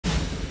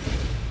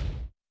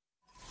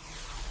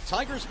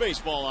Tigers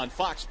baseball on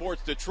Fox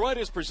Sports Detroit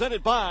is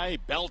presented by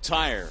Bell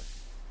Tire.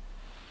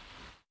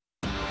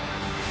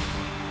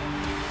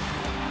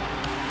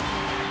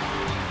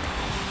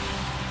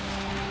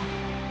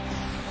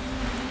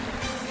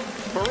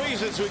 For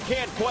reasons we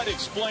can't quite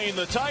explain,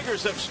 the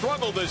Tigers have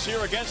struggled this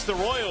year against the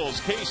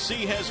Royals.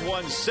 KC has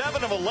won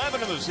 7 of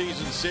 11 in the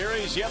season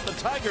series, yet the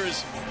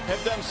Tigers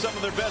have done some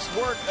of their best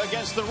work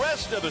against the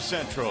rest of the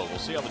Central. We'll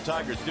see how the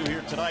Tigers do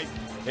here tonight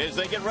as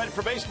they get ready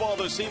for baseball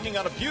this evening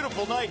on a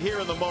beautiful night here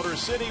in the Motor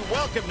City.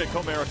 Welcome to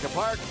Comerica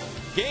Park.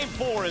 Game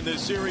 4 in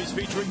this series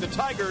featuring the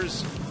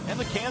Tigers and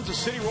the Kansas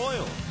City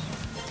Royals.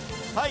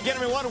 Hi again,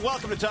 everyone.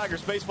 Welcome to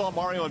Tigers Baseball.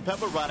 Mario and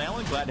Peppa, Ron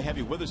Allen, glad to have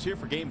you with us here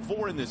for Game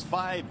 4 in this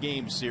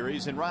 5-game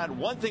series. And Ron,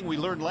 one thing we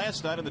learned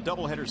last night in the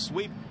doubleheader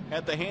sweep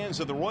at the hands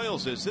of the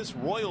Royals is this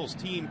Royals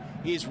team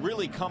is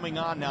really coming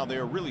on now.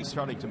 They're really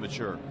starting to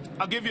mature.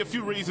 I'll give you a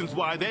few reasons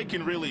why they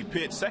can really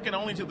pitch. Second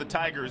only to the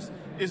Tigers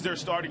is their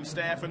starting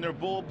staff, and their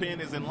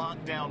bullpen is in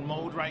lockdown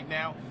mode right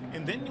now.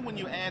 And then when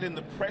you add in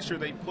the pressure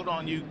they put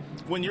on you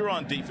when you're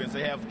on defense,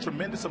 they have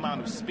tremendous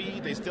amount of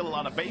speed. They steal a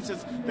lot of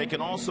bases. They can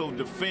also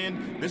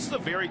defend. This is a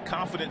very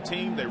confident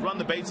team. They run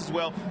the bases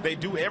well. They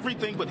do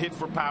everything but hit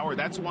for power.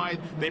 That's why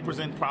they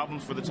present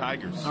problems for the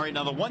Tigers. All right,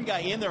 now the one guy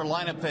in their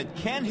lineup that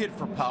can hit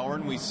for power,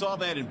 and we saw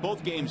that in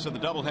both games of the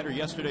doubleheader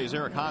yesterday, is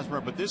Eric Hosmer,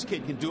 but this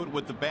kid can do it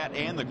with the bat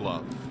and the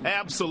glove.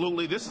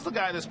 Absolutely. This is a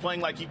guy that's playing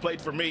like he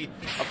played for me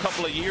a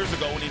couple of years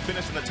ago when he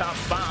finished in the top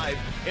 5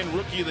 in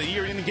Rookie of the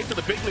Year. He didn't get to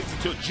the big leagues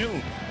until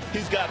June.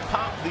 He's got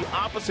pop the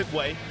opposite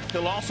way.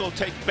 He'll also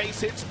take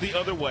base hits the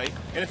other way.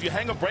 And if you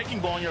hang a breaking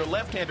ball on your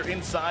left-hander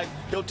inside,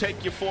 he'll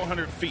take you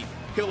 400 feet.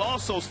 He'll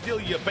also steal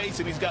you a base,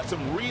 and he's got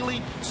some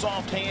really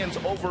soft hands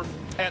over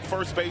at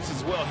first base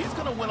as well. He's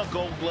going to win a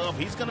Gold Glove.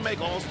 He's going to make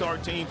all-star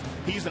teams.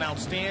 He's an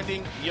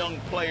outstanding young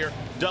player.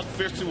 Doug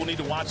Fister will need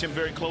to watch him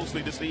very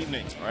closely this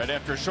evening. All right,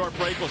 after a short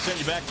break, we'll send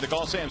you back to the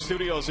Gol Sam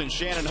Studios in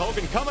Shannon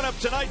Hogan. Coming up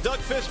tonight, Doug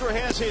Fister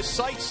has his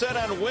sights set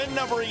on win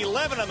number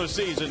 11 on the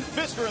season.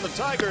 Fister and the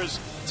Tigers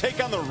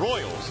take on the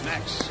Royals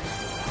next.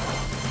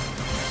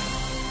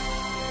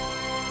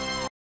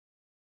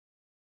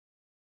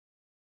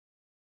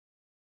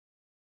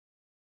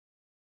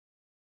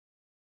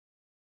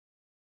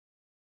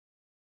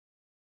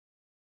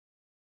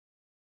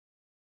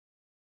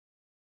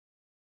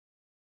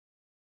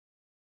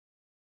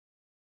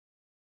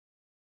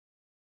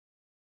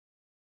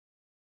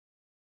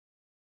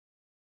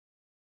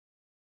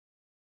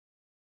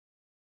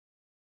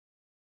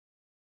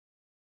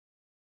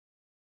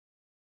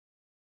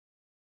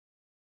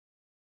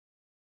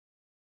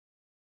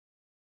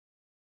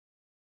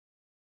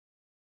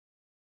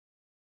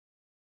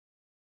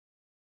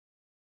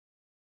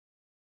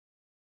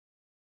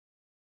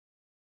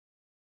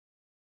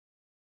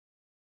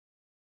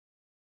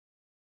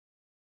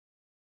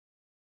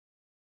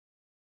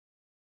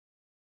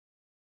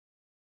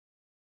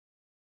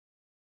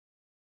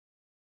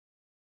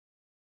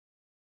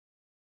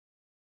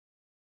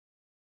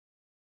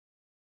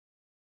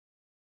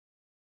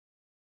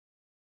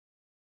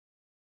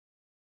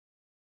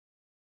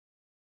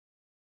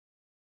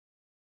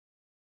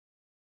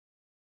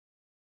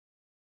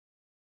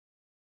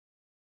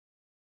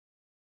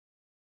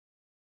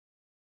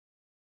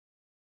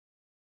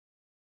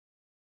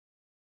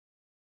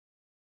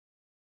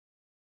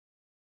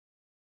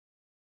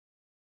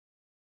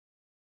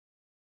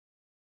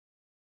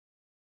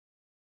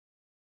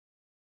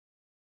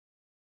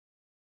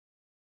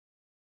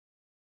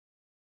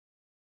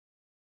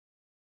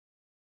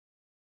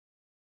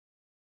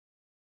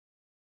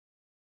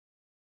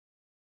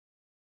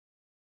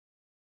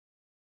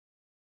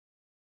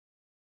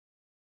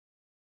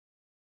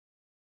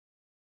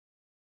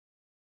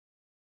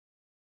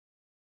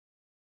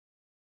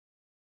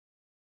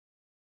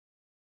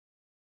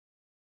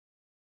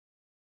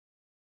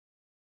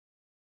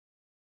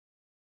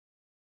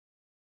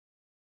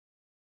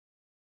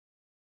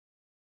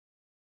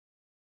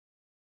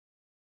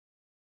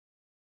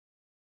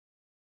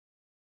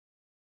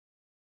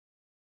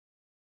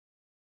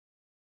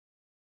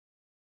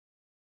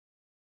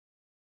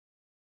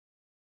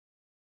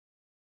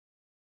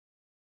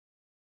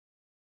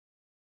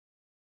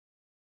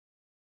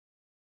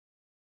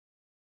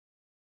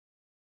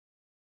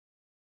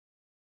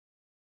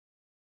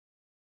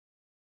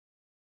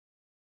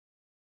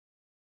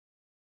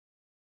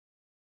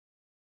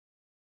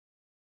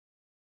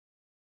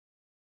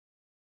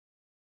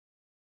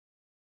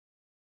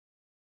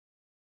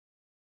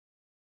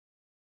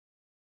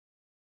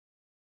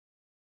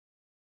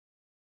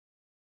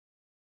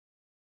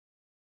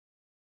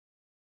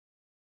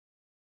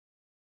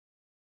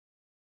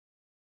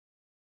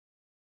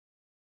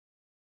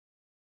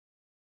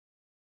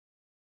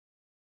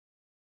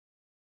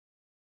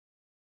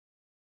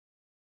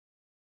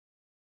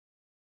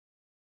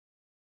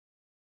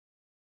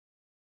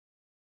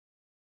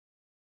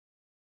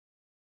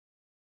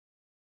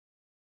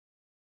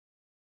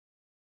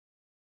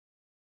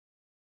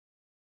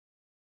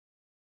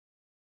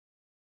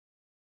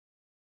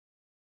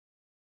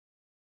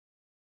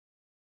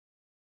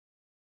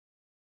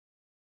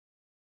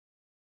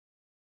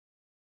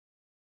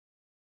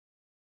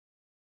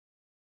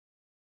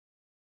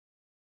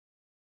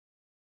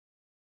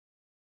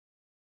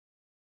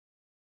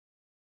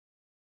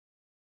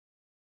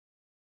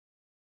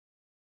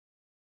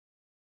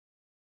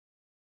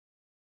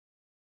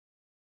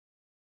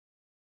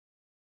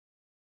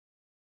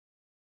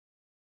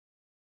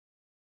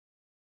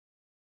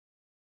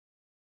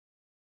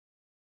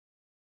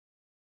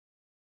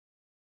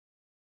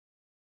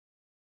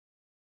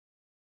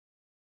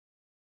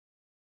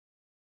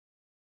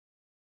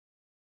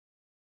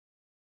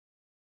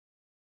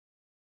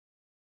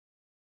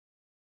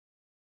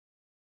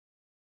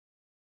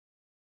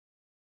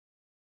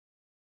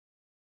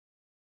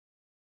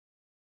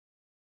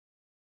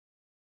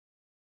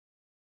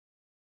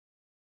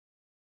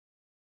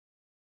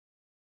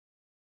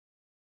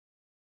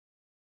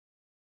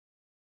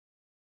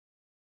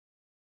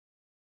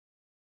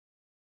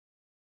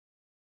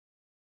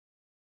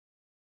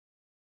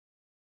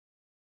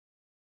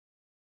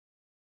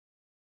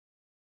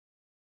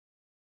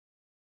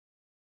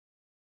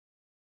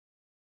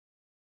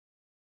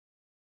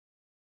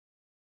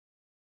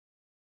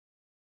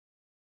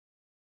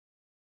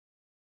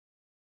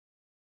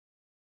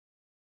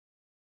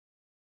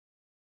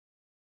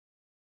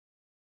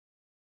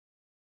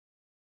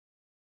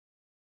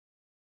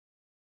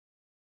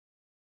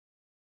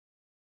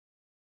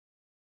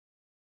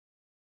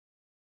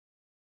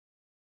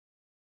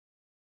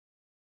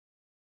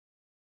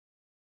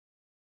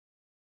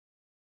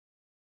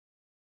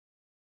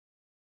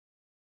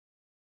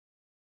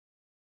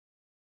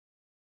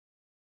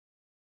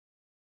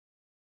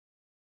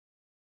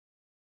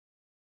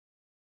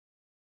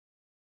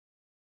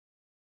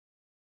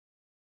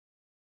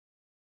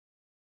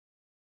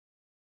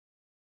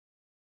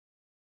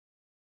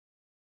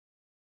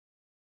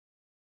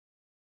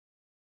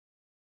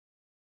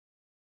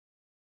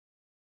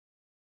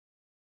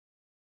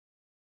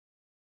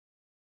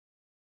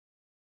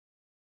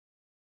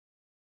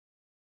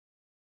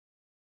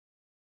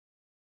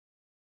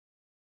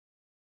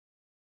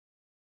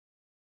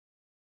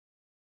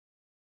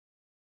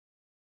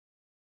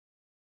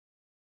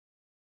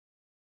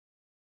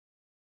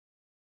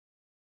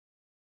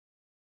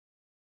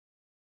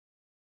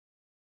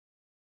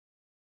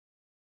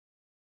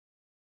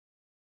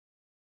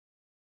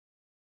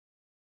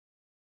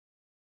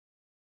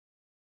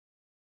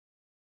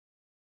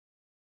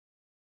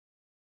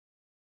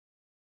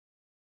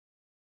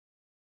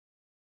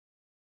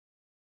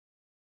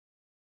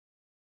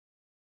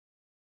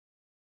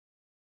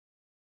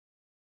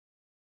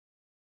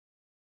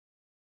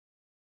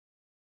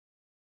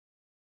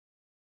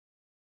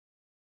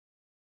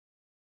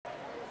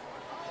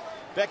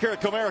 Back here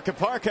at Comerica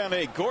Park on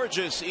a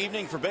gorgeous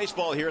evening for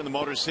baseball here in the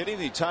Motor City.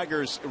 The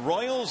Tigers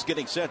Royals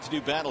getting set to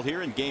do battle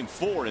here in Game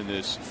 4 in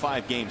this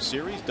 5-game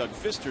series. Doug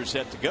Fister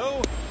set to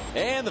go.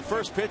 And the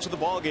first pitch of the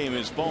ball game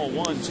is ball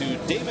 1 to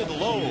David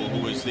Lowe,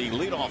 who is the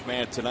leadoff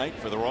man tonight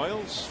for the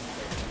Royals.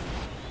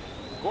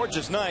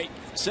 Gorgeous night,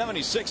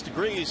 76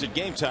 degrees at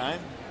game time.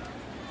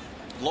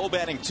 Lowe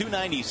batting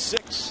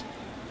 .296.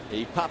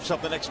 He pops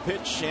up the next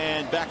pitch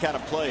and back out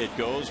of play it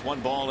goes. 1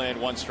 ball and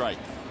 1 strike.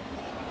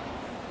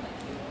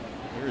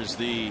 Here's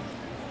the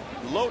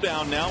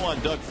lowdown now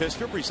on Doug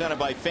Fister, presented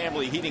by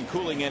Family Heating,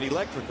 Cooling, and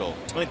Electrical.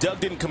 And Doug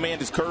didn't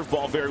command his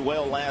curveball very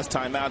well last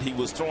time out. He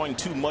was throwing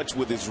too much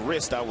with his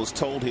wrist. I was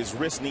told his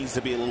wrist needs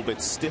to be a little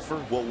bit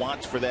stiffer. We'll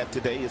watch for that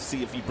today and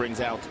see if he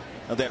brings out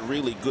that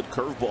really good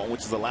curveball,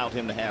 which has allowed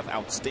him to have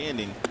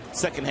outstanding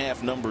second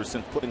half numbers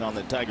since putting on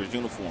the Tigers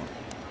uniform.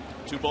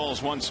 2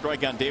 balls, 1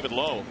 strike on David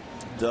Lowe.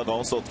 Doug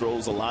also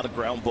throws a lot of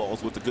ground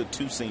balls with a good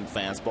 2-seam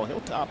fastball.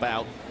 He'll top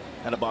out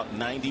at about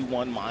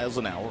 91 miles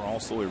an hour.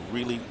 Also a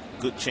really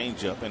good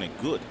changeup and a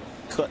good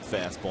cut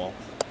fastball.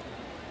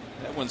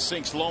 That one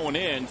sinks low and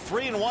in.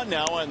 3-1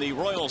 now on the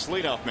Royals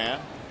leadoff man.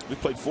 We've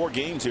played 4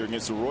 games here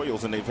against the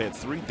Royals, and they've had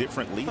 3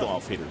 different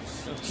leadoff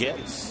hitters.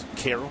 Getz,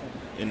 Carroll,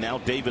 and now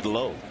David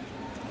Lowe.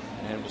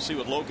 And we'll see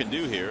what Lowe can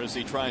do here as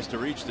he tries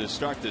to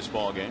start this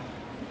ball game.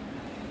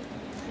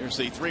 Here's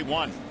the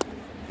 3-1.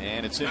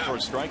 And it's in for a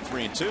strike,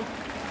 3-2.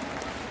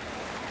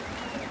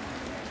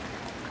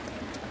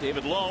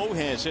 David Lowe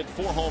has hit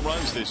 4 home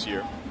runs this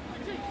year.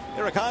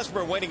 Eric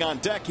Hosmer waiting on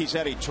deck. He's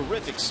had a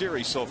terrific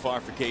series so far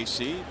for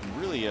KC.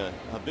 Really a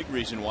big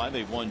reason why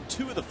they've won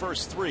 2 of the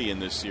first 3 in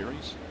this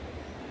series.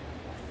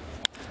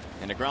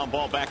 And a ground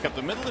ball back up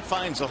the middle. It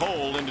finds a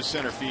hole into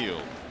center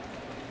field.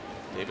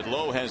 David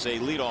Lowe has a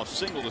leadoff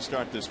single to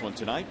start this one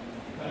tonight.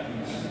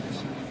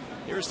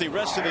 Here's the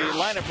rest of the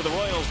lineup for the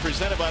Royals,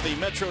 presented by the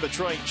Metro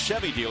Detroit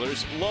Chevy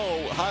dealers.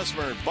 Lowe,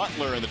 Hosmer,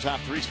 Butler in the top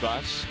 3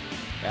 spots.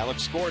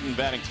 Alex Gordon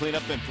batting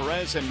cleanup, and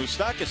Perez and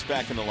Moustakas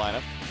back in the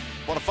lineup.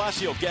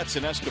 Bonifacio, Getz,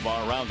 and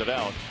Escobar rounded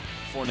out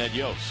for Ned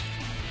Yost.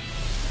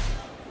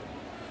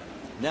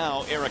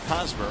 Now Eric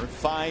Hosmer,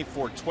 5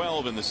 for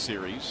 12 in the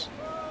series.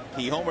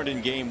 He homered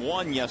in game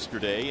 1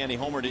 yesterday, and he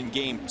homered in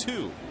game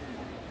 2.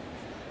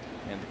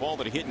 And the ball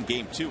that he hit in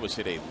game 2 was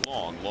hit a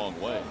long, long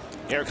way.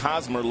 Eric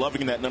Hosmer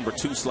loving that number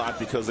 2 slot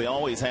because they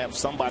always have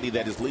somebody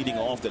that is leading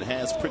off that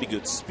has pretty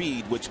good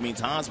speed, which means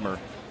Hosmer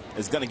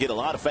is going to get a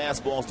lot of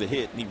fastballs to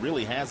hit, and he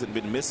really hasn't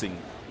been missing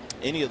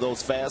any of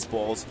those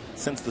fastballs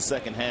since the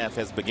second half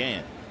has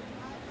began.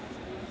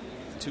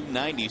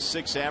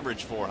 .296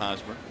 average for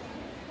Hosmer.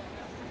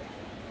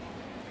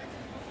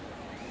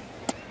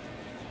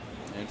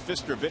 And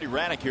Fister, Vinny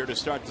Raddick here to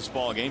start this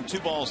ball game.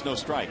 2 balls, no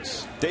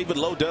strikes. David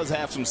Lowe does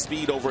have some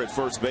speed over at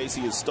first base.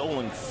 He has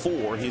stolen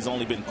 4. He's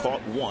only been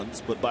caught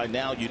once, but by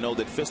now you know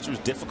that Fister's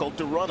difficult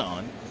to run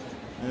on.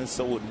 And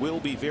so it will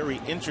be very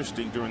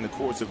interesting during the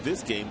course of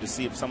this game to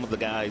see if some of the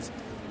guys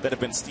that have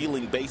been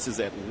stealing bases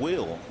at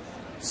will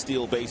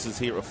steal bases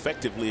here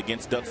effectively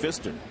against Doug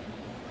Fister.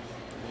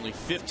 Only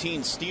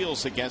 15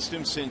 steals against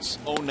him since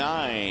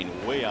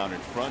 '09. Way out in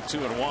front.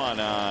 2-1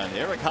 on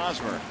Eric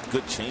Hosmer.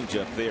 Good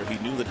changeup there. He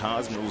knew that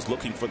Hosmer was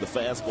looking for the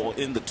fastball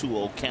in the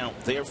 2-0 count,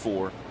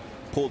 therefore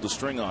pulled the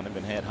string on him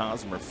and had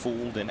Hosmer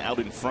fooled and out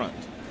in front.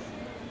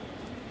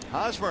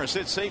 Hosmer has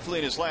hit safely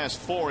in his last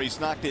 4. He's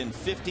knocked in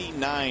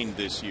 59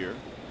 this year.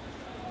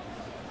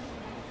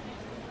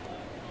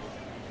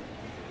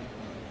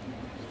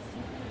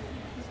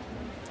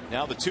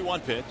 Now the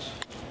 2-1 pitch.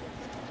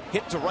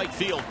 Hit to right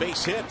field,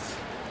 base hit.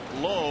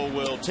 Lowe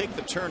will take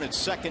the turn at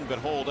second, but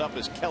hold up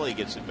as Kelly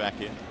gets it back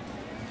in.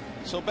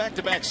 So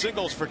back-to-back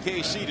singles for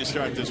KC to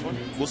start this one.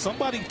 Will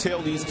somebody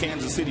tell these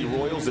Kansas City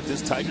Royals that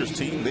this Tigers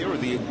team, they were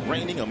the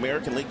reigning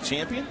American League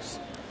champions?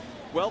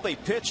 Well, they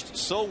pitched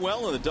so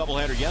well in the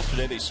doubleheader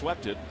yesterday, they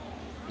swept it.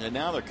 And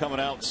now they're coming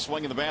out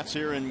swinging the bats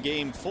here in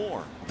game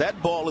 4.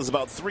 That ball is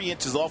about 3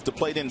 inches off the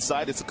plate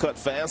inside. It's a cut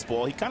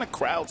fastball. He kind of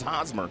crowds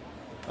Hosmer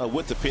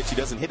with the pitch. He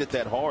doesn't hit it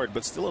that hard,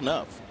 but still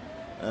enough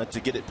to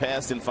get it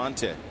past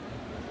Infante.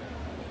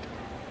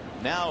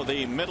 Now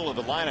the middle of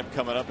the lineup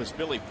coming up as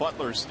Billy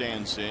Butler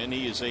stands in.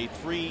 He is a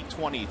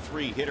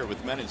 .323 hitter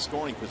with men in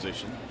scoring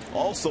position.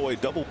 Also a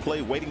double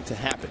play waiting to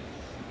happen.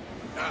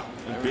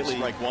 Billy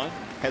strike 1.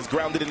 Has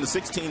grounded into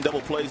 16 double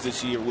plays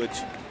this year,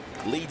 which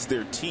leads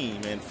their team,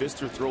 and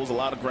Fister throws a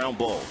lot of ground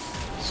balls.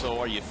 So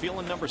are you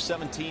feeling number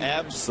 17?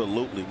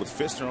 Absolutely. With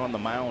Fister on the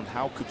mound,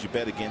 how could you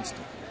bet against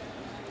him?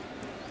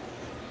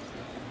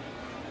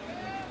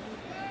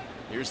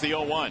 Here's the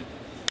 0-1.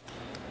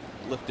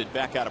 Lifted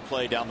back out of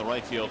play down the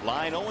right field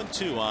line.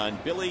 0-2 on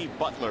Billy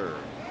Butler.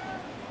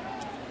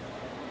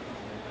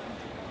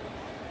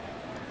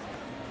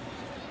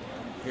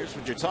 Here's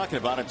what you're talking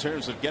about in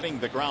terms of getting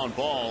the ground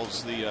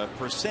balls. The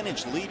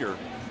percentage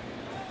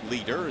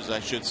leaders, I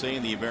should say,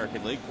 in the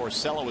American League.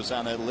 Porcello is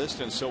on that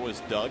list, and so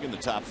is Doug in the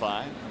top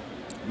 5.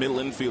 Middle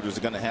infielders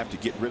are going to have to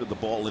get rid of the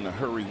ball in a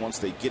hurry once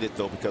they get it,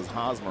 though, because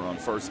Hosmer on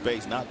first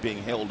base, not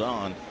being held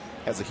on,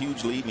 has a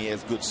huge lead and he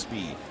has good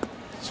speed.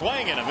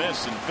 Swing and a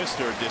miss, and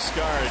Pfister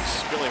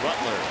discards Billy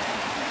Butler.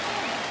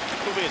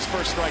 It'll be his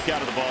first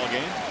strikeout of the ball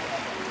game.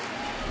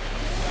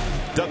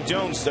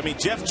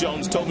 Jeff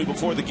Jones told me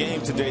before the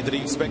game today that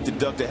he expected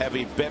Doug to have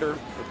a better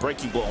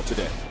breaking ball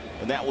today,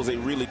 and that was a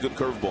really good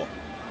curveball.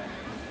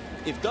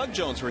 If Doug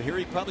Jones were here,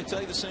 he'd probably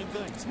tell you the same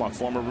thing. It's my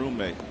former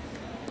roommate.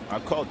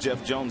 I've called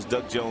Jeff Jones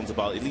Doug Jones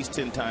about at least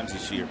 10 times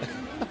this year.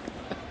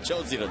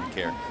 Jonesy doesn't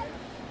care.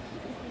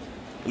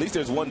 At least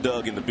there's one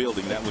Doug in the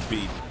building. That would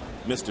be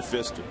Mr.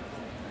 Pfister.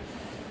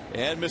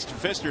 And Mr.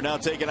 Pfister now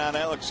taking on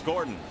Alex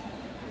Gordon.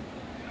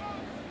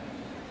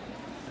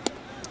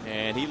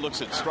 And he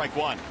looks at strike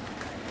one.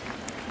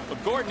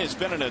 But Gordon has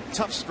been in a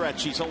tough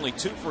stretch. He's only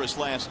 2 for his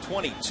last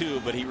 22,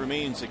 but he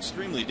remains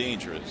extremely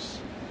dangerous.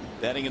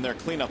 Batting in their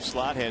cleanup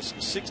slot, has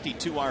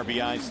 62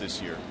 RBIs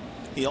this year.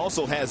 He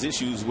also has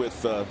issues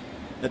with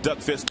Doug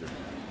Pfister.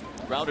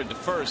 Grounded to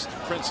first.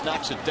 Prince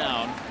knocks it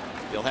down.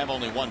 They'll have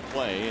only one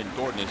play, and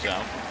Gordon is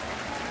out.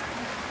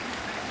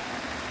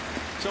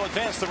 So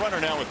advance the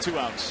runner now with 2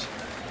 outs.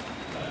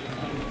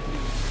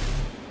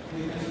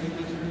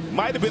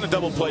 Might have been a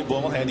double play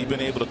ball had he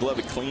been able to glove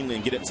it cleanly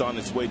and get it on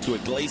its way to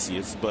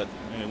Iglesias, but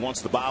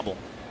once the bobble,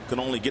 can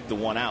only get the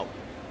 1 out.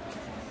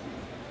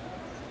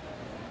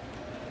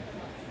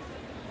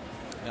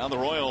 Now the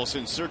Royals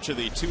in search of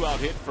the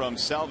 2-out hit from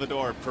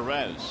Salvador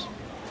Perez.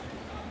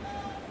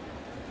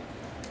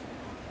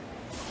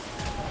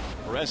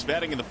 Perez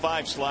batting in the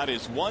 5 slot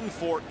is 1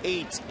 for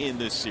 8 in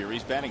this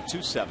series, batting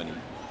 .270.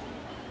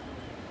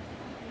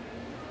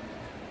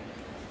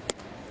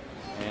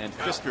 And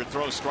Pfister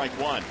throws strike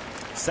one.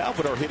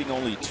 Salvador hitting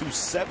only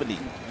 .270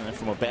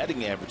 from a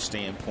batting average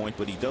standpoint,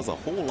 but he does a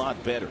whole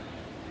lot better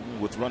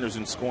with runners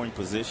in scoring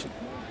position.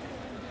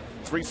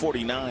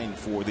 .349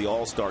 for the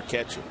all-star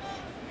catcher.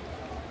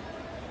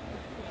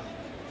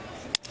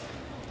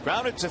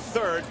 Grounded to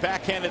third,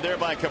 backhanded there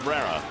by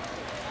Cabrera.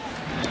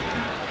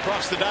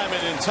 Across the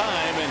diamond in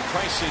time, and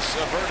crisis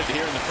averted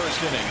here in the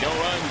first inning. No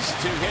runs,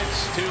 2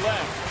 hits, 2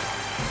 left.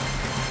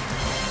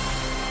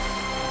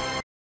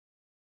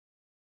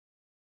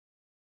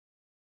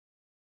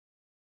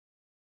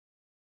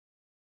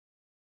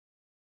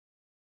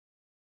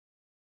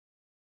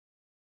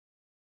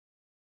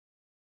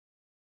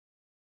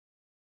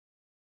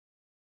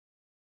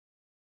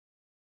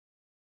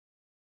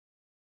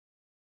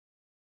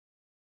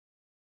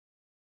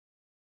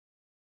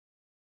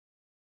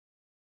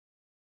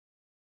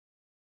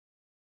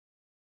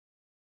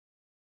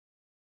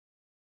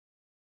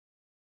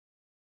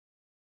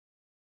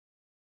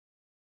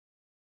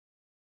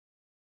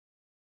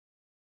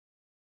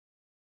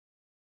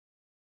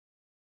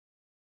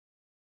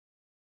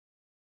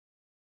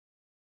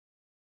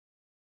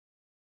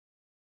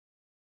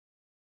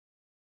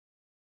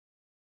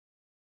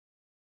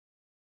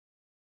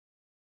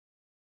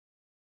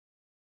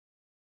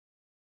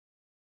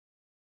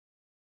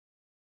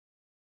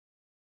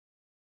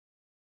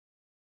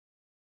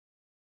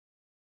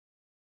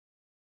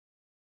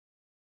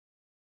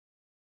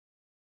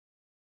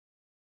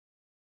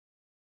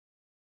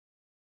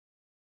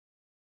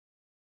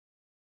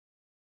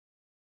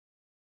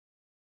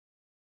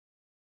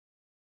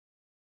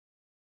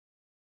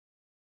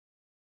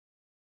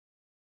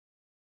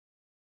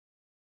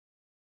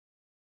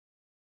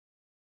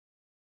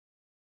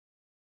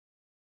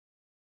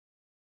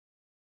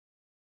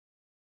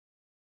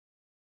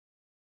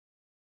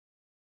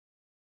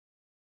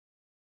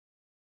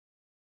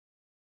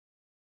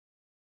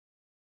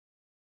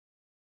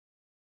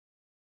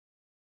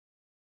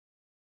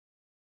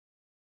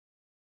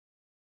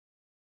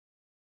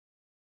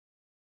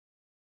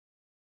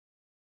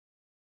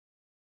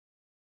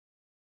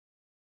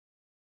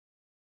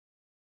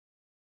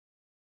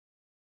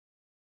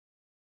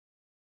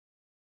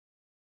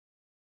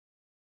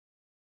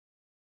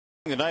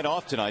 The night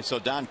off tonight, so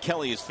Don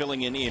Kelly is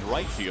filling in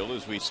right field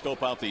as we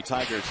scope out the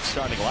Tigers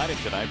starting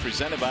lineup tonight,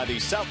 presented by the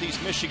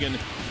Southeast Michigan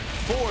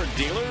Ford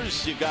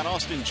dealers. You've got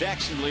Austin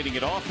Jackson leading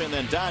it off, and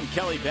then Don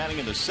Kelly batting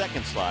in the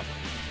 2nd slot.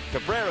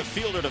 Cabrera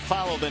fielder to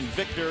follow, then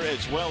Victor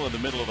as well in the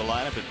middle of the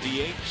lineup at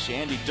DH.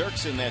 Andy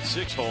Dirks in that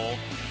 6 hole.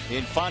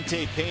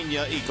 Infante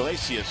Pena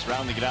Iglesias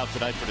rounding it out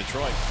tonight for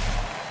Detroit.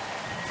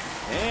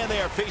 And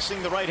they are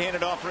facing the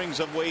right-handed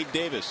offerings of Wade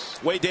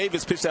Davis. Wade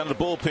Davis pitched out of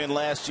the bullpen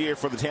last year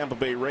for the Tampa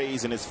Bay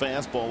Rays, and his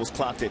fastball was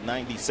clocked at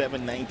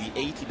 97,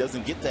 98. He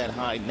doesn't get that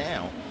high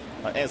now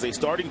as a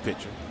starting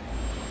pitcher.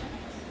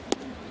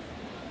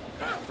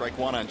 Strike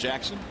one on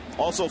Jackson.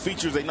 Also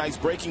features a nice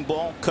breaking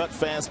ball, cut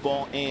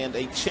fastball, and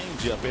a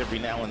changeup every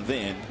now and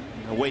then.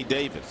 Wade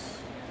Davis.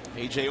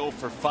 AJ 0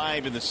 for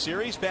 5 in the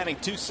series, batting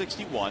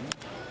 .261.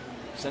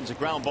 Sends a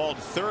ground ball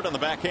to third on the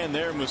back end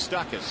there,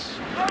 Moustakas.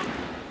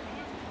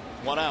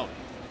 1 out.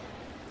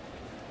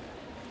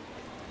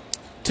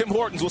 Tim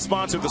Hortons will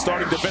sponsor the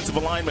starting defensive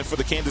alignment for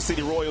the Kansas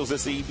City Royals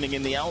this evening.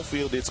 In the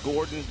outfield, it's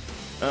Gordon,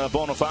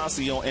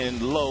 Bonifacio,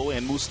 and Lowe,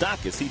 and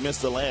Moustakas. He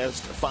missed the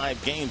last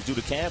 5 games due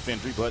to calf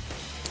injury, but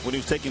when he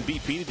was taking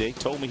BP today,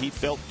 told me he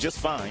felt just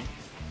fine.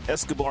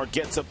 Escobar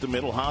gets up the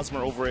middle,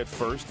 Hosmer over at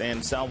first,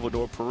 and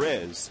Salvador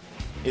Perez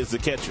is the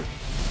catcher.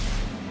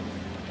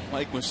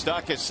 Mike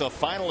Moustakas, a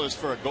finalist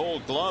for a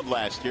Gold Glove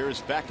last year,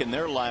 is back in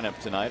their lineup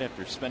tonight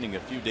after spending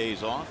a few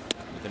days off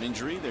with an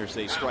injury. There's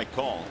a strike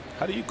call.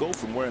 How do you go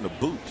from wearing a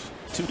boot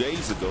 2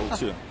 days ago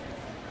to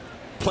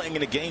playing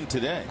in a game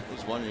today? I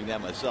was wondering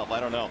that myself. I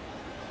don't know.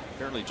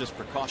 Apparently just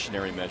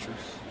precautionary measures.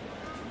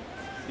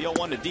 The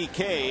 0-1 to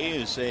DK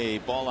is a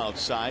ball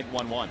outside,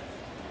 1-1.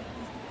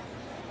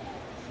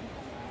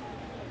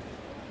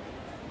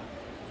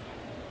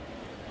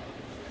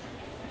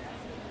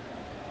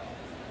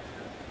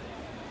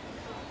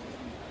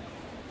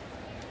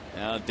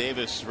 Now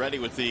Davis ready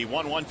with the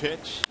 1-1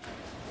 pitch.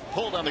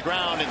 Pulled on the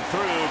ground and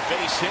through,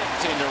 base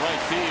hit into right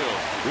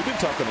field. We've been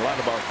talking a lot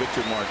about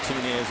Victor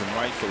Martinez, and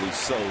rightfully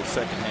so,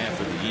 second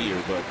half of the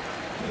year, but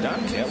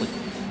Don Kelly,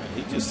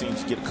 he just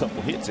seems to get a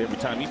couple hits every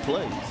time he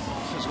plays.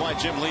 This is why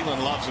Jim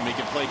Leland loves him. He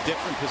can play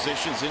different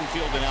positions,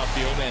 infield and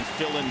outfield, and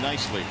fill in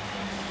nicely.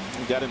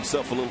 He got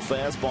himself a little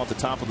fastball at the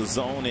top of the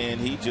zone, and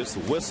he just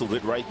whistled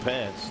it right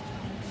past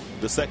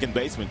the second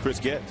baseman, Chris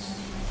Getz.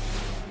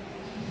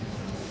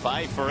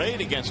 5 for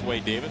 8 against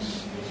Wade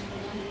Davis.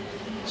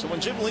 So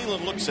when Jim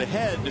Leland looks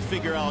ahead to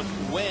figure out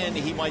when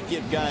he might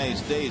give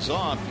guys days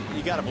off,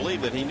 you got to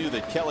believe that he knew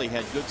that Kelly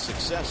had good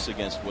success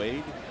against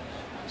Wade.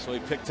 So he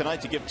picked tonight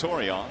to give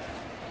Torrey off.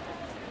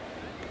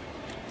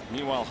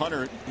 Meanwhile,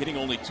 Hunter hitting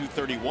only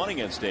 .231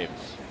 against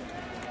Davis.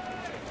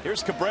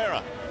 Here's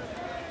Cabrera.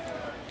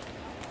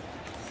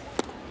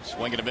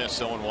 Swing and a miss,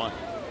 0-1.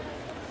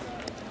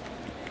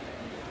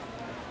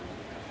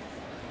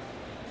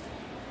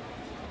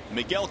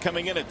 Miguel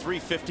coming in at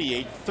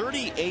 .358,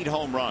 38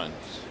 home runs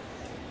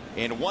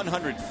and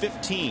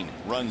 115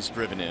 runs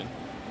driven in.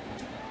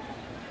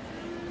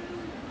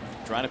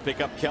 Trying to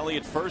pick up Kelly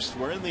at first.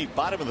 We're in the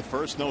bottom of the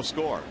first, no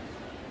score.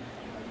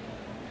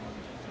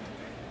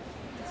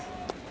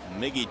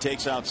 Miggy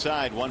takes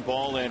outside, 1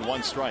 ball and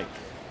 1 strike.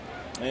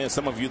 And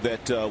some of you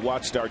that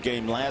watched our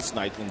game last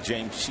night when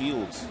James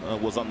Shields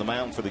was on the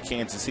mound for the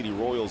Kansas City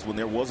Royals, when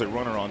there was a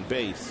runner on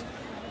base,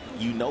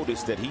 you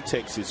notice that he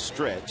takes his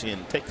stretch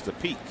and takes a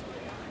peek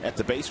at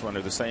the base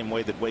runner the same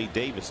way that Wade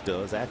Davis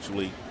does.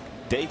 Actually,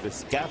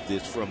 Davis got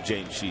this from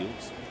James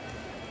Shields.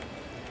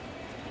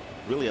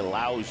 Really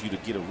allows you to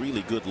get a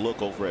really good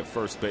look over at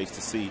first base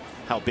to see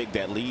how big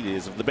that lead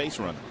is of the base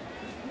runner.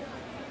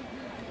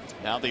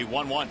 Now the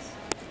 1-1.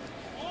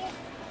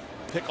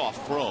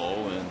 Pickoff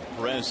throw, and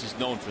Perez is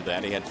known for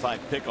that. He had 5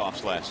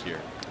 pickoffs last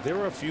year. There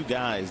are a few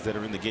guys that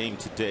are in the game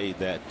today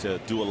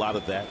that do a lot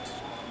of that.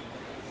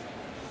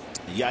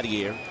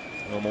 Yadier,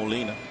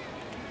 Molina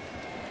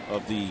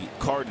of the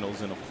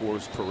Cardinals, and of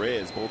course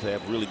Perez, both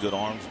have really good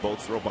arms,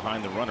 both throw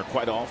behind the runner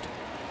quite often.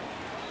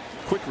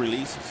 Quick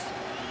releases.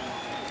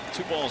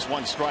 2 balls,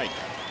 1 strike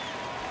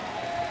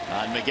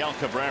on Miguel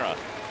Cabrera.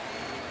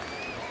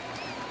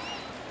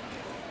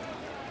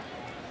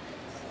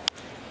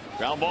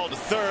 Ground ball to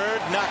third,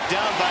 knocked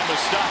down by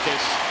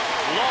Moustakas.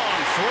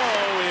 Long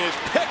throw is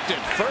picked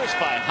at first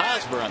by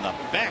Hosmer on the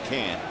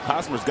backhand.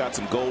 Hosmer's got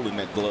some gold in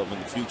that glove in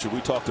the future.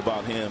 We talked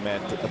about him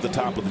at the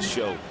top of the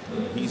show.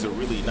 He's a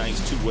really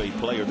nice two-way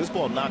player. This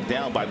ball knocked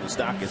down by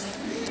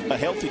Moustakas. A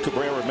healthy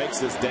Cabrera makes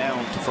this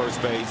down to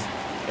first base,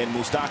 and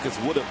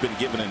Moustakas would have been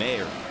given an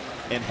error.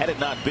 And had it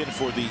not been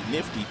for the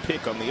nifty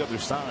pick on the other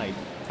side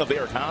of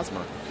Eric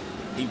Hosmer,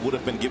 he would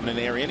have been given an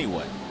error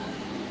anyway.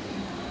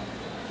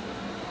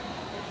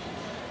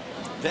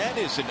 That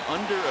is an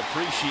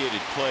underappreciated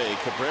play.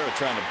 Cabrera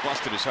trying to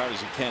bust it as hard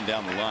as he can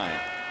down the line.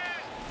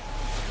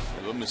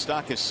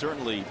 Moustakas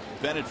certainly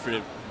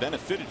benefited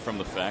from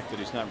the fact that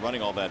he's not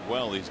running all that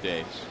well these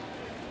days.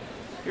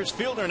 Here's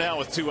Fielder now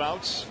with 2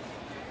 outs.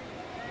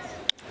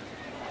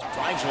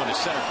 Drives one to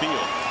center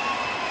field.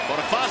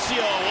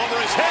 Bonifacio over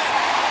his head.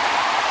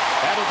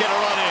 That'll get a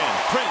run in.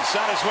 Prince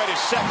on his way to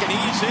second.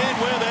 He's in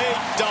with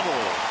a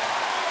double.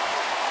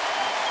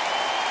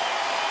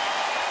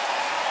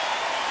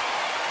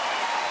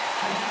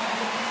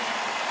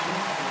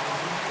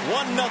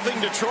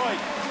 1-0 Detroit.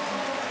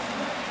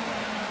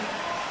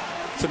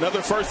 It's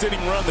another first inning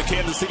run the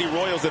Kansas City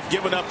Royals have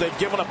given up. They've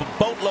given up a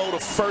boatload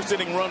of first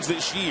inning runs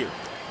this year.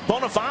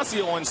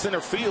 Bonifacio in center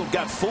field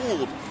got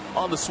fooled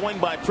on the swing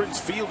by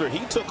Prince Fielder.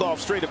 He took off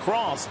straight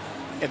across,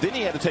 and then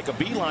he had to take a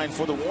beeline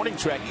for the warning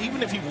track.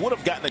 Even if he would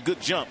have gotten a good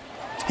jump,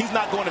 he's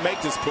not going to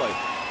make this play.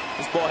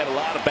 This ball had a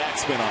lot of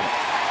backspin on it.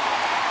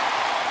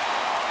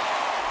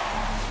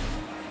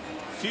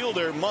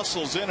 Fielder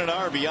muscles in an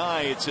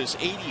RBI. It's his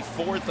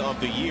 84th of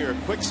the year.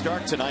 Quick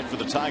start tonight for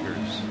the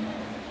Tigers,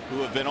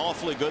 who have been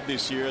awfully good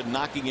this year,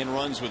 knocking in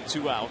runs with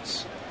 2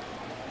 outs.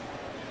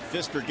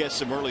 Fisker gets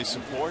some early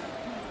support.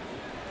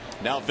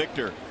 Now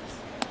Victor.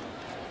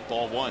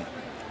 Ball 1.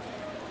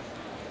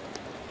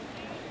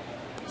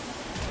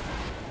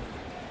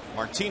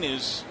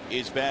 Martinez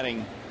is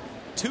batting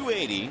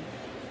 .280,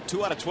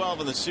 2 out of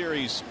 12 in the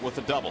series with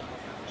a double.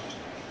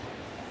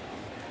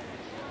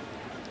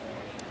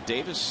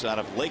 Davis out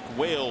of Lake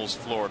Wales,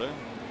 Florida,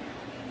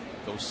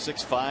 goes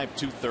 6'5",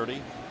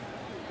 230.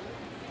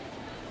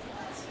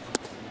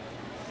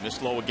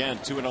 Missed low again,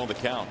 2-0 the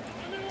count.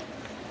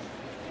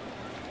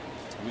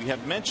 We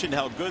have mentioned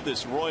how good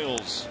this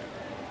Royals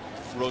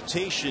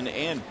rotation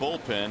and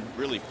bullpen,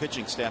 really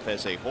pitching staff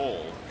as a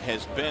whole,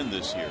 has been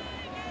this year.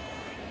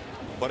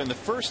 But in the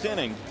first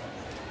inning,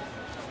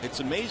 it's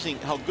amazing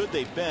how good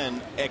they've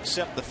been,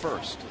 except the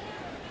first,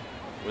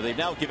 where they've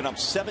now given up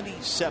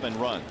 77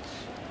 runs.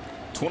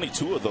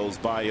 22 of those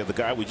by the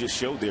guy we just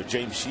showed there,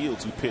 James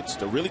Shields, who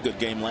pitched a really good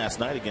game last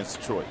night against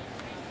Detroit.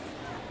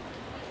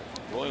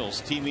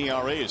 Royals team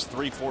ERA is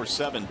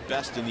 3.47,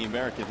 best in the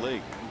American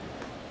League.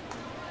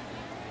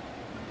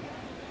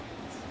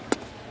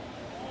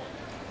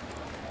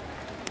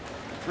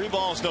 Three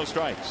balls, no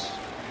strikes.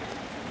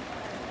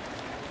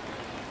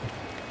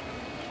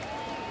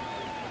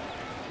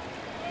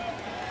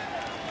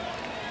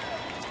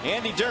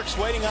 Andy Dirks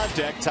waiting on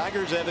deck.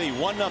 Tigers have a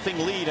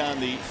 1-0 lead on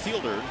the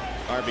Fielder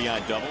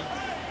RBI double.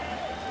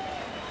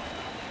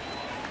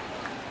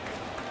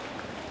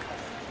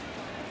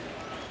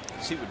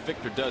 See what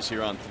Victor does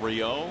here on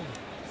 3-0.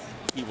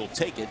 He will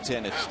take it,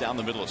 and it's down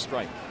the middle of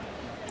strike.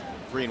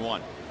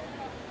 3-1.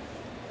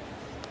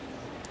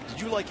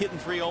 Did you like hitting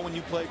 3-0 when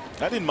you played?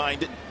 I didn't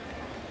mind it.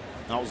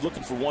 I was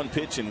looking for one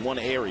pitch in one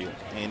area,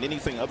 and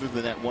anything other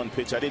than that one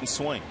pitch, I didn't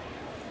swing.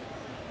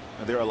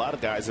 And there are a lot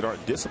of guys that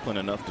aren't disciplined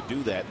enough to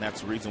do that, and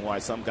that's the reason why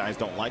some guys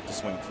don't like to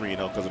swing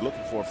 3-0, because they're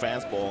looking for a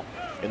fastball,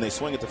 and they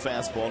swing at the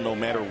fastball no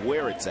matter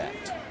where it's at.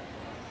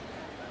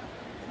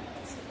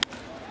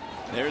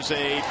 There's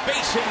a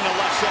base hit in the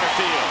left center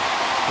field.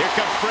 Here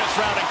comes Prince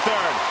rounding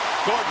third.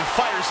 Gordon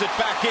fires it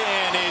back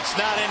in. It's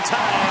not in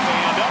time,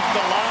 and up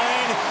the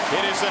line.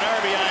 It is an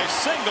RBI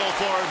single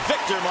for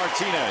Victor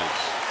Martinez.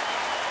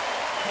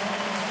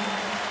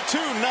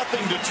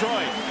 2-0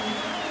 Detroit.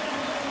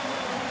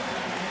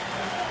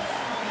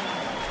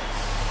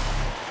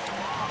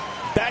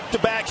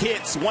 Back-to-back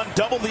hits, one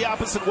double the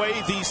opposite way,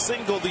 the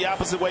single the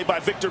opposite way by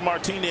Victor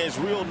Martinez.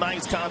 Real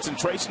nice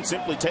concentration,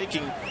 simply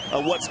taking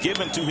what's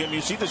given to him.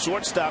 You see the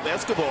shortstop,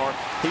 Escobar,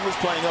 he was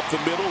playing up the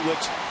middle,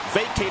 which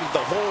vacated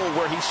the hole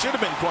where he should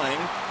have been playing,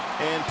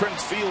 and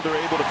Prince Fielder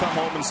able to come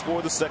home and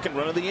score the second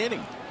run of the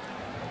inning.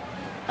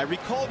 I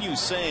recall you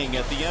saying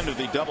at the end of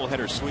the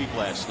doubleheader sweep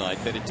last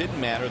night that it didn't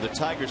matter. The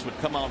Tigers would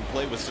come out and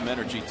play with some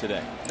energy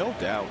today. No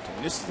doubt. I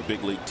mean, this is a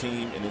big league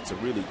team, and it's a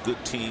really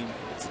good team.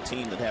 It's a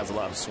team that has a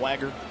lot of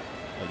swagger.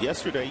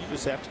 Yesterday, you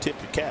just have to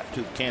tip your cap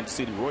to the Kansas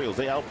City Royals.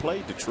 They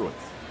outplayed Detroit.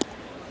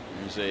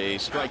 There's a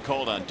strike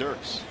called on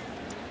Dirks.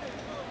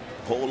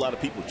 A whole lot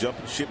of people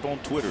jumping ship on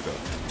Twitter,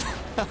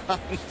 though.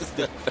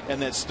 And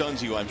that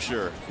stuns you, I'm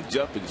sure.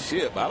 Jumping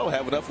ship. I don't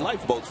have enough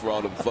lifeboats for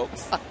all them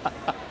folks.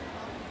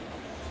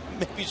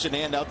 Maybe you should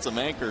hand out some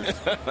anchors.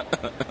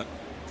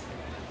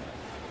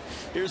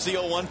 Here's the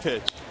 0-1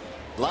 pitch.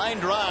 Line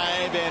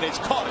drive, and it's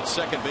caught at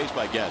second base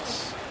by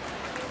Getz.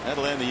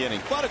 That'll end the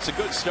inning. But it's a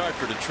good start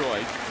for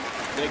Detroit.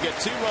 They get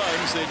 2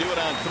 runs. They do it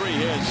on 3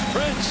 hits.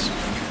 Prince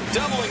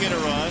doubling in a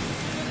run.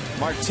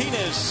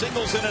 Martinez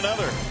singles in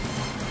another.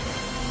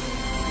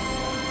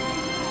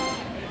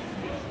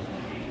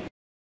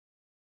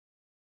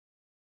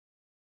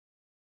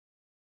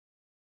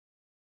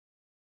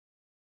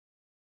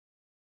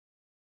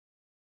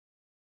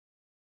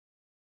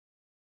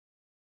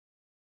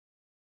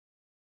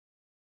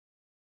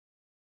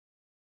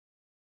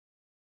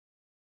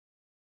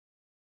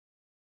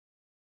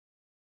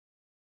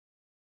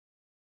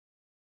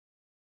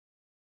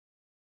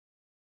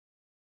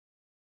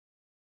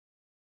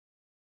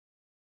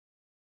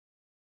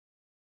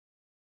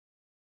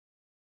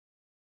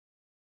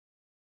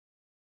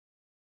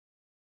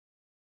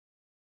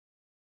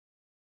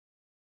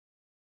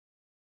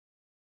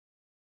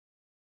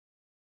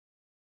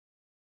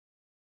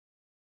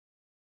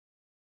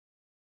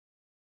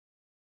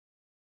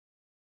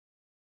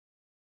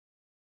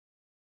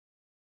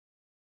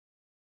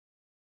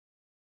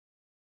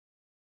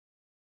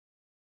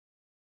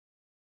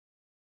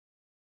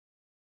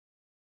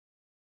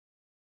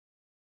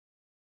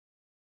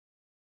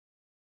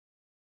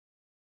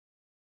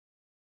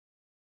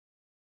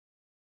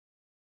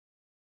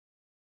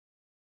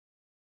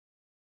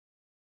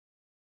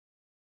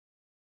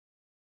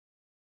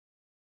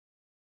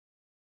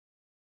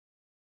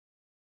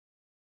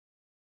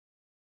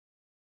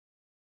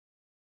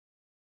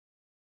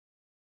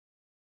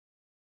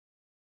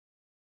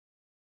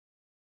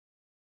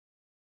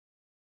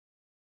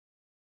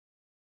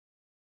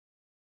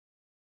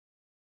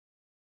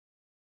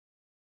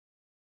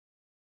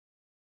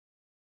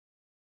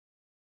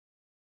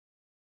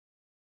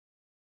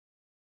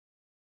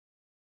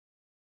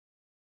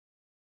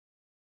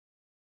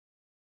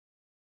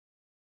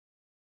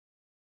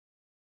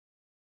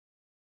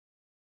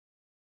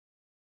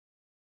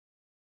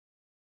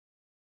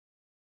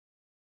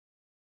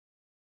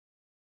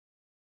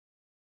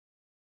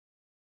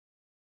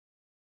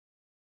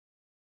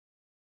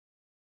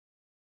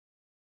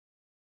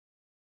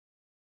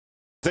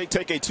 They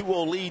take a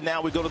 2-0 lead.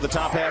 Now we go to the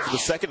top half of the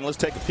second. Let's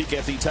take a peek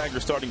at the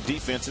Tigers starting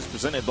defenses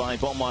presented by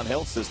Beaumont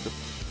Health System.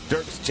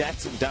 Dirks,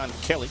 Jackson, Don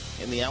Kelly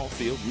in the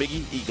outfield.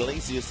 Miggy,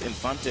 Iglesias,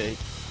 Infante,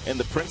 and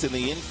the Prince in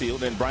the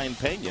infield. And Brian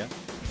Pena,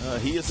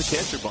 he is the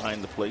catcher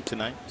behind the plate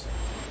tonight.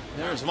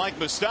 There's Mike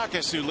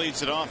Moustakas, who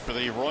leads it off for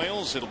the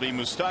Royals. It'll be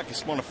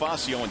Moustakas,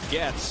 Bonifacio, and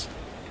Getz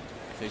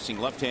facing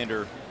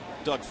left-hander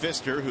Doug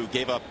Fister, who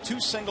gave up 2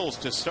 singles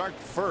to start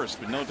first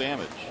with no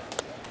damage.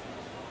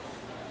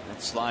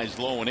 That slides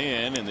low and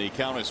in, and the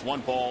count is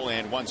 1 ball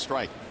and 1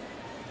 strike.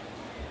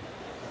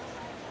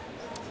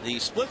 The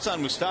splits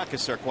on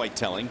Moustakas are quite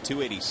telling.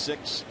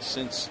 286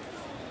 since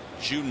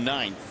June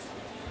 9th.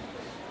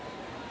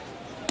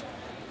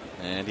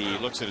 And he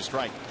looks at a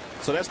strike.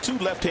 So that's 2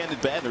 left-handed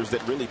batters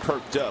that really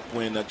perked up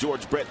when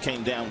George Brett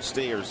came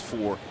downstairs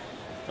for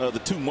the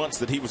 2 months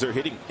that he was their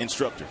hitting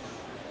instructor.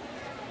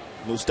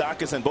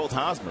 Moustakas and both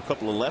Hosmer, a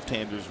couple of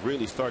left-handers,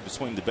 really started to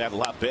swing the bat a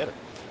lot better.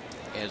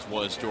 As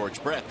was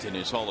George Brett in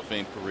his Hall of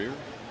Fame career.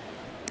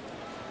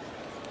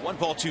 1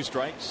 ball, 2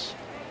 strikes.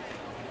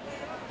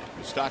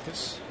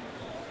 Moustakas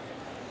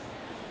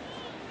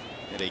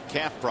had a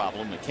calf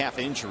problem, a calf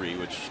injury,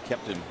 which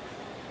kept him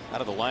out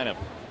of the lineup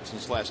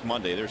since last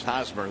Monday. There's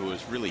Hosmer, who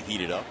was really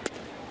heated up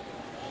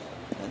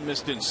and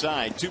missed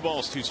inside. 2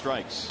 balls, 2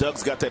 strikes.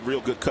 Doug's got that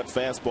real good cut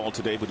fastball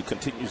today, but he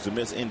continues to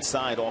miss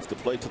inside off the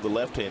plate to the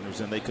left-handers,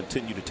 and they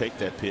continue to take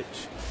that pitch.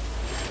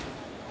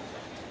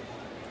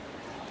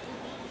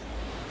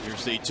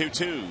 Here's the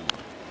 2-2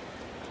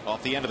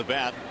 off the end of the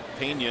bat.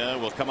 Pena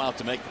will come out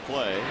to make the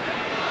play. Oh,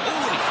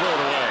 and he threw it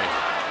away.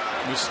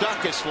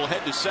 Moustakas will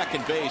head to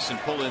second base and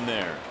pull in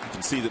there. You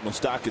can see that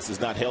Moustakas is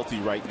not healthy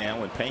right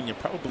now, and Pena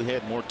probably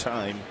had more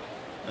time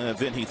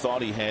than he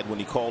thought he had when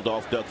he called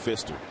off Doug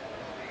Fister.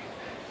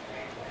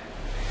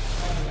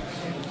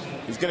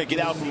 He's going to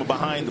get out from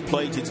behind the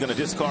plate. He's going to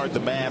discard the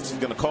mask. He's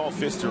going to call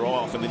Fister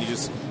off, and then he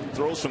just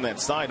throws from that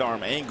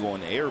sidearm angle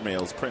and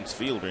airmails Prince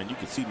Fielder. And you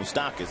can see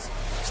Moustakas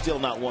still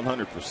not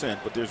 100%,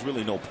 but there's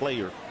really no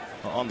player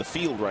on the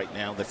field right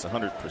now that's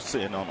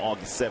 100% on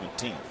August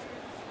 17th.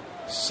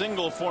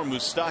 Single for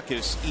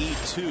Moustakas.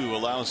 E2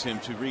 allows him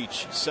to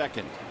reach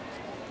second.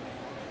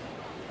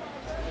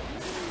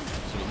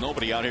 So with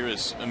nobody out here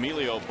is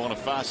Emilio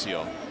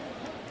Bonifacio.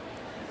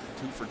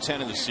 2 for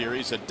 10 in the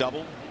series, a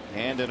double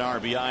and an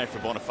RBI for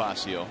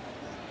Bonifacio.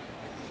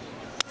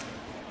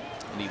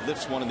 And he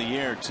lifts one in the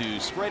air to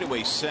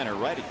straightaway center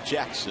right at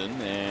Jackson,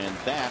 and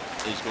that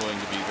is going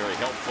to be very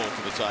helpful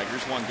to the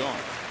Tigers. 1 gone.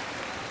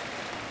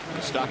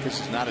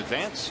 Moustakas is not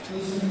advanced.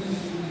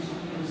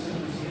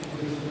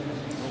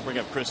 We'll bring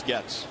up Chris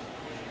Getz.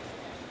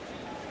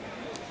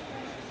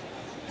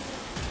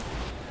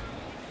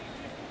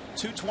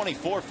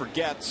 .224 for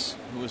Getz,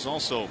 who has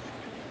also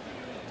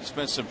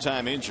spent some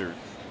time injured.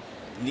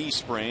 Knee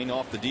sprain,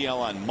 off the DL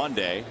on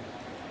Monday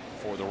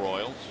for the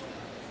Royals.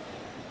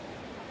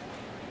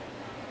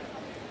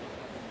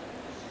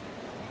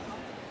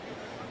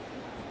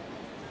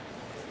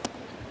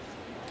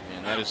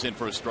 And that is in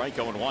for a strike.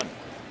 0-1.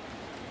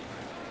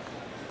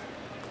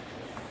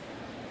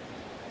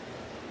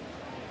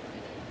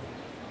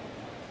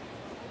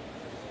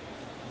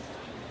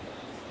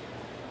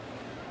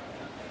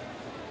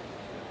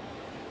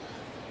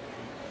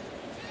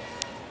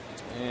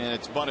 And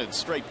it's bunted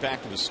straight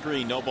back to the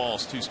screen. No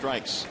balls, 2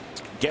 strikes.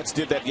 Getz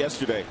did that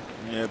yesterday,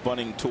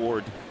 bunting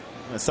toward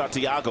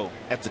Santiago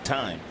at the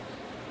time.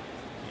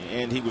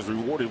 And he was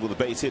rewarded with a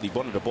base hit. He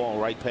bunted a ball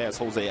right past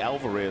Jose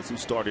Alvarez, who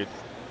started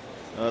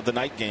the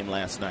night game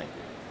last night.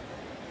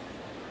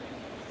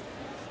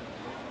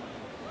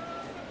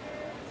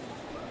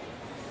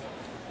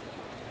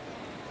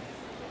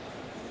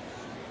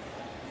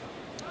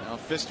 Now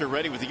Fister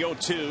ready with the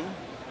 0-2.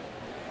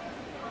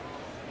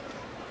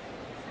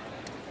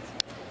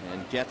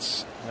 And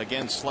Getz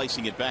again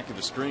slicing it back to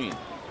the screen.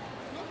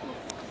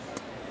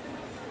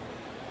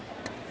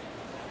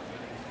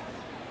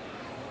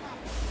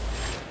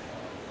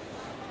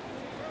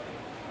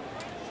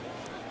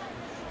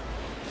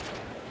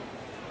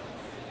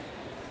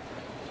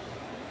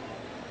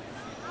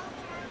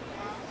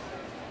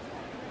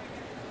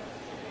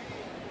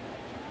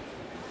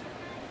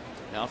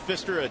 Now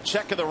Fister, a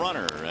check of the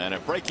runner, and a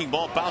breaking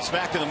ball bounce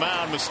back to the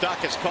mound.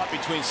 Moustakas caught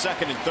between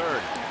second and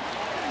third.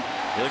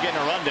 He'll get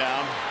a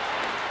rundown.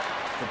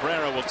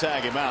 Cabrera will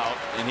tag him out,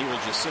 and he will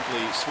just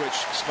simply switch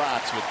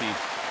spots with the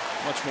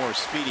much more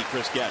speedy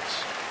Chris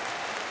Getz.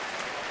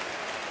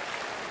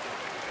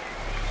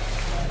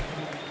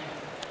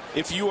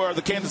 If you are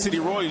the Kansas City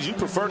Royals, you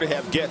prefer to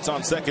have Getz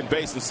on second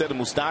base instead of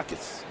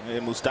Moustakas.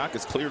 And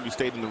Moustakas clearly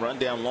stayed in the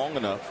rundown long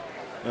enough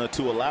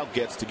to allow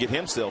Getz to get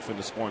himself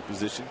into scoring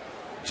position.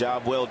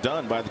 Job well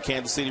done by the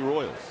Kansas City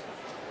Royals.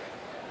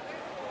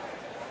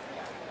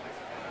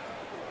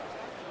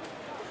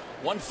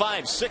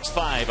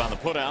 1-5-6-5 on the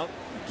putout.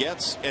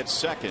 Getz at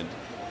second.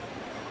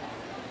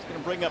 It's going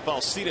to bring up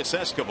Alcides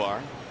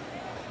Escobar.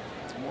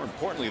 More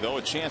importantly, though,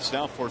 a chance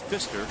now for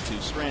Fister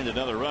to strand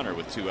another runner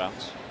with 2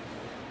 outs.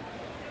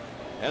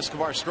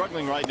 Escobar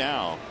struggling right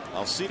now.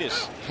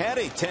 Alcides had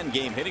a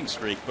 10-game hitting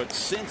streak, but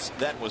since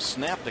that was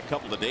snapped a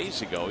couple of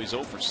days ago, he's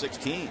 0 for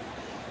 16.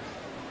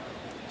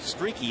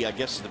 Streaky, I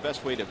guess, is the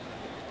best way to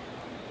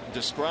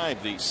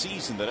describe the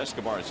season that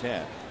Escobar has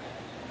had.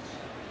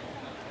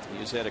 He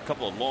has had a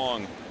couple of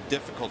long,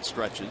 difficult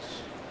stretches.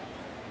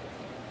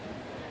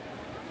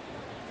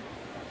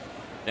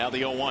 Now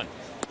the 0-1.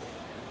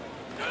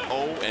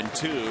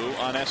 0-2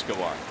 on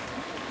Escobar.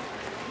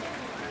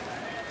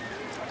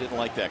 Didn't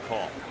like that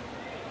call.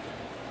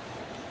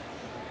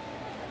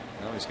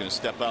 Now he's going to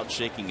step out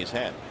shaking his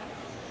head.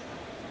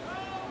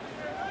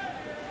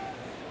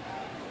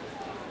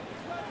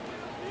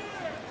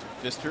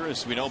 Fister,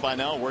 as we know by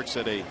now, works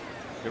at a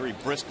very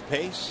brisk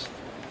pace.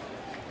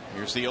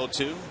 Here's the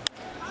 0-2.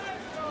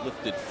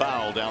 Lifted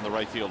foul down the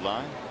right field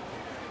line.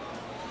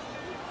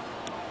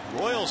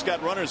 Royals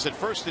got runners at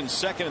first and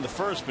second in the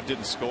first, but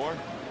didn't score.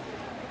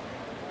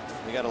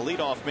 They got a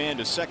leadoff man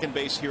to second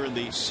base here in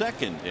the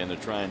second, and they're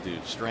trying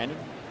to strand him.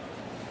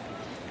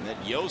 And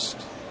that Yost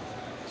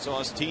saw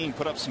his team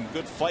put up some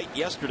good fight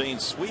yesterday in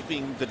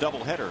sweeping the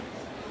doubleheader,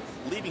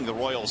 leaving the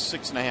Royals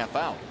 6.5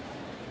 out.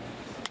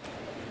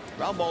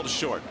 Ground ball to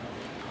short.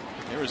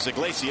 Here is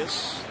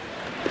Iglesias.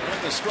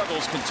 And the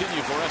struggles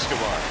continue for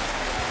Escobar.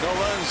 No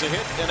runs, a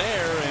hit, an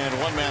error, and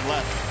one man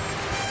left.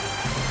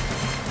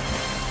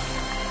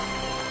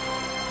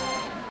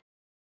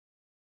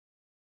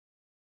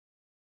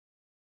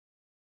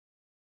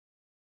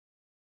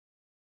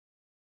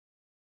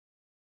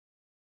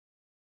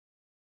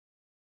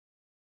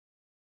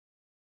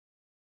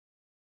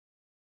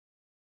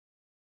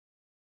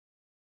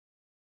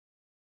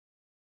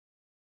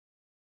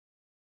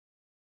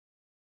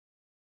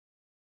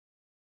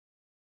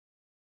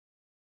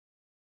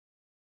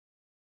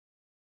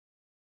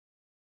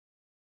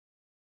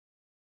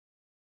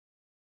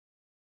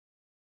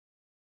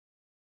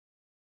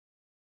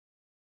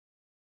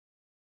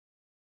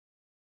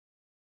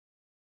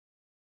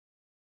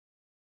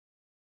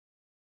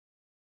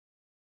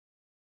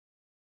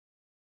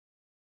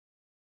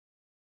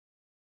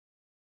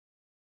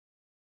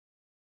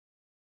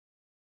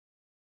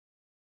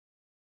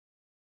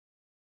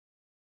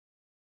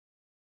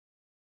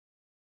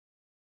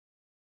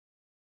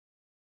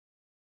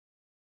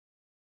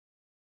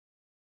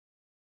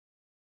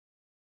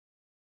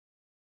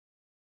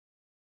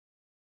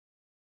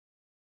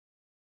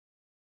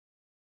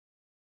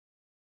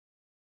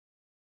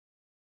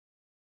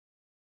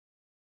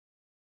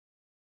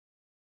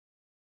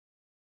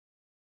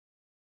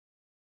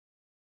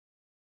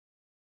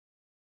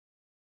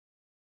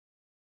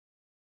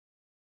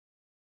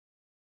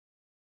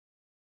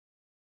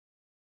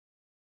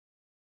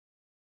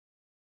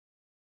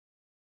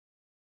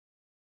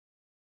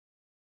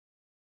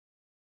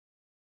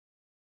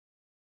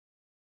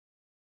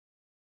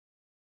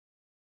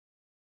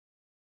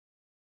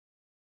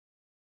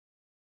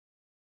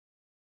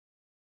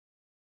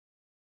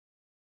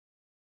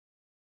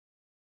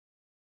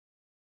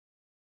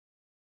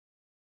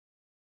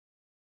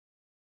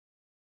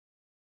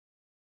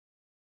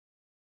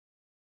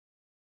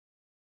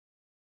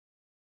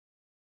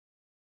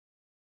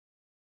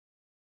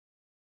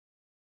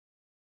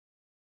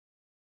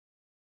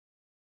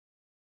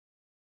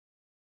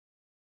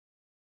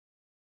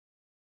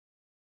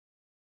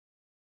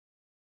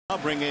 I'll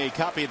bring a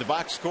copy of the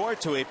box score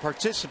to a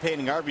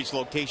participating Arby's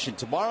location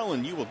tomorrow,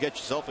 and you will get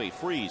yourself a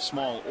free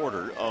small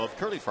order of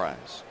curly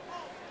fries.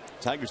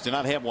 Tigers do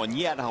not have one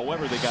yet.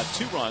 However, they got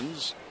 2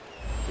 runs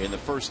in the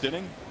first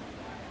inning.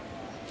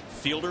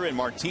 Fielder and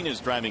Martinez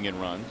driving in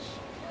runs.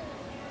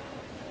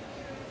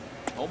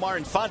 Omar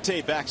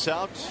Infante backs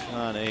out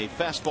on a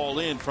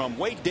fastball in from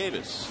Wade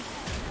Davis.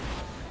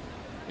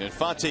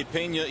 Infante,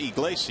 Pena,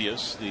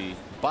 Iglesias, the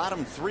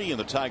bottom 3 in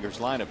the Tigers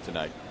lineup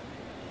tonight.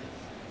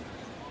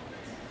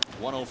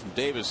 1-0 from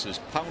Davis is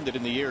pounded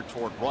in the air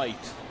toward right,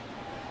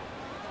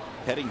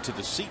 heading to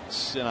the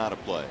seats and out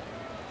of play.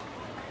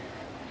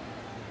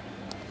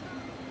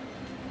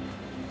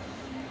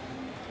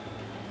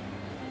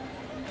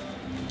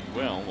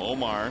 Well,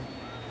 Omar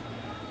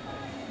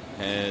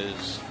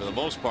has, for the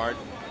most part,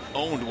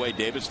 owned Wade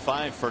Davis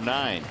 5 for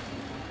 9.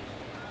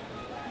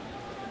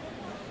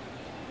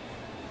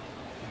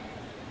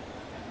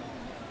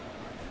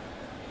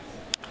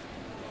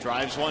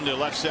 Drives one to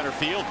left center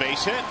field,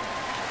 base hit.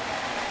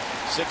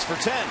 6 for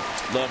 10.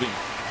 Love him.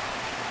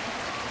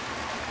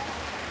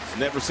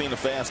 Never seen a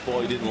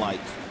fastball he didn't like.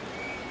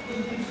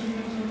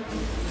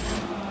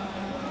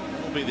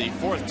 Will be the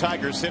 4th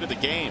Tigers hit of the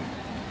game.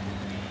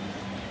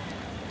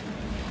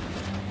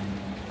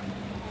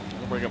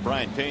 We'll bring up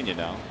Brian Pena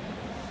now.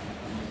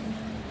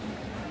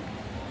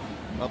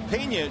 Well,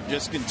 Pena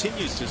just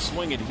continues to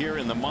swing it here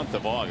in the month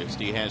of August.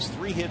 He has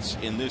 3 hits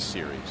in this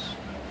series,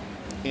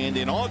 and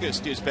in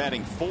August he's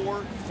batting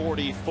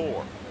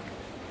 .444.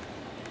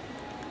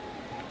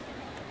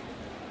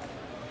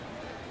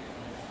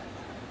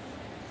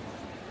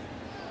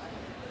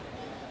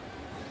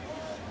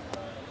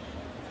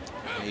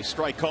 A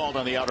strike called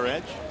on the outer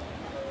edge.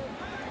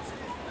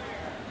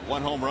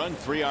 1 home run,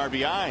 3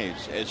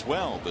 RBIs as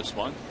well this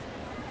month.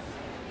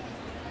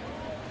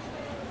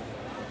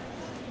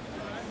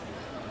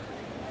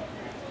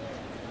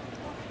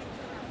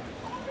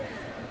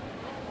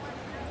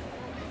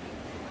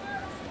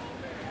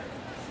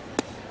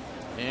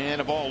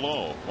 And a ball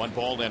low. 1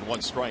 ball and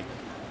 1 strike.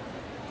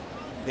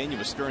 Pena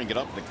was stirring it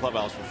up in the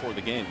clubhouse before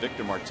the game.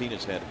 Victor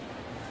Martinez had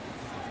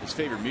his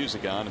favorite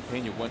music on, and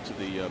Pena went to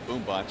the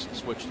boombox and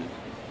switched it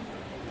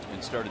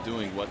and started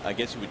doing what I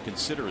guess you would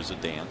consider as a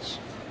dance,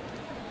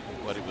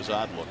 but it was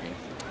odd looking.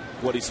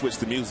 What he switched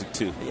the music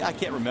to? Yeah, I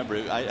can't remember.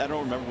 I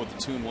don't remember what the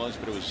tune was,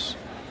 but it was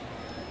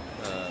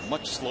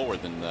much slower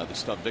than the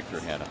stuff Victor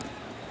had on.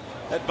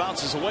 That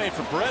bounces away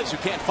from Perez, who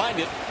can't find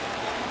it.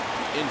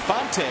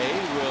 Infante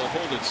will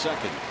hold it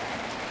second.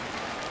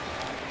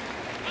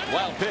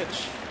 Wild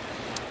pitch.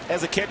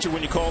 As a catcher,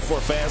 when you call for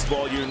a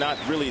fastball, you're not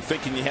really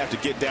thinking you have to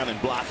get down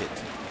and block it.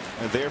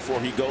 And therefore,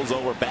 he goes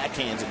over,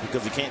 backhands it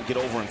because he can't get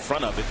over in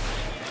front of it.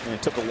 And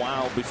it took a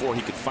while before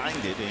he could find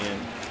it.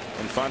 And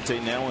Infante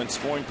now in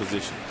scoring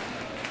position.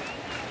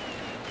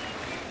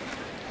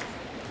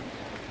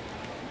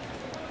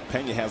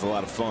 Pena has a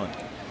lot of fun.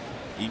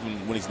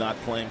 Even when he's not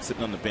playing,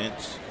 sitting on the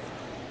bench.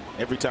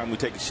 Every time we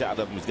take a shot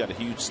of him, he's got a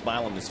huge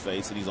smile on his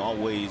face, and he's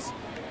always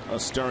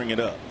stirring it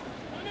up.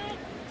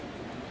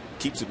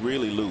 Keeps it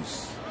really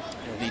loose.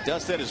 And he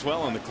does that as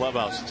well in the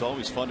clubhouse. It's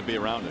always fun to be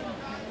around him.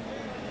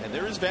 And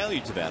there is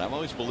value to that. I've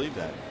always believed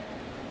that.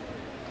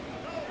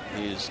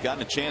 He's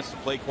gotten a chance to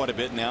play quite a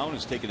bit now and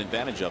has taken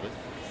advantage of it.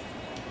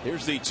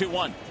 Here's the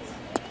 2-1.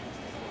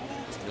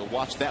 He'll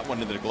watch that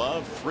one into the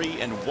glove.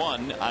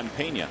 3-1 on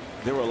Pena.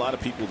 There were a lot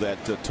of people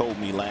that told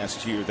me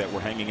last year that were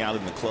hanging out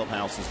in the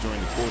clubhouses during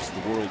the course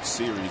of the World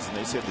Series, and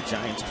they said the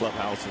Giants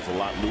clubhouse is a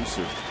lot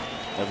looser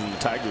than the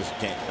Tigers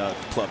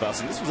clubhouse.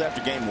 And this was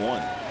after game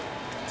 1.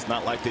 It's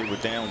not like they were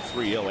down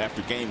 3-0.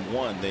 After game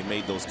 1, they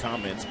made those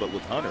comments, but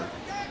with Hunter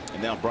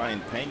and now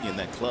Brian Pena in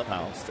that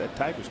clubhouse, that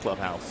Tigers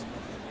clubhouse,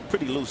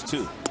 pretty loose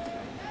too.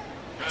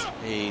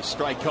 A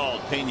strike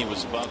called. Pena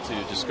was about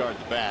to discard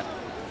the bat.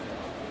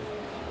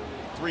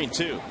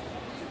 3-2.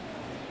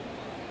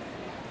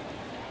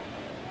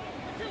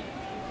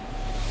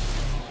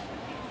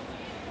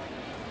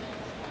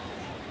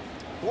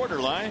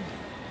 Borderline.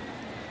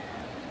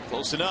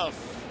 Close enough.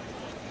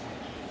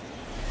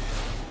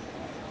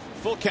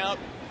 Full count.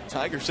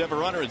 Tigers have a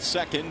runner at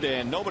second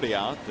and nobody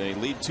out. They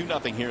lead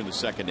 2-0 here in the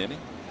second inning.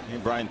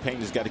 And Brian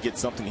Pena's got to get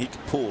something he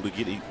can pull to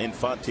get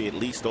Infante at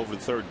least over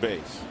the third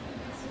base.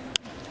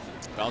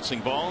 Bouncing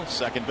ball,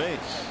 second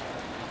base.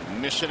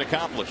 Mission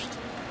accomplished.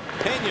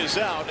 Pena's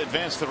out,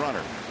 advance the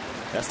runner.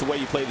 That's the way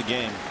you play the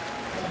game.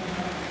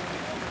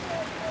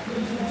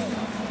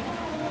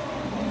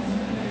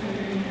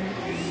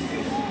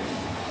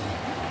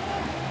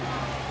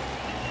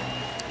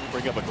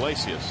 Bring up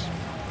Iglesias.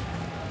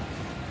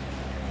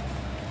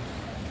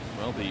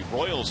 Well, the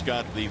Royals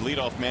got the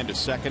leadoff man to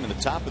second in the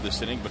top of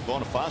this inning, but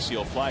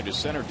Bonifacio fly to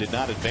center did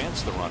not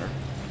advance the runner.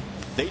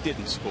 They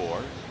didn't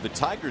score. The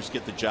Tigers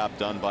get the job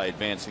done by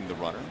advancing the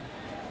runner.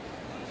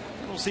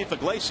 And we'll see if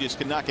Iglesias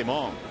can knock him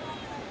home.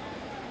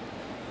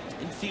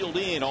 Infield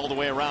in all the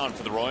way around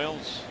for the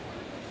Royals.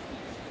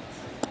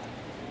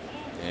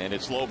 And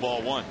it's low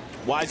ball 1.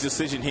 Wise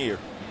decision here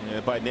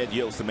by Ned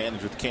Yost, the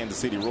manager of the Kansas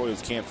City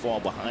Royals. Can't fall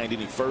behind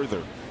any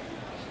further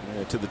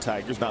to the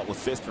Tigers, not with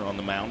Fister on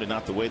the mound and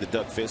not the way that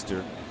Doug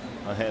Fister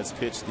has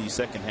pitched the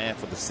second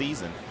half of the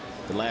season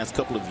the last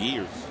couple of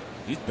years.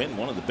 He's been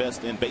one of the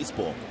best in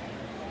baseball.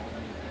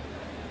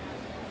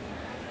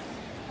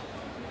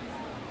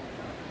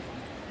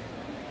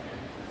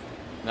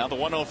 Now the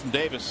 1-0 from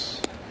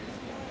Davis.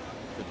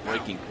 Good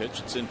breaking pitch.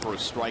 It's in for a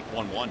strike.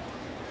 1-1.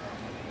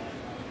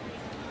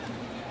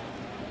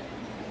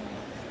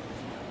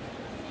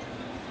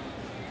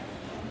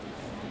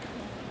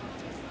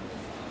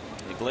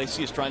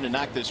 Iglesias trying to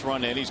knock this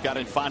run in. He's got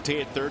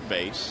Infante at third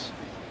base.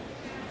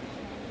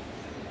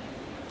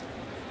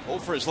 Oh,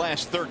 for his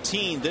last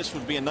 13, this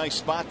would be a nice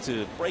spot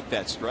to break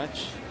that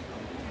stretch.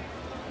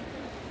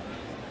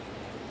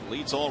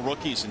 Leads all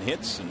rookies in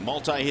hits and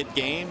multi-hit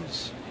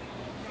games.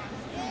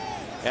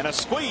 And a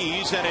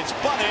squeeze, and it's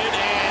bunted,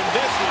 and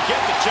this will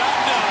get the job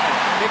done.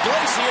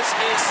 Iglesias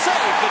is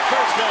safe at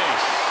first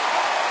base.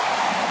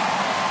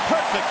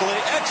 Perfectly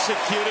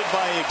executed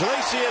by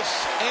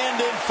Iglesias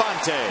and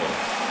Infante.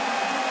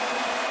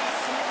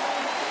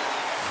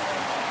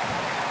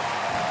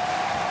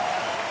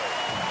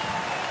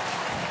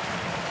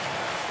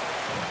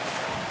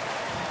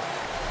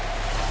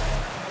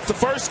 The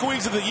first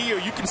squeeze of the year.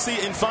 You can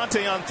see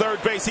Infante on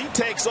third base. He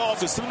takes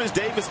off as soon as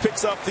Davis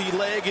picks up the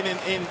leg, and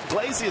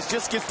Iglesias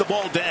just gets the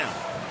ball down.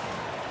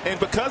 And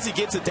because he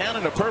gets it down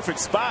in a perfect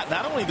spot,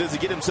 not only does he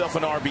get himself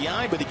an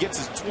RBI, but he gets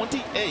his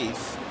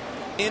 28th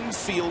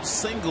infield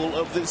single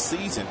of this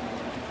season.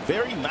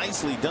 Very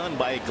nicely done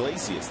by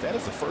Iglesias. That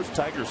is the first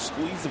Tiger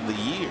squeeze of the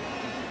year.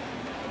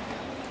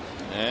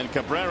 And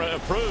Cabrera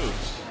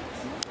approves.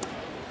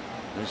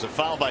 There's a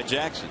foul by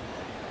Jackson.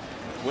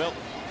 Well,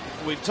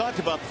 we've talked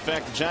about the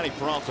fact that Johnny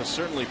Peralta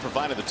certainly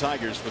provided the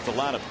Tigers with a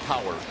lot of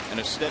power and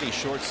a steady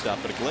shortstop,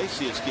 but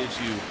Iglesias gives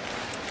you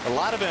a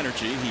lot of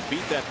energy. He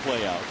beat that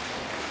play out.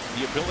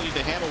 The ability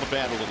to handle the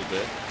bat a little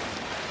bit,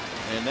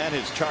 and that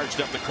has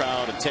charged up the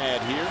crowd a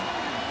tad here.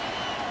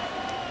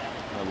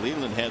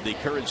 Leland had the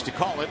courage to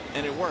call it,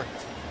 and it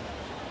worked.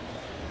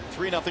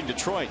 3-0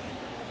 Detroit.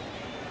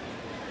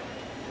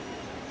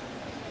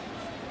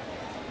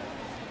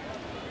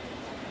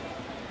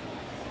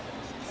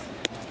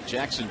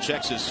 Jackson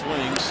checks his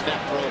swing,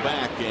 snap throw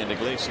back, and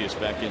Iglesias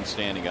back in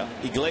standing up.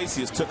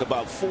 Iglesias took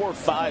about 4 or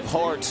 5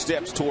 hard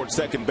steps towards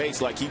second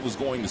base like he was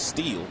going to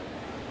steal.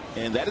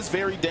 And that is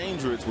very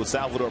dangerous with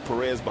Salvador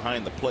Perez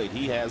behind the plate.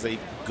 He has a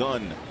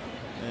gun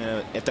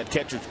at that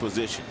catcher's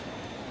position.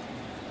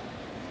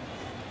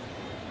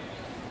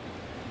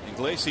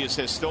 Iglesias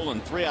has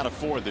stolen 3 out of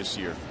 4 this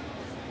year.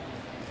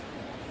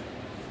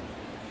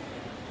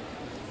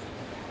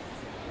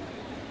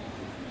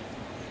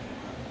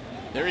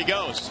 There he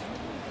goes.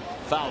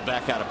 Foul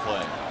back out of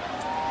play.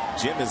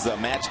 Jim is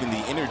matching the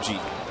energy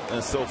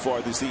so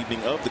far this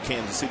evening of the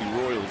Kansas City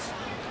Royals.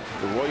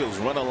 The Royals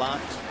run a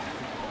lot.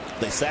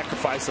 They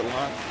sacrifice a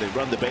lot. They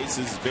run the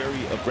bases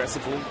very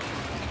aggressively.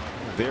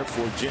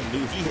 Therefore, Jim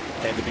knew he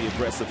had to be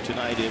aggressive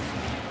tonight if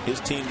his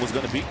team was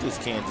going to beat this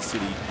Kansas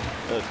City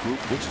group,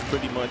 which is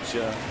pretty much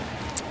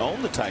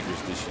on the Tigers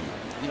this year.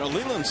 You know,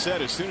 Leland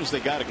said as soon as they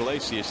got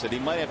Iglesias that he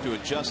might have to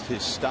adjust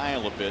his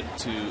style a bit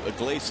to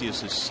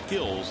Iglesias'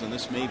 skills, and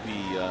this may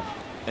be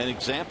an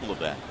example of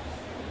that.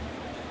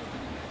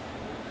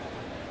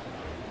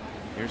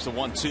 Here's the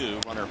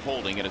 1-2, runner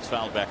holding, and it's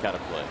fouled back out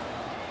of play.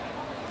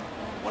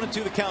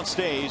 1-2, the count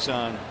stays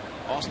on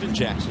Austin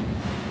Jackson.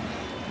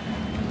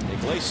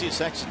 Iglesias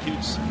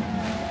executes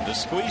the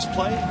squeeze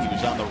play. He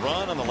was on the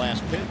run on the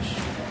last pitch,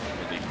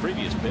 or the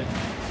previous pitch.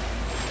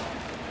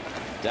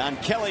 Don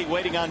Kelly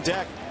waiting on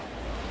deck.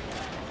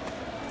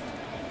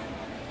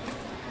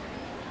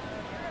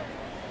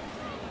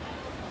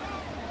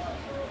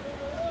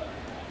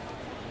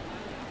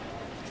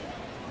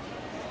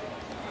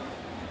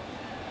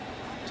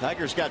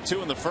 Tigers got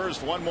 2 in the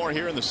first, 1 more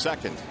here in the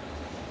second.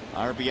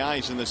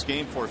 RBIs in this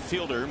game for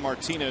Fielder,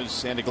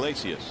 Martinez, and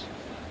Iglesias.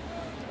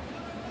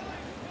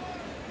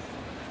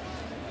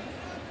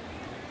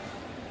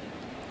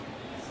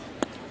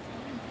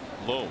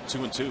 Low,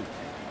 2-2.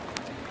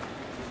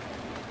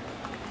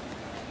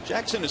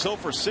 Jackson is 0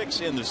 for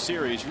 6 in the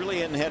series. Really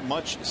hadn't had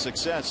much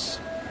success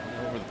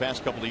over the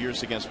past couple of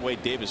years against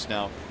Wade Davis.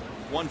 Now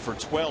 1 for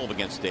 12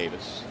 against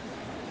Davis.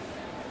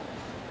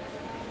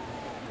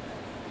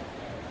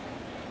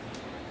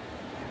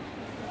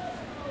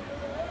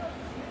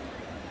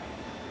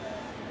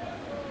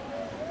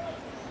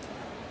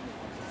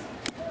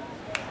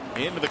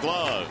 Into the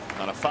glove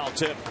on a foul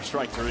tip for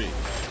strike 3.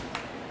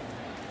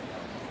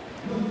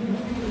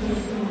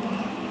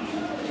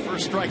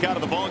 First strikeout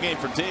of the ball game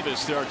for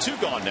Davis. There are 2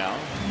 gone now,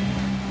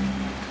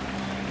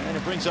 and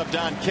it brings up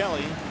Don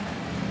Kelly.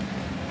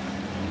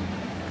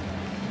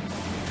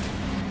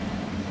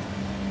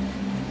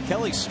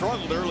 Kelly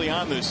struggled early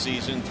on this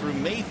season. Through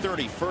May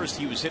 31st,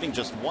 he was hitting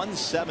just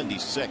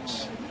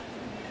 176,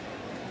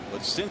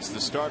 but since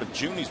the start of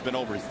June, he's been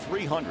over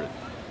 300,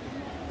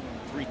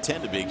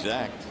 310 to be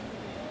exact.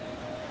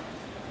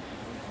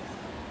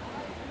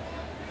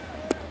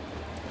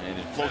 And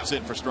it floats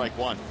in for strike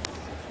 1.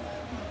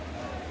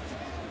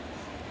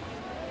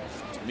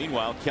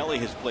 Meanwhile, Kelly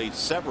has played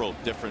several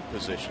different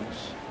positions,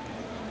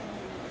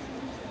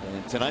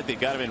 and tonight they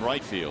got him in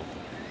right field.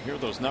 Here are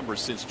those numbers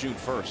since June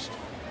 1st.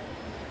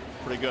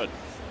 Pretty good.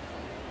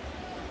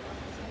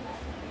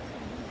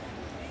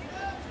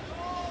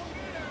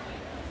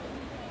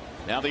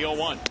 Now the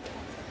 0-1.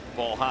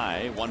 Ball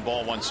high, 1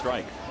 ball, 1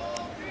 strike.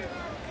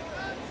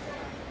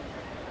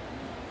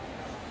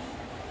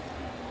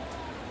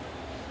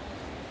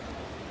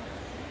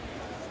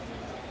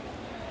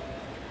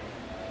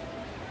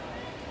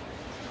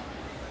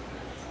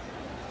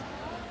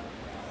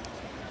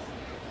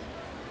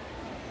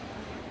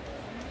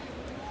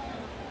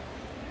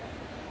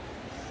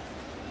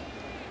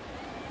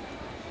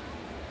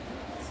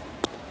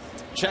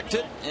 Checked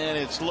it, and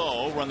it's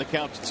low. Run the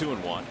count to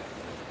 2-1.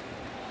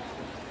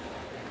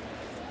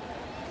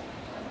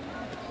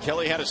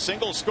 Kelly had a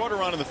single, scored a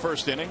run in the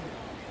first inning.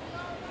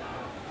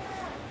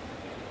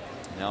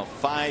 Now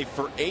 5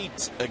 for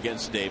 8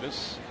 against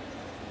Davis.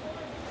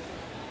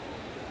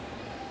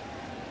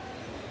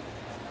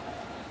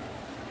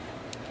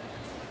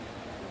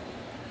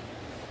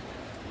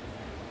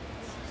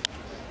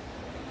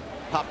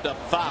 Popped up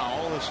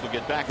foul. This will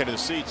get back into the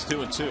seats.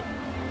 2-2.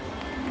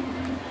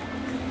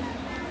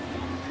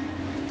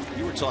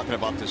 You were talking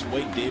about this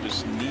Wade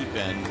Davis knee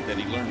bend that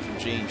he learned from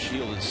James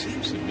Shield. It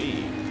seems to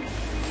me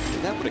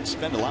that would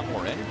expend a lot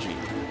more energy.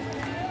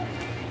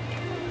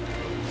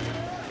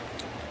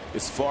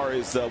 As far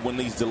as when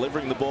he's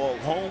delivering the ball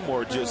home,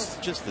 or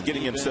just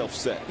getting himself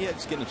set? Yeah,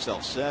 just getting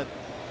himself set.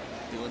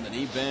 Doing the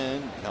knee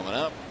bend, coming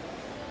up.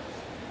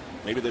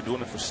 Maybe they're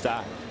doing it for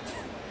style.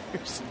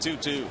 Here's the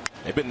 2-2.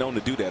 They've been known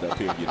to do that up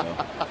here, you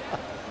know.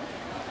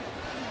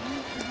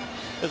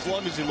 As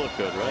long as you look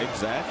good, right?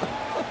 Exactly.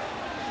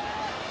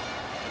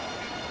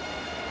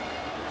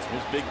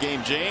 Here's Big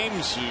Game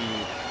James, who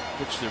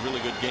pitched a really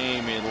good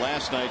game in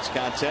last night's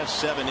contest.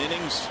 7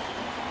 innings.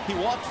 He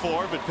walked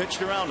 4, but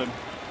pitched around him.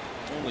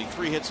 Only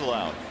 3 hits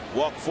allowed.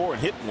 Walked 4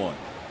 and hit 1.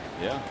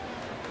 Yeah.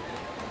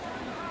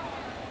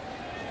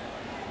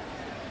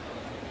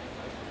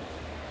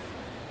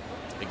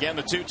 Again,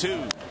 the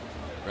 2-2.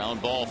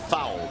 Ground ball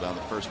foul down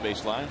the first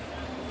base line.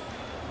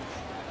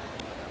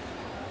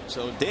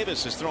 So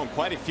Davis has thrown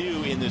quite a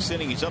few in this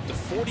inning. He's up to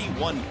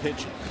 41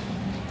 pitches.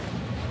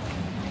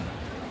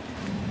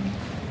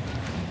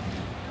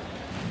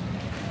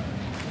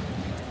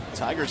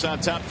 Tigers on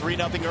top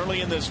 3-0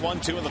 early in this one.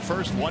 2 in the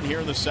first, 1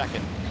 here in the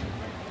second.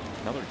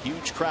 Another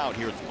huge crowd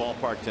here at the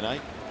ballpark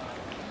tonight.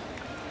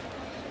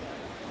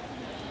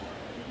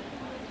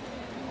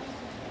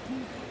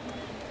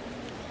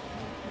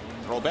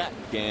 Throw back,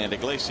 and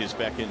Iglesias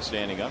back in,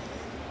 standing up.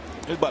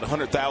 There's about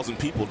 100,000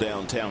 people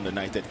downtown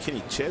tonight. That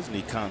Kenny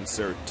Chesney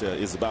concert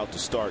is about to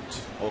start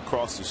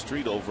across the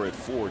street over at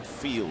Ford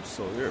Field.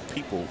 So there are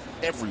people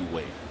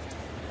everywhere.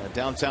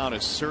 Downtown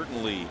is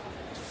certainly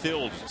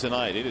filled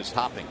tonight. It is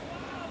hopping.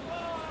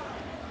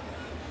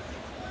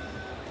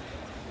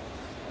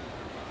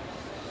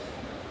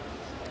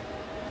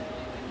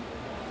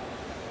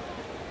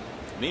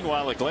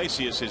 Meanwhile,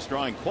 Iglesias is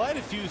drawing quite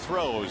a few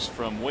throws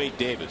from Wade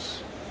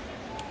Davis.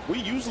 We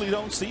usually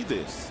don't see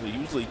this.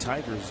 Usually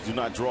Tigers do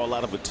not draw a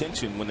lot of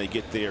attention when they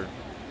get their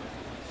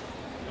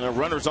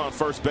runners on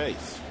first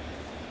base.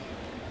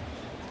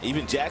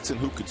 Even Jackson,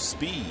 who could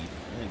speed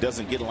and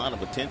doesn't get a lot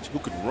of attention, who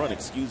could run,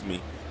 excuse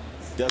me,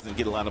 doesn't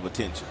get a lot of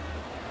attention.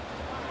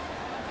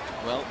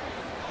 Well,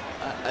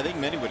 I think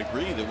many would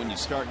agree that when you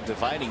start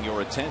dividing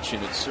your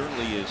attention, it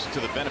certainly is to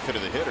the benefit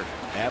of the hitter.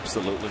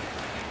 Absolutely.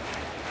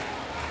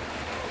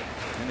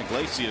 And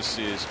Iglesias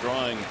is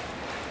drawing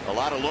a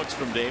lot of looks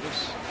from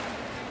Davis.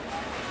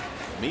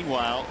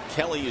 Meanwhile,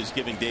 Kelly is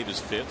giving Davis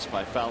fits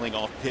by fouling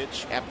off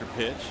pitch after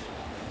pitch.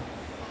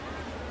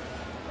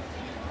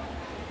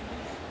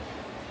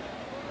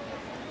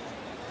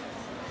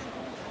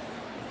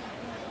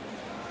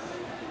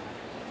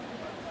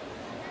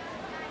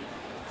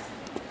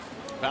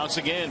 Bounce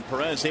again.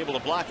 Perez able to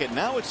block it.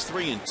 Now it's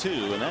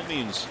 3-2, and that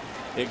means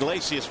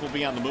Iglesias will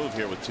be on the move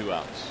here with 2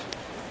 outs.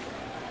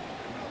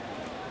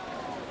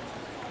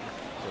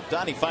 So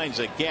Donnie finds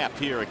a gap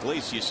here.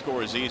 Iglesias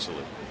scores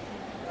easily.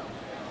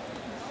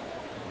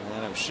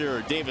 And I'm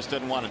sure Davis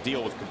doesn't want to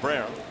deal with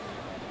Cabrera.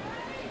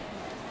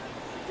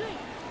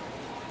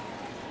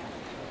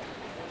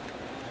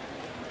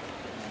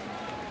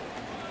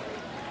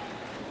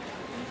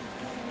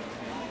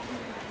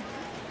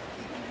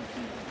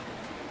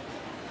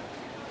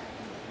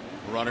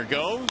 Runner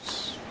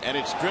goes, and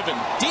it's driven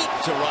deep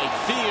to right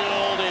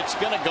field. It's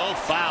going to go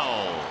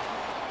foul.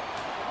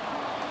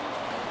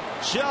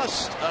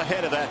 Just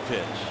ahead of that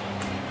pitch.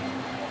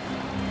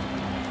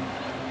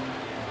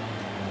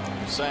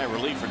 Sigh of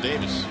relief for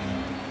Davis.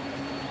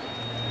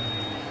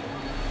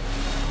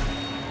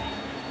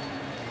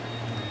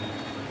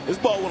 This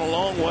ball went a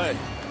long way,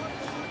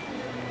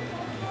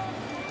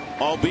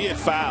 albeit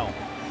foul.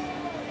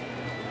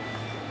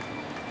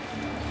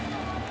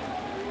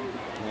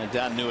 And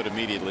Don knew it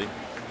immediately.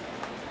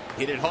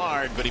 Hit it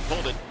hard, but he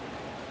pulled it.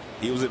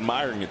 He was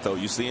admiring it, though.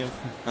 You see him?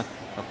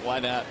 Why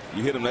not?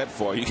 You hit him that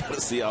far, you got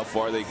to see how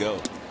far they go.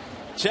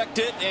 Checked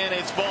it, and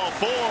it's ball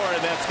 4,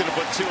 and that's going to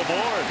put 2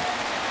 aboard.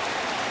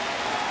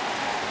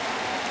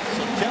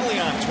 So Kelly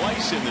on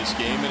twice in this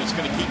game, and it's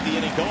going to keep the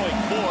inning going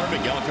for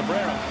Miguel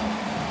Cabrera.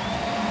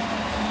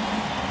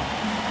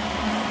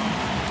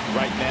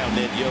 Right now,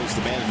 Ned Yost,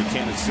 the manager of the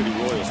Kansas City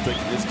Royals,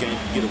 thinking this game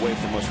can get away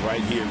from us right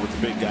here with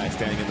the big guy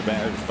standing in the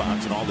batter's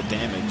box and all the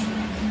damage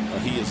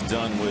he has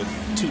done with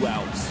 2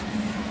 outs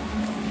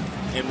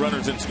and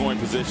runners in scoring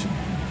position.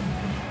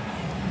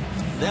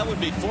 That would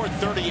be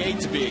 438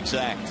 to be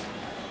exact.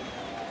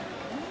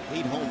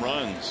 8 home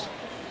runs.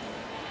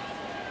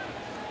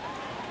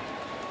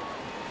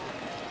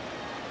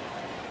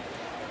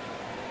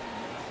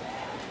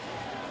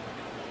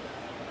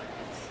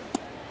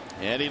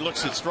 And he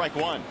looks at strike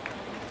 1.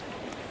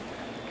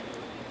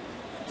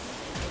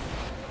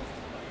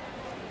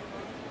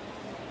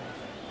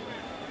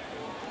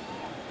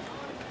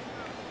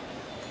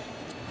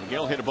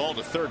 Miguel hit a ball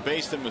to third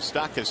base that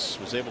Moustakas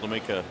was able to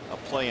make a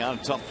play on,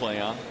 a tough play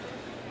on.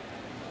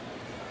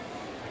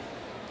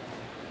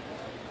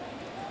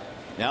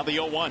 Now the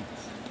 0-1.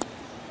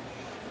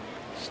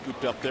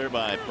 Scooped up there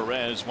by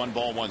Perez. 1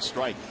 ball, 1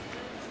 strike.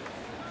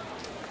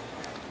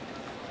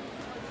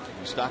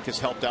 Moustakas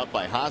helped out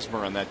by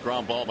Hosmer on that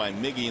ground ball by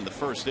Miggy in the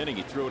first inning.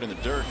 He threw it in the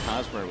dirt.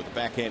 Hosmer with a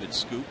backhanded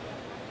scoop.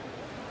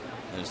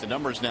 As the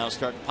numbers now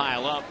start to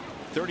pile up,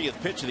 30th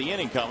pitch of the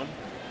inning coming.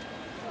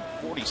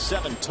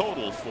 47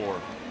 total for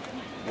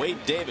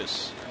Wade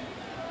Davis.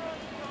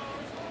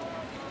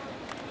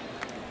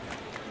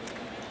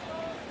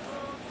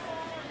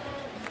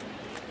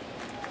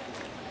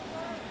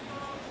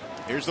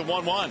 Here's the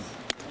 1-1.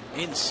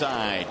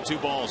 Inside. 2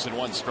 balls and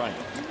 1 strike.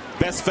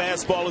 Best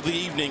fastball of the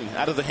evening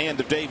out of the hand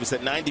of Davis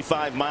at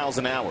 95 miles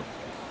an hour.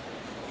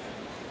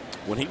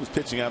 When he was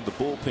pitching out of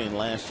the bullpen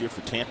last year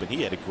for Tampa,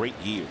 he had a great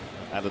year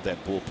out of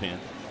that bullpen.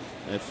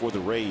 And for the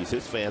Rays,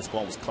 his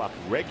fastball was clocked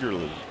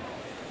regularly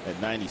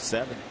at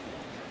 97.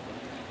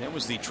 That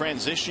was the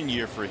transition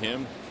year for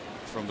him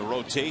from the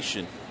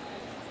rotation.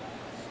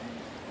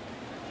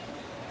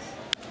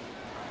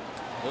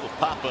 Little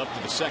pop up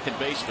to the second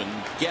baseman.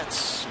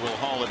 Getz will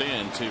haul it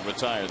in to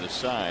retire the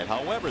side.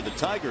 However, the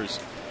Tigers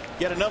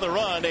get another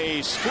run.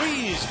 A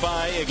squeeze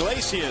by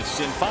Iglesias.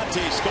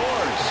 Infante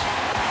scores.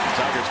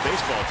 Tigers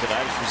baseball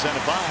tonight is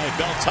presented by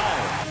Bell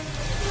Tire.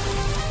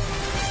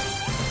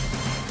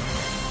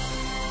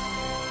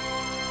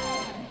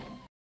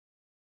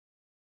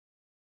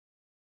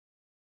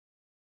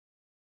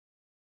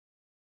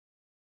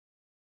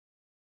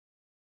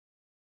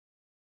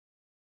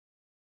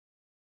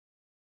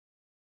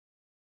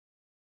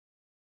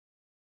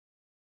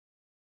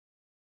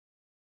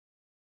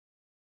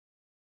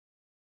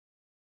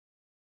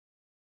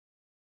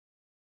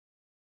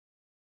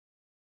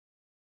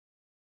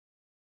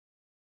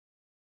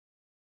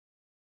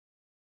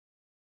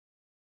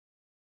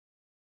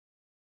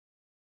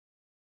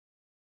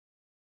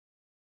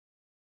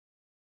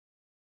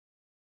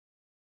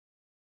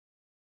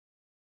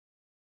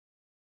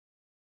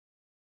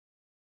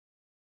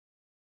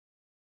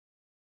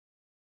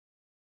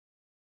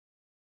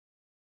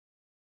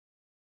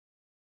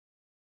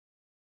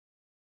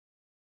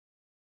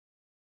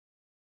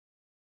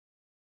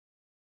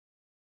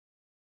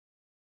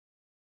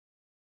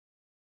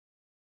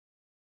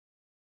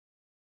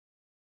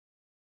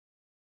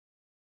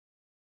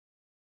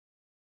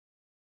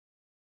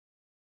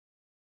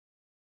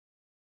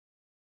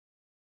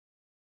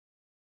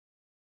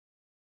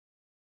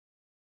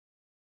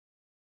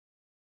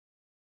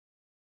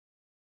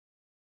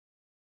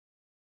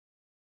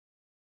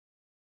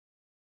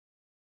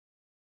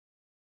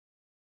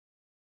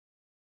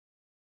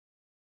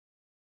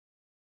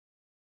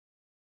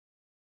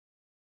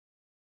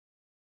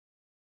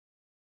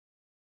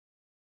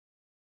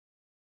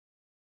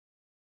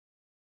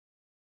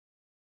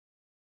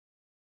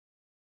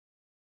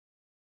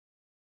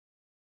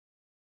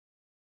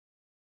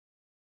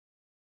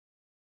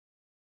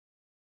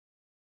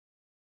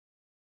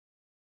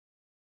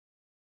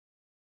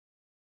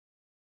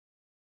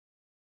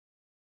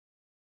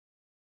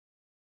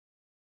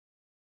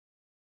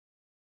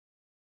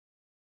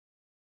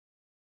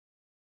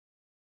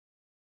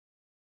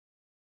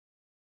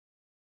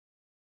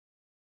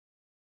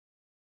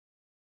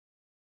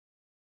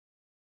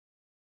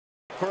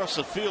 Across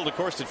the field, of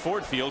course, at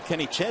Ford Field,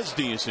 Kenny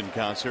Chesney is in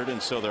concert,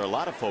 and so there are a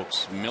lot of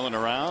folks milling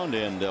around.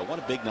 And what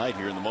a big night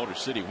here in the Motor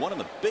City, one of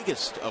the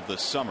biggest of the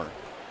summer.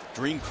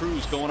 Dream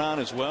Cruise going on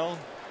as well.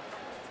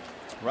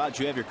 Rod,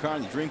 you have your car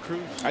in the Dream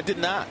Cruise? I did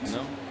not.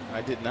 No,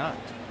 I did not.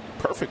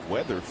 Perfect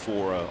weather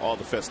for all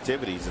the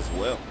festivities as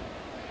well.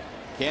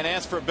 Can't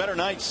ask for a better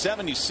night.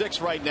 76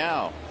 right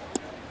now,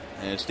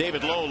 as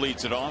David Lowe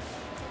leads it off.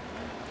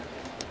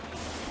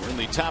 We're in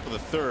the top of the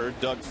third.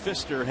 Doug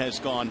Fister has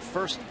gone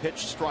first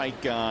pitch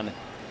strike on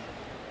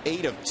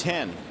 8 of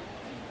 10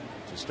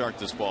 to start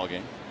this ball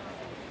game.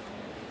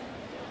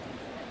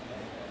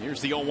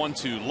 Here's the 0-1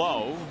 to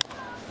Lowe,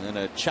 and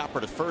a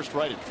chopper to first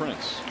right at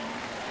Prince.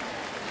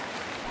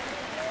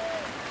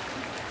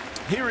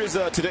 Here is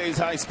today's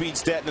high-speed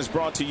stat, and is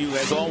brought to you,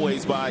 as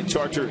always, by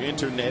Charter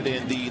Internet.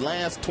 In the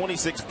last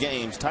 26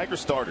 games, Tiger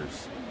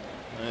starters,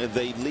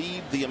 they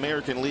lead the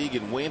American League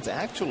in wins.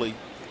 Actually,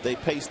 they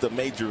pace the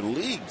major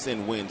leagues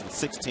in wins with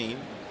 16.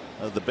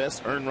 The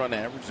best earned run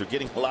average. They're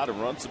getting a lot of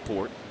run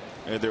support.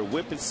 Their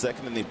whip is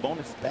second, and the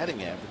bonus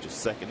batting average is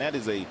second. That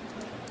is a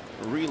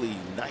really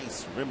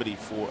nice remedy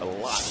for a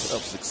lot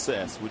of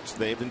success, which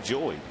they've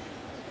enjoyed.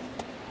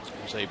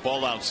 There's a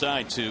ball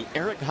outside to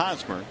Eric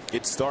Hosmer.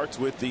 It starts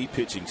with the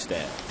pitching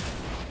staff.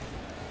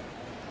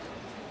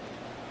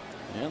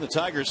 And the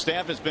Tigers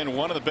staff has been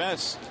one of the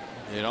best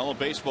in all of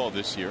baseball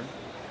this year.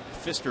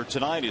 Fister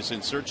tonight is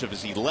in search of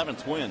his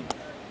 11th win.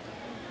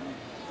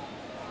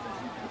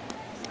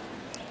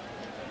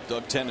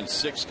 Doug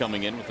 10-6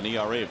 coming in with an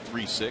ERA of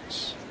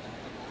 3.6.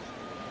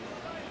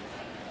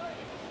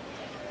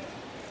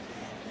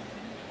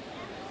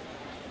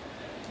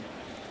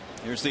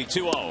 Here's the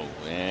 2-0,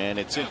 and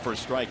it's in for a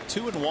strike.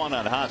 2-1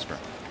 on Hosmer.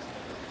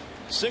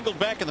 Singled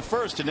back in the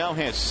first and now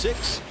has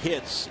 6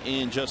 hits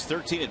in just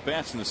 13 at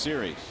bats in the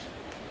series.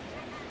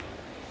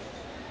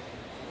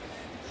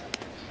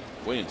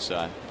 Way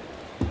inside.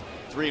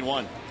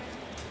 3-1.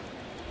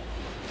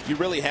 You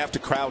really have to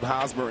crowd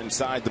Hosmer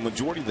inside. The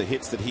majority of the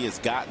hits that he has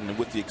gotten,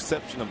 with the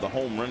exception of the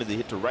home run that he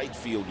hit to right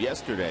field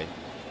yesterday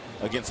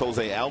against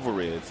Jose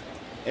Alvarez,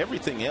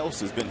 everything else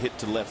has been hit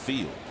to left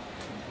field.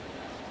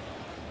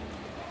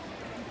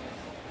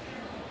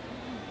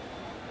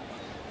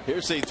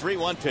 Here's a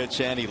 3-1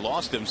 pitch, and he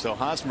lost him, so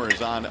Hosmer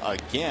is on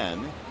again.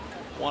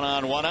 1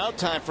 on, 1 out.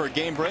 Time for a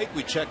game break.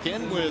 We check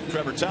in with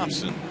Trevor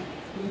Thompson.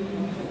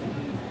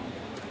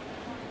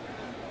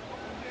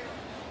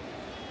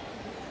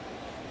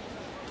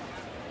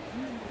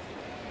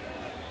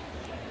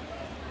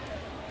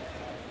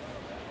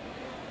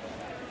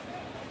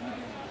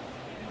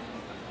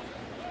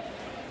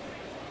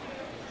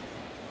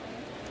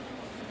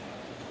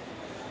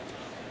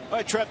 All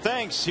right, Trev,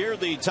 thanks. Here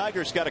the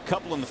Tigers got a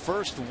couple in the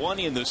first, 1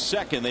 in the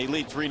second. They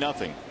lead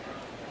 3-0.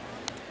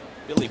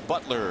 Billy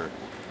Butler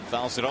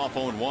fouls it off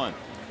 0-1.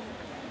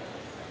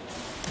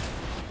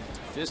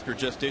 Fister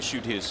just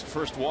issued his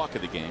first walk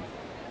of the game.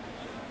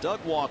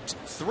 Doug walked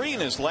 3 in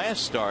his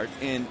last start,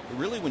 and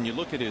really when you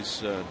look at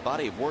his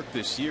body of work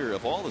this year,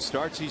 of all the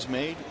starts he's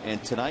made,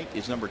 and tonight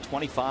is number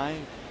 25,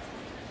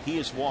 he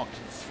has walked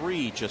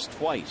 3 just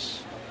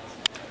twice.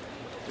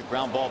 The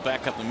ground ball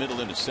back up the middle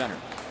into center.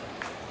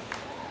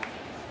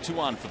 2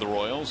 on for the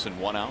Royals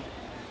and 1 out.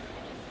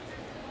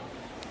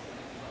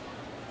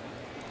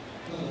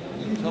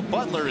 So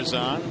Butler is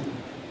on.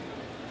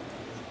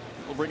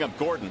 We'll bring up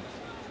Gordon.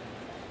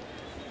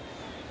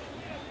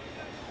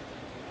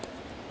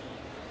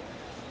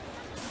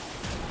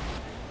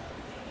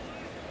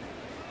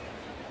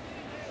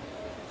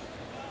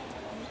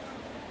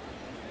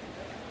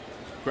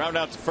 Ground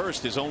out to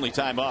first, his only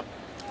time up.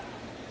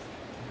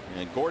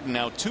 And Gordon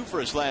now 2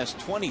 for his last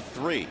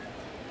 23.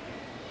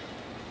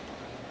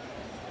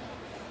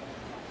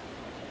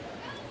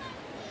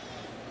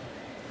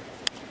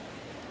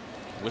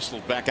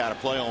 Whistled back out of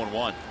play,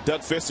 0-1.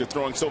 Doug Fister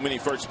throwing so many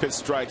first pitch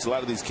strikes. A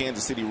lot of these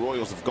Kansas City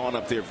Royals have gone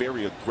up there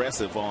very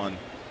aggressive on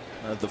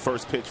the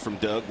first pitch from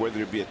Doug, whether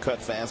it be a cut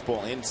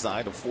fastball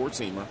inside, a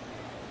four-seamer,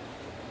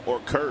 or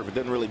curve. It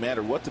doesn't really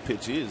matter what the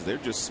pitch is. They're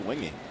just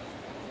swinging.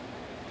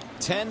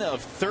 10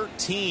 of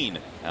 13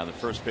 on the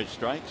first pitch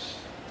strikes.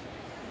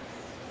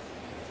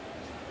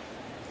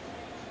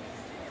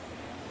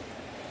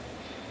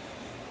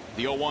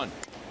 The 0-1.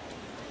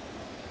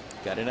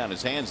 Got it on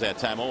his hands that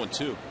time,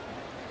 0-2.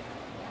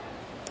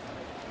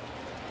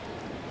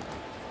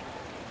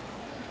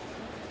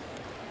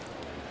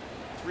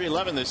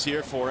 .311 this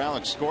year for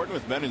Alex Gordon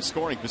with men in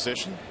scoring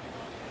position.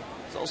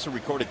 He's also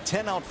recorded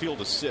 10 outfield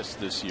assists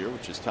this year,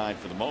 which is tied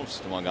for the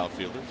most among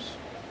outfielders.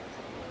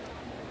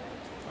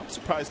 I'm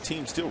surprised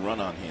teams still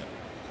run on him.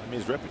 I mean,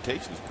 his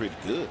reputation is pretty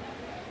good.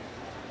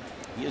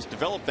 He has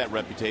developed that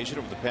reputation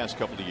over the past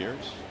couple of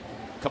years.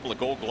 A couple of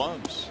Gold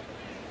Gloves.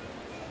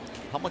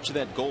 How much of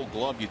that Gold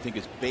Glove do you think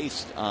is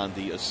based on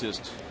the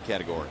assist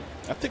category?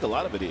 I think a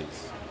lot of it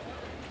is.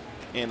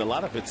 And a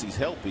lot of it's he's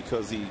helped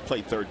because he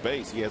played third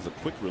base. He has a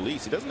quick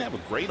release. He doesn't have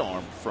a great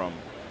arm from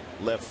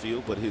left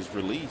field, but his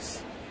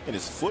release and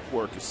his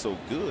footwork is so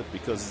good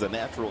because he's a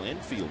natural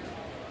infielder.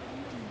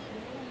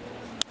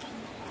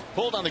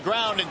 Pulled on the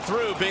ground and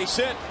through, base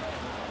hit.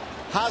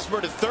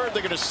 Hosmer to third.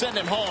 They're going to send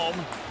him home.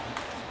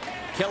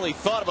 Kelly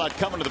thought about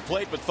coming to the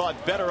plate, but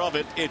thought better of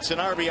it. It's an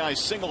RBI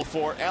single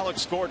for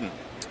Alex Gordon.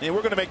 And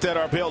we're going to make that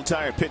our Bell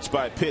Tire pitch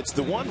by pitch.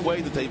 The one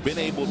way that they've been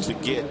able to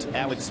get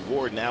Alex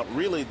Gordon out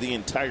really the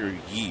entire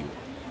year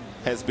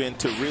has been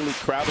to really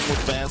crowd him with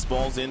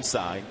fastballs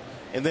inside.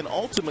 And then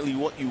ultimately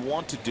what you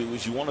want to do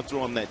is you want to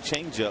throw him that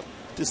changeup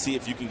to see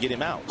if you can get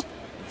him out.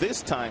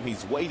 This time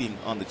he's waiting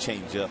on the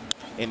changeup,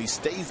 and he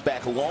stays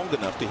back long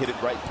enough to hit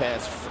it right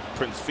past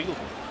Prince Fielder.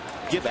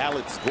 Give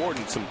Alex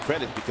Gordon some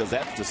credit because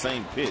that's the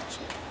same pitch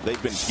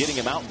they've been getting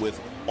him out with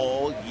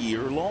all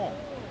year long.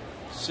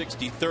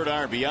 63rd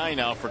RBI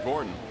now for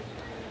Gordon.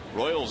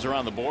 Royals are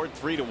on the board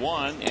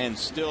 3-1 and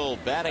still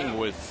batting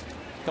with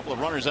a couple of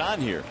runners on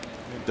here.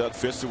 And Doug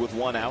Fister with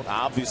 1 out,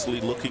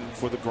 obviously looking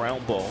for the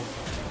ground ball.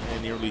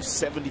 And nearly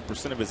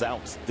 70% of his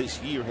outs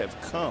this year have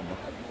come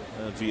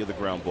via the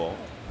ground ball.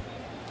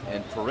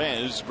 And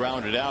Perez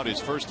grounded out his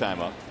first time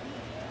up.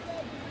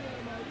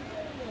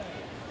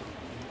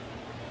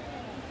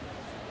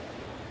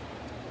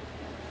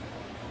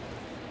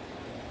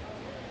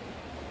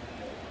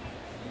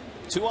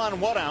 Two on,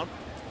 1 out,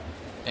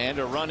 and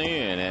a run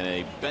in, and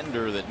a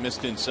bender that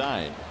missed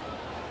inside.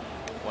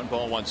 1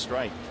 ball, 1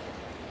 strike.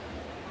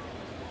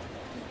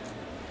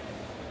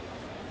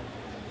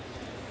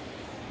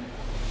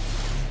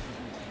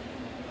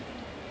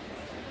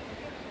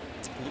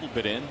 A little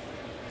bit in.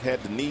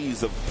 Had the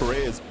knees of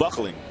Perez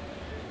buckling.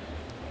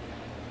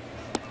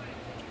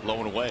 Low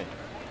and away.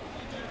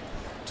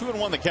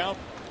 2-1 the count.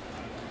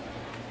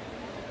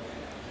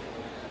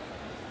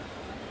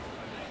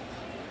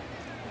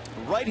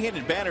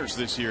 Right-handed batters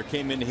this year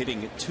came in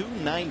hitting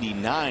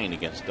 .299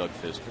 against Doug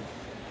Fister.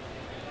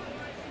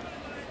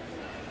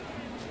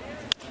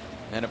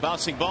 And a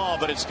bouncing ball,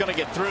 but it's going to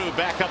get through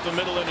back up the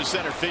middle into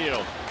center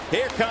field.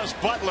 Here comes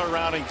Butler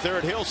rounding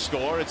third. He'll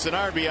score. It's an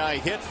RBI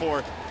hit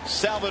for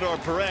Salvador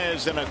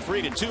Perez in a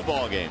 3-2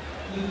 ball game.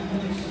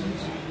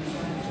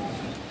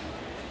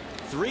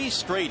 3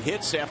 straight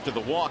hits after the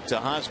walk to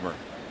Hosmer.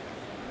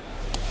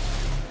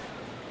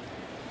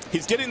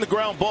 He's getting the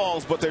ground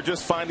balls, but they're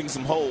just finding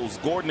some holes.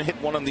 Gordon hit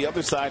one on the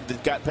other side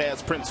that got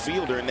past Prince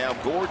Fielder, and now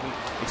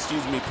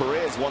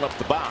Perez one up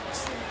the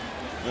box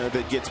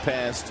that gets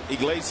past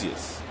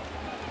Iglesias.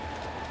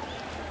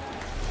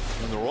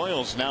 And the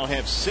Royals now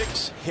have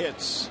 6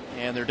 hits,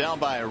 and they're down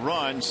by a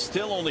run.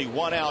 Still only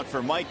 1 out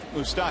for Mike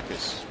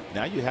Moustakas.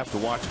 Now you have to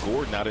watch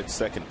Gordon out at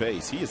second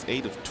base. He is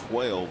 8 of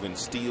 12 in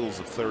steals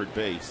of third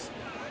base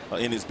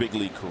in his big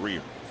league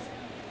career.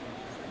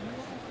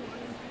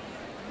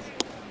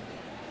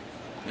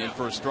 In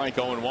for a strike,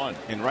 0-1.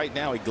 And right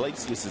now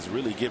Iglesias is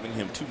really giving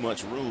him too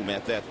much room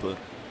at that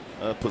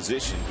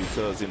position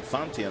because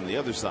Infante on the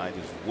other side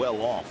is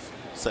well off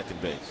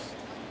second base.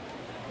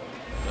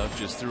 Doug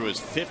just threw his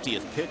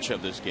 50th pitch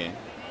of this game.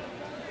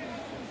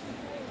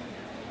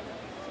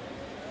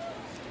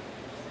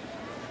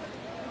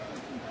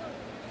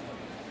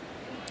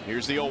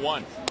 Here's the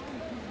 0-1.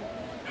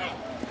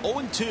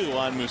 0-2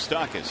 on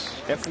Moustakas.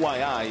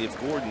 FYI, if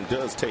Gordon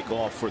does take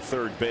off for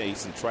third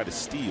base and try to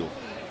steal,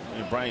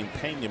 and Brian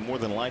Pena more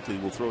than likely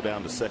will throw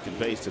down to second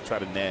base to try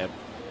to nab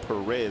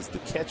Perez, the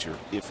catcher,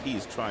 if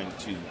he's trying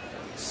to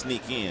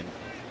sneak in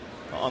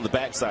on the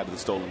backside of the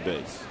stolen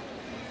base.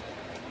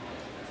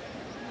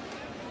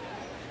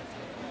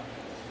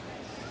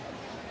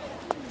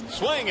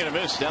 Swing and a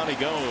miss. Down he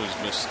goes.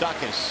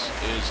 Moustakas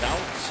is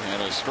out,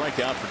 and a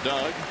strikeout for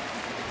Doug.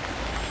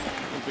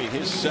 Will be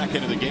his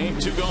second of the game.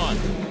 2 gone.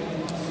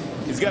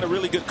 He's got a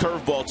really good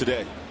curveball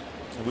today.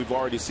 And we've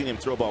already seen him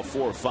throw about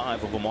 4 or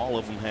 5 of them. All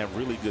of them have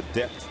really good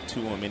depth to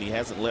him, and he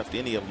hasn't left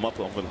any of them up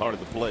over the heart of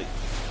the plate.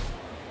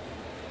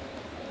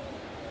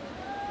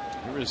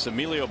 Here is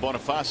Emilio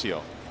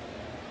Bonifacio,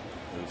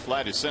 who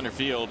fly to center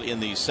field in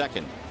the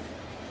second.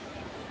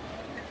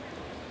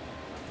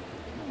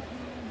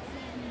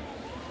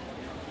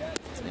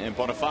 And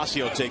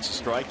Bonifacio takes a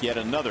strike. Yet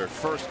another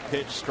first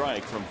pitch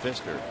strike from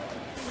Pfister.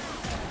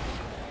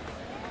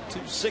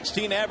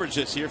 .216 average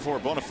this year for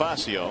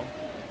Bonifacio.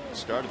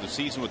 Started the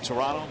season with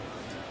Toronto,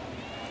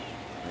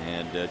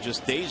 and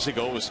just days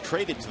ago was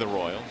traded to the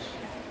Royals.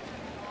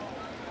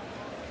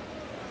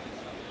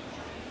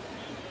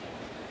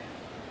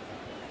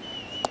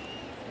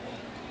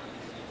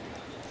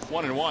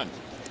 One and one.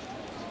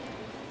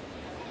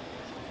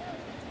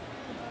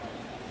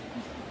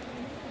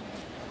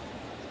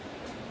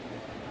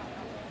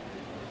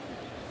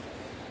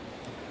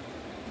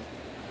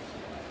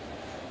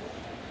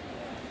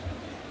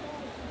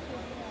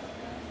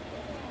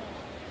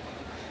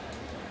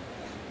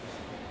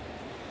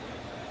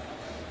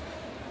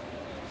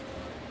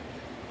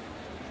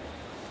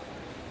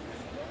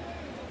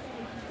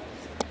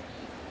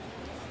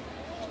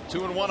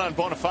 Two and one on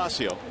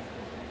Bonifacio.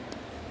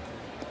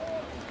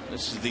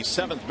 This is the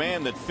 7th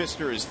man that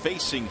Pfister is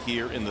facing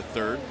here in the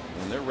third,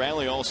 and their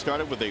rally all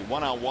started with a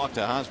 1-out walk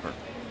to Hosmer.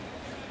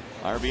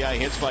 RBI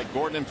hits by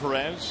Gordon and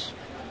Perez.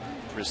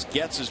 Chris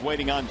Getz is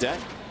waiting on deck.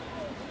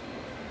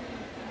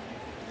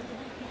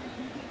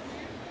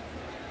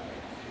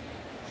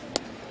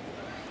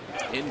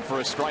 In for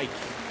a strike.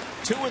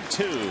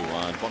 2-2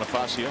 on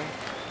Bonifacio.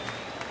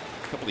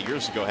 A couple of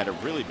years ago had a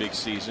really big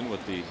season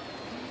with the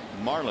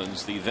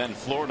Marlins, the then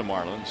Florida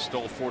Marlins.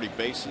 Stole 40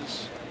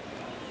 bases.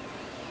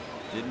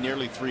 Did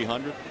nearly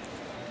 300.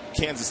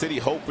 Kansas City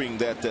hoping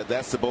that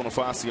that's the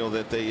Bonifacio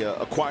that they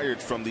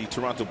acquired from the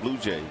Toronto Blue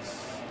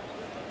Jays.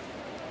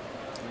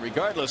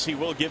 Regardless, he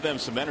will give them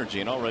some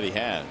energy, and already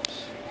has.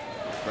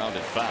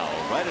 Grounded foul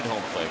right at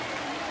home plate.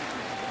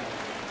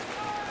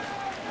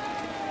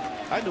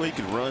 I knew he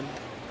could run,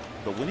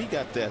 but when he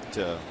got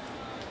that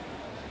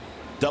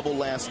double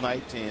last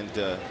night,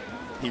 and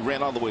he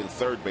ran all the way to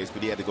third base,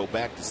 but he had to go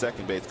back to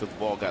second base because the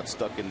ball got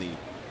stuck in the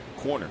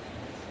corner.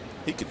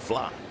 He could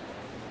fly.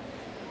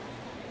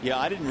 Yeah,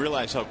 I didn't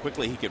realize how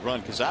quickly he could run,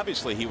 because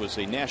obviously he was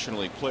a National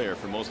League player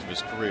for most of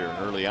his career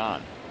and early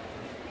on.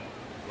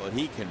 But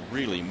he can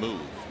really move.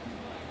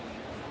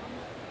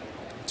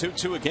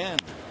 2-2 again.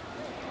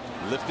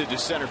 Lifted to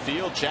center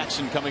field.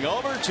 Jackson coming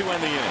over to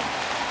end the inning.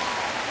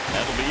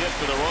 That'll be it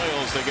for the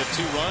Royals. They get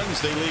 2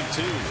 runs. They lead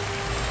 2.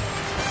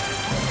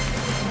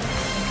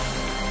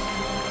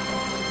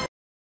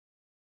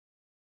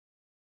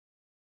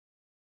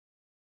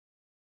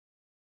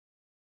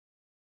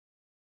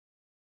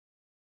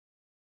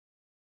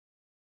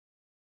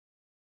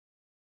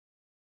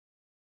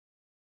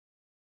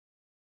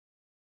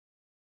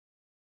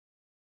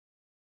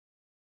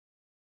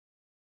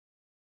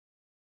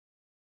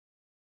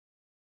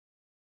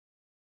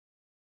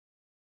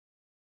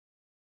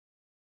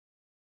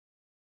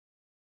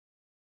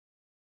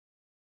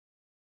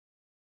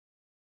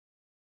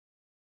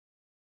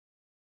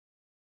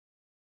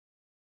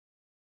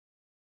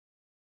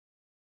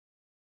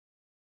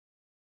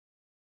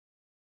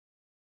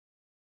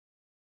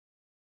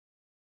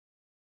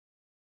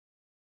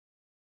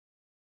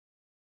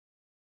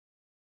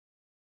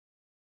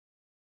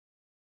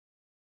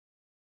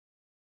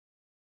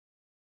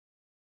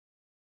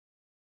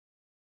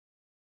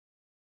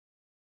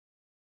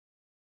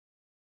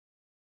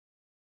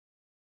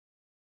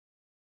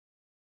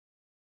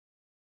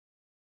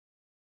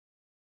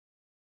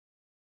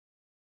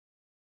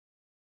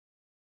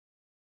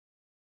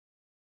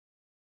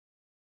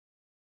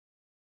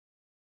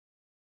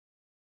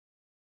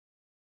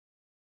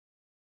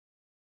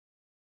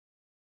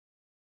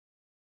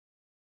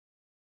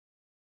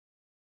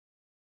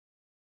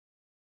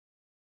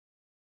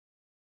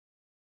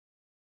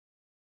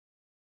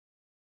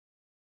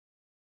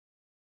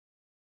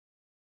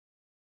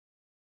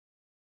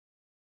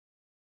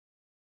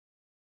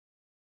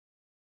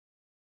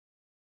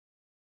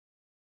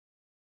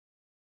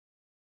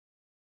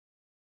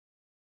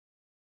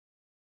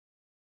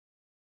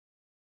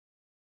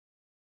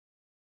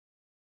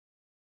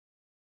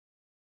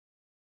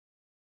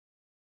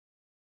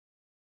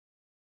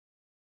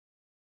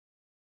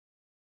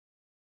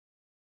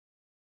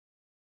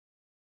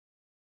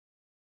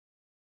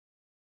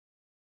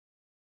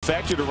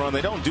 Factor to run.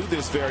 They don't do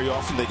this very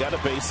often. They got a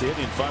base hit.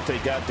 Infante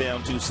got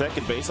down to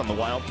second base on the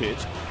wild pitch.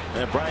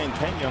 And Brian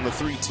Pena on the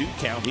 3-2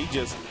 count. He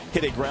just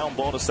hit a ground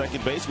ball to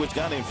second base, which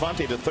got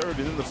Infante to third.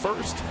 And then the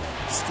first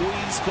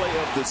squeeze play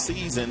of the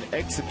season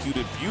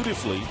executed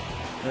beautifully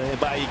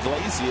by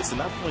Iglesias. And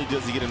not only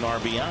does he get an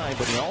RBI,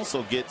 but he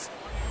also gets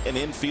an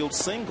infield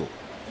single.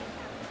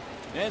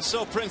 And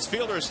so Prince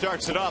Fielder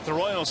starts it off. The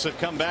Royals have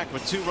come back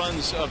with 2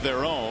 runs of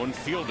their own.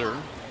 Fielder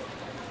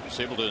was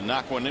able to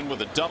knock one in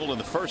with a double in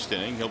the first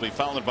inning. He'll be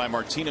followed by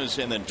Martinez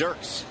and then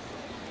Dirks.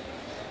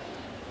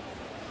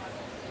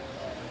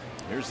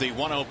 Here's the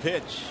 1-0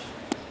 pitch.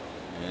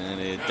 And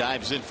it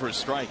dives in for a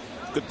strike.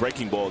 Good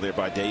breaking ball there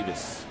by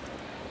Davis.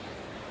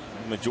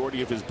 The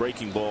majority of his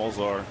breaking balls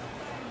are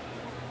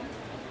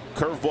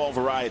curveball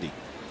variety.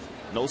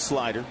 No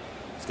slider.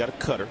 He's got a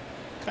cutter.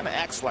 Kind of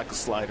acts like a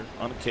slider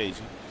on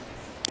occasion.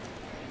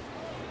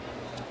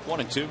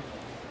 1-2.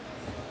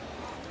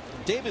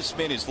 Davis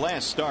made his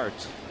last start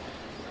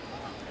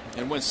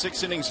and went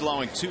 6 innings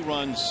allowing 2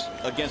 runs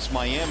against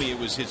Miami. It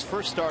was his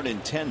first start in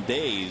 10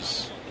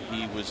 days.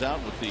 He was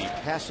out with the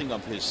passing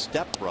of his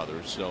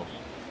stepbrother, so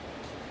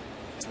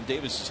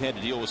Davis has had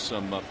to deal with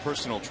some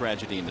personal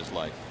tragedy in his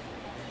life.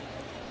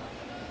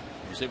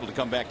 He was able to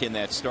come back in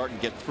that start and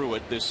get through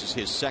it. This is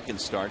his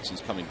second start since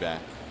coming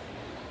back.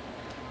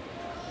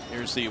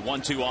 Here's the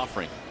 1-2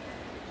 offering.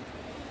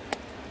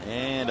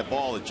 And a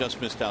ball that just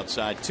missed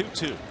outside.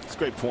 2-2. It's a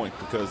great point,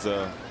 because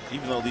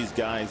even though these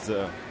guys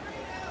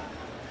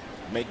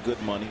make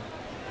good money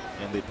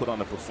and they put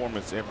on a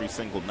performance every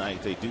single night,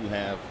 they do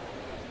have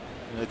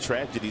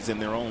tragedies in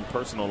their own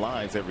personal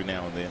lives every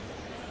now and then.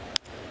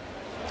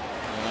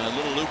 A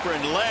little looper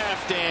in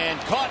left and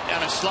caught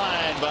on a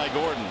slide by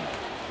Gordon.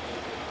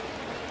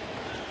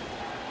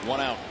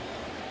 1 out.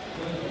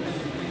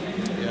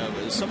 Yeah,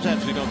 but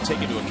sometimes we don't take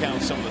into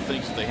account some of the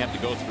things that they have to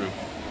go through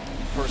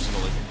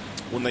personally.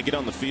 When they get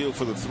on the field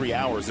for the 3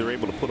 hours, they're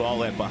able to put all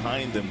that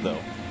behind them,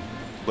 though.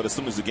 But as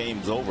soon as the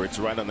game's over, it's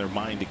right on their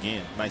mind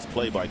again. Nice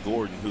play by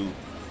Gordon, who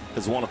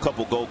has won a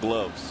couple Gold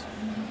Gloves.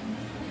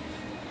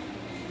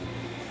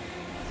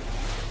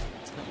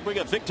 We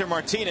got Victor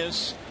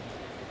Martinez.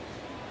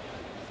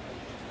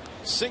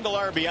 Single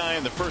RBI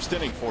in the first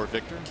inning for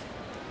Victor.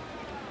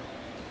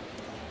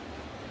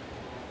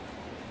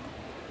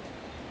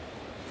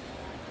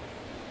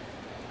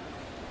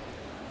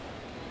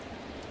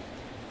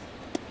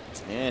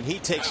 And he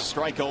takes a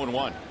strike.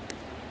 0-1.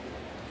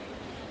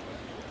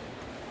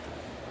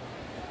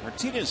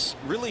 Martinez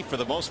really for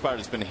the most part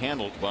has been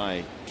handled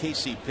by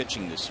KC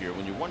pitching this year.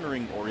 When you're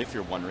wondering, or if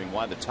you're wondering,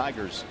 why the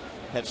Tigers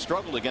have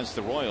struggled against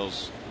the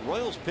Royals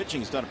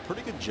pitching has done a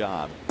pretty good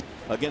job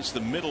against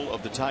the middle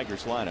of the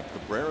Tigers lineup.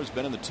 Cabrera's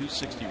been in the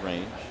 260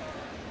 range.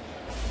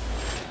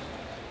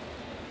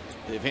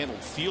 They've handled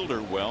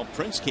Fielder well.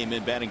 Prince came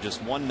in batting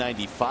just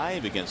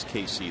 195 against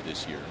KC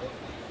this year.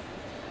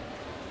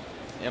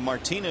 And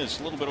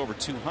Martinez a little bit over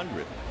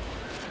 200.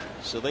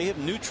 So they have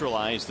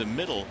neutralized the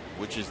middle,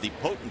 which is the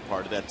potent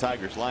part of that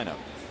Tigers lineup.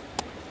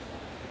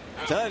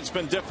 Tonight it's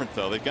been different,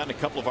 though. They've gotten a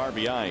couple of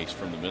RBIs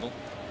from the middle.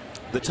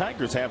 The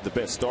Tigers have the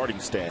best starting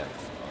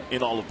staff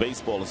in all of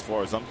baseball as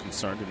far as I'm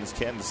concerned. And this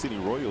Kansas City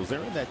Royals,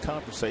 they're in that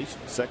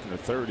conversation, second or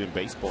third in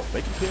baseball.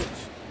 They can pitch.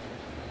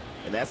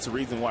 And that's the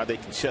reason why they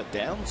can shut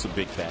down some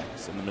big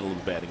bats in the middle of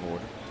the batting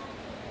order.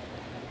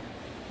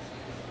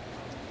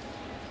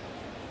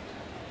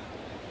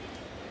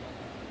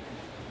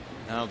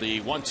 Now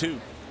the 1-2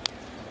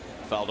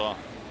 fouled off.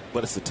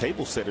 But it's the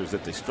table setters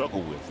that they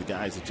struggle with, the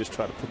guys that just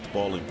try to put the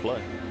ball in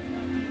play.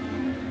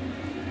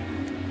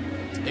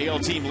 AL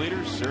team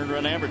leaders, earned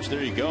run average.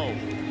 There you go.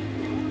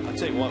 I'll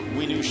tell you what,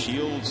 we knew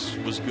Shields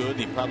was good.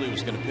 He probably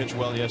was going to pitch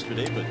well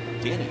yesterday, but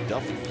Danny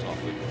Duffy was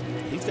awfully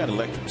good. He's got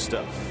electric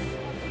stuff.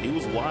 He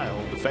was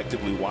wild,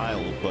 effectively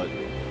wild, but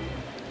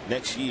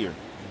next year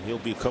he'll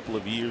be a couple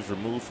of years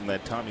removed from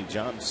that Tommy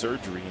John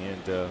surgery,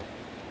 and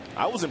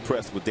I was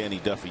impressed with Danny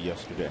Duffy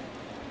yesterday.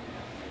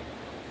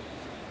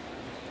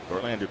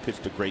 Verlander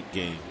pitched a great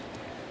game.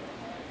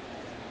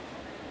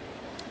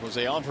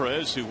 Jose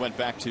Alvarez, who went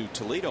back to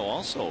Toledo,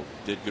 also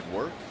did good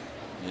work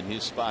in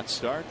his spot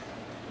start.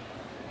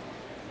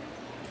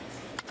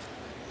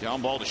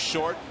 Down ball to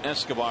short.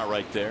 Escobar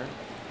right there.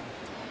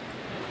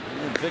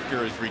 And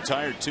Victor is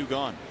retired. 2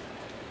 gone.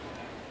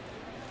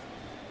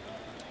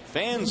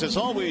 Fans, as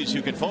always,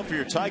 you can vote for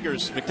your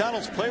Tigers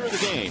McDonald's Player of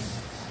the Game.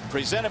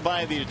 Presented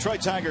by the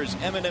Detroit Tigers.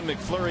 M&M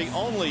McFlurry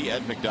only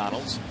at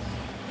McDonald's.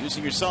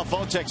 Using your cell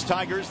phone, text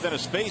Tigers, then a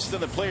space,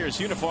 then the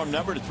player's uniform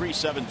number to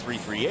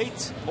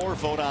 37338, or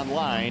vote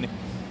online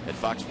at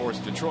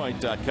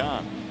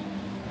foxsportsdetroit.com.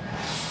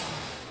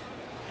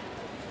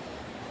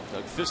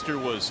 Doug Fister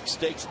was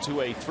staked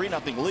to a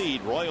 3-0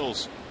 lead.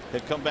 Royals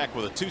have come back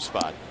with a 2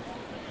 spot.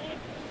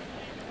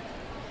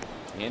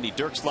 Andy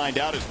Dirks lined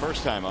out his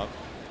first time up.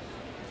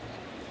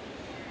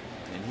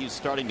 And he's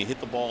starting to hit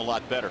the ball a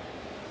lot better.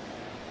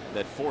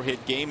 That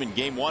 4-hit game in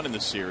game 1 in the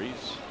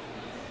series.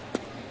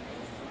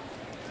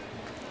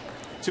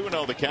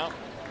 2-0 the count.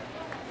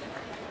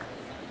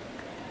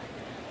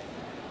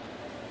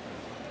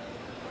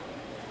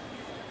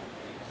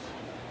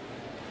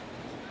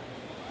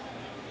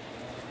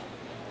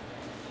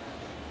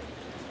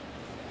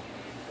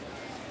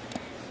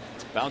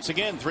 Bounce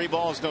again, 3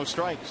 balls, no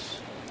strikes.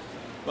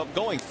 Well,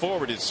 going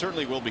forward, it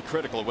certainly will be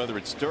critical whether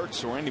it's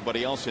Dirks or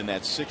anybody else in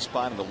that 6th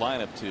spot in the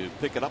lineup to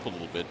pick it up a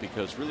little bit,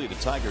 because really the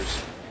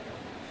Tigers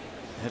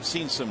have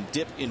seen some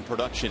dip in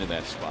production in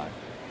that spot.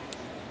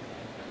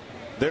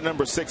 Their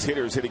number 6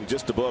 hitter is hitting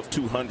just above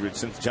 200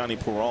 since Johnny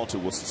Peralta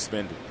was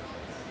suspended.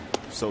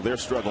 So they're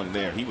struggling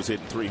there. He was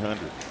hitting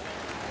 300.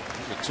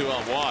 A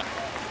 2-out walk.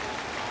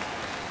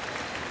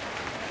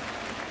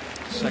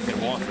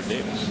 Second walk for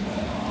Davis.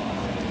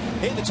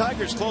 Hey, the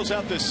Tigers close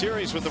out this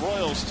series with the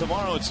Royals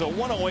tomorrow. It's a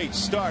 108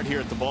 start here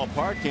at the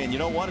ballpark. And you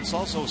know what? It's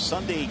also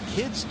Sunday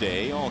Kids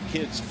Day. All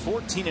kids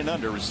 14 and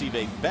under receive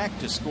a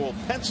back-to-school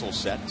pencil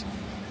set.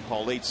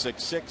 Call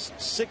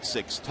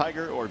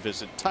 866-66-TIGER or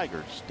visit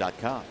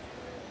tigers.com.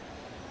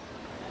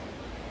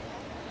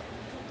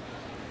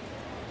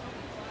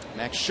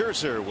 Max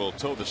Scherzer will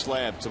toe the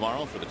slab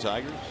tomorrow for the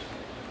Tigers.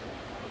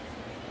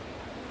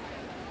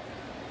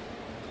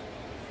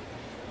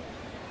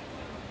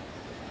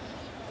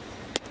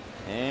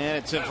 And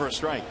it's in for a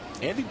strike.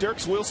 Andy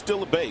Dirks will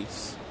steal a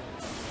base.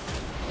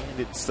 And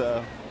it's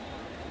a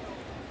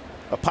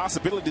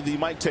possibility that he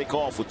might take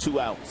off with 2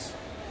 outs.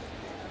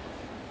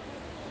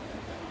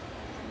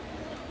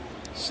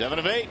 7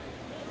 of 8.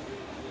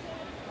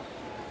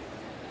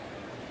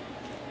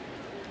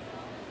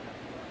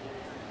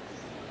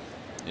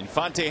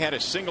 Infante had a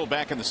single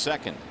back in the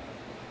 2nd.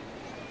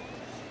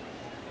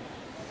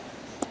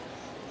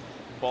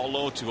 Ball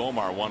low to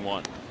Omar,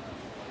 1-1.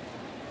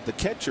 The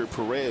catcher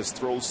Perez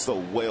throws so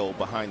well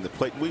behind the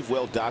plate. We've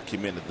well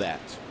documented that.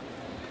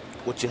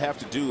 What you have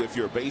to do if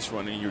you're a base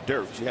runner and you're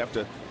Dirks, you have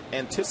to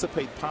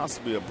anticipate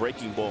possibly a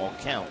breaking ball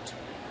count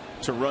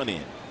to run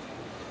in,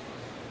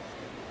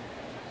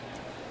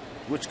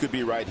 which could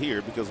be right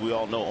here because we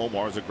all know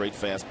Omar is a great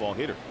fastball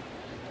hitter.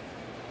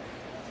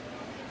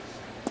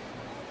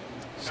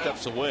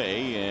 Steps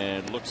away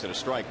and looks at a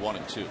strike,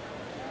 1-2.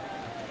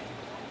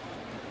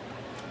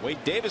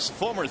 Wade Davis, a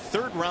former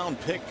 3rd-round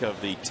pick of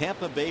the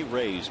Tampa Bay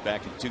Rays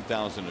back in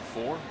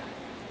 2004.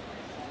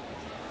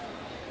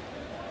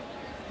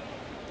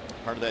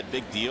 Part of that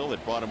big deal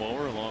that brought him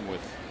over along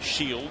with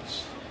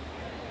Shields.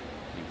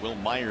 The Will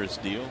Myers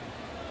deal.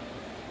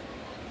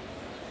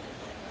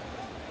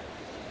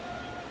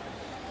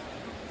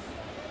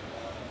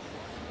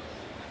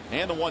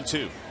 And the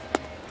 1-2.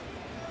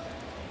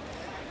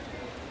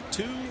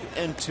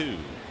 2-2.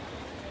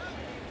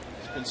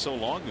 It's been so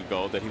long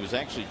ago that he was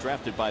actually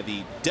drafted by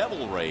the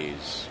Devil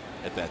Rays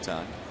at that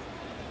time.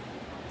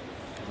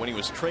 When he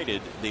was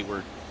traded, they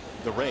were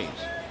the Rays,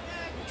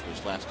 which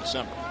was last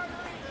December.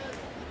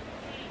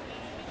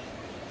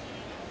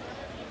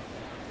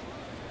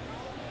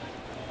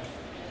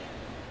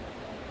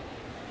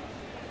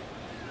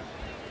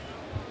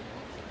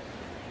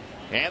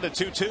 And the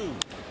 2-2.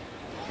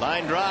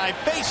 Line drive,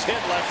 base hit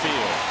left field.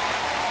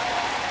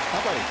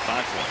 How about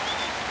Infante?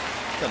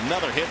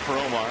 Another hit for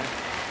Omar.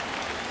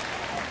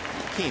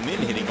 He came in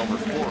hitting over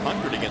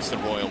 400 against the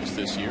Royals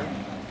this year.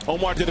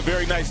 Omar did a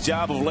very nice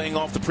job of laying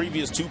off the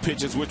previous 2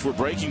 pitches, which were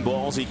breaking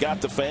balls. He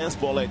got the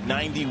fastball at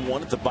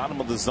 91 at the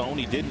bottom of the zone.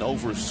 He didn't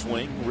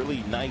overswing.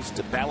 Really nice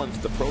to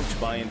balanced approach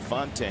by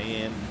Infante,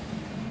 and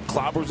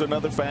clobbers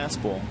another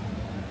fastball.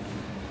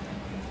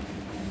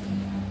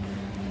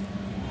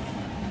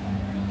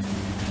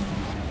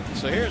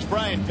 So here's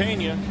Brian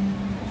Pena.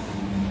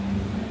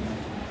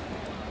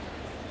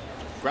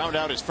 Ground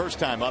out his first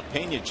time up.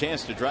 Pena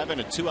chance to drive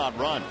in a 2-out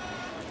run.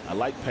 I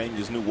like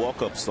Pena's new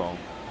walk-up song.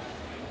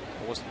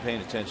 I wasn't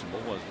paying attention.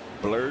 What was it?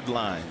 Blurred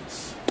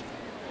Lines.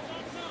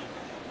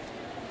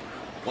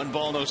 1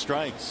 ball, no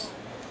strikes.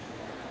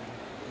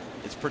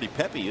 It's pretty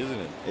peppy, isn't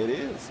it? It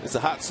is. It's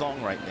a hot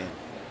song right now.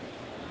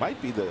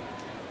 Might be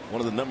one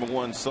of the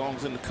 #1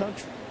 songs in the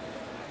country.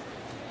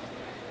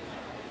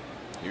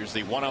 Here's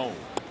the 1-0.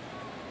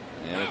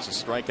 And it's a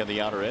strike on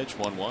the outer edge,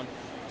 1-1.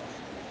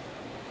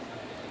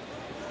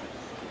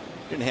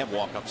 Didn't have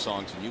walk-up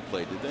songs when you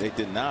played, did they? They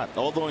did not.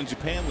 Although in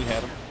Japan we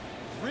had them.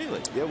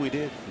 Really? Yeah, we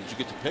did. Did you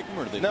get to pick them,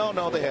 or did they?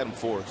 No, they had them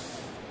for us.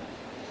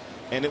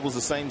 And it was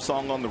the same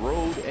song on the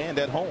road and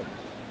at home.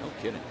 No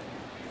kidding.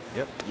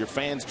 Yep. Your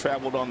fans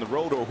traveled on the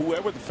road, or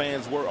whoever the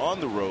fans were on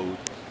the road.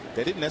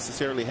 They didn't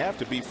necessarily have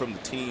to be from the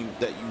team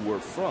that you were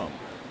from.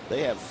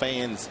 They have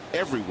fans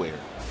everywhere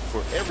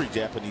for every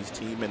Japanese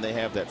team, and they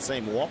have that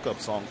same walk-up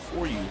song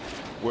for you,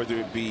 whether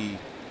it be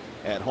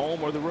at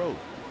home or the road.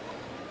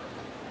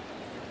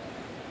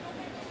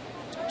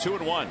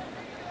 2-1.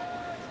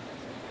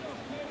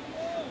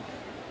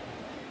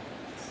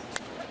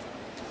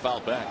 Foul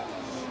back.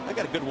 I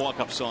got a good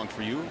walk-up song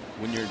for you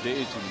when your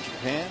days in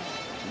Japan.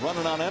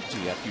 Running on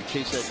empty after you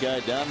chase that guy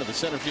down to the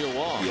center field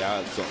wall. Yeah, I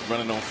was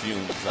running on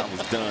fumes. I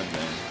was done,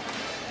 man.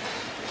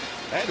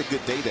 I had a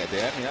good day that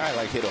day. I mean,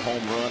 I hit a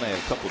home run. I had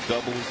a couple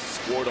doubles,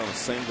 scored on a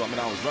single. I mean,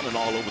 I was running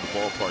all over the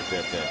ballpark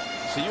that day.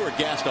 So you were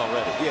gassed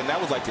already. Yeah, and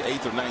that was like the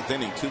 8th or 9th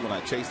inning, too, when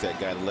I chased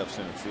that guy to left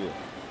center field.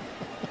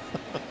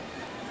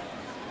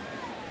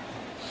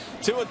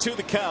 2-2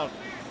 the count.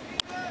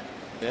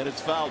 And it's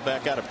fouled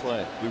back out of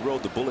play. We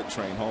rode the bullet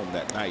train home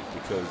that night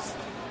because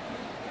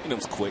You know, it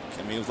was quick.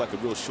 I mean, it was like a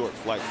real short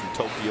flight from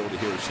Tokyo to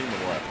Hiroshima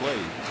where I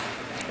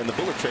played. And the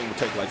bullet train would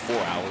take like 4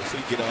 hours. So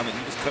you get on it,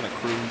 you just kind of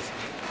cruise.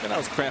 And I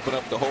was cramping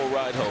up the whole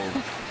ride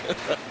home.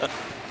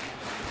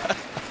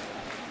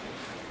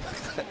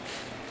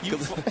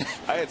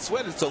 I had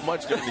sweated so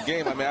much during the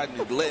game. I mean, I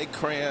had leg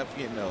cramp,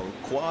 you know,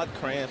 quad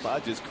cramp. I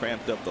just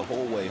cramped up the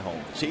whole way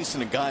home.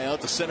 Chasing a guy out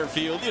to center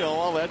field, you know,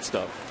 all that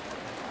stuff.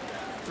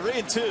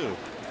 3-2.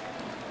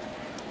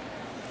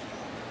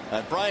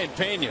 Brian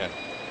Pena.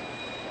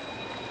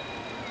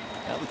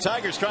 Now the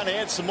Tigers trying to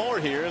add some more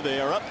here.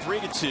 They are up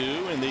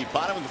 3-2 in the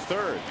bottom of the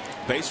third.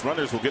 Base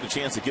runners will get a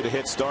chance to get a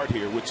head start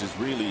here, which is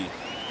really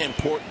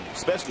important,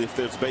 especially if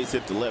there's base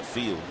hit to left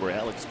field, where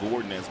Alex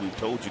Gordon, as we've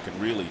told you, can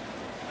really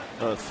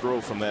throw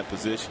from that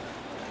position.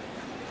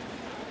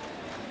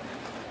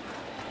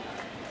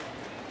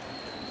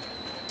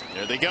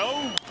 There they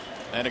go.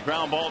 And a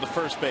ground ball to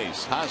first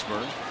base.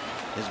 Hosmer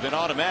has been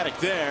automatic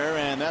there,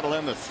 and that'll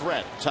end the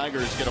threat.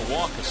 Tigers get a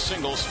walk, a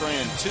single,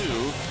 strand 2.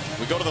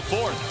 We go to the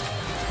fourth.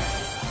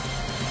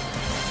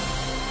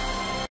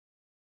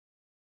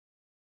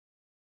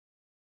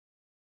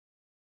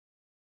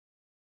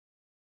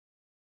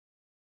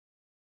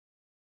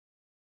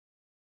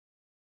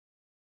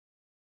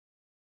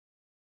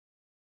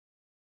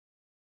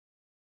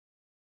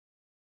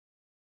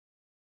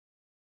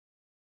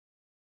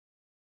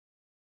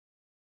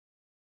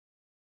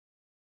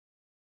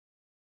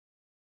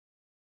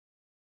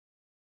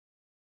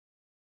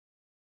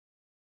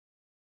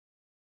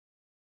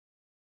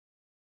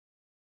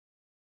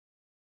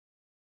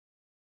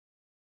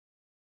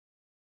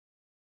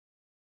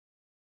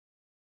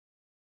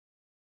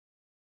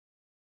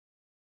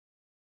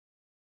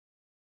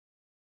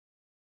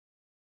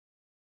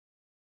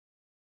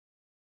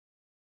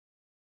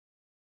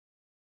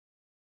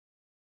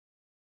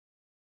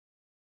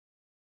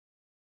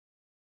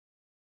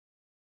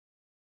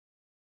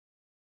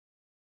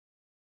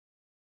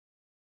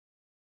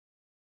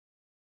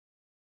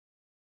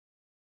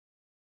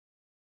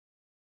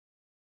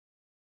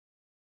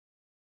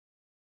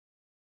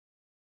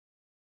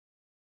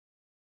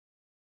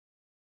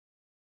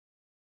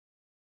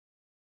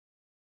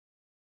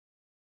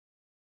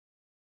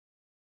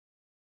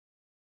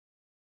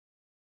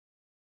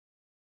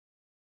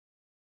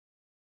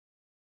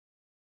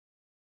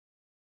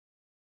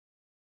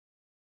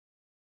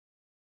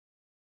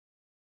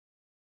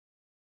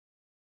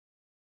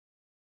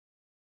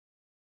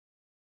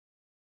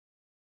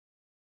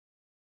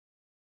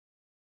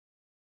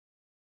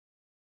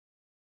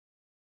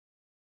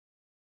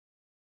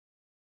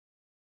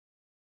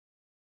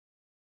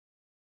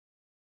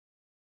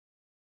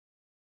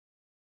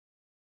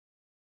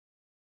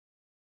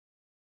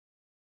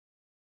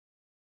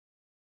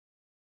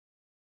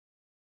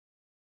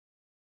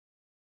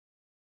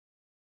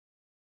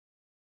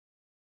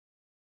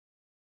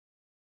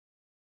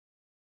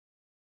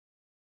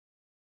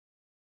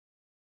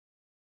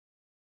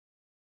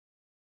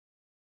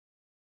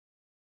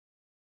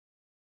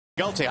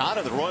 Miguel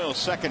Tejada, the Royals'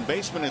 second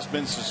baseman, has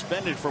been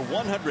suspended for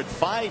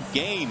 105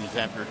 games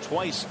after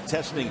twice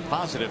testing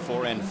positive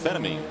for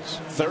amphetamines.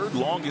 Third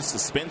longest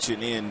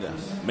suspension in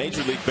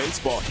Major League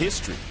Baseball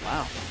history.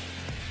 Wow.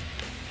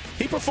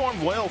 He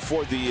performed well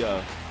for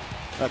the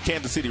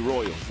Kansas City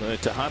Royals.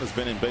 Tejada's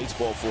been in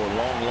baseball for a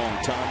long,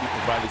 long time. He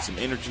provided some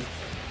energy.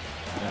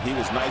 He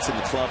was nice in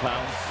the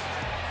clubhouse.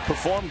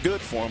 Performed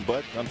good for him,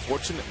 but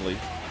unfortunately,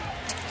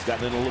 he's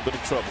gotten in a little bit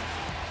of trouble.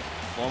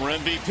 Former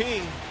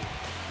MVP.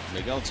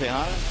 Miguel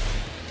Tejada.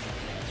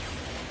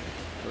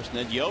 First,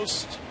 Ned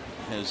Yost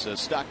has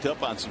stocked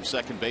up on some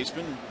second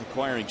basemen,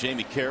 acquiring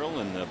Jamie Carroll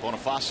and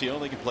Bonifacio.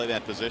 They can play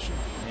that position.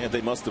 Yeah, they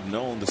must have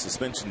known the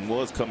suspension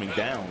was coming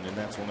down, and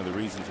that's one of the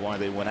reasons why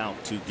they went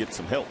out to get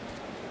some help.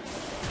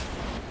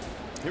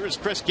 Here is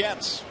Chris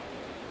Getz.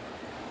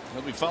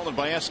 He'll be followed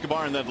by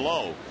Escobar and then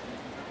Lowe.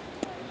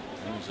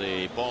 There's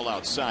a ball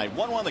outside.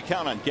 1-1 the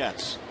count on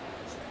Getz.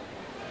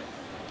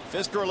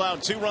 Fisker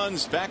allowed 2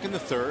 runs back in the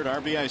third.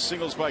 RBI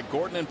singles by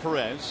Gordon and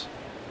Perez.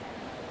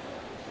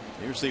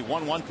 Here's the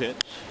 1-1 pitch.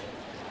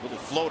 Little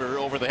floater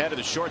over the head of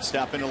the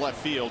shortstop into left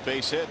field.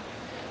 Base hit.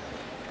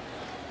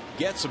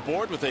 Getz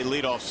aboard with a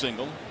leadoff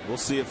single. We'll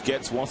see if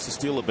Getz wants to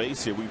steal a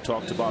base here. We've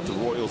talked about the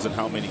Royals and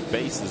how many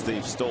bases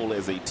they've stole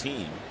as a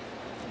team.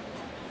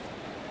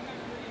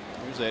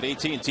 Here's that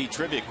AT&T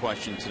trivia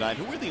question tonight.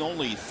 Who are the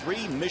only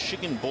 3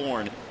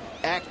 Michigan-born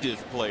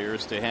active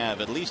players to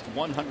have at least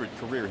 100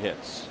 career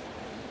hits?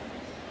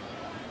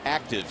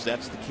 Actives,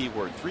 that's the key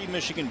word. 3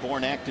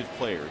 Michigan-born active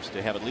players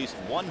to have at least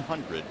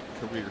 100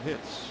 career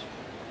hits.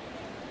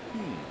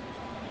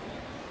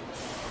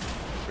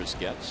 Chris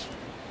Getz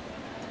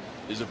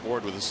is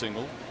aboard with a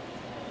single.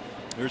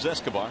 Here's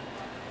Escobar.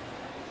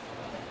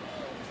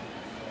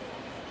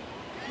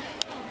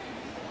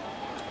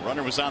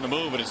 Runner was on the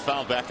move and is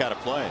fouled back out of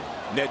play.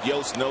 Ned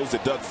Yost knows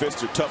that Doug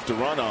Fister tough to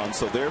run on,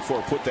 so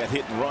therefore put that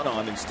hit and run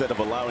on instead of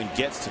allowing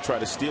Getz to try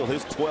to steal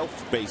his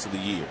 12th base of the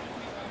year.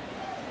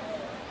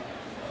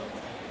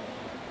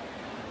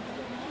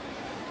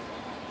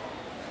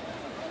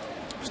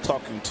 was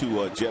talking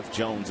to Jeff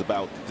Jones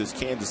about this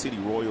Kansas City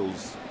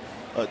Royals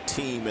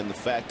team and the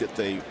fact that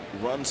they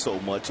run so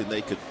much and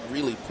they could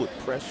really put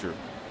pressure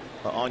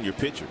on your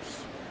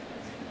pitchers.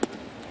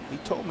 He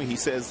told me, he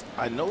says,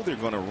 I know they're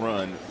going to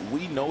run.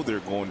 We know they're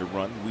going to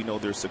run. We know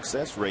their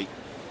success rate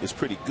is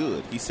pretty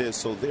good. He says,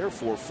 so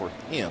therefore for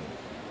him,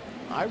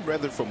 I'd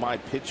rather for my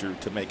pitcher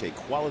to make a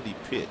quality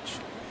pitch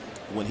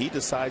when he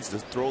decides to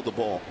throw the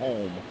ball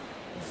home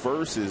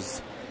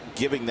versus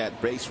giving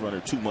that base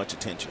runner too much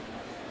attention.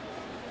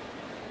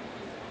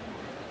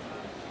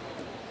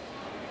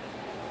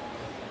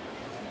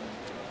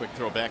 Quick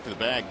throw back to the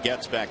bag,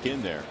 gets back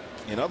in there.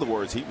 In other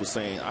words, he was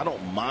saying, I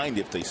don't mind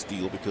if they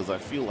steal because I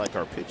feel like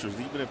our pitchers,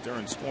 even if they're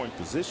in scoring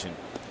position,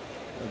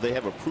 they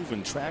have a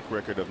proven track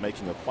record of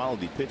making a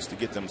quality pitch to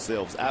get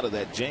themselves out of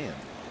that jam.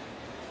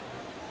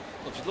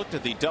 Well, if you looked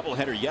at the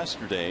doubleheader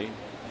yesterday,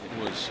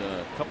 it was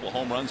a couple of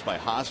home runs by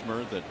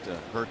Hosmer that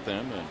hurt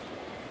them,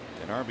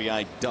 and an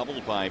RBI double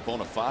by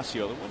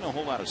Bonifacio. There wasn't a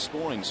whole lot of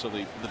scoring, so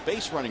the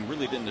base running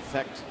really didn't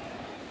affect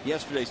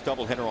yesterday's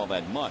doubleheader all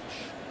that much.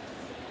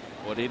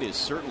 But it is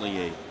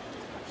certainly a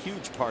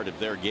huge part of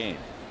their game.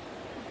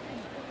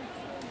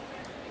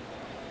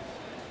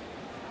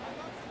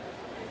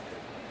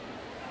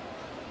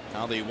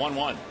 Now the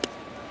 1-1.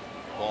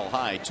 Ball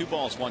high, 2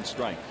 balls, 1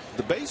 strike.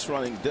 The base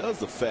running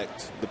does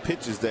affect the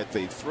pitches that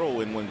they throw,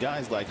 and when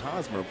guys like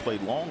Hosmer play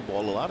long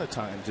ball, a lot of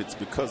times it's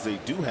because they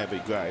do have a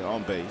guy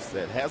on base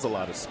that has a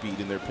lot of speed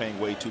and they're paying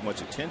way too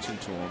much attention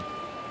to him.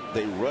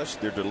 They rush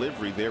their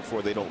delivery,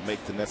 therefore they don't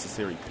make the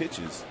necessary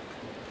pitches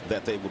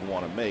that they would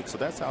want to make. So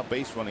that's how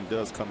base running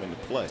does come into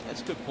play.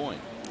 That's a good point.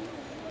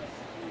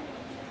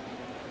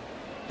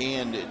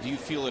 And do you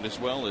feel it as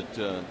well?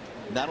 It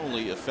not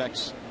only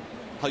affects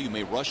how you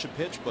may rush a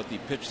pitch, but the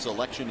pitch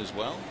selection as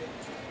well?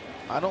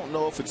 I don't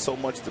know if it's so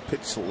much the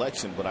pitch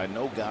selection, but I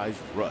know guys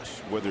rush,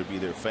 whether it be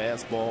their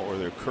fastball or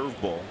their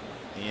curveball.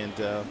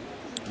 And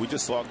we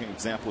just saw an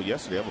example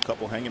yesterday of a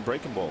couple hanging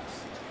breaking balls.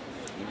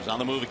 He was on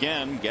the move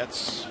again.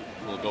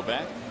 Will go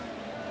back.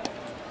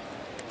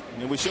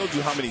 And we showed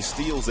you how many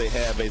steals they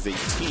have as a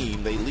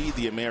team. They lead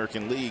the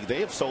American League. They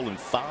have stolen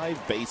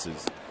 5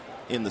 bases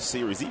in the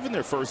series, even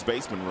their first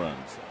baseman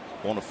runs.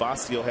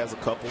 Bonifacio has a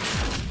couple.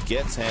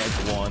 Getz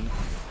has 1.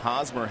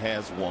 Hosmer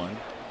has 1.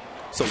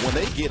 So when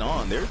they get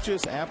on, they're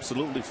just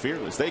absolutely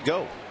fearless. They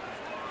go.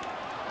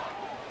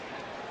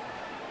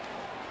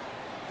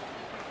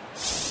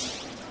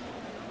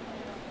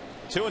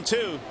 Two and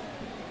 2.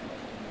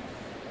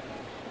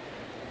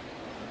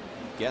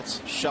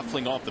 Getz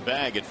shuffling off the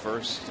bag at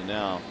first, and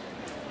now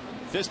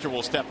Pfister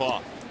will step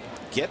off.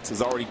 Getz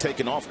has already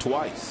taken off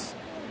twice.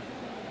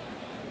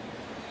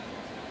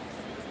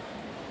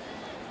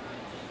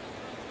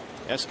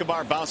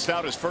 Escobar bounced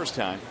out his first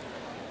time.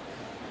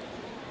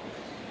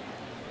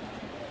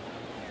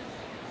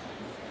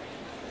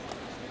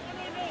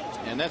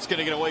 And that's going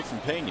to get away from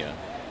Pena.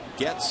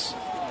 Getz,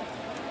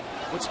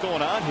 what's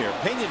going on here?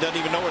 Pena doesn't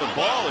even know where the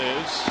ball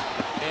is,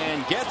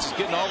 and Getz is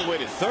getting all the way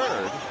to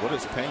third. What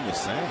is Pena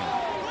saying?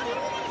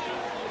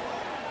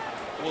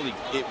 Well,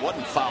 it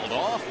wasn't fouled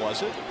off,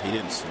 was it? He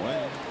didn't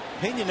swing.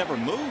 Pena never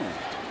moved.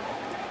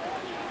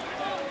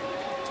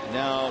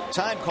 Now,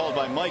 time called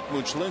by Mike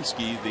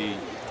Muchlinski, the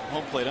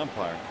home plate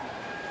umpire.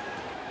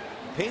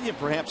 Pena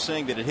perhaps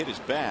saying that it hit his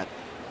bat.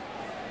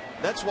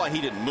 That's why he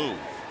didn't move.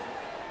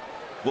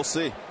 We'll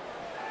see.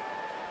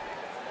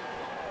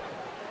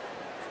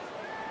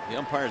 The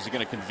umpires are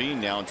going to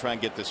convene now and try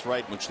and get this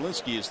right.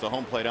 Muchlinski is the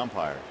home plate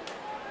umpire.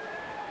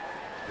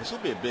 This will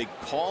be a big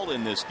call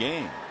in this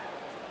game.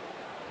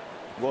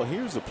 Well,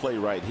 here's a play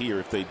right here.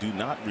 If they do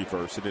not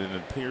reverse it, and it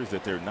appears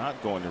that they're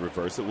not going to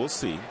reverse it, we'll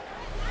see.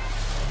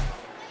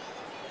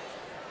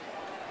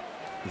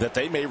 That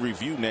they may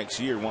review next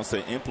year once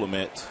they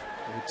implement.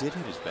 It did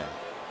hit his bat.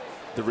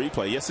 The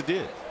replay, yes, it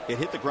did. It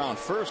hit the ground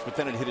first, but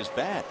then it hit his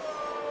bat.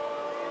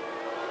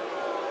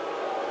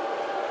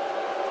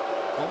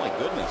 Oh, my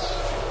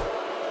goodness.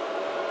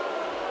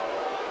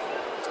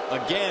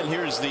 Again,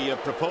 here's the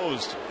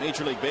proposed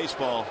Major League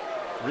Baseball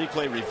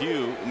replay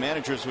review.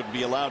 Managers would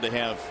be allowed to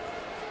have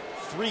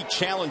 3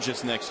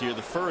 challenges next year.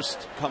 The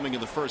first coming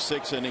in the first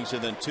 6 innings,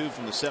 and then 2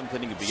 from the 7th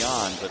inning and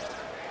beyond. But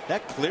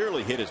that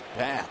clearly hit his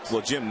bat.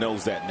 Well, Jim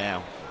knows that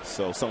now.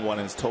 So someone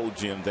has told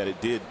Jim that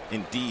it did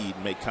indeed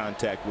make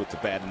contact with the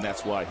bat, and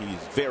that's why he's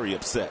very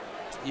upset.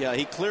 Yeah,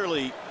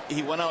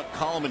 he went out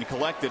calm and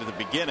collected at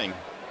the beginning.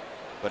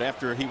 But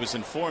after he was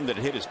informed that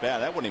it hit his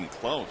bat, that wasn't even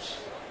close.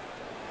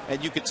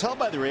 And you could tell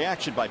by the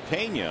reaction by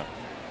Pena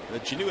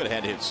that you knew it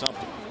had to hit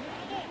something.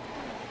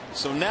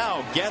 So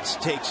now Getz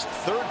takes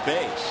third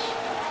base.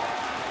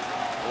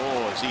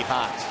 Oh, is he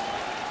hot?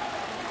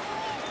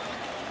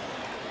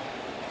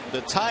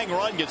 The tying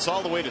run gets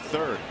all the way to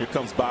third. Here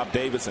comes Bob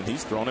Davidson.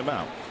 He's thrown him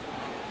out.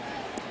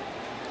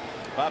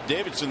 Bob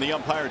Davidson, the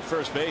umpire at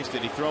first base.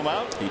 Did he throw him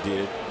out? He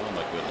did. Oh,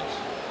 my goodness.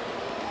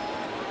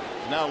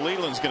 Now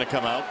Leland's going to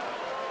come out.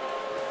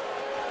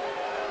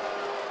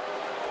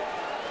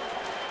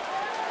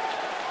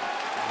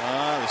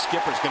 The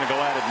skipper's going to go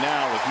at it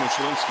now with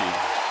Muchlinski.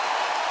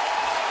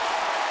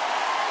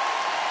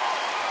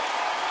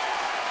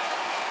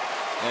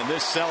 And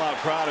this sellout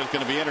crowd is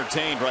going to be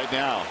entertained right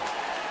now.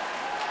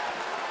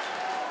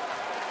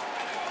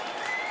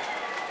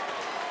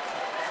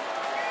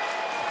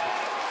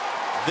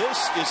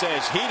 This is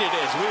as heated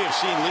as we have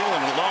seen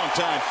Leland in a long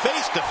time,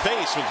 face to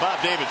face with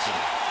Bob Davidson.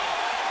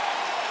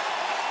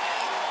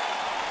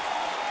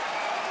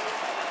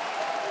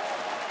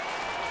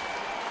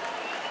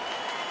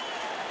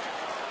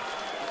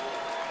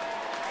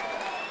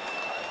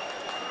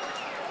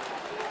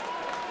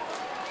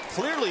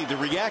 Clearly, the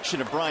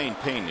reaction of Brian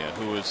Pena,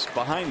 who is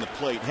behind the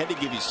plate, had to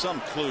give you some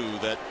clue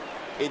that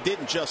it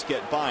didn't just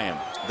get by him.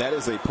 That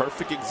is a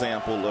perfect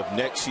example of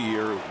next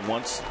year,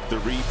 once the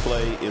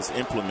replay is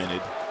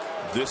implemented,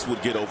 this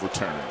would get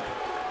overturned.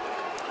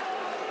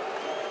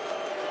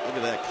 Look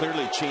at that,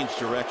 clearly changed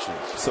directions.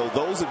 So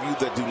those of you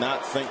that do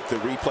not think the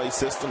replay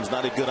system is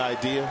not a good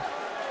idea,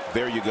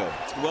 there you go.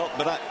 Well,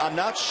 but I'm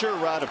not sure,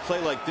 Rod, a play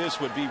like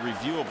this would be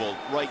reviewable.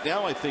 Right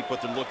now, I think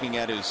what they're looking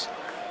at is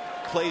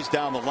plays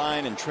down the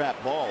line and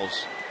trap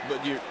balls.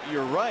 But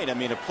you're right. I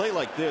mean, a play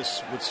like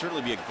this would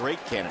certainly be a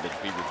great candidate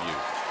to be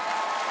reviewed.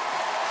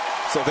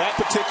 So that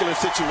particular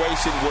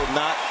situation will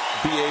not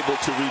be able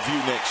to review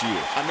next year.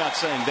 I'm not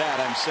saying that.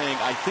 I'm saying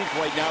I think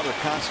right now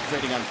they're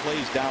concentrating on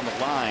plays down the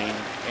line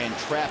and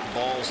trap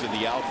balls in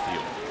the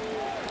outfield.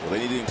 Well,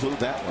 they need to include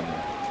that one.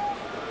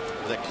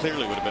 That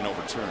clearly would have been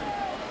overturned.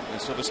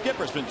 And so the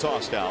skipper's been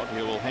tossed out.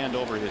 He will hand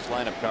over his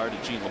lineup card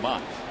to Gene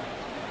Lamont,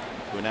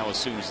 who now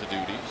assumes the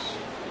duties.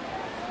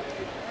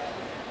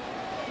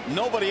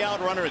 Nobody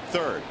out, runner at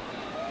third.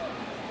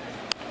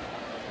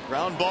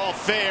 Ground ball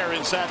fair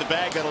inside the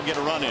bag. That'll get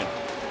a run in.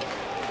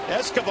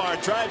 Escobar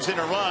drives in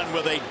a run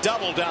with a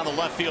double down the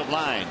left field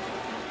line.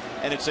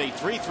 And it's a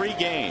 3-3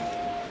 game.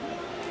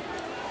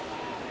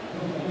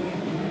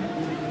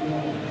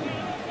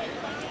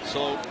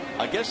 So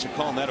I guess you're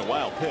calling that a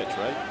wild pitch,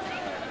 right?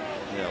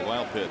 Yeah,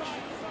 wild pitch.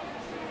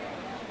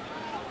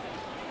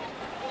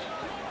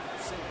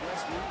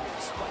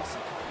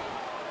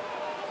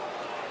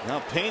 Now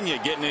Pena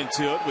getting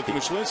into it with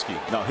Muszlinski.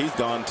 No, he's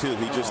gone too.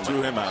 He just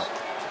threw him out.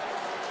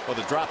 Well,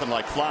 they're dropping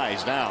like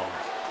flies now.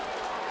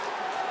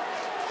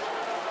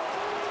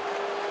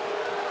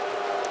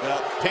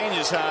 Well,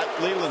 Pena's hot,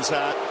 Leland's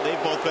hot.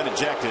 They've both been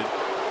ejected.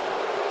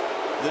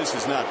 This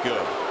is not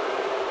good.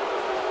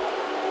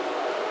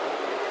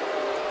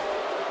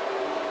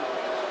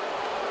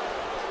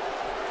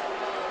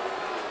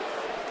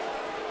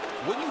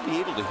 Wouldn't you be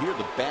able to hear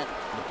the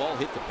ball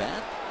hit the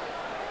bat?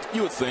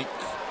 You would think.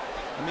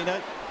 I mean,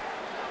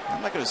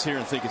 I'm not going to sit here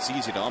and think it's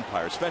easy to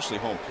umpire, especially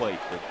home plate,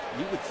 but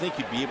you would think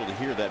you'd be able to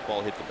hear that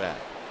ball hit the bat.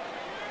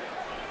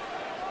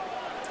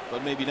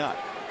 But maybe not.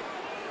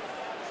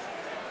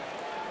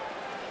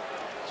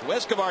 So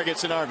Escobar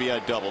gets an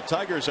RBI double.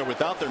 Tigers are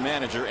without their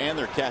manager and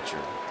their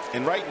catcher.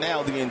 And right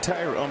now, the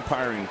entire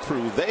umpiring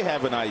crew, they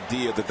have an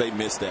idea that they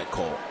missed that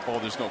call. Oh,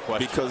 there's no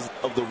question. Because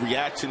of the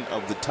reaction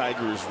of the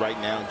Tigers right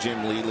now,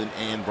 Jim Leland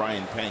and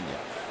Brian Pena.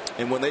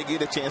 And when they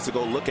get a chance to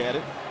go look at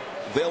it,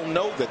 they'll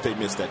know that they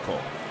missed that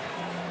call.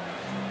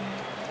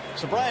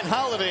 So Brian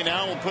Holiday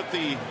now will put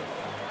the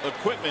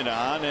equipment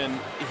on, and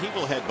he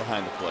will head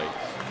behind the plate.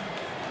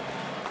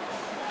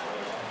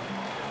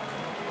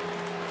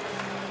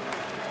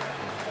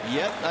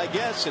 Yet, I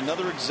guess,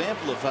 another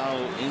example of how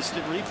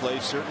instant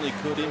replay certainly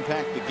could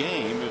impact the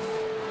game if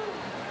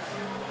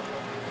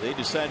they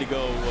decide to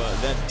go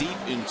that deep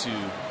into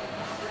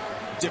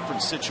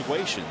different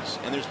situations.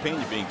 And there's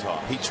Pena being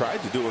tossed. He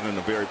tried to do it in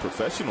a very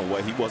professional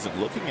way. He wasn't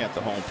looking at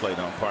the home plate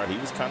umpire. He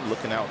was kind of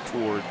looking out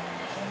toward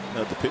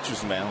the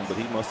pitcher's mound, but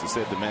he must have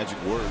said the magic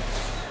words.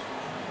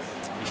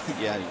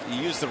 Yeah,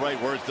 you use the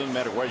right words, doesn't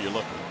matter where you're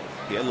looking.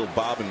 He had a little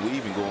bob and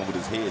weaving going with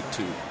his head,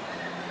 too.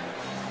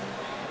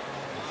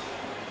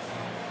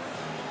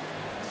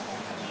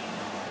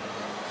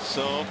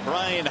 So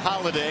Brian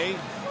Holiday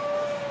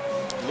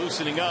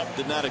loosening up,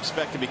 did not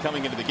expect to be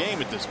coming into the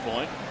game at this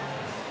point.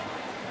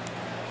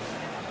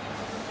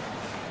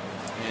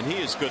 And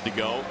he is good to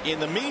go. In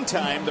the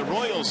meantime, the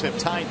Royals have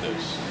tied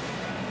this.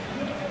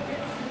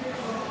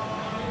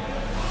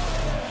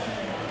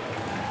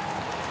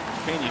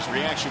 Pena's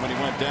reaction when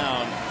he went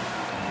down,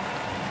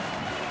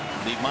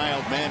 the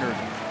mild-mannered,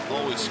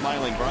 always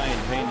smiling Brian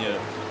Pena,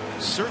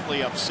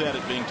 certainly upset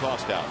at being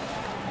tossed out.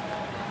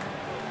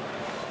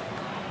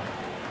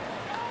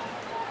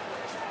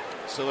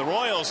 So the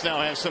Royals now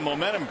have some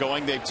momentum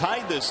going. They've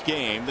tied this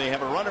game. They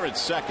have a runner at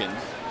second.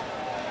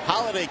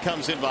 Holiday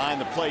comes in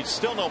behind the plate.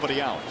 Still nobody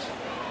out.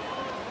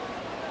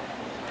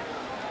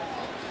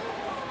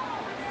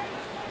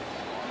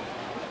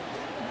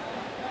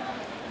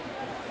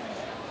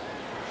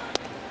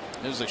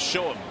 There's a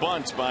show of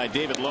bunts by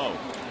David Lowe.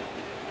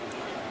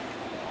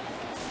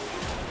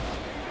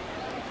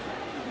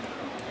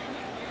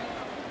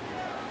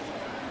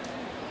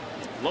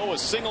 Lowe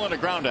is single and a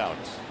ground out.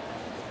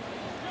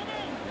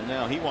 And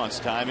now he wants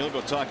time. He'll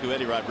go talk to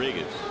Eddie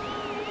Rodriguez.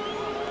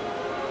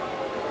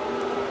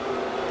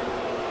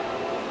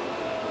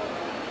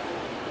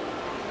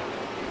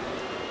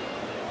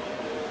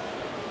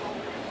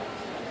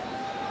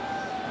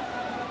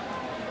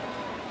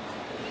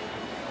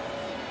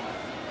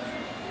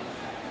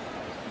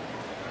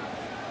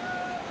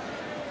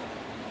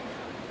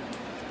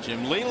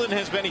 Jim Leland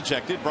has been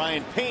ejected.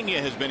 Brian Pena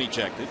has been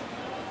ejected.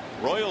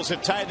 Royals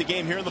have tied the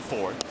game here in the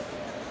fourth.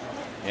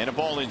 And a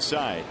ball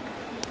inside.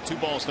 2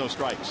 balls, no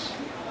strikes.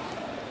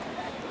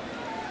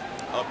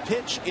 A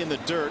pitch in the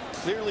dirt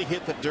clearly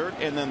hit the dirt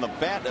and then the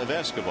bat of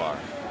Escobar.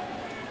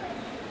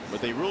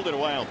 But they ruled it a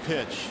wild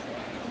pitch.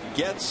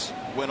 Getz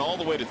went all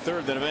the way to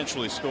third, then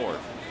eventually scored.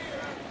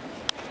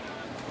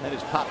 That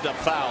is popped up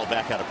foul,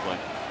 back out of play.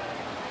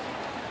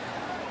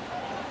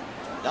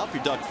 Now if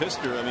you're Doug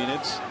Fister, I mean,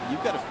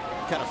 you've got to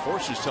kind of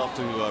force yourself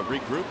to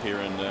regroup here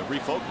and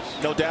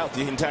refocus. No doubt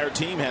the entire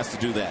team has to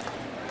do that.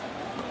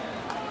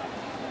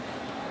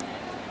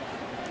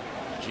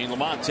 Gene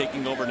Lamont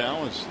taking over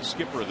now as the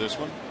skipper of this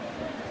one.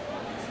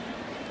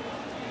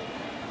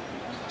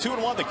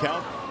 2-1 the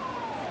count.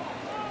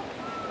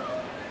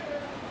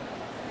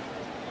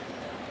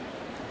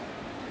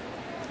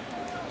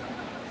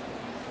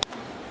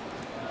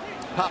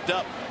 Popped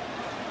up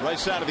right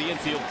side of the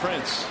infield.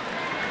 Prince,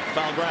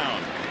 foul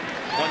ground,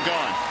 1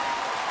 gone.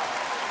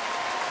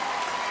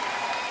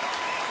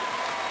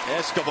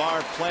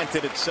 Escobar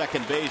planted at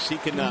second base. He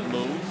cannot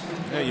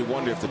move. Yeah, you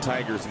wonder if the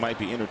Tigers might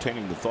be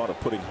entertaining the thought of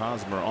putting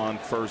Hosmer on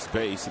first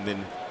base and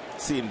then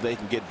seeing if they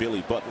can get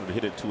Billy Butler to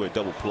hit it to a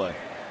double play.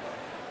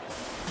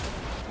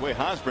 The way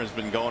Hosmer's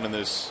been going in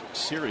this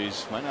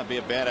series might not be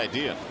a bad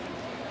idea.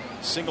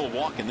 Single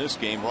walk in this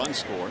game, run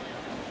scored.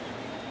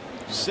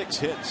 6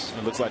 hits.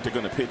 It looks like they're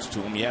going to pitch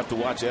to him. You have to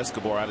watch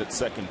Escobar out at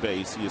second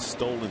base. He has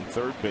stolen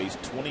third base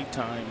 20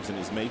 times in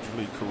his major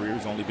league career.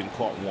 He's only been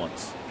caught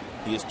once.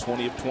 He is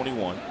 20 of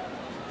 21.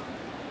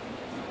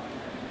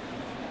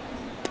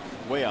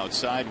 Way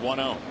outside,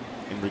 1-0.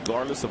 And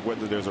regardless of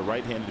whether there's a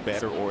right-handed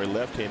batter or a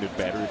left-handed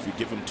batter, if you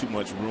give him too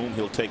much room,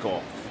 he'll take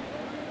off.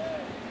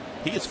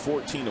 He is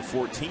 14 of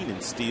 14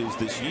 in steals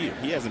this year.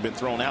 He hasn't been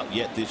thrown out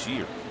yet this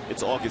year.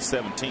 It's August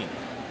 17th.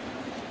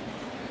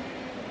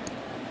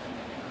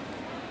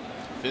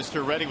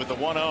 Fister ready with the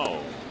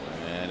 1-0.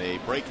 And a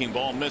breaking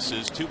ball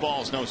misses. 2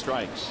 balls, no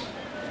strikes.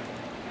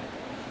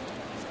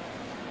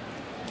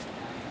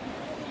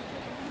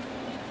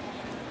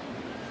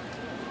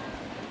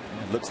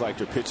 It looks like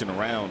they're pitching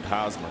around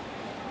Hosmer.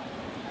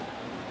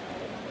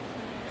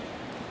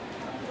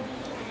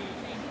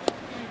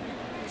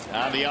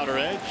 On the outer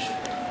edge.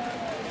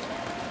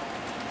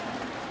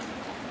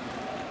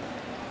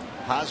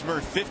 Hosmer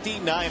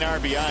 59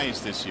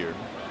 RBIs this year.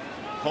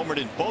 Homered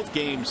in both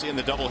games in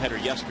the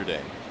doubleheader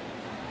yesterday.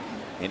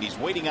 And he's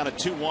waiting on a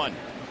 2-1.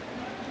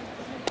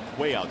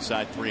 Way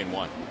outside,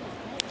 3-1.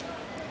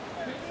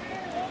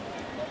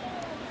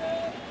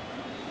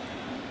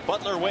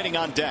 Butler waiting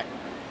on deck.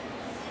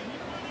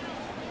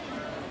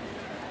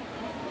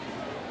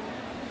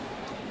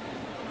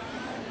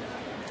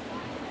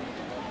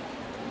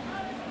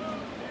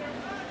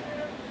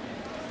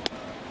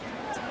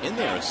 In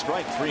there, a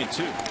strike,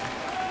 3-2.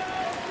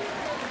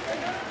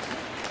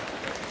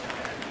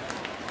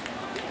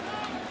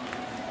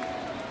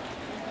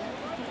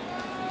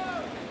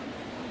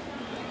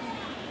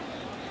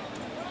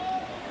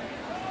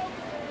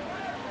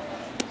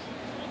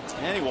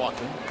 And he walked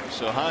him.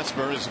 So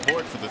Hosmer is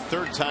aboard for the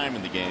 3rd time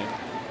in the game.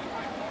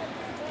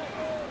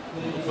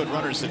 We'll put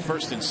runners at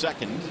first and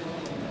second.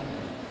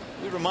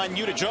 We remind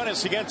you to join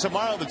us again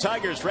tomorrow. The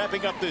Tigers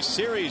wrapping up this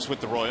series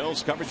with the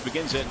Royals. Coverage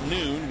begins at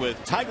noon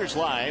with Tigers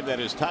Live. That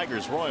is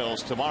Tigers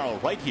Royals tomorrow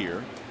right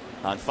here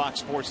on Fox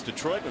Sports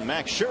Detroit. And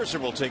Max Scherzer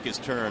will take his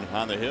turn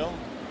on the hill.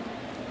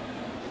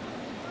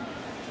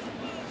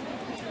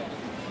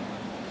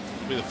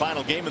 It'll be the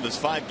final game of this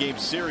 5-game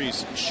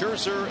series.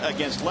 Scherzer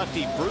against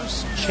lefty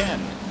Bruce Chen.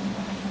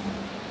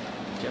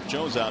 Jeff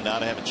Jones out now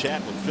to have a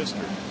chat with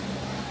Fister.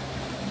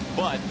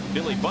 But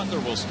Billy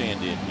Butler will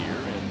stand in here,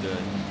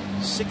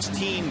 and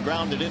 16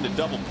 grounded into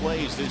double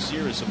plays this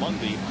year is among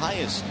the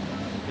highest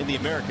in the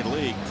American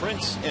League.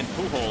 Prince and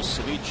Pujols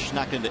have each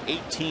knocked into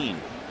 18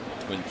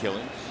 twin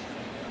killings.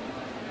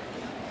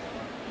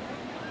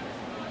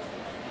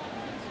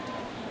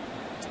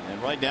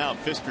 And right now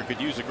Fister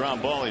could use a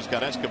ground ball. He's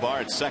got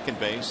Escobar at second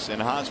base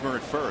and Hosmer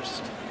at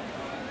first.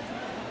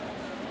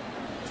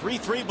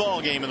 3-3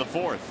 ball game in the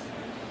 4th.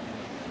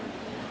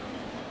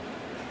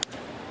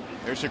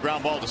 There's a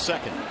ground ball to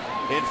second.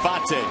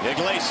 Infante,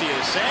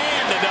 Iglesias,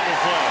 and a double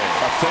play.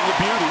 A thing of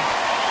beauty.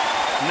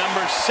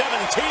 Number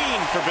 17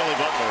 for Billy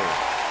Butler.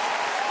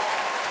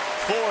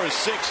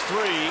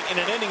 4-6-3 in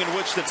an inning in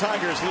which the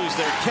Tigers lose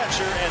their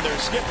catcher and their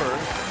skipper.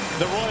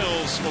 The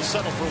Royals will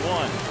settle for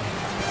 1.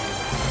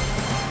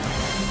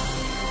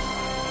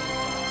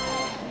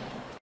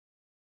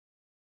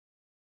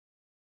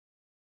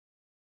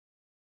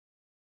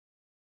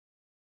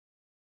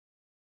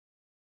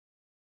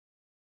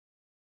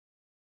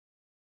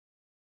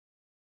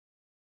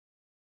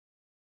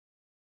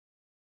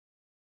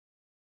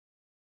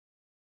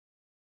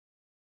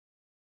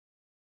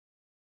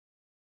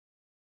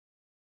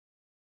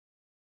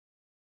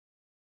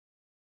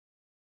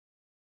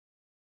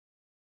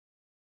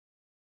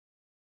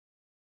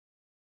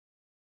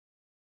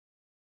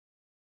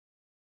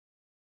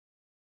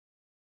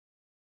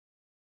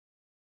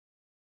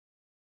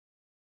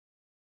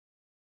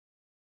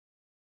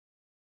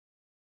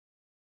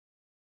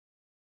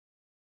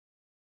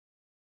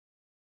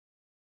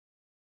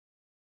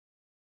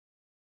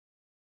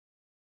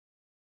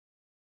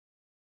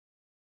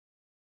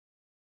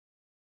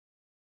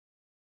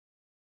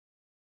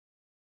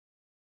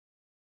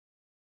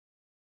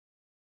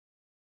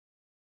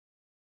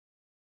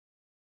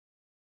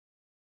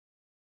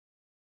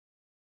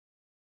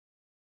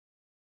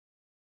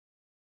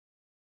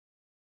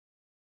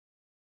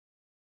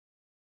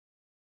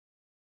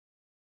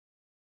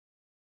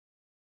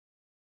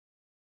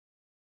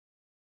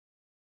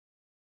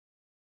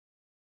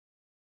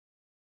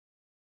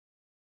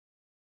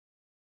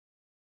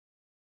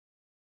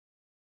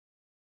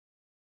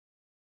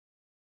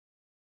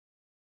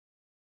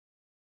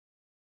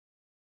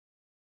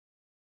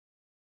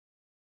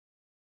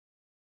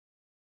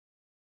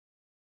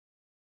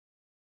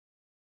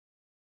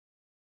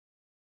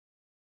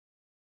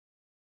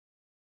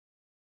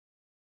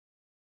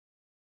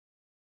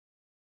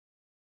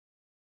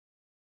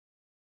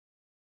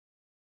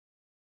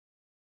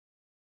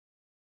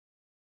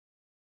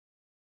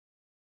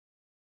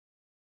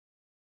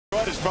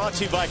 Detroit is brought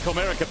to you by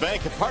Comerica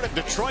Bank, a part of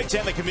Detroit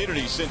and the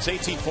community since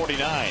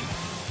 1849.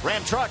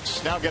 Ram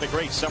Trucks now get a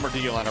great summer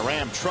deal on a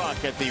Ram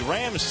truck at the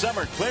Ram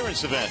Summer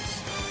Clearance Event.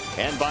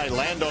 And by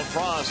Lando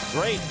Frost,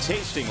 great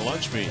tasting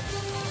lunch meat.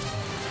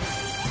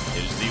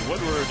 It is the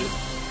Woodward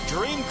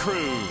Dream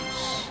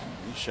Cruise.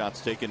 These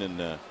shots taken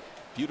in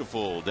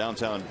beautiful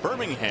downtown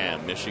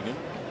Birmingham, Michigan.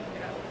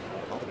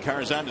 All the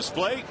cars on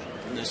display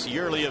in this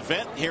yearly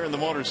event here in the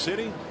Motor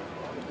City.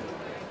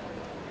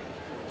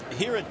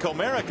 Here at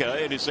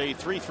Comerica, it is a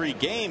 3-3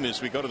 game as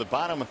we go to the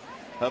bottom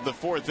of the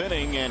fourth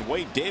inning, and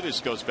Wade Davis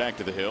goes back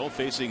to the hill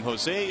facing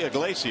Jose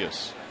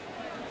Iglesias.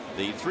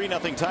 The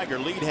 3-0 Tiger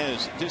lead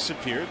has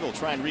disappeared. They'll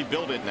try and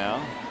rebuild it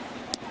now.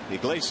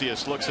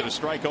 Iglesias looks at a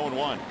strike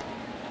 0-1.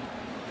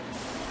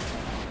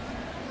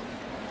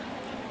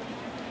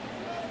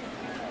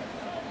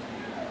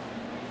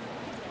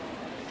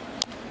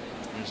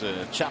 There's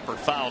a chopper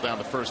foul down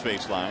the first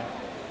base line.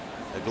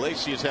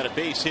 Iglesias had a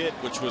base hit,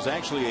 which was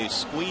actually a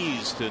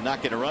squeeze to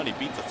not get a run. He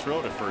beat the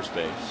throw to first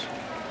base.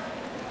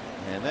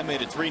 And that made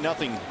it 3-0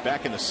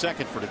 back in the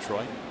second for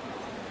Detroit.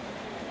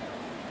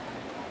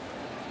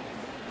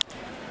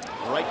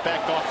 Right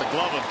back off the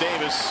glove of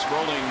Davis,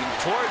 rolling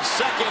towards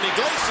second.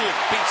 Iglesias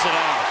beats it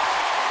out.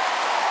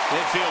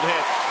 Infield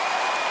hit.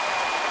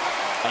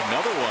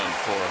 Another one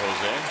for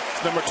Jose.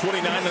 It's number 29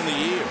 in the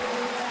year.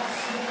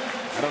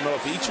 I don't know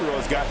if Ichiro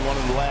has gotten one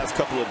in the last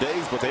couple of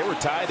days, but they were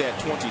tied at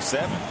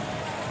 27.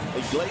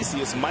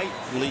 Iglesias might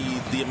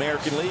lead the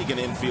American League in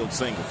infield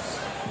singles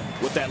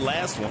with that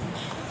last one.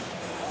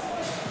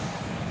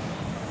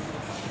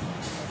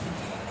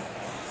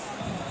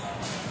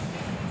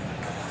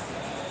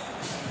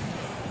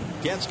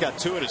 Gens got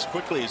to it as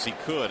quickly as he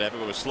could after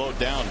it was slowed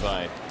down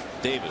by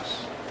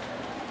Davis.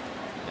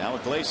 Now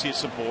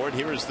Iglesias aboard.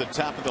 Here is the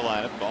top of the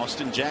lineup.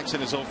 Austin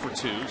Jackson is 0 for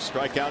 2.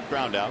 Strikeout,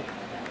 ground out.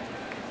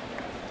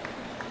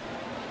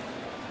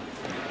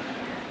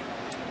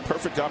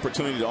 Perfect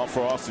opportunity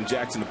for Austin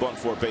Jackson to bunt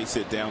for a base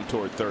hit down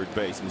toward third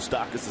base.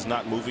 Moustakas is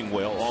not moving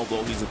well,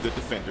 although he's a good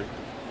defender.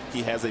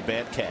 He has a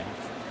bad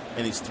calf,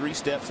 and he's 3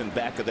 steps in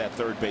back of that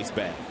third base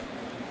bag.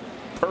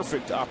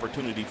 Perfect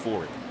opportunity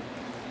for it.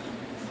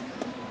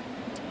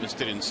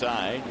 Missed it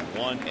inside.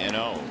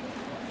 1-0.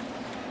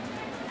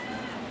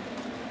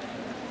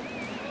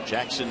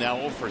 Jackson now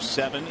 0 for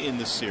 7 in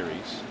the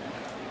series.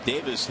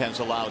 Davis has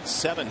allowed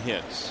 7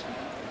 hits.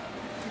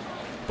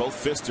 Both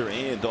Pfister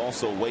and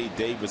also Wade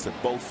Davis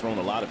have both thrown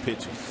a lot of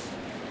pitches.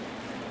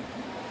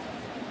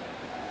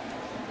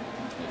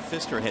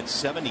 Pfister had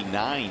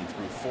 79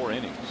 through 4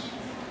 innings.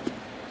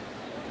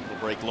 The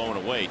break low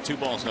and away. 2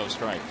 balls, no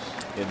strikes.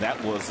 And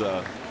that was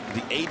the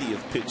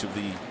 80th pitch of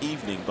the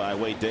evening by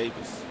Wade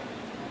Davis.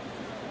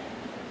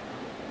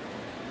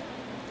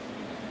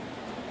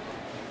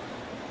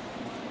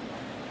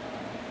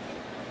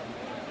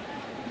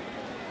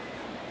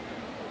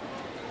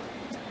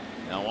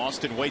 Now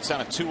Austin waits on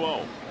a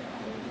 2-0.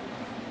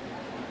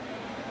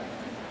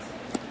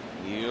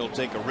 He'll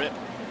take a rip.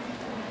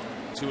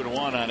 2-1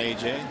 on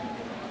AJ.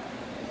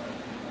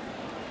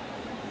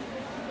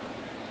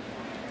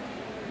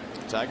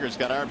 Tigers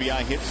got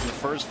RBI hits in the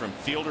first from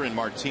Fielder and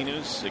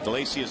Martinez.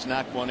 Iglesias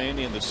knocked one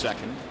in the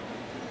second.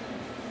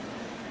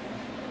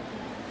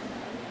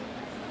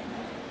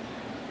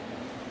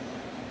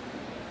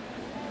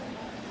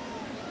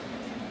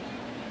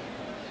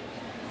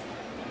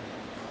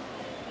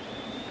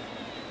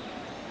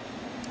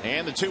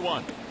 And the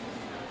 2-1.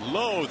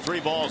 Low, 3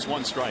 balls,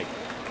 1 strike.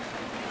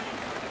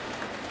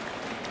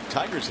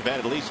 Tigers have had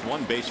at least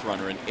 1 base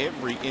runner in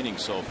every inning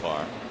so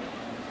far.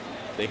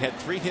 They had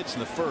 3 hits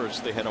in the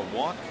first. They had a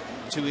walk,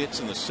 2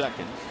 hits in the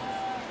second,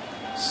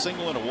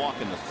 single and a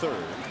walk in the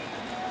third.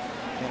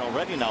 And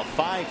already now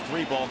 5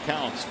 3-ball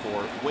counts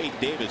for Wade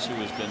Davis, who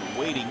has been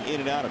waiting in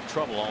and out of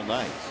trouble all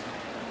night.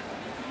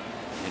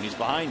 And he's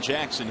behind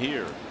Jackson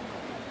here.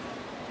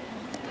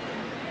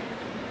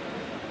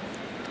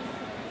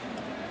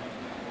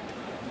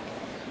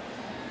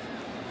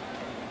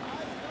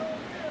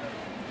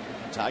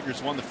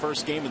 Tigers won the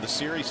first game of the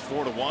series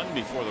 4-1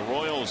 before the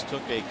Royals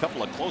took a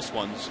couple of close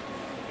ones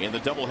in the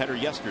doubleheader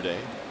yesterday.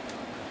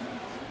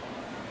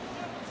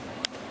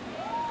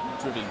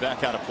 Driven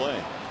back out of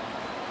play.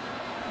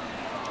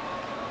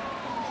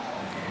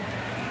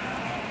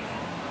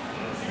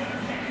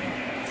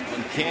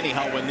 Uncanny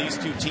how when these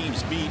two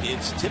teams meet,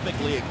 it's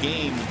typically a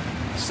game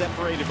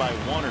separated by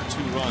 1 or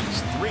 2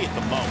 runs, 3 at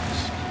the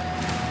most.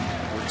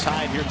 We're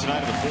tied here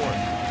tonight in the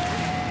 4th.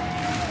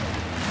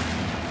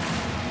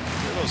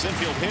 Those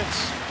infield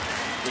hits.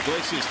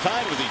 Iglesias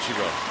tied with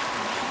Ichiro.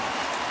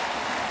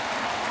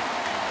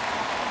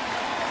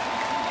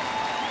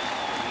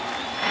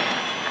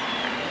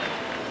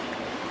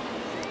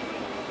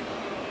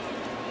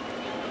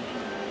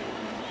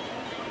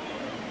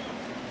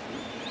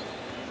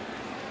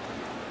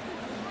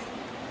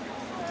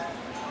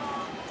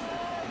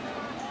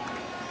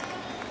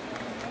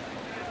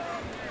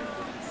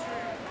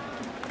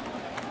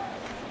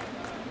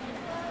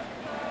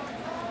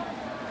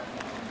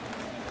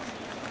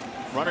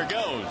 Runner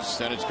goes,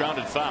 and it's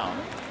grounded foul.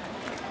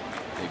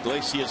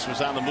 Iglesias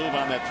was on the move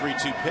on that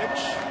 3-2 pitch.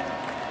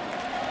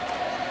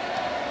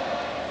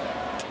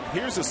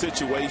 Here's a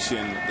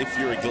situation. If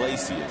you're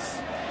Iglesias,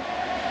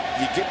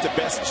 you get the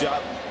best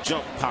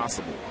jump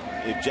possible.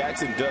 If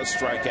Jackson does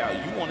strike out,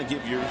 you want to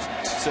give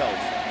yourself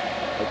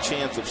a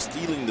chance of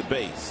stealing the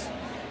base.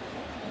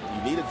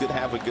 You needed to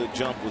have a good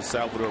jump with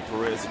Salvador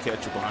Perez, the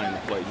catcher behind the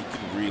plate. He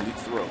can really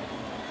throw.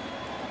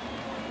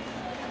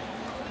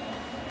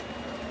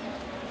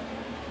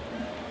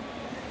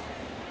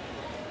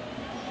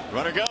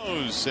 Runner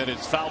goes, and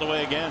it's fouled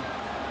away again.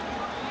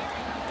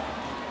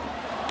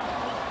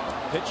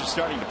 Pitch is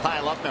starting to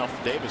pile up now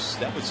for Davis.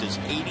 That was his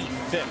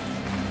 85th.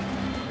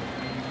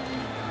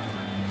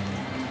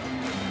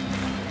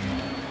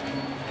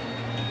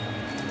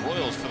 The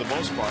Royals, for the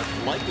most part,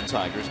 like the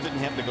Tigers, didn't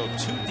have to go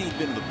too deep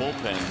into the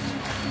bullpen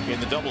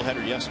in the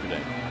doubleheader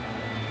yesterday.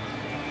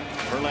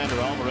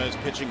 Verlander Alvarez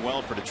pitching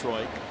well for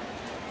Detroit.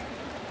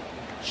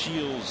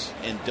 Shields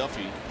and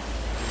Duffy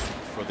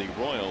for the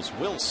Royals.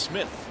 Will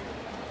Smith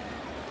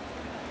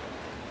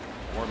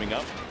warming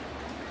up.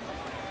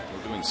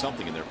 They're doing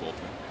something in their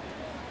bullpen.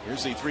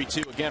 Here's the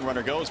 3-2 again.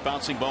 Runner goes.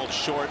 Bouncing ball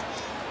short.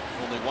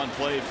 Only one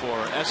play for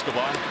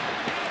Escobar.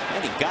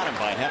 And he got him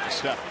by half a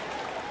step.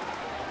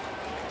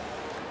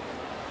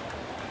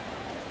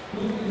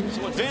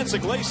 So advance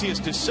Iglesias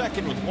to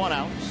second with 1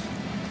 out.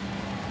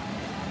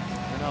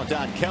 And now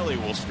Don Kelly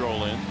will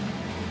stroll in.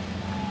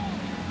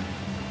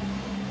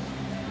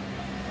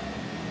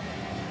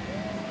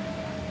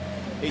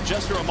 Hey,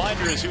 just a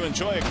reminder, as you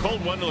enjoy a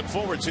cold one to look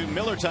forward to,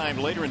 Miller time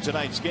later in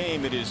tonight's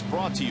game. It is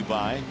brought to you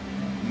by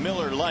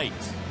Miller Lite.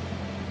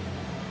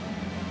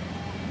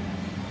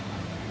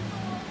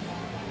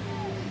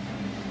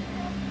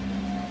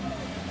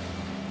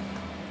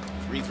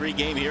 A 3-3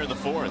 game here in the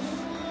 4th.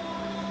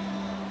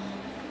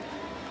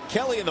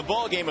 Kelly in the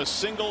ball game, a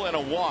single and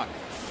a walk.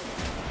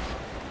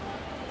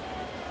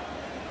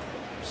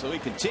 So he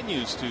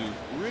continues to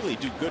really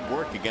do good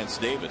work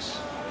against Davis.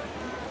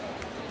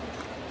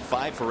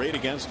 5 for 8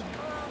 against him.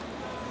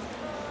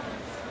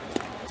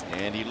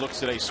 And he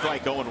looks at a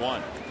strike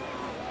 0-1.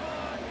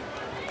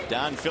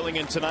 Don filling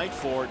in tonight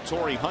for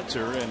Torrey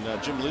Hunter,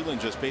 and Jim Leyland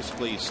just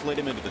basically slid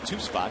him into the 2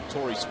 spot.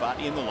 Torrey's spot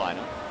in the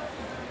lineup.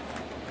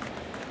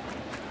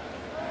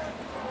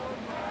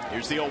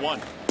 Here's the 0-1.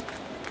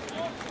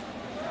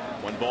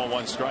 1 ball,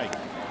 1 strike.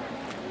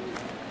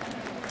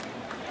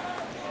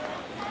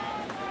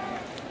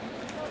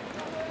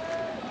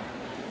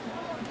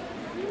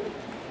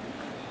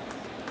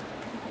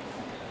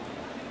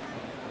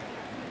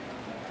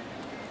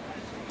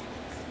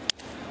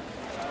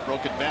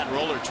 Broken bat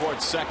roller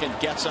towards second,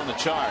 gets on the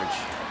charge.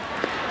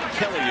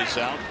 Kelly is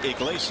out.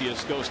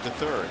 Iglesias goes to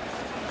third.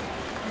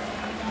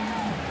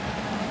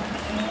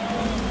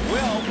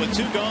 Well, with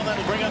 2 gone,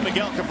 that'll bring up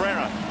Miguel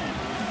Cabrera.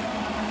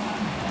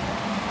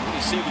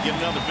 You see, we get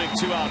another big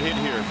 2-out hit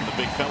here for the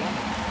big fella.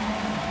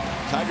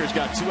 Tigers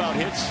got 2-out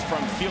hits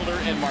from Fielder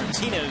and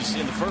Martinez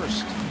in the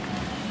first.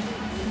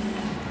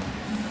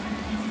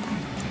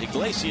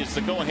 Iglesias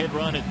the go-ahead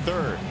run at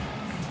third.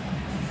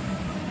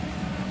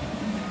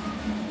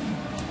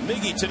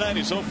 Miggy tonight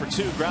is 0 for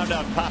 2, ground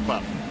out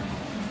pop-up.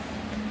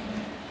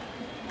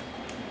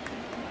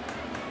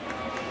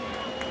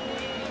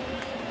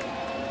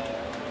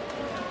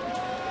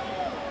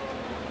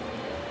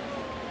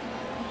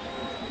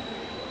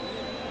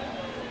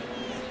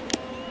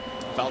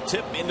 Foul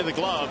tip into the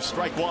glove,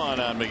 strike 1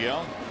 on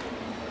Miguel.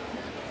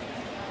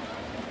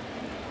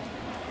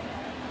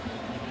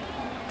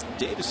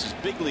 Davis's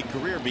big league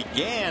career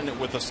began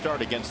with a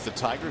start against the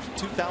Tigers. In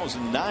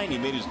 2009, he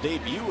made his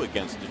debut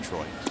against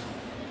Detroit.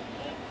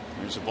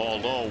 Here's a ball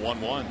low,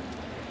 1-1.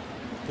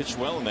 Pitched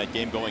well in that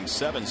game, going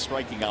 7,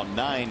 striking out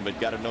 9, but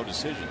got a no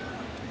decision.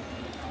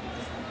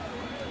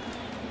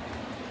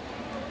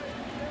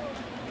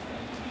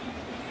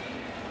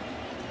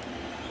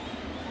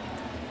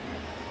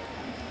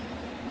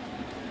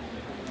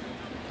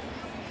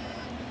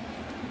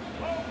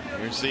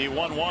 Here's the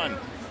 1-1.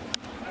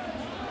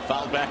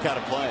 Fouled back out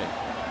of play.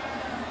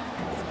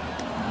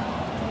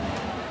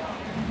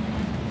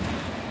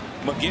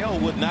 Miguel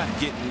would not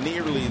get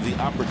nearly the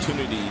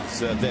opportunities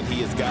that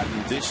he has gotten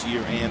this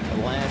year and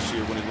last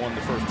year when he won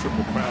the first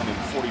Triple Crown in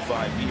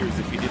 45 years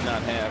if he did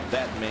not have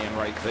that man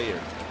right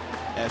there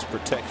as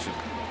protection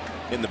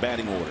in the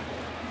batting order.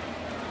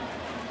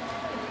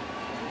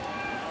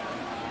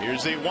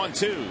 Here's the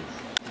 1-2.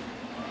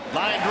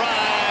 Line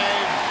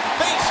drive.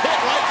 Base hit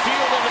right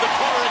field, over the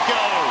corner it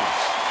goes.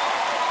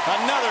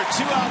 Another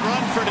 2-out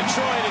run for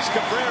Detroit as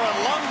Cabrera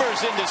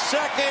lumbers into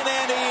second,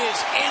 and he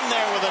is in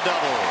there with a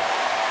double.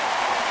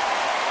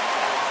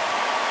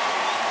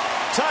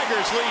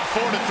 Tigers lead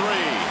 4-3.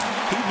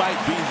 He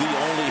might be the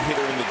only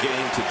hitter in the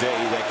game today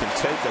that can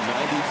take a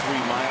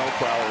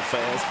 93-mile-per-hour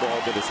fastball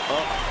that is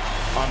up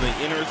on the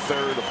inner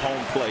third of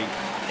home plate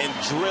and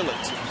drill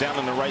it down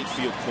in the right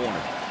field corner.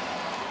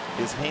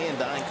 His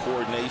hand-eye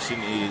coordination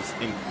is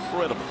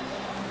incredible.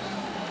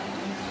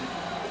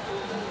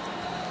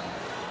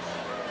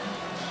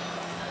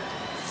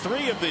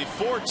 Three of the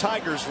 4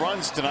 Tigers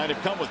runs tonight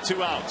have come with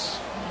 2 outs.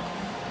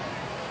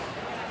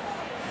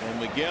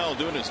 Miguel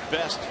doing his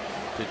best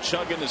to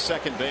chug into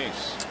second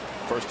base.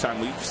 First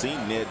time we've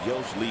seen Ned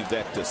Yost leave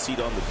that seat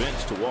on the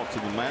bench to walk to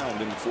the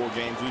mound in the 4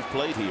 games we've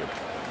played here.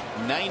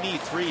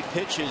 93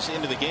 pitches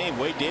into the game.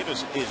 Wade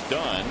Davis is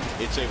done.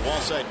 It's a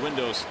Wallside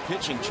Windows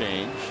pitching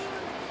change.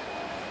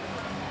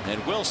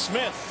 And Will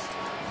Smith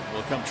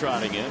will come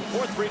trotting in.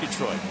 4-3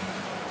 Detroit.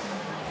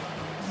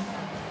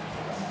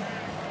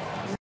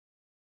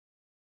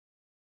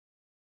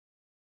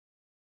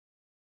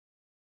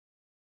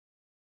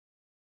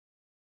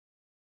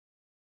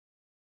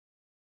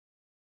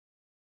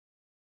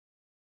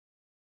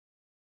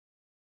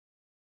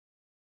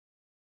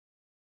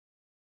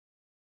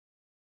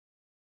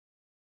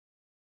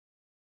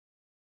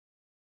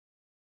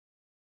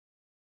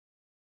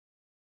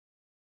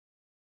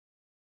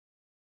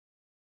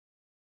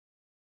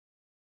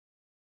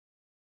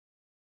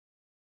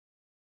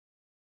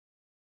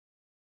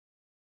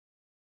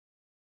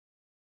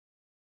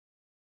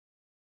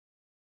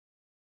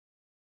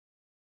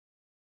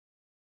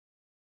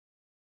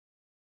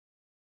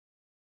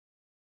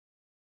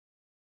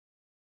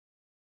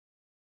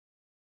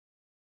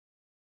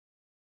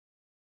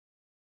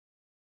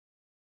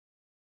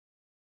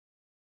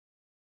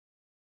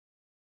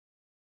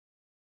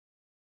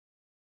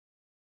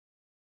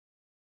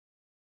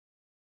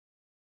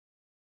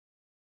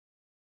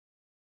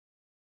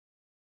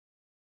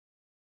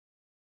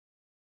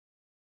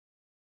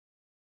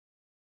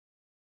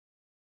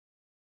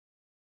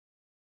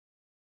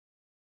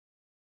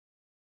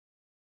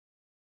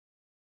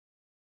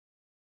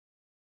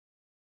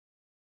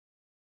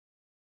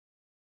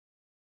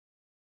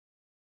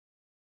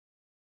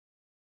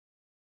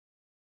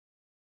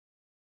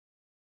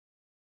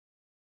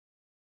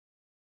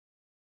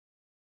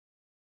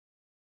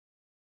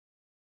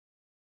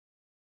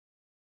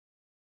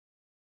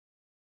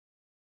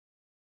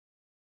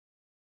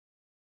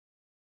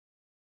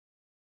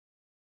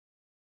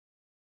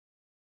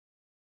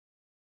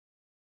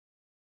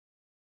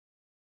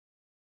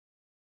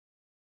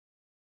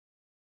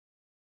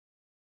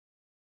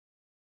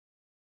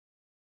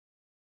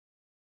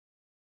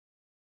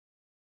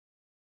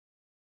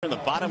 In the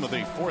bottom of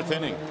the 4th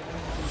inning.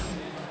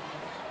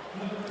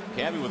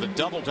 Cabby with a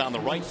double down the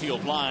right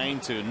field line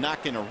to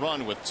knock in a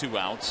run with 2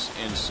 outs.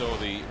 And so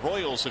the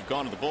Royals have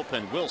gone to the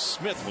bullpen. Will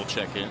Smith will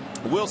check in.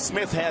 Will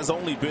Smith has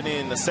only been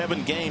in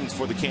 7 games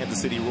for the Kansas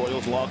City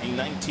Royals, logging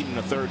 19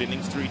 1/3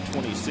 innings,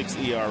 3.26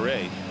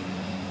 ERA.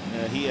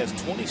 He has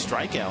 20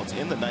 strikeouts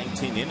in the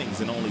 19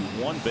 innings and only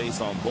 1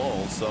 base on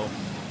balls. So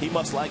he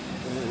must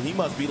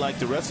be like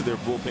the rest of their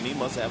bullpen. He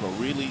must have a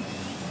really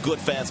good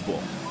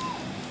fastball.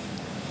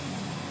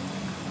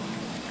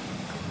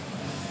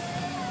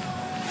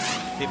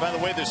 Hey, by the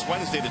way, this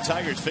Wednesday, the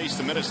Tigers face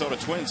the Minnesota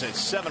Twins at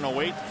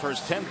 7:08. The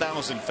first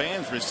 10,000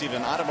 fans receive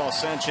an Adabal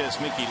Sanchez,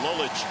 Mickey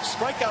Lolich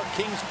Strikeout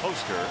Kings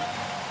poster.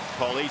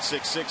 Call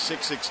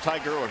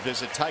 866-66-TIGER or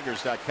visit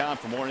tigers.com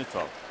for more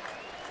info.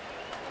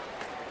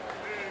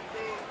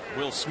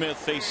 Will Smith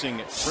facing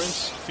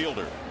Prince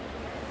Fielder.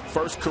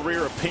 First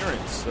career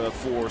appearance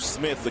for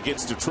Smith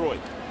against Detroit.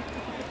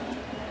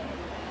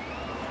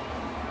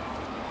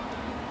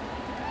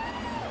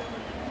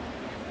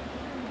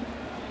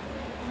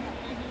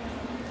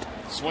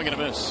 Swing and a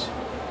miss.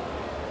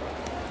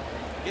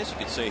 I guess you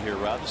could say here,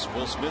 Rob, this is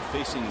Will Smith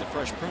facing the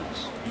Fresh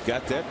Prince. You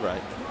got that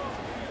right.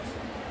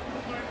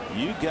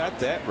 You got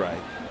that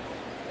right.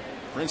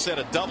 Prince had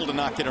a double to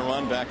knock in a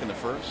run back in the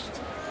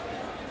first.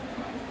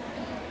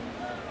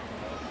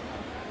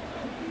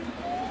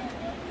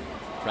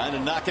 Trying to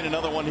knock in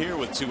another one here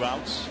with 2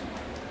 outs.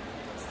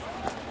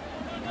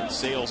 And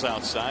Sales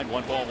outside.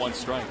 1 ball, 1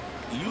 strike.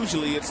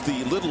 Usually it's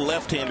the little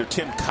left-hander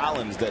Tim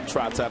Collins that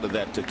trots out of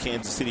that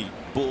Kansas City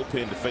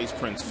bullpen to face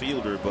Prince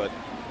Fielder, but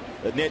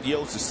Ned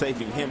Yost is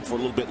saving him for a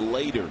little bit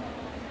later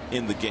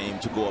in the game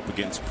to go up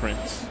against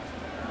Prince.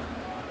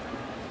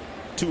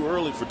 Too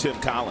early for Tim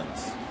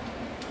Collins.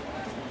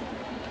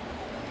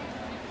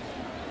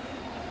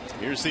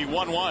 Here's the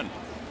 1-1.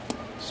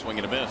 Swing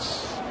and a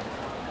miss.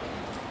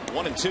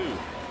 1-2.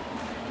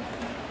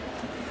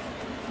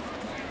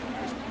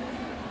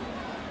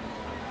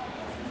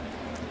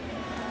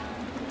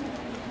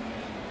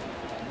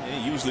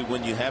 Usually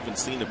when you haven't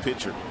seen a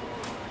pitcher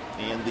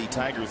and the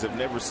Tigers have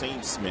never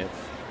seen Smith,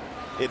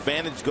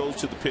 advantage goes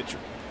to the pitcher.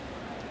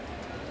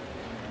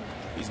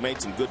 He's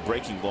made some good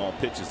breaking ball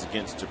pitches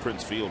against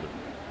Prince Fielder.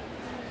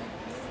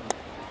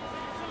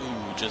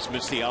 Ooh, just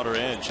missed the outer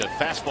edge. A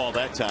fastball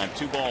that time.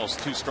 2 balls,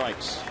 2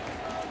 strikes.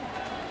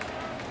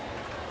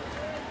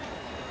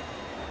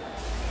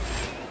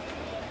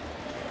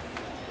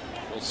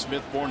 Will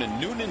Smith, born in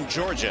Noonan,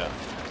 Georgia.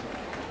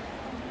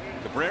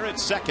 Cabrera at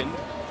second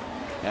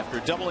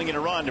after doubling in a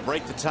run to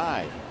break the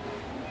tie.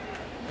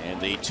 And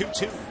the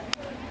 2-2.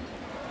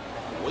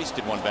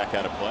 Wasted one back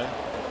out of play.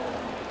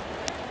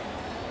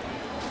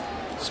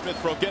 Smith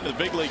broke into the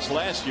big leagues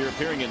last year,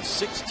 appearing in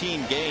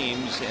 16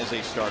 games as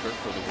a starter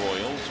for the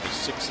Royals with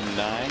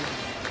 6-9.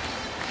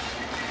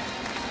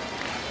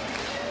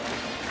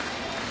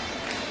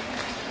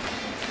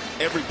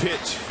 Every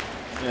pitch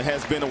It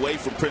has been away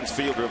from Prince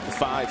Fielder of the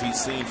 5 he's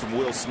seen from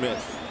Will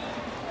Smith,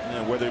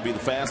 whether it be the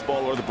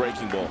fastball or the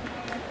breaking ball.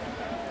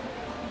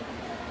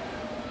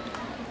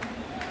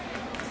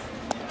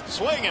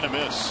 Swing and a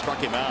miss. Struck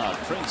him out.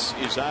 Prince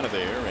is out of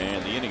there,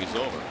 and the inning is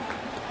over.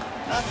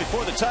 Not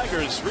before the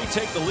Tigers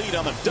retake the lead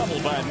on the double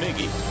by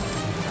Miggy.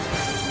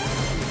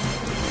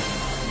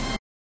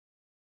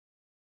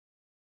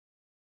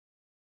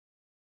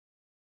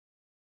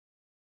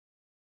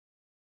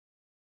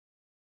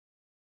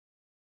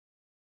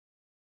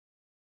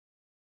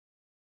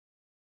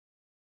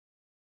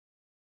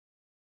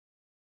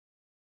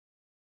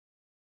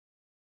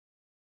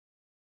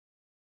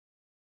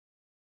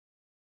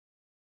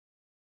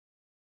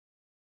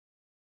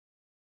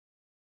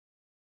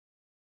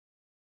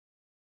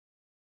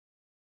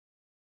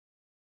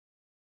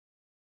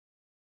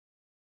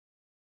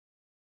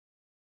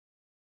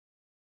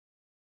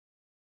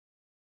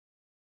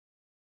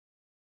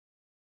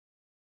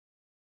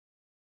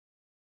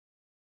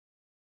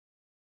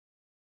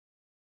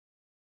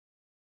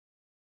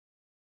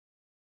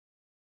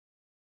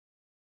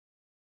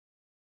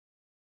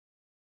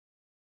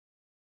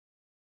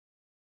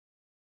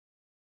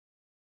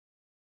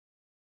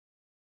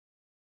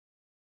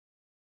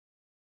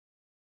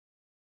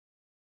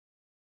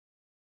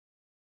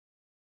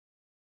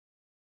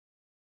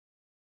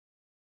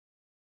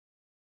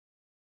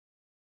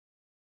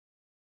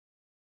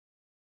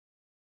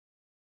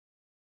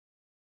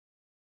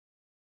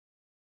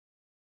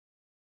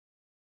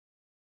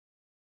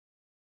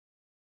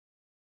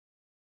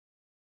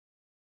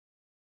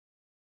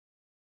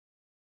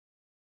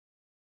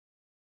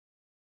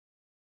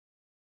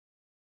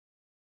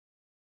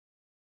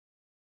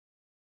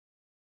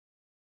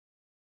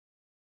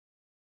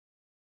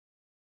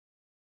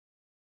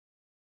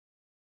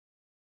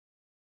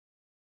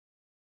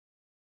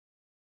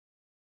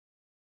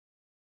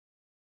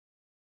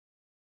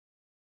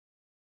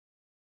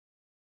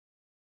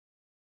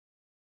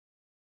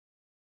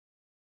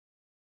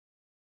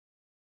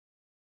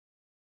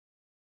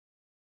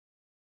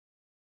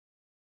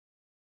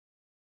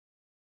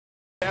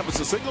 That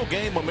was a single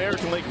game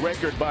American League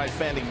record by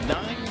fanning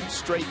 9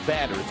 straight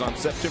batters on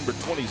September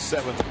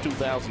 27th,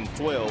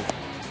 2012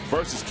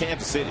 versus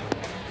Kansas City.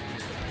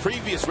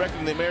 Previous record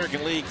in the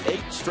American League, 8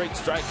 straight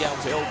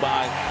strikeouts held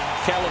by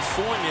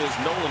California's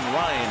Nolan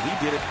Ryan.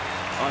 He did it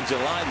on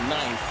July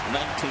 9th,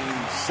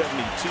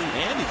 1972,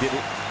 and he did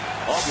it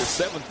August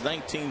 7th,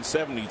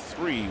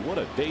 1973. What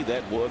a day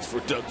that was for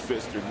Doug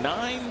Fister.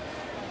 9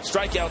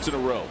 strikeouts in a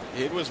row.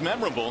 It was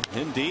memorable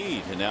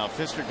indeed. And now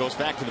Fister goes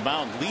back to the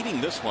mound,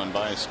 leading this one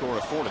by a score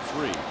of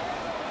 4-3.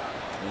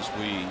 As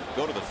we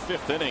go to the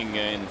 5th inning,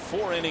 in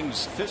 4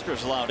 innings,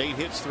 Fister's allowed 8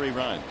 hits, 3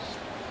 runs.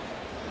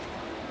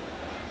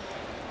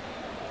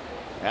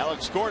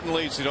 Alex Gordon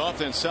leads it off,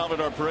 then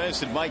Salvador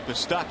Perez and Mike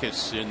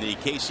Moustakas in the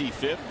KC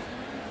 5th.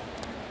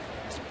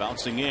 It's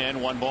bouncing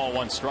in, 1 ball,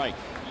 1 strike.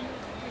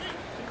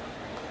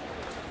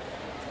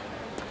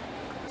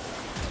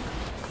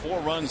 4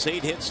 runs,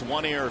 8 hits,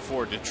 1 error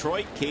for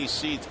Detroit.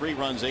 KC 3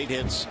 runs, 8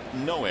 hits,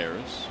 no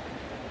errors.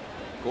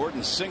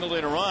 Gordon singled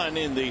in a run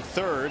in the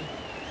 3rd.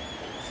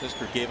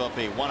 Fister gave up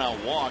a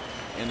 1-out walk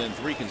and then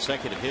 3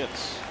 consecutive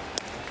hits.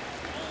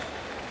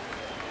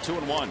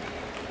 2-1.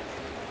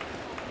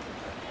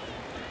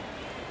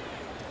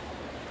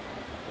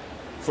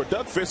 For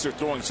Doug Fister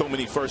throwing so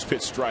many first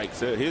pitch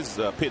strikes, his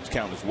pitch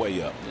count is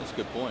way up. That's a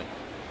good point.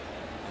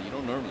 You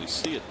don't normally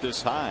see it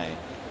this high.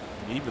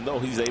 Even though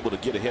he's able to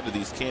get ahead of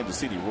these Kansas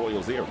City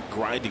Royals, they are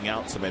grinding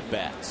out some at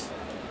bats.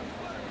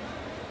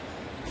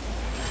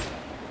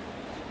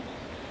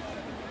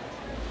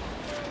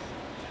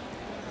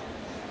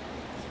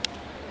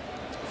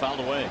 Fouled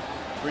away.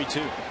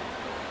 3-2.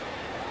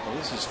 Well,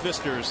 this is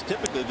Fister's.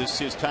 Typically, this is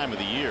his time of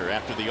the year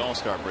after the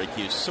All-Star break.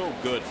 He is so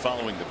good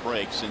following the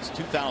break. Since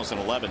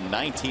 2011,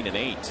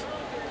 19-8.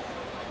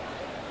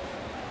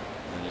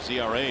 And his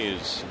ERA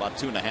is about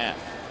 2.5.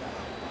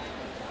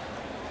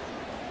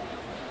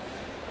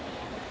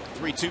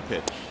 3-2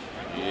 pitch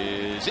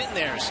is in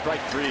there. Strike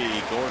 3.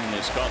 Gordon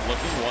is caught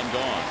looking. 1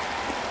 gone.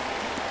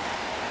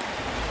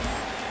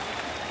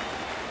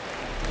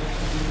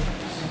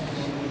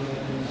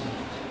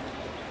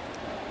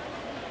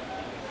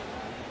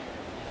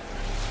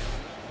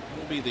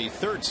 Will be the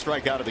 3rd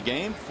strikeout of the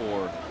game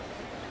for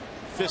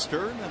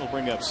Fister. That'll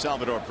bring up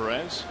Salvador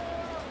Perez.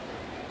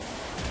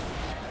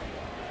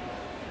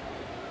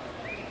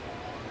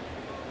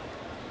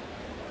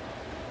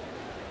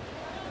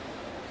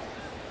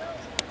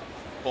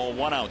 Ball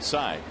 1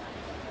 outside.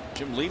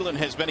 Jim Leland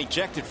has been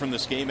ejected from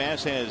this game,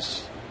 as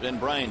has been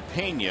Brian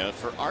Pena,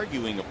 for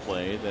arguing a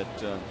play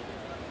that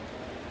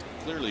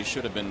clearly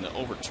should have been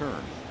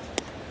overturned.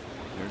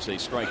 There's a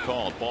strike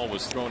called. Ball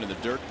was thrown in the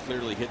dirt,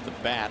 clearly hit the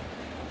bat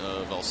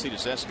of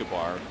Alcides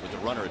Escobar with the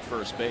runner at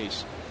first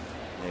base.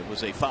 It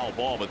was a foul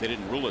ball, but they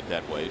didn't rule it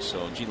that way,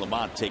 so Gene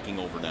Lamont taking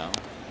over now.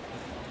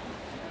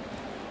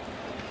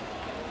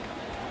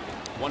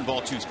 1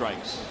 ball, 2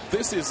 strikes.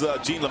 This is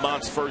Gene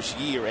Lamont's first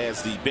year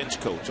as the bench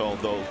coach,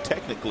 although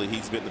technically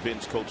he's been the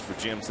bench coach for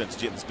Jim since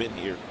Jim's been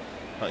here.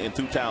 in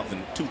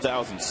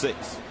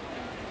 2006.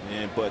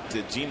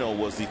 But Gino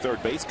was the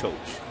third base coach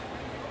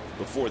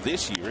before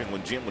this year, and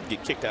when Jim would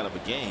get kicked out of a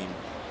game,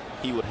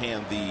 he would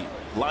hand the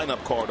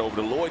lineup card over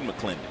to Lloyd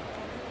McClendon.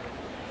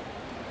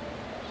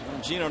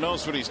 Gino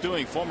knows what he's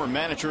doing. Former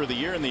manager of the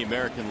year in the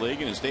American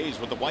League in his days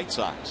with the White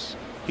Sox.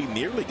 He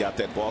nearly got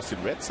that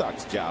Boston Red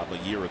Sox job a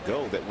year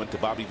ago that went to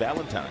Bobby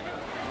Valentine.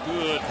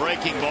 Good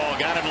breaking ball.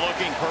 Got him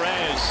looking.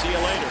 Perez. See you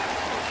later.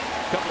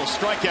 Couple of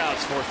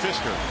strikeouts for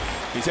Fisker.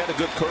 He's had a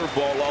good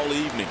curveball all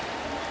evening.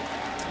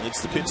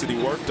 It's the pitch that he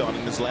worked on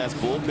in his last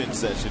bullpen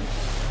session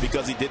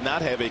because he did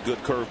not have a good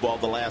curveball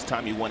the last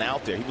time he went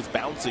out there. He was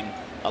bouncing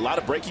a lot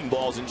of breaking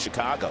balls in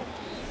Chicago.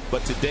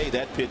 But today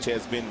that pitch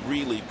has been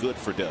really good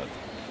for Doug.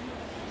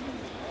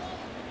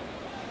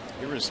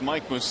 Here is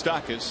Mike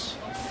Moustakas.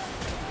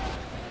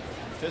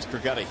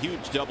 Fisker got a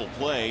huge double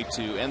play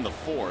to end the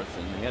fourth,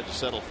 and he had to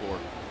settle for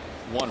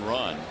one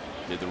run,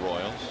 did the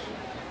Royals.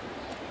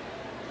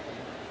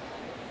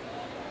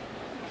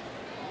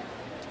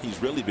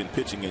 He's really been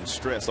pitching in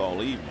stress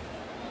all evening.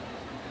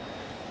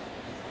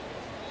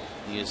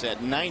 He is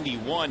at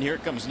 91. Here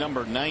comes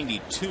number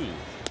 92.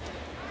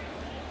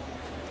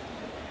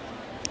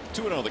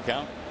 2-0 the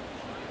count.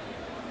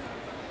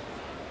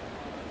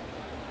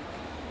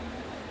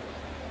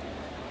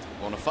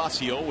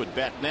 Bonifacio would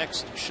bat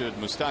next should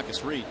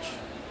Moustakas reach.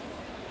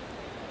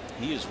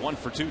 He is 1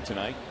 for 2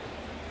 tonight.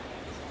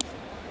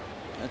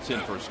 That's in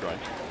for a strike.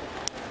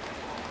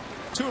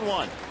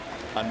 2-1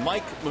 on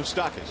Mike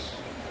Moustakas.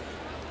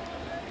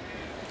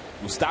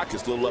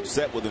 Moustakas a little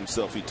upset with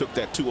himself. He took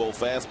that 2-0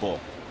 fastball.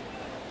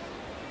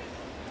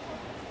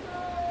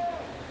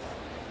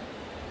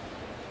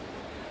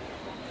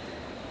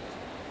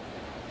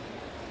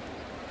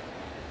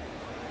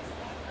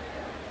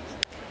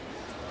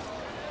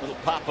 Little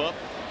pop up.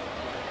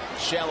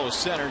 Shallow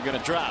center, going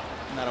to drop.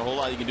 Not a whole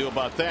lot you can do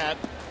about that.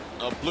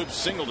 A bloop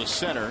single to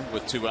center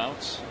with 2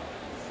 outs.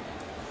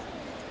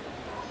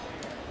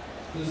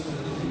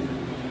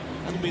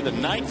 That'll be the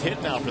 9th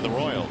hit now for the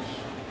Royals.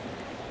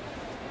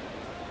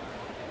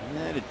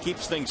 And it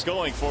keeps things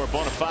going for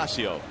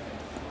Bonifacio.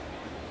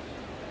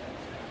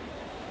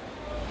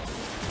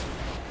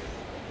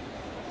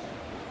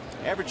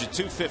 Average of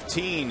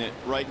 215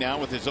 right now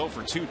with his 0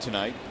 for 2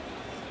 tonight.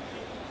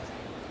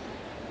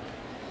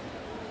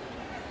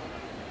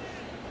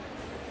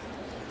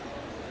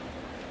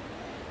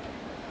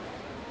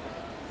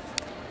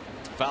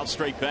 Fouled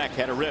straight back,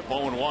 had a rip,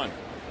 0-1.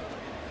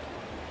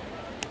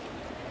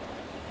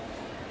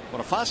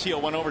 Bonifacio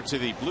went over to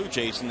the Blue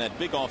Jays in that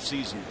big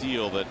offseason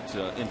deal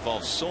that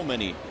involves so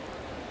many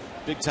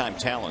big-time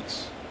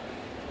talents.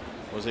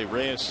 Jose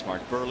Reyes,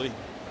 Mark Burley,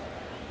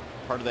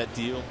 part of that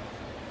deal.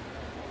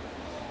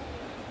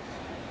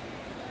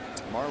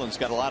 Marlins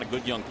got a lot of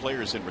good young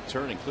players in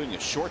return, including a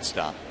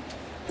shortstop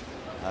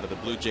out of the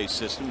Blue Jays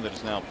system that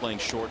is now playing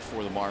short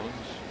for the Marlins.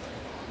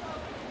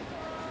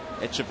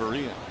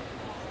 Echeverria.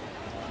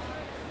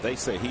 They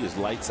say he is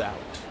lights out.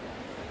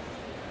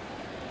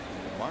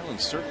 The Marlins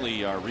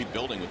certainly are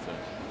rebuilding with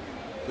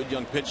a good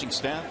young pitching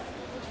staff.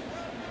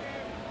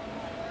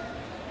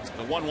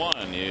 The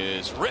 1-1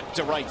 is ripped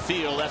to right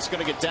field. That's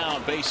going to get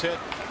down. Base hit.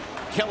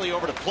 Kelly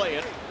over to play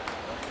it.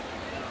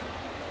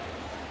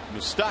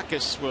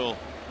 Moustakas will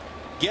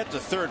get to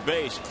third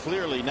base.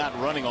 Clearly not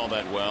running all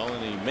that well,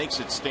 and he makes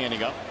it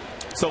standing up.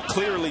 So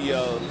clearly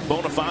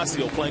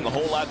Bonifacio playing a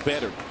whole lot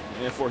better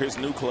for his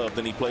new club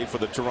than he played for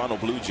the Toronto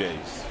Blue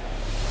Jays.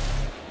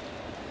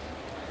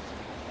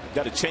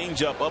 Got a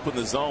change up in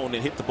the zone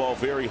and hit the ball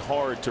very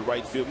hard to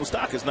right field.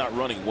 Moustakas not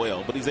running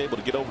well, but he's able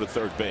to get over to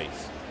third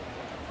base.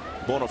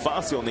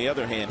 Bonifacio, on the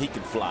other hand, he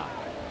can fly.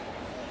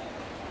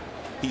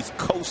 He's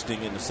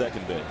coasting into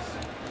second base.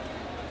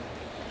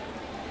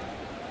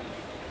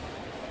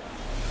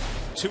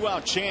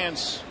 2-out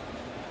chance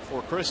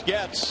for Chris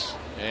Getz,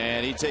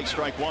 and he takes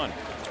strike 1.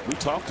 We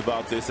talked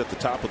about this at the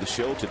top of the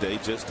show today,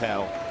 just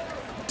how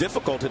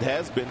difficult it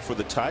has been for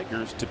the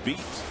Tigers to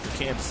beat the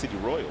Kansas City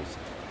Royals.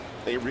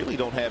 They really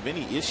don't have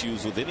any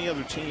issues with any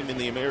other team in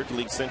the American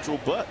League Central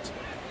but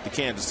the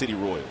Kansas City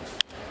Royals.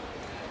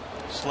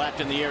 Slapped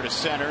in the air to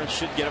center.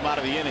 Should get him out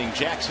of the inning.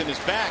 Jackson is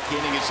back.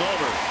 Inning is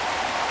over.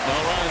 No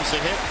runs. A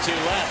hit to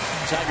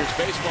left. Tigers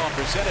baseball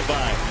presented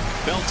by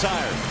Bell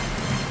Tire.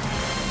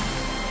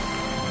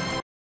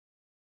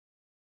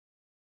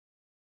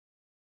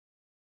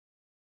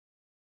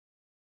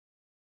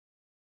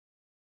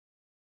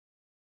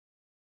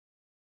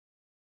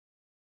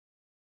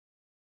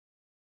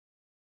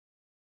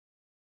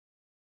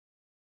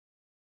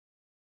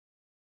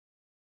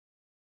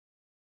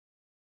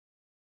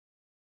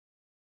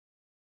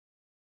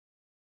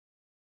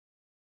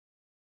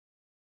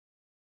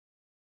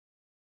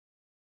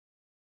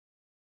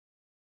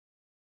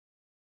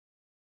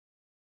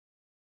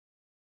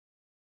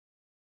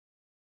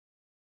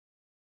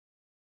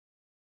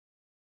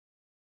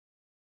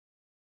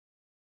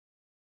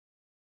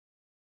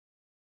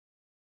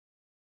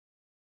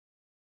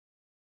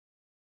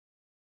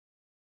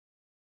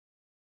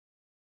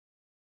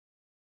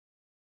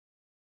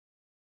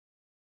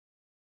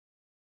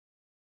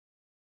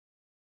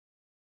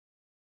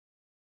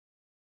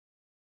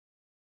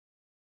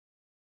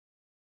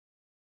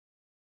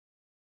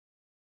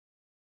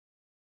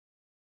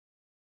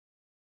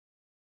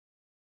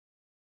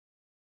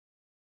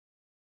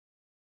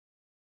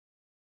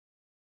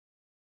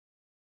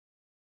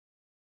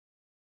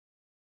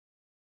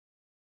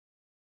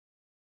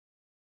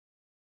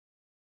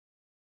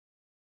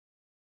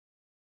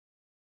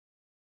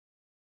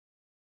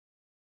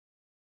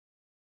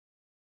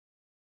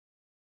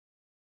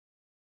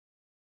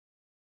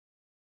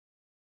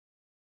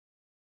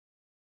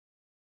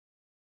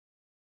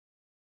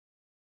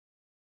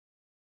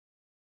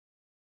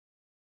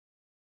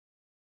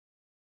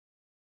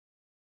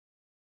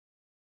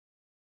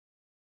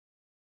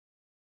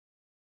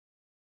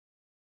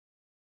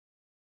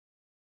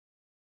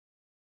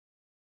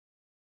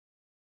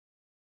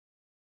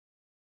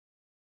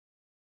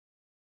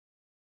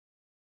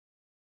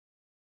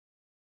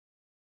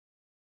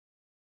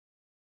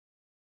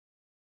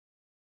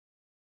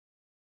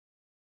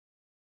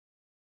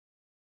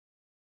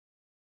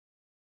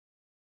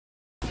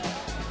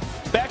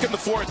 Back in the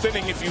fourth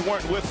inning, if you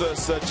weren't with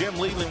us, Jim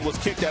Leland was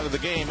kicked out of the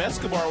game.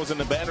 Escobar was in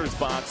the batter's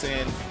box,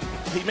 and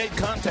he made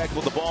contact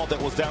with the ball that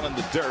was down in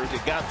the dirt.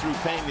 It got through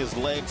Pena's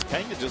legs.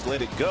 Pena just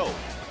let it go.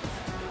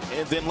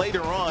 And then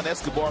later on,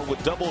 Escobar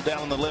would double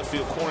down in the left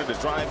field corner to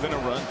drive in a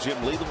run.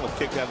 Jim Leland was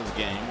kicked out of the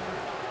game.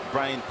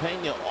 Brian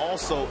Pena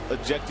also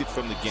ejected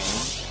from the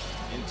game.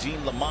 And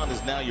Gene Lamont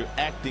is now your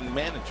acting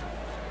manager.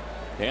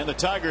 And the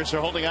Tigers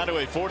are holding on to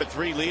a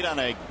 4-3 lead on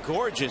a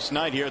gorgeous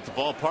night here at the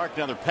ballpark.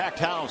 Another packed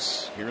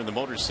house here in the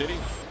Motor City.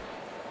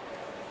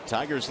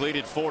 Tigers lead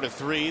at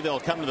 4-3. They'll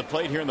come to the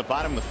plate here in the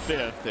bottom of the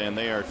fifth, and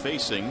they are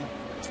facing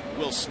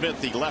Will Smith,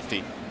 the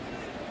lefty.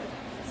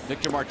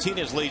 Victor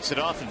Martinez leads it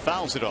off and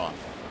fouls it off.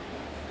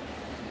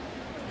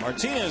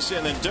 Martinez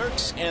and then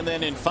Dirks and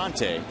then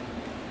Infante.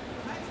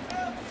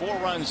 4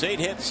 runs, 8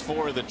 hits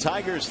for the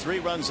Tigers. 3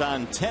 runs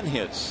on 10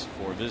 hits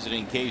for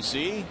visiting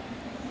KC.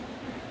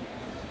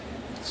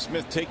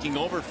 Smith taking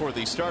over for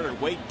the starter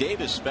Wade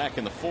Davis back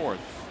in the fourth,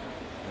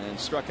 and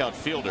struck out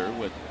Fielder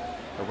with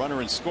a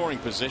runner in scoring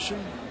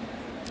position.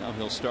 Now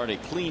he'll start a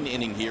clean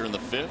inning here in the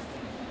fifth.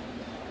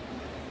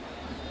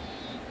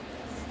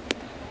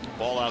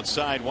 Ball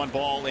outside, 1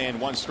 ball and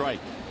 1 strike.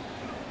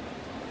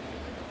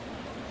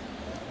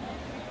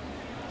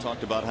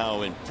 Talked about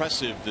how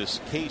impressive this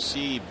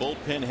KC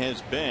bullpen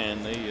has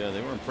been.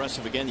 They were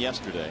impressive again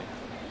yesterday.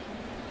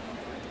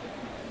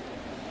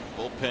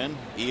 Bullpen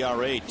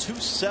ERA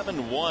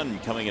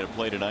 2.71 coming into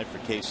play tonight for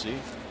KC.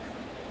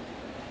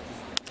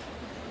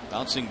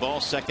 Bouncing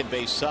ball second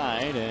base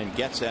side, and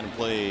gets that and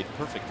played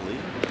perfectly.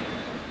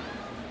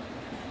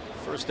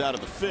 First out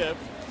of the fifth.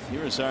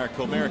 Here's our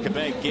Comerica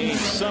Bank game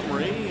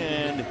summary,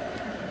 and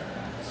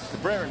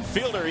Cabrera and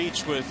Fielder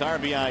each with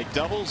RBI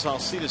doubles.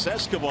 Alcides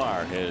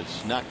Escobar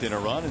has knocked in a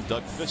run, and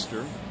Doug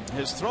Fister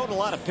has thrown a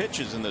lot of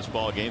pitches in this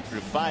ball game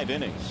through 5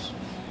 innings.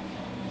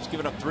 He's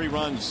given up 3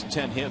 runs,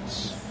 10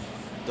 hits.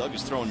 Doug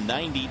has thrown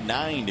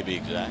 99 to be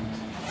exact.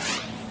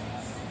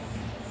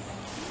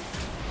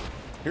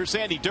 Here's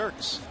Sandy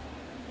Dirks.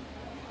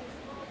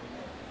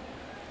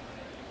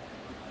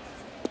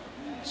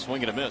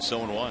 Swing and a miss,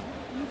 0-1.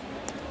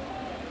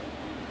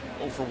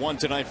 0 for 1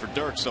 tonight for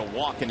Dirks, a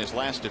walk in his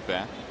last at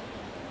bat.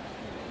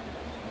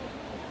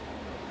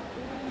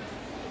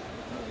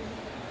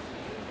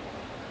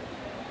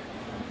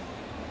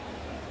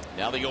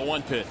 Now the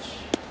 0-1 pitch.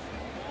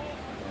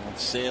 And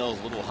sails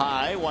a little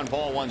high. 1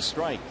 ball, 1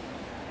 strike.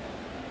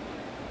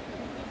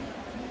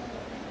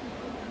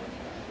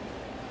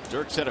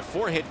 Dirks had a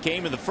 4-hit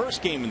game in the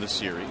first game in the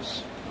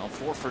series. Now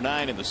 4 for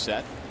 9 in the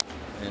set,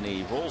 and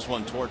he rolls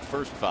one toward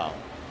first foul.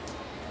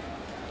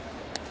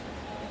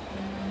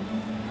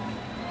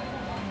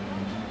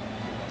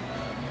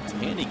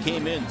 And he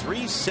came in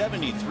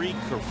 .373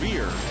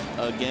 career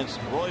against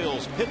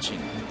Royals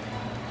pitching.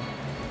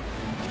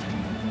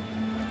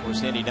 Of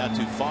course, Andy not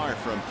too far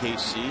from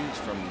KC. He's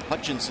from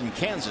Hutchinson,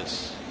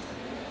 Kansas.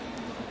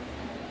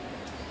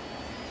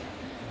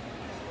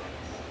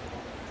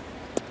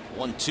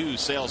 One two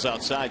sails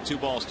outside, 2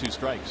 balls, 2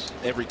 strikes.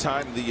 Every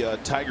time the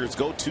Tigers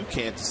go to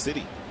Kansas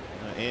City,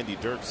 Andy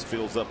Dirks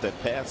fills up that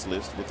pass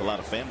list with a lot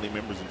of family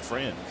members and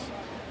friends,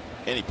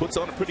 and he puts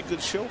on a pretty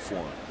good show for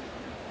them.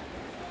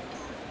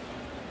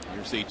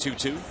 Here's the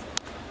 2-2. Yeah,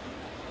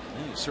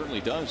 he certainly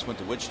does. Went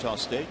to Wichita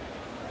State,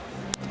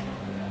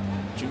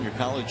 junior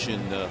college in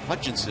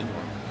Hutchinson,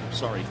 or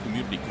sorry,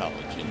 community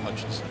college in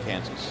Hutchinson,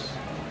 Kansas.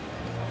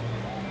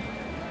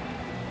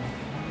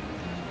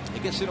 I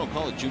guess they don't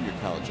call it junior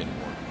college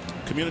anymore.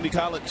 Community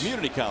college.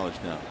 Community college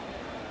now.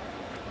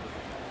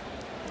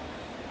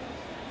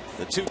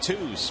 The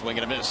 2-2, swing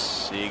and a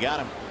miss. He got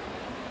him.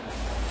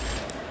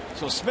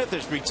 So Smith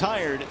has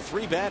retired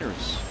 3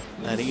 batters,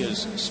 and he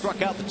has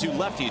struck out the 2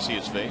 lefties he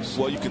has faced.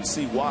 Well, you can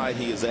see why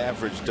he has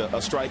averaged a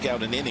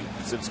strikeout an inning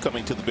since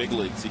coming to the big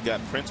leagues. He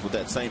got Prince with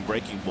that same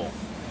breaking ball.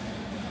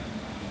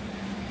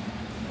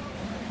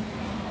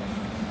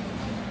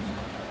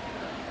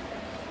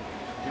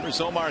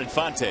 Here's Omar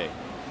Infante.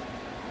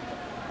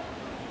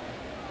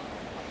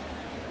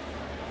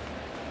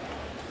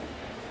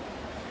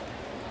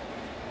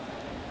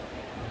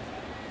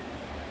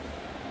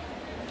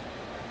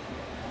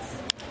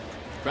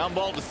 Ground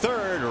ball to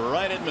third,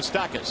 right at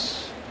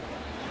Moustakas.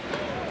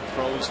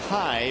 Throws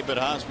high, but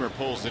Hosmer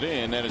pulls it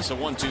in, and it's a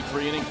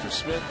 1-2-3 inning for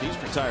Smith. He's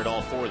retired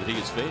all 4 that he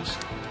has faced.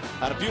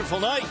 On a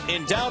beautiful night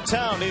in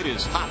downtown, it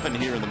is hopping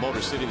here in the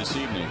Motor City this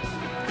evening.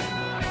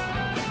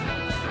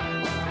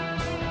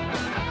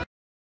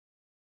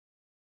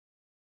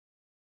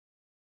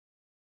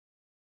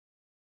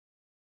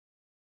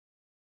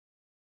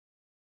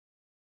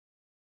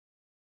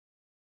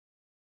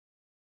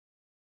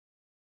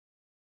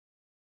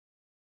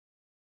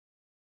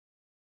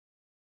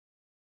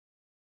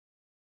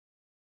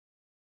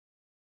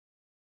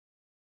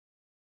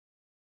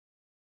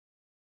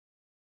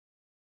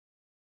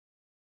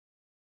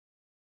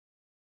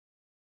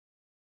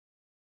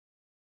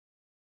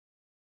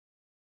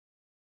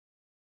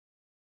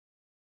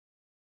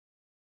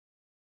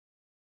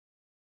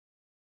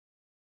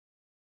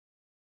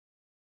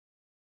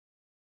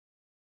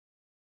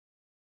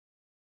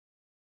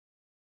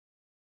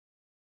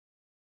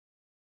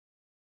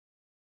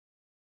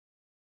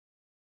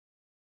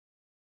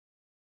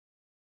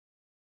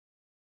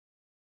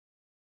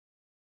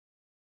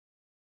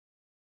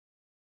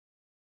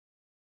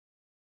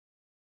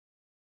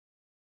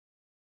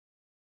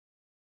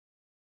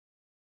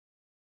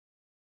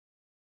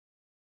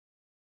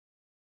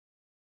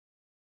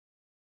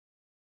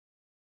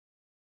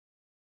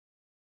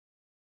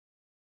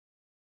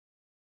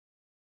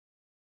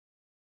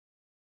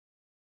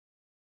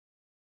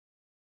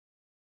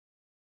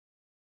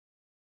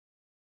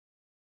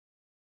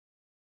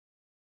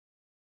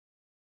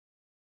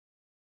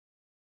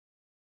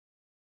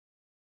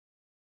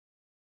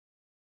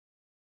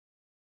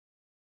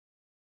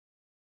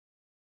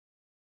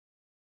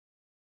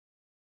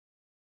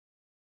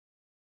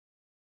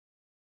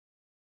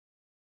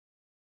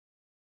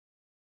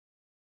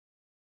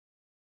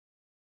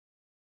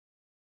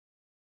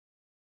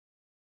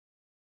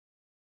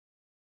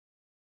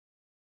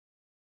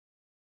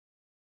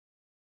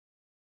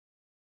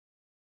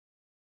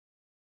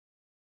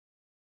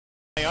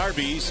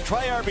 Arby's.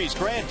 Try Arby's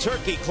Grand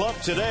Turkey Club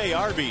today.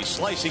 Arby's,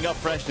 slicing up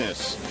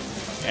freshness.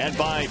 And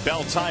by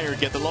Bell Tire,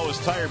 get the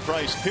lowest tire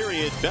price,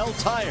 period. Bell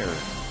Tire.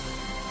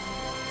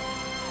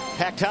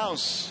 Packed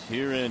house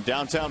here in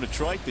downtown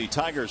Detroit. The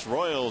Tigers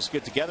Royals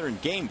get together in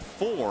game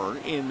 4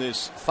 in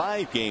this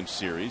 5-game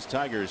series.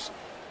 Tigers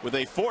with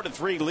a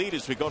 4-3 lead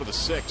as we go to the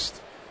 6th.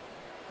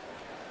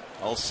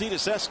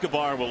 Alcides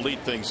Escobar will lead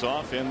things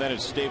off, and then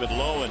it's David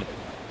Lowe and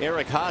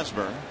Eric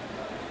Hosmer.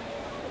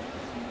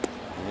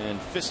 And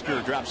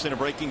Fisker drops in a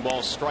breaking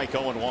ball, strike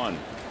 0-1.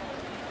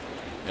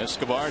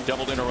 Escobar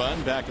doubled in a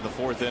run back in the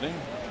 4th inning.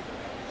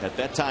 At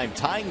that time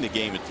tying the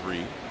game at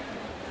 3.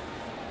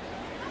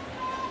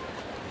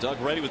 Doug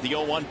ready with the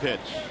 0-1 pitch.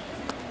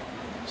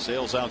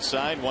 Sails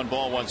outside, 1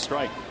 ball, 1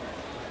 strike.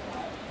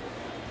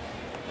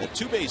 A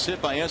 2-base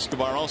hit by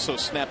Escobar also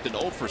snapped an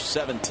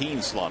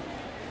 0-for-17 slump.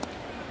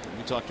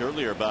 We talked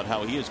earlier about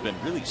how he has been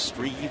really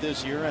streaky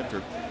this year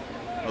after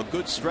a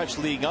good stretch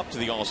leading up to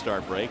the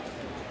All-Star break.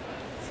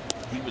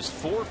 He was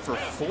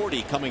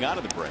 4-for-40 coming out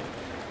of the break.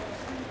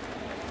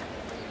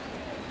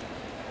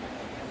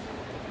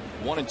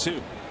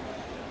 1-2.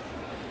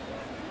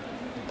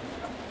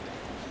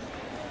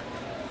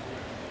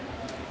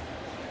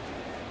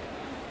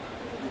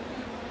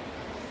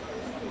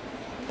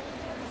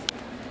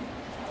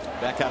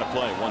 Back out of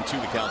play. 1-2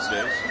 the count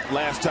stays.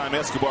 Last time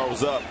Escobar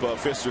was up,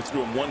 Fisker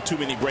threw him one too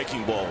many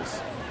breaking balls.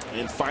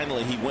 And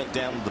finally he went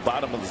down to the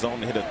bottom of the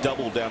zone and hit a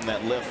double down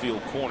that left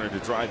field corner to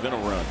drive in a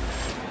run.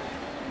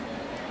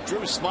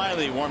 Drew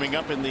Smiley warming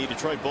up in the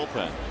Detroit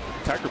bullpen.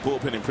 Tiger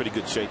bullpen in pretty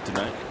good shape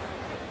tonight.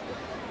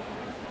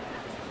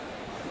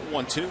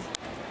 1-2.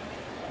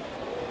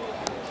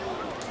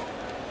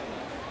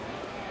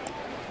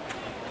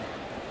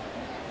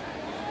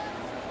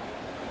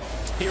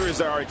 Here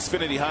is our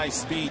Xfinity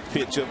high-speed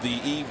pitch of the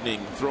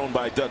evening, thrown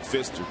by Doug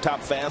Fister.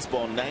 Top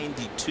fastball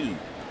 92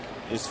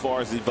 as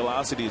far as the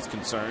velocity is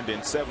concerned,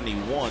 and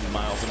 71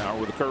 miles an hour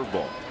with a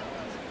curveball.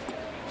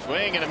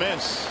 Swing and a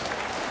miss.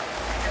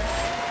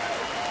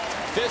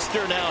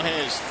 Fister now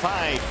has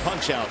 5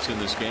 punch-outs in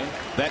this game.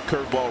 That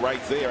curveball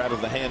right there out of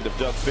the hand of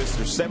Doug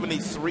Fister.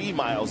 73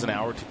 miles an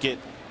hour to get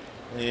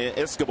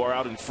Escobar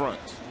out in front.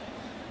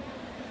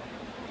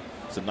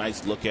 It's a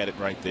nice look at it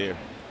right there.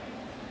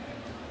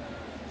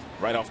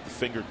 Right off the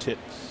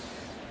fingertips.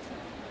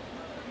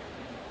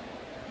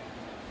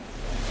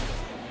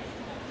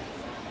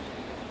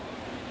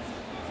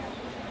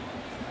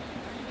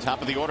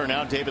 Top of the order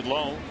now, David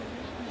Lowe.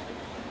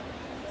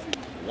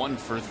 1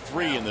 for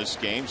 3 in this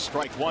game.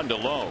 Strike 1 to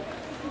Lowe.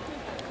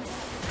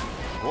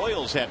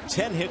 Royals have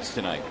 10 hits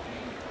tonight.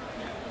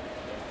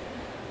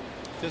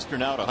 Fister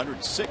now at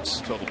 106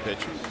 total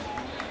pitches.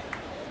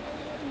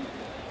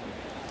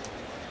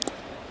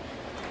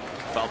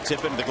 Foul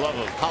tip into the glove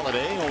of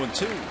Holiday.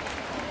 0-2.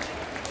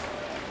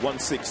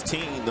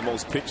 116, the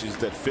most pitches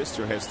that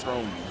Fister has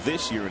thrown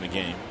this year in a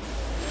game.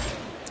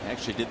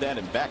 Actually did that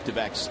in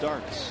back-to-back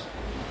starts.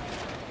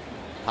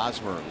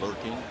 Hosmer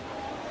lurking.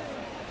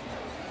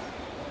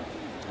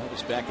 That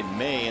was back in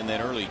May and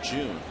then early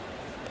June.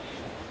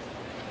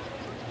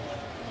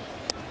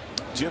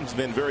 Jim's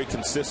been very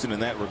consistent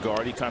in that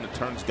regard. He kind of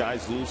turns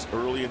guys loose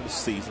early in the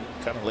season,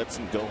 kind of lets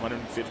them go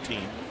 115,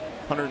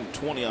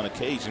 120 on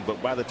occasion,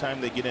 but by the time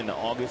they get into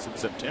August and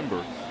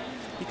September,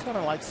 he kind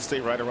of likes to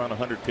stay right around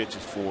 100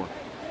 pitches for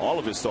all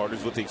of his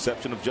starters, with the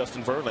exception of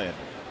Justin Verlander.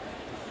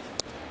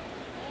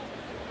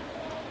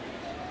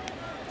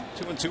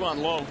 2-2 on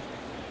Lowe.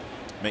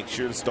 Make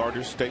sure the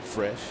starters stay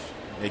fresh.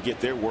 They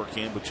get their work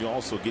in, but you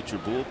also get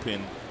your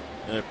bullpen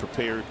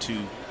prepared to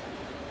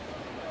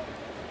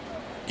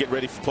get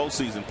ready for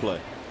postseason play.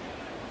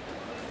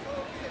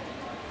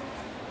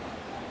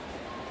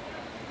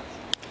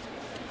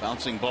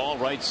 Bouncing ball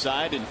right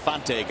side.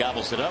 Infante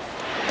gobbles it up.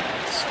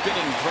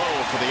 Spinning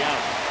throw for the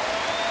out.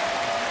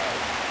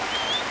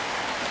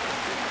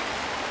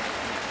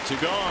 2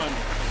 gone.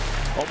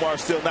 Omar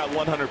still not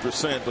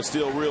 100%, but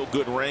still real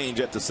good range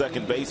at the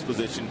second base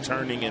position,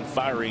 turning and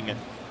firing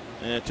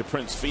to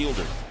Prince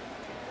Fielder.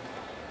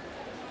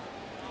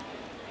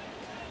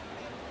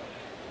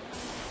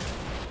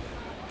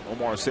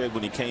 Omar said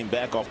when he came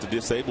back off the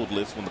disabled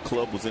list when the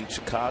club was in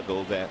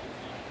Chicago that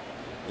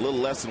a little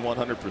less than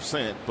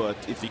 100%, but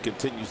if he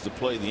continues to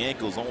play, the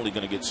ankle's only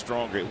going to get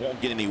stronger. It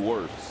won't get any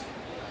worse.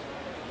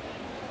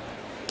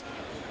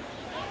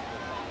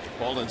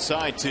 Ball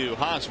inside to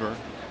Hosmer.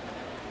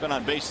 Been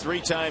on base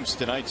 3 times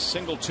tonight.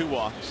 Single, 2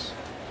 walks.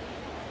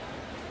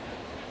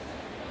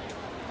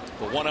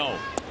 For 1-0.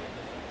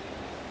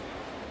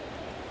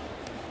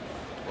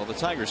 Well, the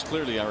Tigers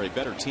clearly are a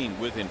better team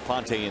with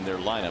Infante in their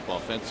lineup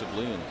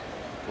offensively, and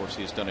of course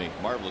he has done a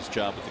marvelous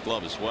job with the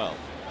glove as well.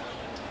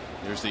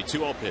 There's the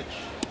 2-0 pitch.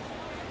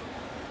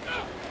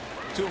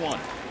 2-1.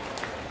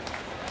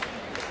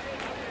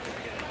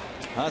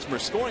 Hosmer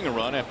scoring a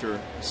run after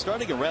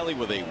starting a rally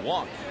with a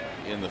walk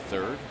in the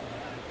 3rd.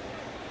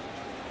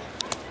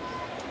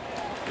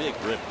 Big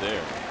rip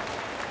there.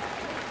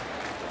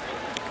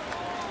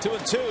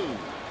 2-2.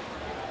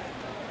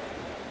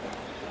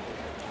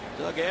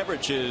 Doug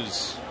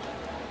averages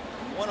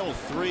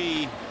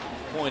 103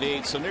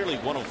 100.8, so nearly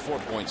 104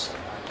 points.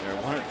 There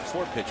are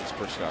 104 pitches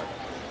per start.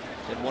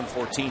 Hit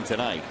 114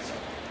 tonight.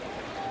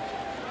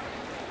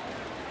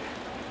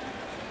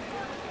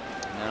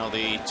 Now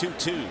the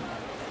 2-2.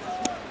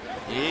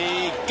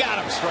 He got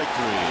him, strike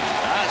three.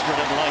 Osmer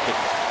doesn't like it.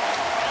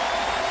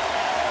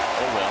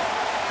 Oh well.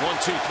 1,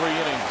 2, 3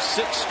 innings,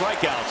 6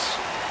 strikeouts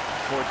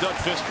for Doug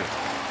Fister.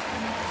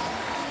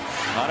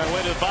 On our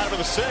way to the bottom of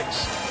the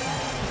 6th.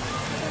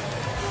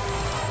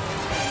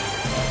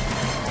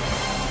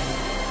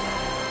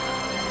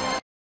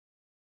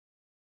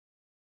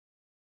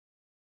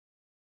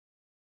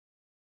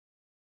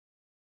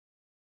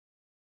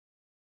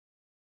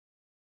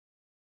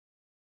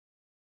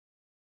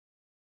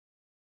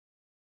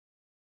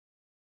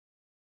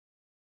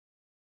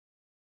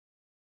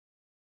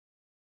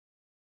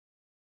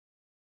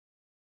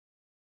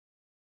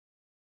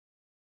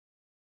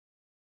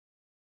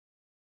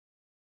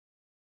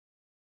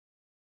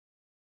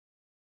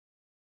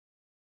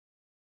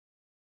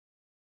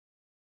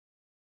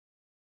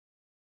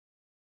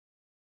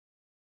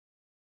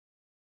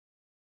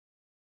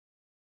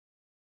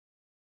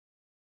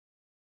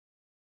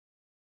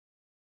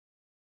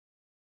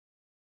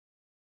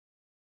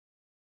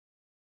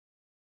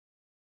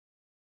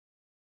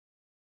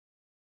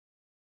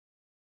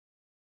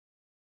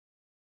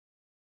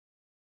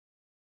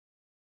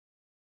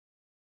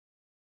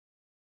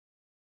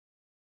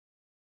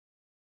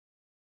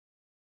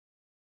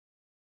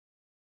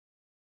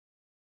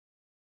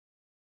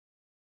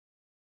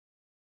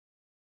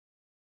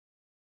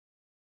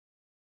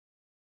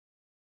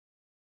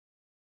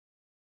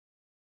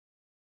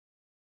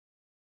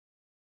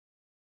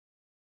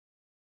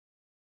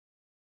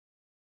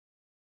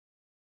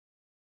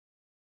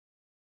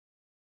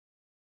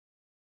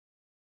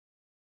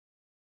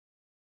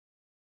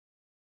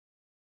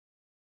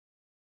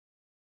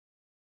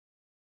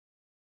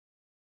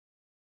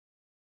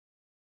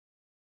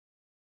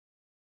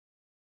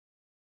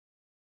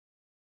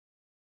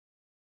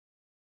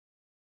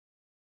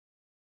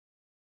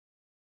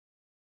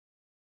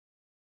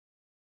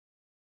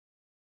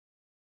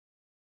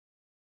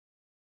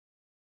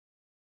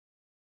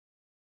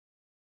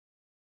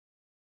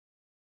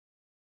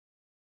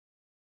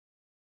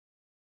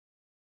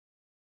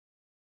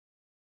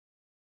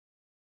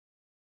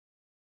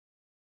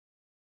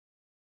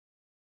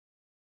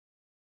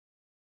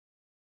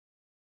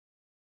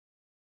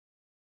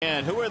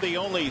 And who are the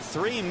only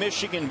 3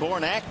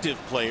 Michigan-born active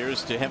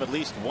players to have at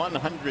least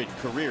 100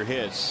 career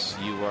hits?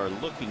 You are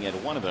looking at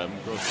one of them.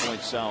 Grosse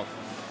Pointe South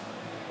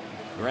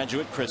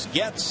graduate Chris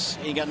Getz.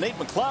 You got Nate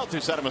McLeod,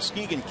 who's out of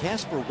Muskegon.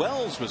 Casper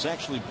Wells was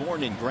actually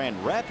born in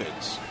Grand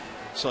Rapids,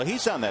 so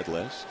he's on that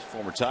list.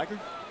 Former Tiger.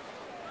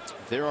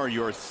 There are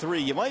your 3.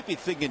 You might be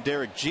thinking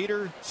Derek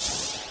Jeter,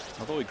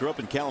 although he grew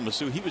up in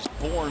Kalamazoo. He was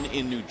born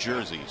in New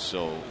Jersey,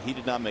 so he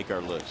did not make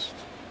our list,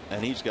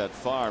 and he's got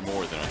far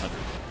more than 100.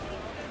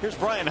 Here's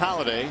Brian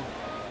Holiday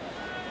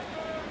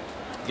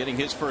getting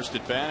his first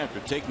at bat after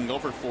taking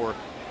over for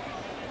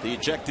the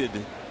ejected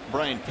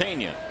Brian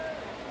Pena.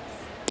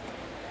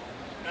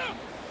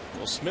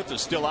 Well, Smith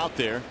is still out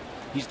there.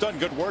 He's done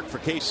good work for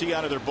KC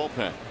out of their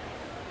bullpen.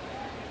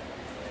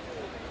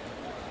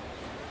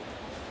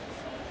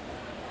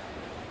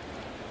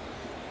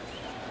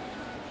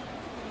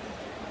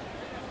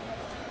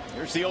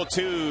 Here's the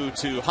 0-2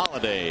 to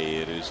Holiday.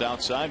 It is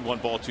outside. 1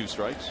 ball, 2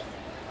 strikes.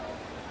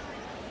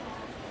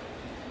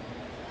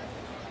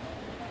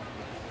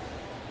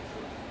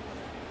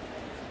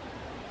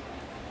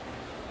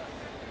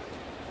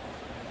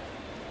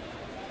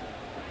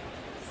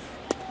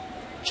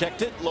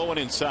 Checked it low and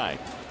inside.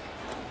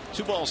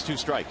 2 balls, 2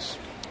 strikes.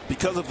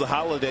 Because of the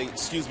Holiday,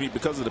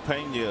 because of the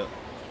Pena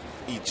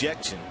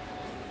ejection,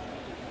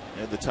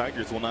 and the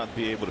Tigers will not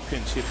be able to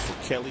pinch hit for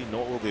Kelly,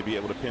 nor will they be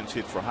able to pinch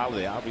hit for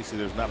Holiday. Obviously,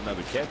 there's not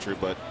another catcher,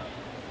 but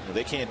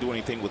they can't do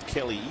anything with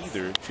Kelly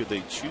either should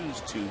they choose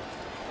to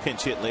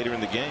pinch hit later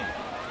in the game.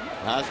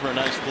 Hosmer,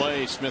 nice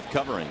play. Smith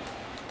covering.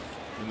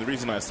 And the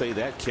reason I say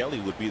that, Kelly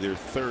would be their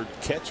 3rd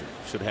catcher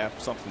should have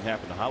something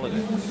happen to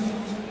Holiday.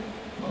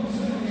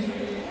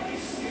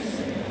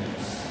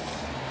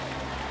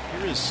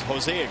 Here is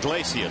Jose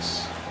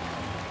Iglesias.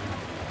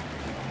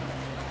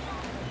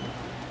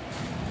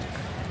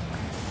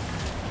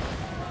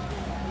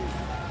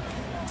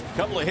 A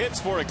couple of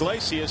hits for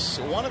Iglesias.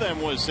 One of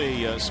them was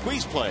a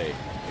squeeze play,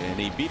 and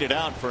he beat it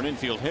out for an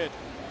infield hit.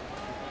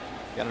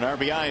 Got an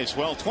RBI as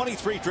well.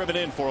 23 driven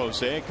in for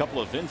Jose. A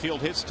couple of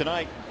infield hits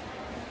tonight.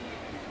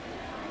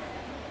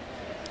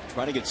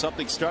 Trying to get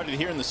something started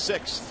here in the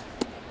 6th.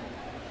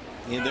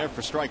 In there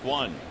for strike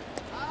 1.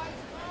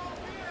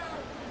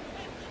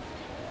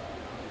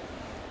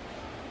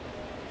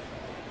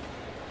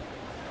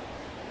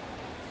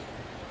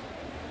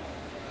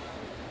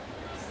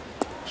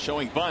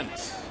 Showing bunt.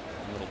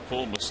 A little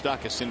pull.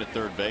 Moustakas in at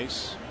 3rd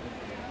base.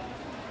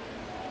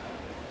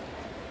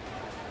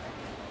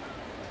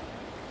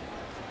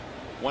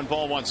 One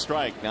ball, 1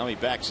 strike. Now he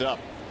backs up.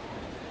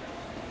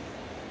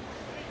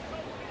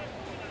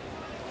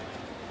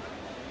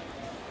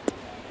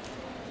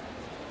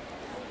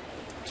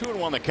 Two and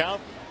 1 the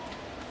count.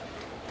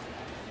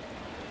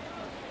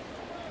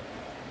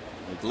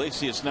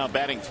 Iglesias now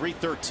batting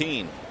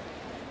 .313.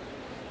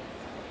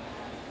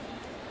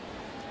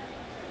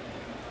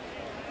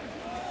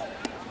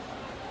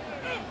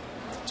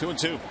 Two and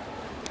two.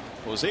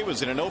 Jose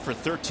was in an 0 for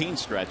 13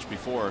 stretch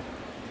before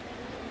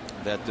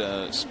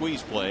that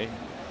squeeze play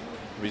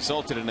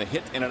resulted in a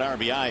hit and an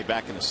RBI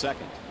back in the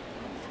second.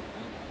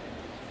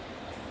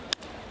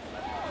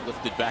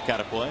 Lifted back out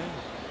of play.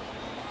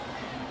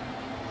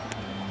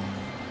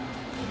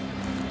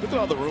 Look at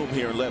all the room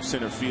here in left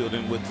center field,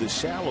 and with the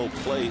shallow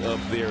play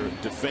of their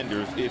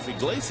defenders, if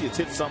Iglesias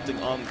hits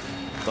something on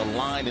the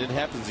line and it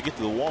happens to get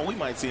to the wall, we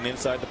might see an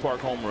inside the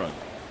park home run.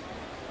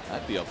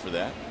 I'd be up for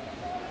that.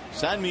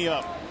 Sign me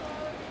up.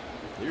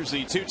 Here's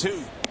the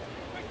 2-2.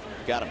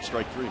 Got him,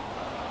 strike three.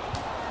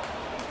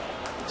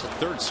 It's a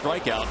third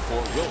strikeout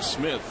for Will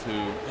Smith,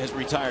 who has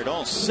retired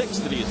all 6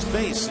 that he has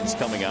faced since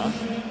coming out.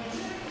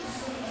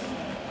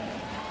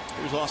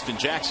 Here's Austin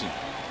Jackson.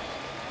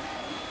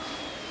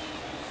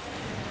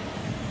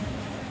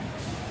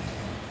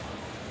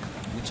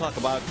 We talk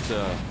about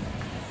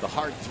the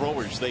hard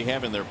throwers they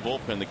have in their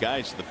bullpen, the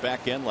guys at the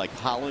back end like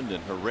Holland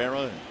and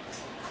Herrera and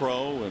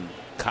Crow and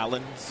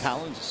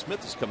Collins.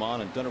 Smith has come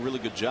on and done a really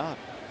good job.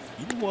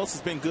 You know who else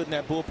has been good in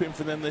that bullpen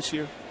for them this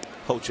year?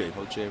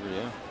 Hochevar.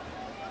 Yeah.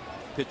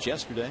 Pitched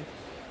yesterday.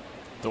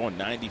 Throwing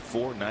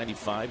 94,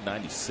 95,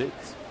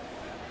 96.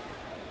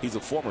 He's a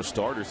former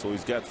starter, so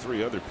he's got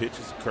 3 other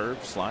pitches: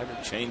 curve, slider,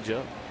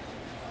 changeup.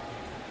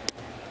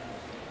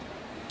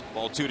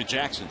 Ball 2 to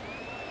Jackson.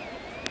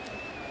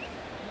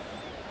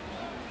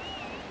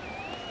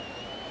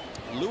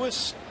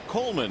 Lewis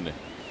Coleman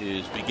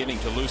is beginning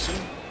to loosen.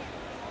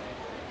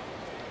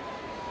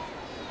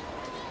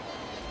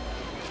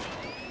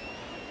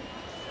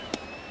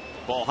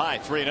 Ball high,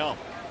 3-0.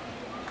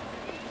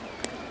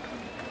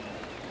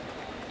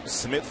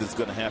 Smith is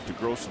going to have to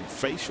grow some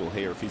facial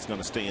hair if he's going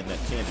to stay in that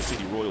Kansas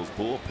City Royals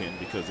bullpen,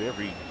 because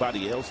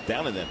everybody else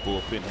down in that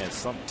bullpen has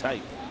some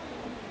type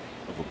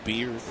of a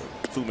beard or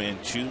Fu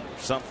Manchu or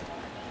something.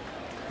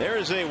 There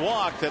is a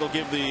walk that'll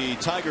give the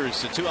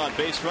Tigers a 2-out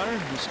base runner.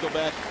 Let's go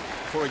back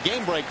for a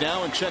game break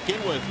now and check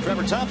in with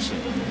Trevor Thompson.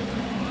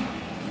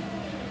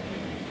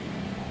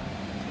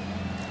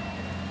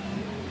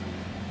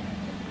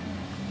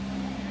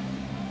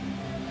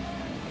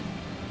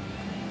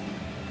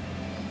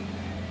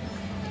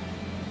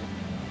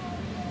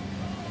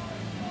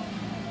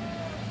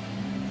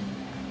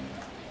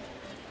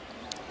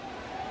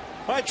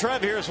 All right,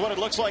 Trev, here's what it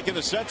looks like in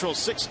the Central.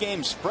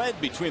 6-game spread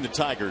between the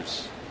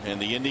Tigers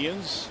and the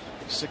Indians.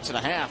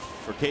 6.5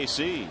 for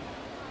KC.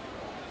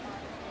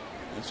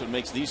 That's what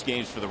makes these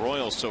games for the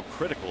Royals so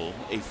critical.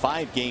 A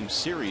 5-game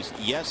series.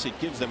 Yes, it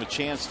gives them a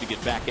chance to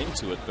get back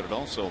into it, but it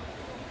also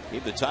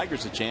gave the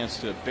Tigers a chance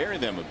to bury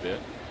them a bit.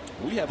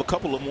 We have a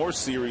couple of more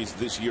series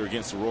this year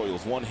against the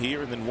Royals. One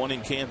here and then one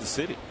in Kansas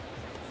City.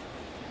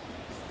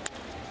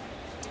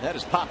 That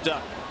has popped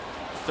up.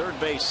 Third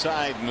base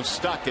side,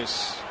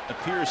 Moustakas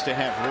appears to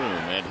have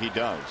room, and he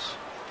does.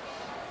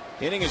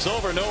 Inning is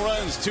over. No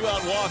runs.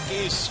 2-out walk.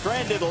 He's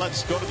stranded.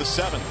 Let's go to the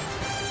 7th.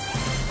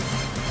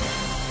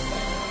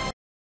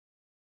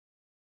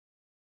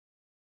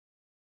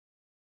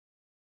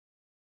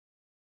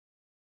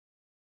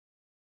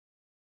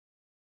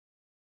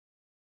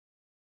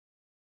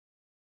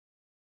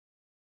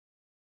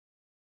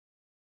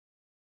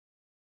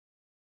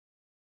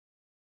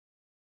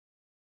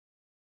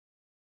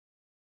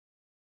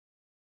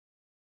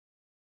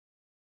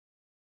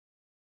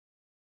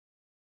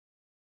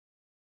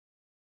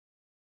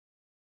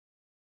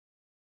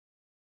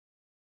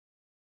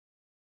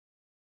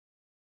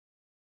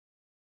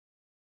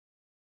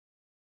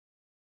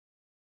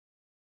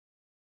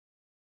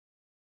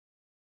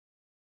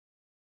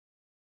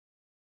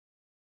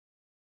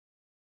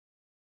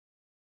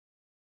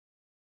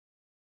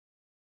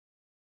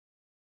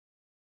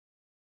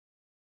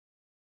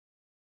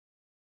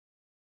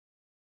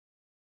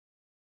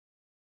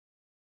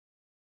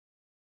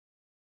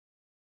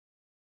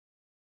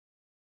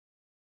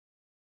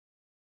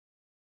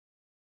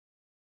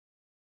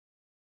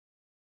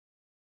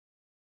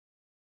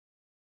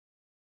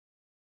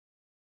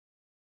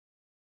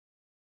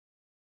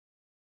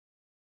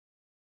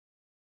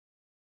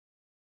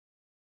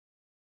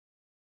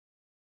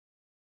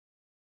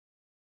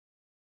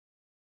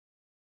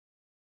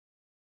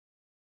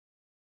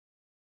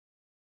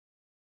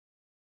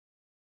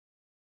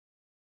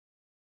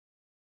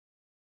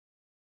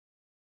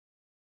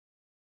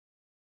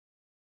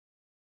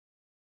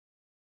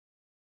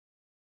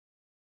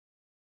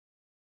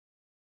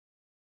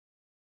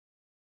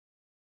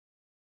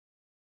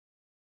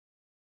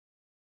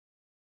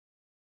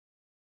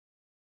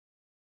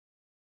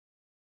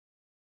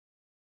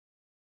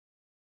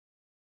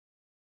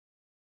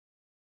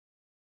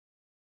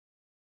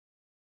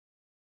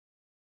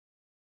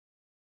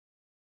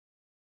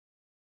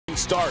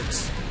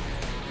 Starts,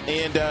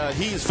 and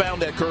he's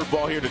found that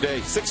curveball here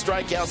today. 6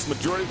 strikeouts.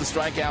 Majority of the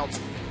strikeouts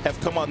have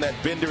come on that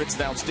bender. It's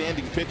an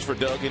outstanding pitch for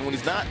Doug, and when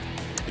he's not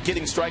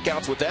getting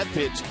strikeouts with that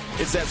pitch.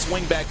 It's that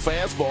swing back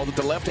fastball that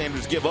the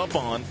left-handers give up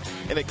on,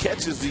 and it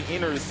catches the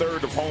inner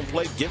third of home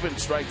plate, given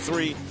strike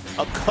 3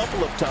 a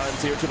couple of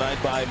times here tonight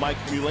by Mike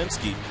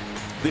Mulinski,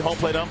 the home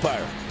plate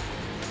umpire.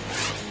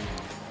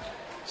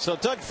 So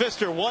Doug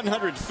Fister,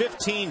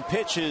 115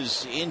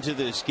 pitches into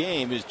this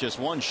game, is just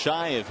one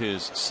shy of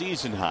his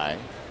season high.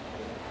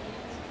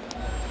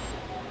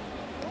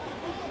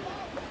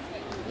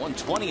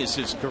 120 is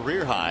his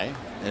career high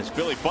as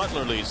Billy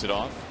Butler leads it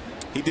off.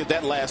 He did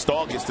that last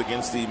August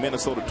against the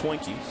Minnesota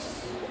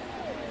Twinkies.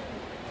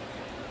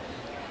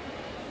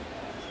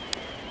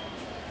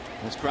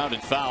 That's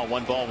grounded foul,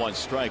 1 ball, 1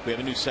 strike. We have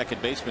a new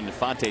second baseman.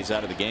 Infante's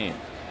out of the game.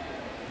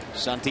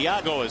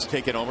 Santiago has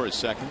taken over as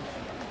second.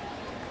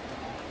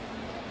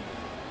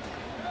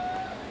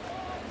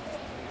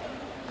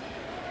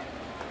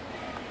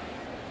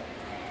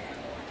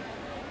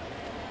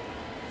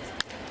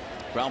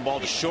 Ground ball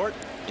to short.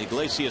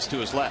 Iglesias to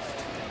his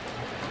left.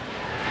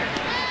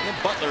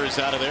 And Butler is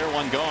out of there,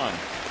 1 gone.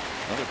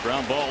 Another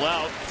ground ball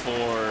out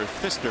for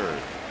Fister.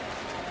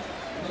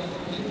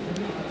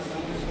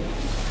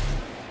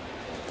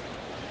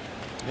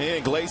 And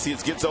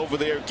Iglesias gets over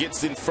there,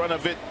 gets in front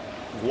of it,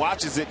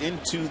 watches it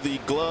into the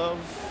glove,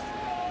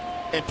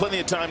 and plenty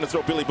of time to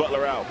throw Billy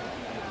Butler out.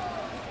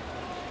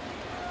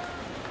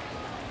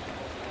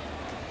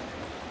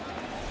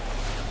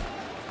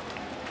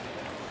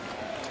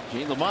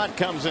 Gene Lamont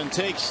comes and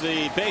takes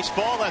the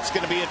baseball. That's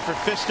going to be it for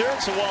Fister.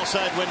 It's a wall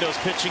side windows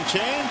pitching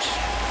change.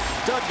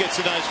 Doug gets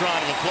a nice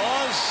round of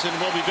applause, and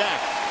we'll be back.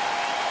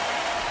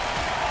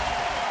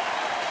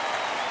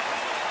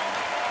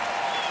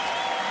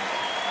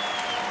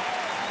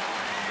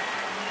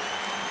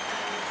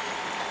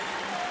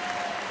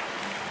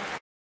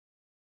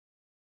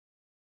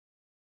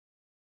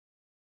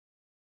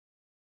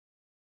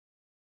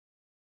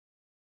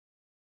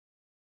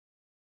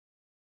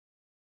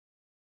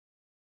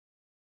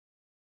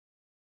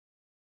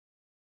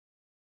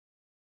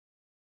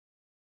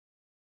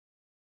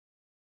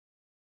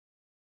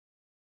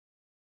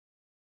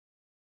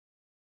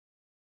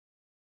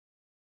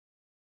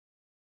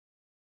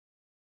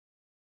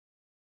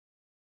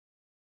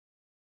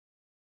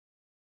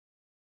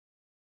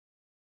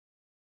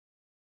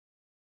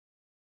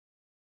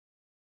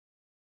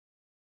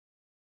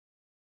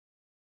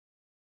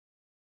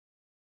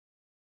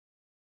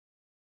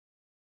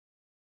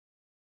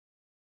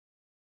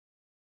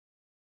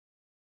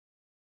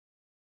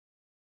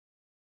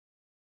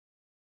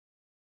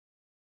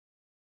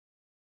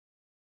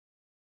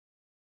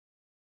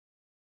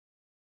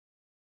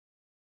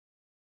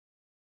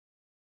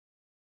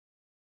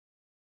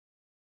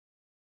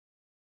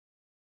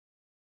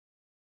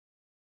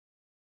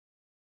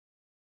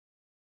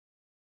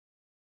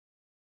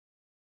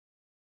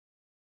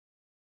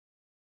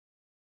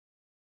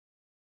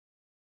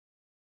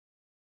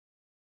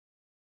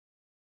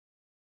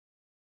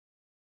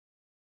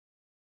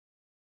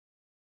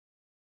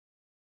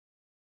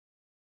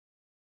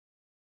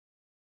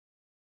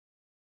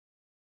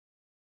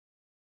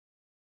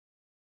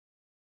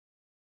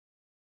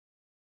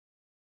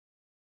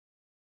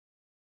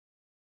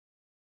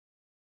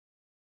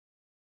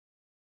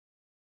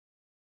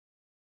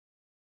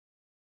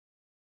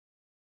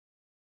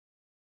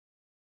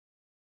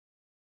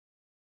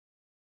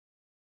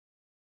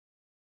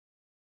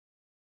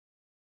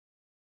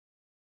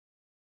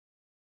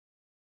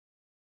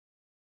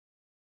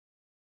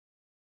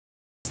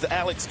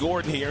 Alex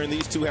Gordon here, and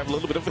these two have a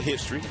little bit of a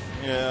history.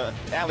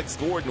 Alex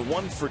Gordon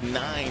 1 for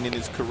 9 in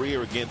his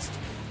career against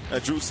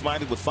Drew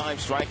Smylie with 5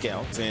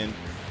 strikeouts, and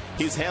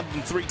he's handled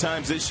them 3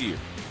 times this year.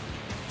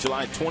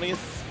 July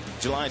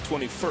 20th, July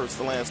 21st,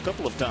 the last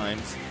couple of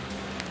times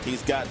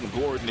he's gotten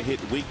Gordon to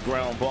hit weak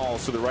ground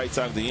balls to the right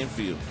side of the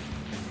infield.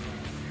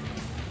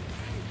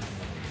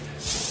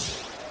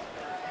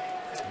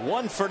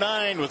 1 for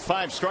 9 with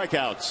 5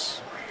 strikeouts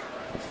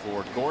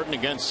for Gordon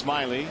against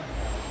Smylie.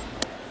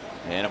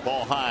 And a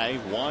ball high,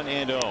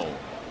 1-0.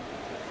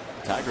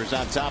 Tigers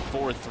on top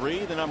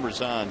 4-3. The numbers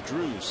on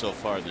Drew so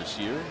far this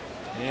year.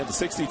 And the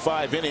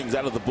 65 innings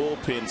out of the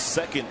bullpen,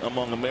 second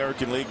among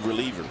American League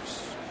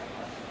relievers.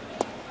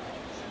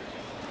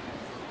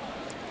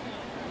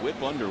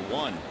 Whip under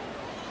 1.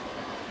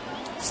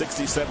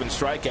 67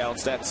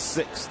 strikeouts, that's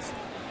 6th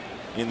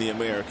in the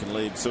American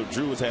League. So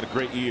Drew has had a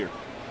great year.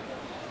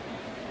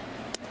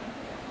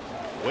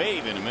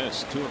 Wave and a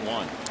miss,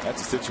 2-1.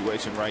 That's a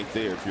situation right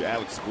there. If you're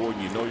Alex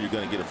Gordon, you know you're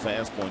going to get a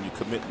fastball and you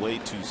commit way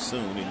too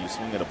soon and you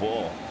swing at a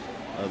ball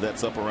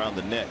that's up around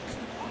the neck.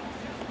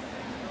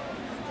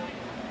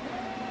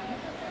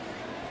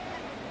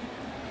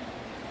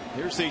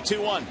 Here's the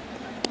 2-1.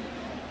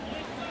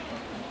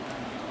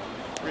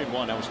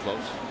 3-1, that was close.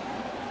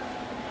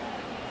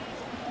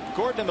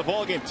 Gordon in the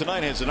ballgame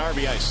tonight has an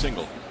RBI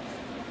single.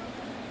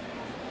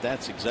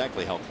 That's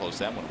exactly how close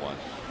that one was.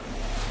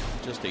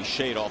 Just a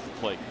shade off the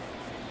plate.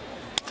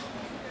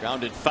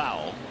 Grounded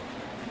foul.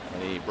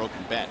 And a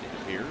broken bat,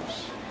 it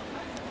appears.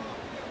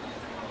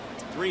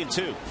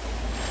 3-2.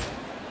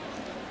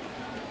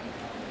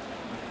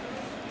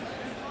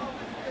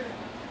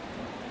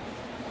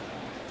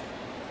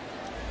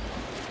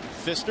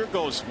 Pfister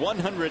goes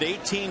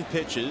 118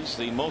 pitches,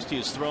 the most he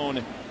has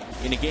thrown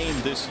in a game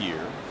this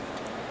year.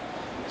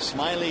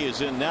 Smiley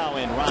is in now,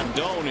 and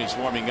Rondon is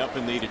warming up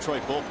in the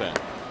Detroit bullpen.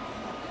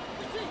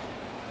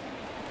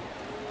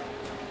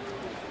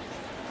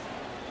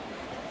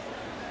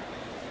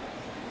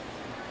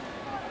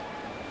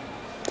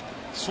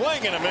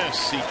 Swing and a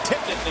miss. He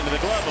tipped it into the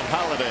glove of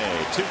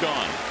Holiday. 2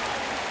 gone.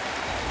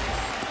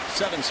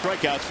 7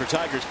 strikeouts for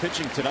Tigers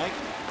pitching tonight.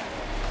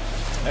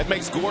 That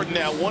makes Gordon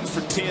now 1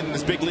 for 10 in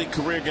his big league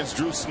career against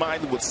Drew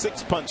Smiley with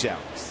 6 punch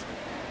outs.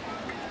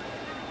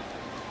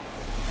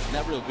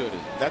 Not real good, is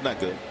it? That's not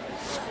good.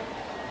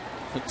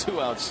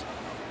 2 outs.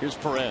 Here's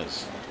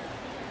Perez.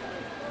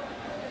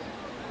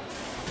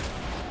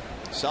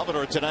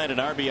 Salvador tonight, an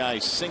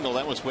RBI single.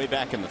 That was way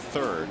back in the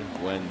 3rd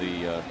when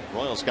the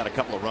Royals got a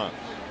couple of runs.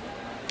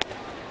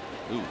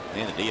 Ooh,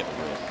 and a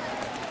DFA.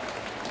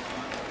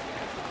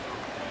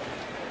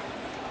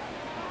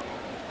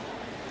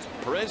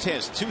 Perez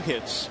has 2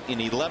 hits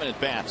in 11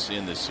 at-bats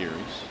in this series.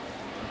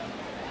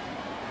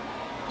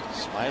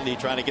 Smiley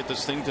trying to get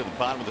this thing to the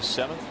bottom of the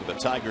 7th with the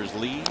Tigers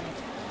lead,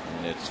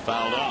 and it's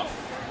fouled off.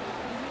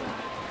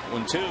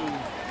 1-2.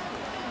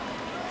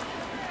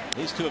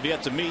 These two have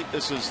yet to meet.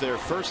 This is their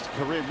first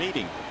career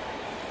meeting.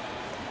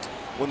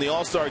 When the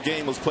All-Star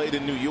game was played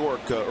in New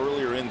York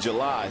earlier in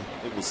July,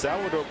 it was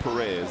Salvador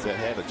Perez that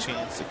had a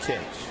chance to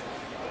catch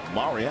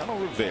Mariano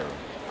Rivera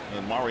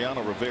in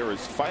Mariano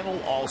Rivera's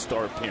final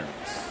All-Star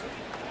appearance.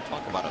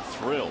 Talk about a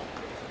thrill.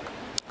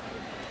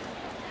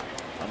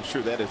 I'm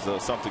sure that is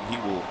something he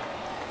will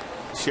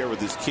share with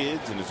his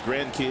kids and his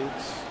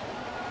grandkids,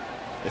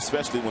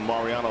 especially when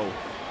Mariano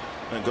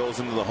goes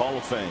into the Hall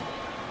of Fame.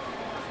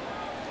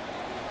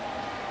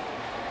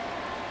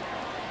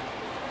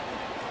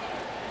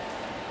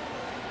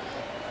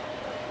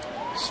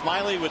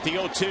 Smiley with the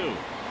 0-2.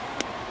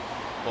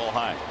 Ball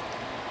high.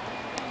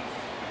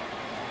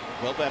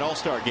 Well, that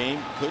All-Star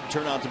game could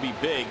turn out to be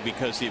big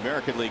because the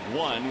American League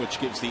won, which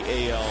gives the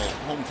AL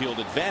home field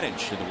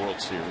advantage in the World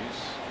Series.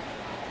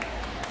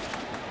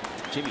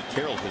 Jimmy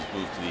Carroll has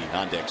moved to the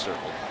on-deck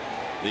circle.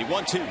 The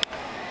 1-2.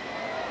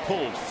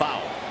 Pulled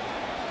foul.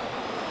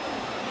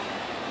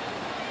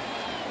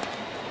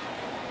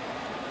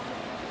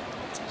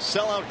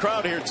 Sellout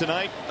crowd here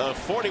tonight of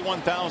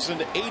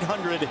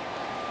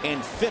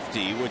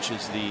 41,850, which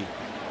is the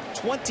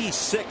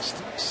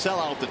 26th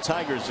sellout the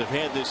Tigers have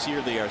had this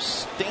year. They are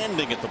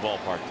standing at the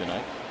ballpark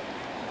tonight,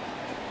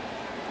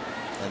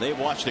 and they've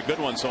watched a good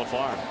one so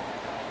far.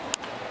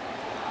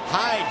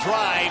 High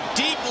drive,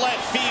 deep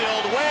left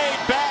field, way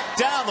back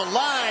down the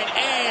line,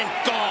 and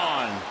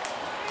gone.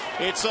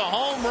 It's a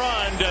home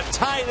run to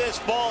tie this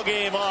ball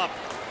game up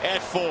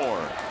at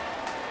 4.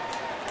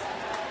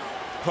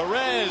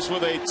 Perez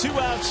with a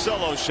 2-out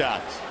solo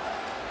shot.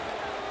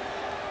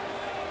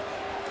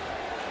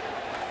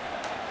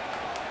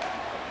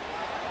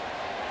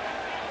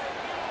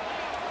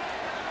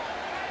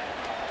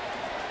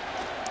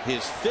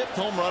 His 5th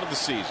home run of the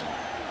season.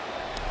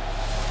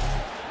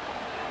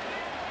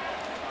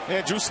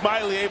 And Drew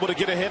Smiley able to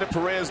get ahead of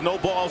Perez. No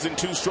balls and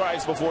 2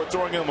 strikes before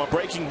throwing him a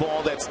breaking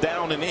ball that's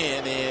down and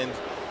in. And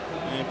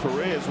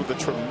Perez with a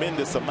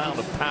tremendous amount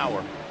of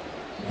power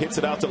hits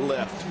it out to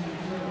left.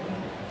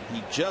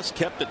 He just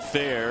kept it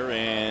fair,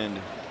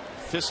 and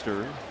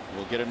Pfister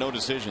will get a no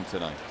decision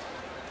tonight.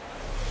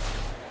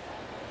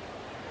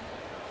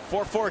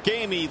 4-4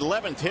 game,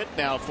 11th hit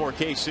now for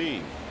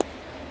KC.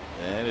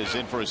 That is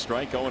in for a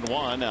strike.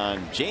 0-1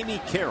 on Jamie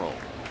Carroll.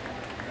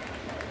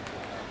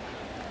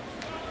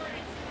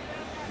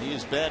 He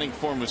is batting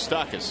for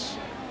Moustakas.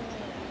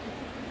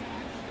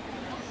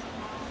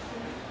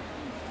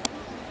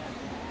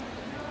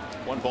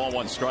 One ball,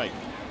 1 strike.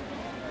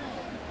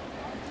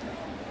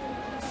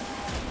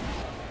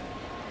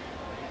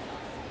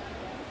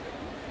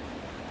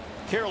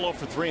 Carroll 0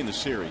 for 3 in the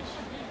series.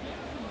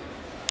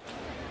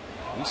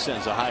 He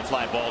sends a high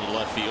fly ball to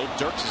left field.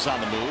 Dirks is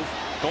on the move,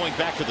 going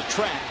back to the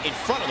track in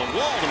front of the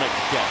wall to make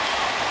the catch.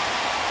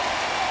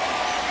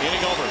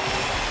 Inning over.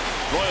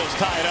 Royals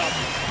tie it up.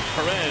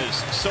 Perez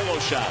solo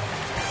shot.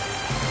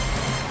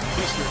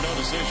 Pfister no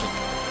decision.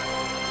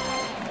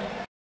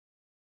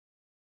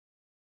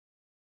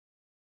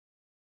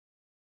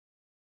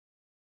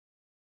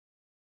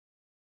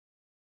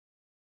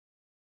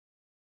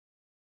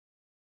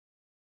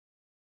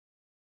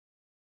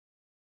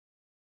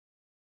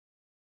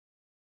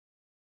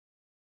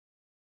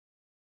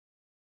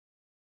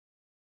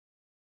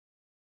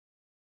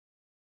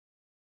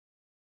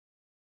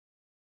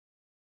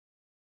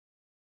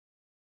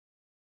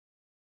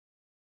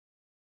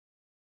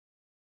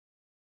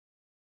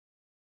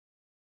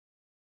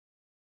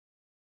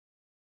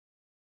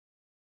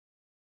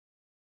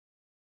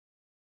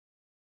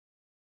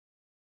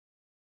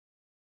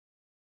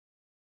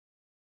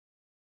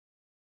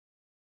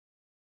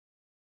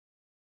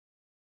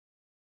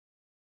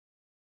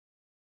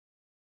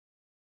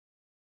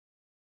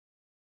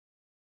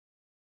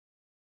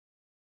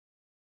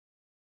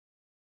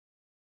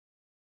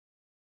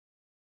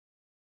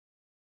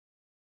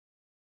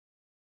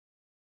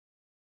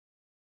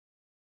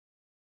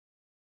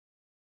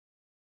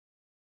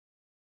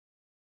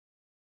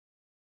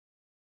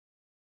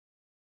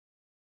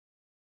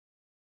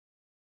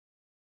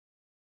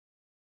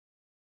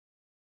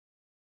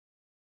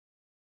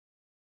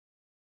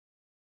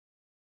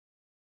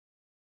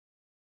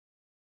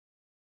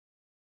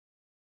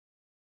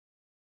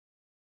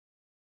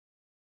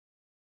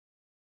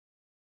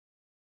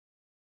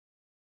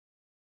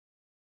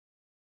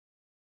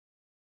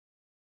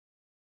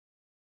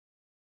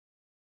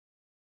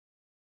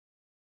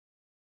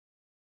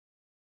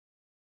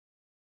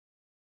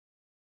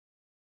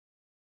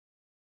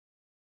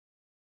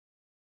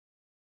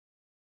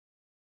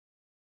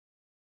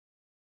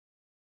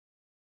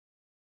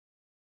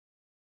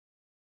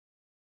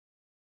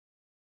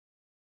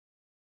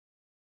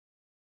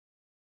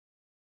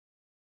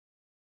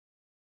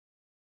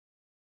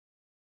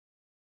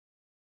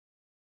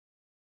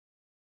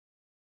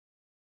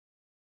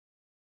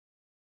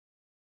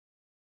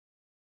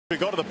 We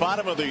go to the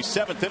bottom of the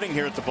 7th inning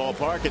here at the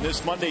ballpark, and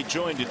this Monday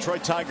joined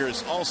Detroit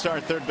Tigers all-star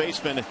third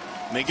baseman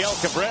Miguel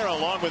Cabrera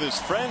along with his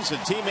friends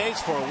and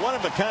teammates for a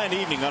one-of-a-kind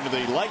evening under the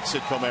lights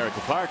at Comerica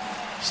Park.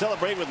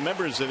 Celebrate with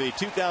members of the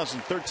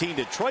 2013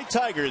 Detroit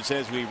Tigers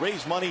as we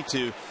raise money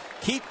to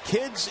keep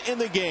kids in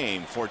the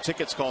game. For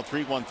tickets, call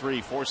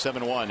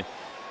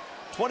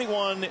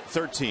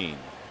 313-471-2113.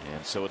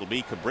 And so it'll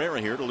be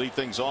Cabrera here to lead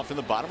things off in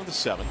the bottom of the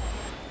 7th.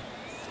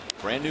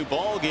 Brand new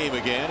ball game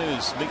again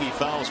as Miggy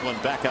fouls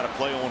one back out of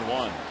play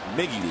 0-1.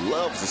 Miggy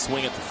loves to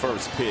swing at the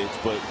first pitch,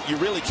 but you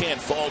really can't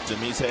fault him.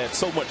 He's had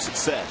so much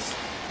success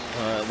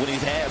when he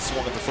has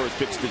swung at the first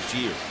pitch this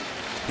year.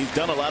 He's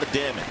done a lot of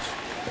damage.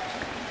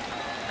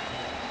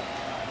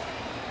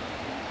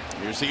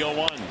 Here's the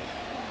 0-1.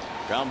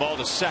 Ground ball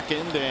to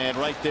second, and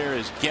right there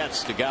is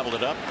Getz to gobble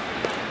it up.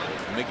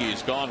 Miggy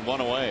is gone,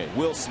 one away.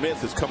 Will Smith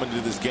has come into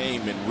this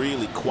game and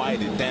really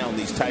quieted down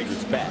these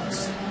Tigers'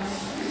 bats.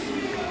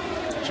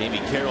 Jamie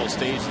Carroll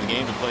stays in the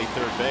game to play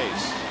third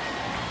base.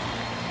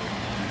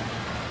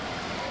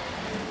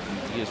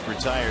 He has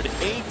retired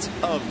 8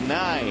 of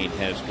 9,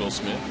 has Will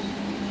Smith.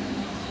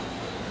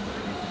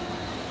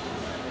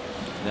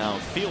 Now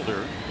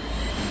Fielder,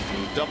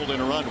 who doubled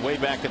in a run way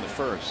back in the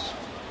first.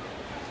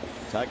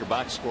 Tiger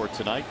box score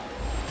tonight.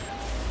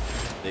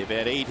 They've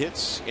had 8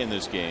 hits in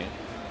this game.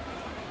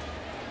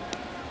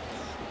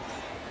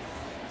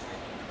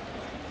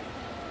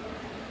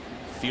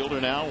 Fielder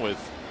now with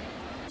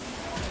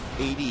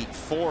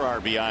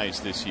 84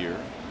 RBIs this year.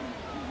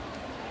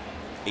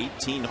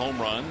 18 home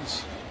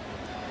runs.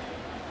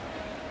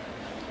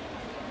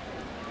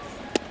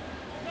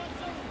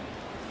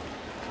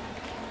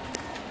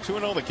 Two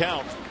 2-0 the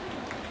count.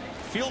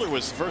 Fielder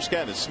was the first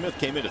guy that Smith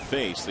came in to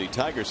face. The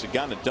Tigers had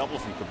gotten a double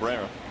from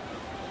Cabrera.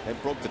 That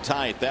broke the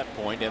tie at that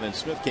point, and then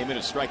Smith came in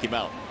to strike him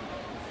out.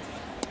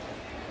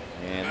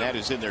 And that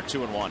is in there,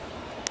 2-1.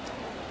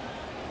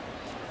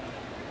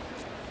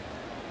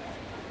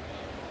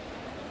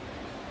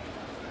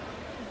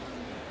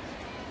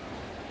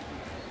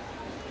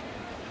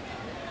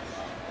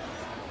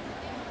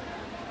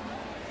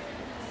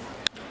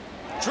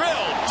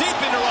 Drilled deep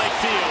into right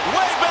field,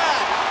 way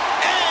back,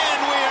 and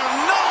we are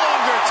no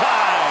longer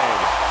tied.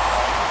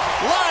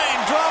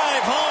 Line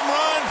drive home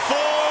run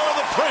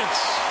for the Prince.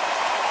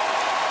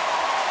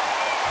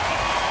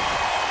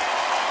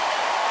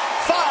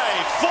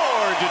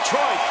 5-4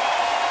 Detroit.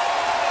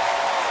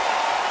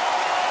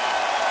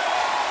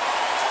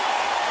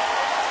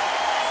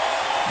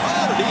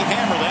 How did he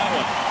hammer that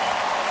one?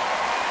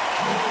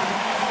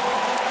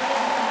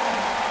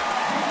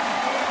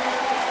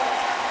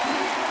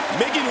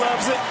 Miggy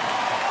loves it.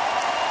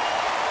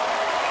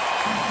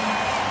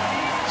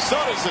 So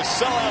does the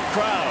sellout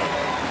crowd.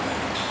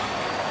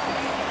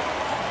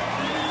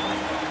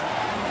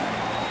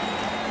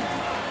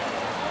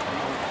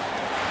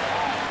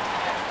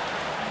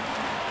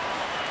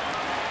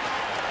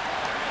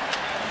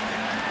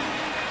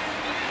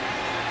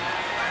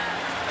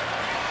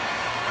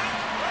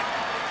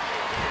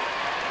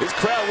 This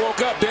crowd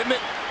woke up, didn't it?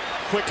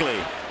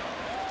 Quickly.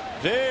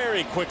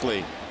 Very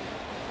quickly.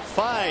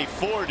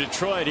 5-4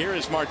 Detroit. Here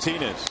is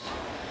Martinez.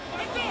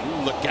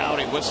 Ooh, look out.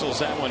 He whistles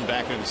that one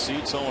back in the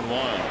seats.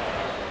 0-1.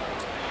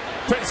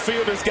 Prince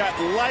Fielder's got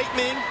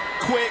lightning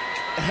quick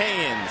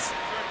hands.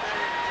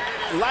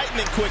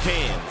 Lightning quick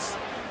hands.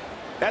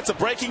 That's a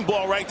breaking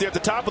ball right there at the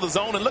top of the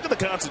zone. And look at the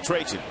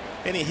concentration.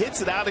 And he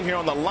hits it out of here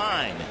on the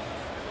line.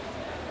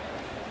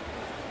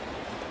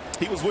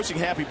 He was wishing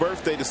happy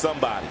birthday to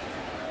somebody.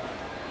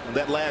 And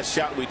that last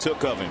shot we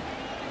took of him.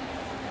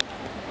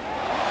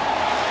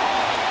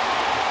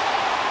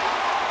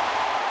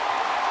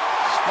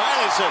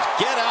 Smiley says,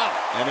 get out,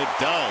 and it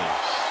does.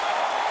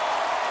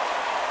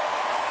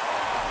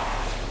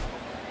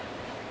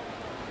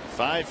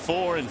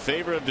 5-4 in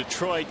favor of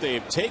Detroit. They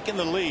have taken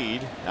the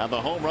lead. Now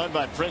the home run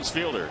by Prince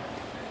Fielder.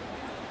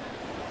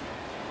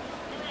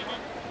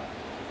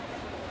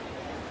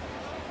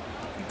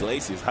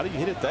 Iglesias, how do you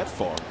hit it that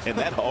far and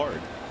that hard?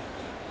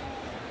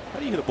 How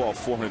do you hit a ball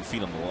 400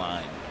 feet on the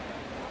line?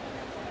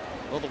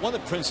 Well, the one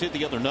that Prince hit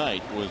the other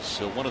night was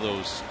one of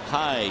those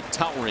high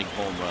towering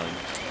home runs.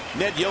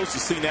 Ned Yost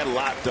has seen that a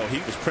lot, though.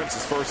 He was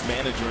Prince's first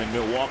manager in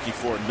Milwaukee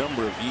for a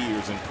number of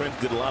years, and Prince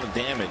did a lot of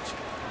damage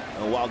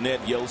while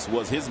Ned Yost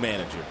was his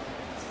manager.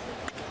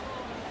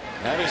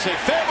 That is a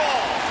fair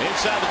ball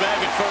inside the bag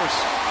at first.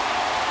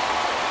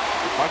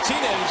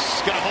 Martinez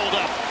is going to hold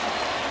up.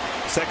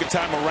 Second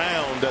time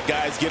around,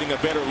 guys getting a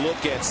better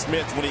look at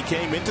Smith when he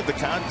came into the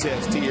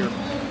contest here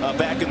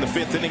back in the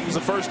 5th inning. It was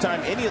the first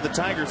time any of the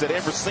Tigers had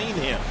ever seen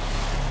him.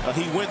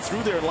 He went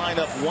through their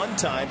lineup one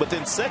time, but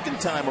then second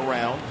time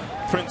around,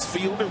 Prince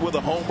Fielder with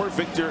a homer,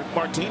 Victor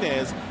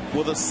Martinez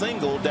with a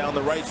single down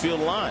the right field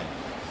line.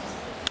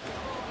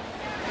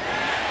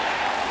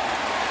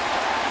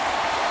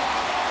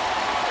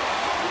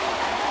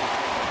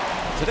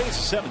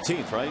 Today's the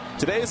 17th, right?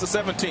 Today is the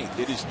 17th.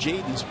 It is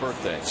Jaden's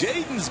birthday.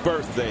 Jaden's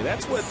birthday.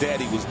 That's what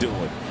Daddy was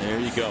doing. There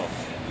you go.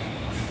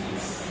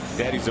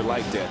 Daddies are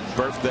like that.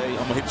 Birthday,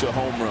 I'm going to hit you a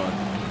home run.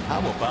 How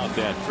about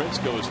that? Prince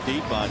goes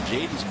deep on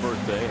Jaden's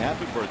birthday.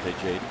 Happy birthday,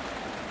 Jaden.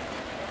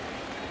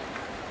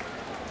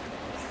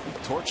 He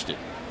torched it.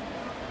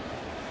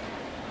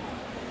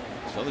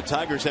 So the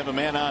Tigers have a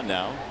man on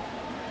now.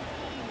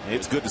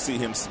 It's good to see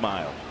him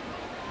smile.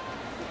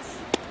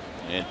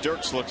 And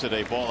Dirks looks at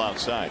a ball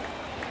outside.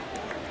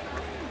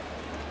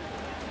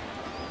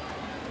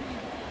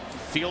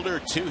 Fielder,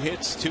 2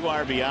 hits, 2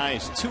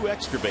 RBIs, 2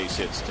 extra base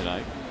hits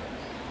tonight.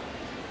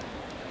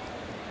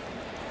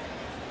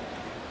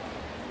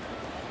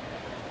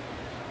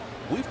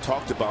 We've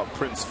talked about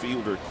Prince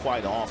Fielder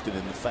quite often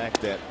in the fact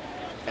that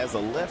as a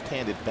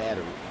left-handed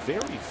batter,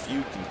 very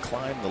few can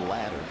climb the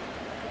ladder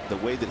the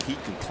way that he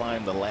can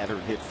climb the ladder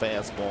and hit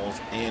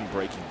fastballs and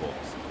breaking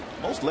balls.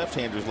 Most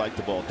left-handers like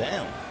the ball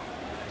down.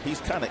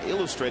 He's kind of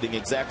illustrating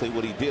exactly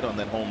what he did on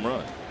that home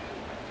run.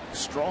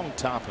 Strong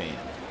top hand.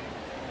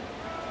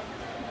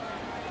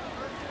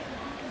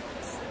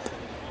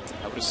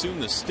 I would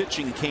assume the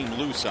stitching came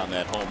loose on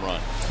that home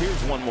run.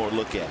 Here's one more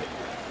look at it.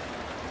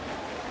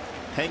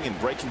 Hanging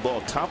breaking ball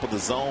top of the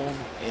zone,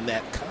 and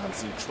that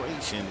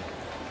concentration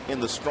in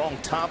the strong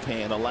top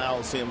hand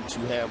allows him to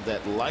have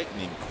that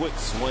lightning quick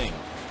swing.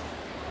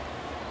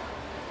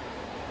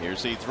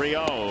 Here's the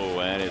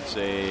 3-0, and it's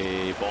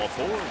a ball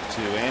forward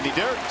to Andy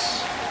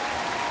Dirks.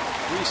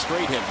 3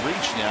 straight have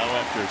reached now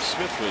after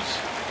Smith was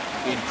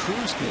in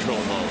cruise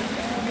control mode.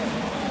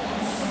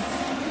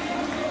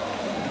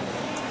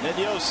 Ned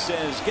Yost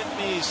says, get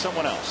me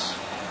someone else.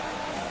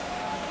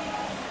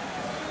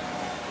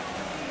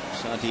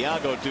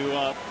 Santiago due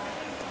up.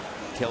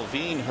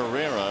 Kelvin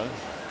Herrera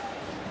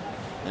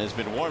has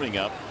been warming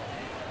up,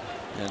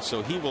 and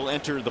so he will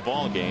enter the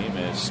ball game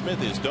as Smith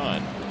is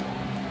done.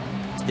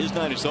 His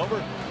night is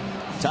over.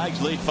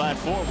 Tigers lead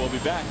 5-4. We'll be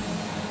back.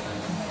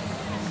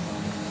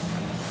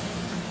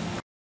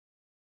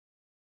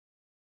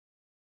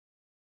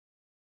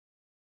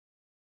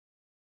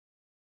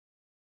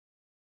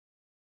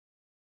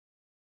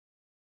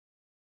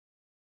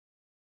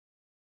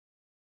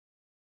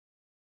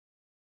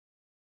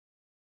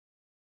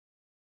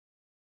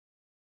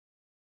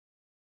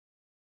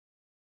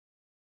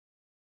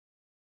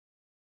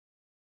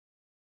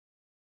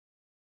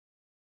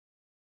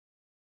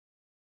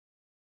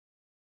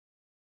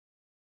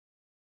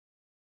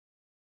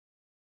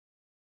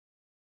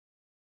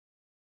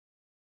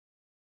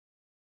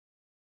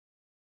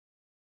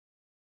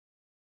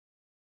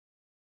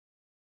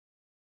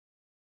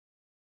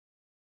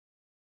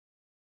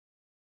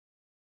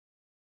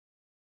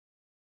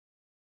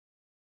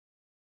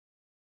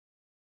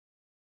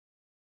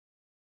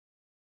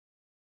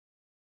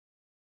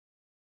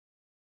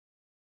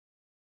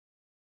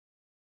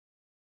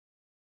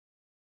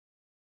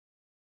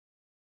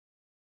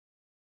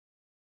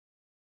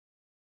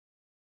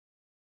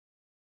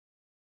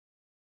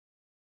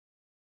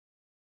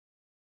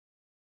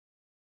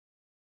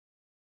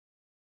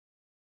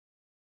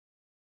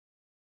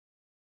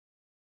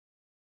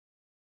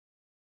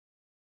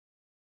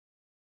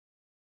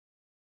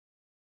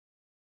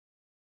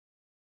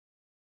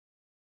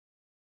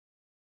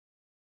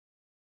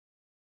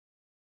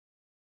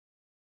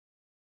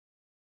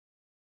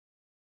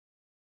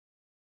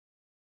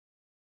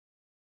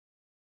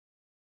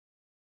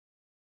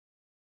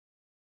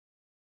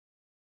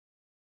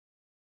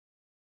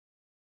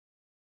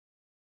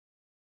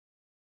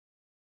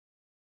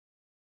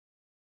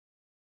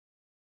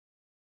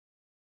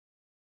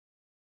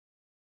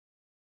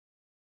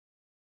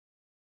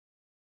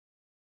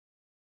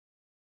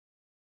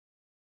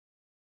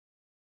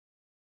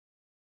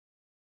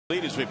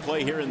 Lead as we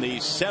play here in the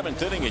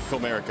 7th inning at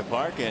Comerica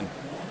Park, and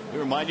we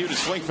remind you to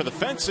swing for the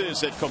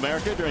fences at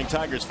Comerica during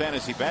Tigers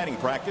fantasy batting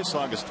practice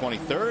August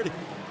 23rd,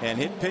 and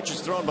hit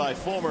pitches thrown by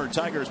former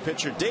Tigers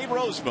pitcher Dave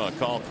Rozema.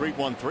 Call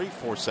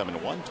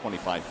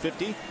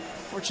 313-471-2550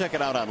 or check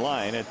it out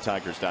online at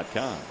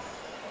tigers.com.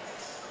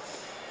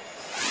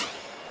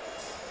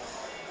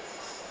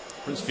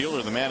 Prince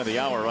Fielder, the man of the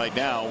hour right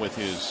now with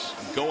his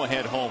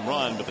go-ahead home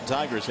run, but the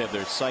Tigers have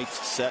their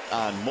sights set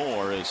on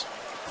more as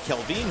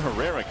Kelvin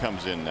Herrera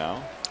comes in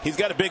now. He's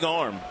got a big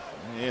arm,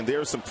 and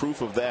there's some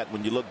proof of that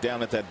when you look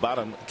down at that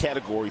bottom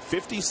category.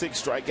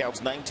 56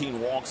 strikeouts, 19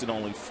 walks, and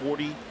only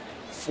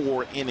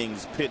 44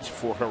 innings pitched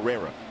for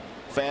Herrera.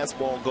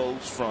 Fastball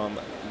goes from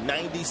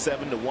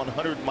 97 to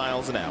 100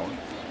 miles an hour.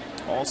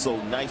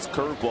 Also, nice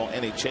curveball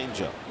and a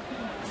changeup.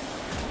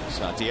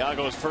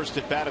 Santiago's first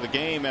at bat of the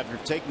game after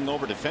taking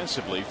over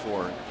defensively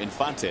for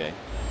Infante.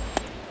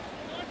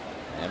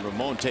 And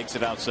Ramon takes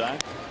it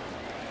outside.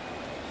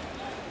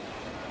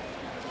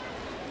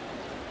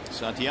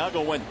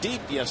 Santiago went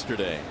deep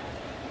yesterday.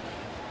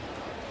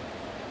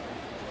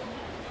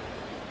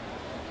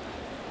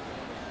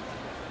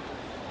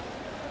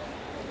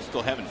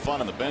 Still having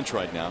fun on the bench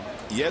right now.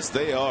 Yes,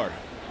 they are.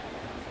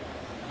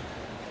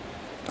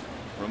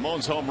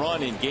 Ramon's home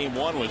run in game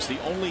 1 was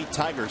the only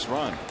Tigers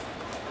run.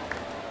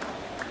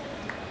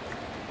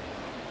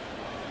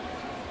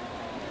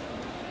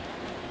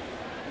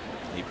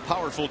 A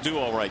powerful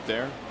duo right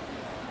there.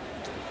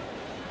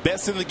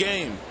 Best in the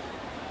game.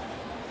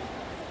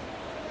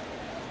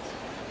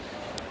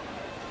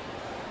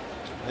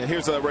 And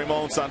here's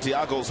Ramon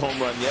Santiago's home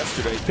run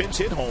yesterday. Pinch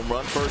hit home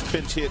run. First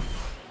pinch hit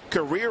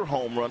career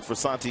home run for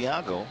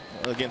Santiago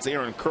against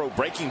Aaron Crow.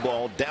 Breaking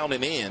ball down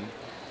and in.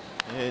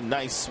 And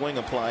nice swing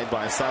applied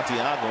by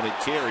Santiago, and it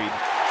carried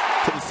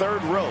to the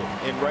third row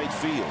in right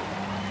field.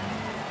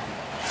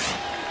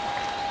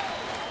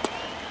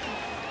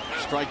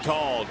 Strike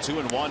called.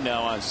 2-1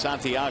 now on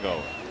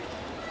Santiago.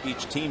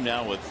 Each team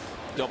now with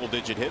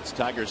double-digit hits.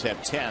 Tigers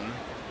have 10.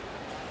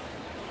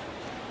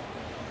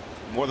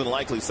 More than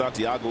likely,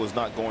 Santiago is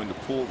not going to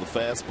pull the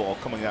fastball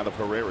coming out of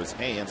Herrera's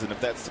hands, and if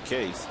that's the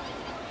case,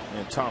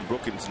 and Tom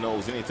Brookins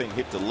knows anything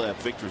hit the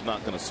left, Victor's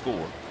not going to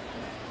score.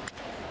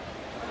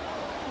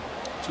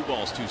 2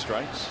 balls, 2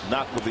 strikes.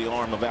 Not with the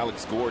arm of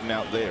Alex Gordon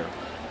out there.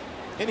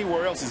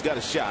 Anywhere else, he's got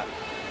a shot.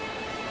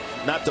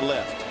 Not the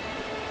left.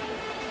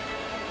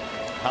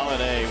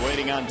 Holiday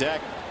waiting on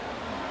deck.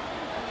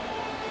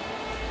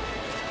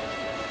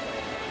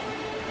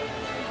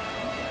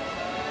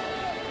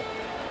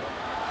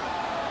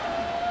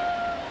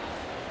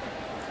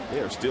 They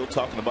are still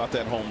talking about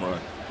that home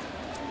run.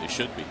 They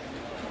should be.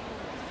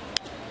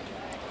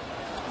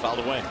 Fouled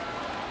away.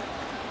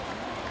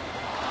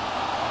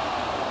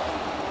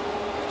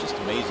 Just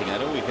amazing. I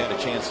know we've had a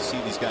chance to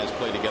see these guys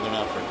play together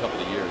now for a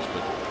couple of years,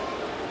 but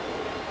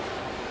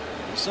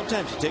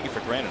sometimes you take it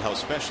for granted how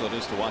special it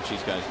is to watch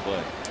these guys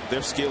play.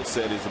 Their skill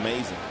set is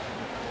amazing.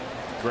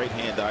 Great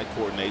hand-eye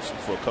coordination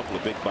for a couple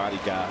of big body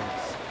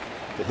guys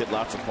that hit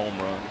lots of home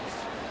runs.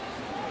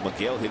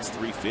 Miguel hits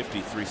 350,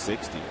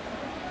 360.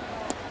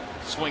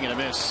 Swing and a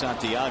miss.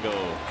 Santiago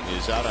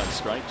is out on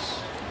strikes.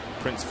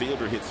 Prince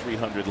Fielder hit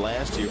 300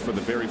 last year for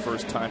the very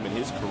first time in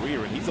his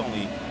career, and he's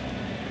only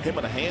him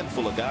and a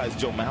handful of guys,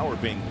 Joe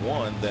Mauer being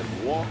one, that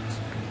walked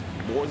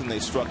more than they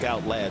struck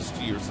out last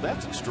year. So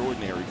that's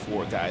extraordinary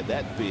for a guy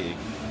that big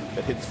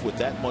that hits with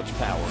that much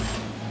power,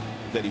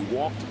 that he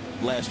walked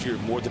last year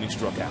more than he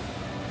struck out.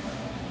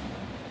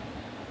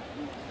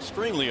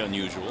 Extremely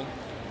unusual.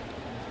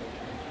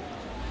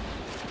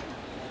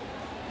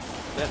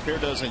 That pair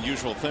does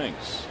unusual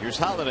things. Here's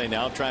Holiday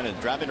now trying to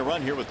drive in a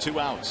run here with 2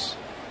 outs.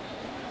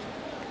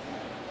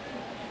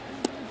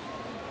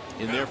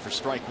 In there for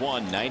strike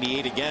 1.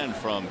 98 again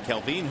from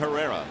Kelvin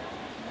Herrera.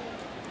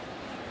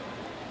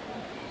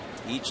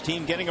 Each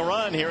team getting a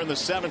run here in the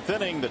 7th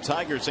inning. The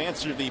Tigers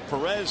answer the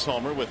Perez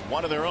homer with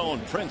one of their own.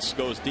 Prince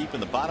goes deep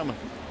in the bottom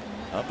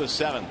of the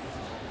 7th.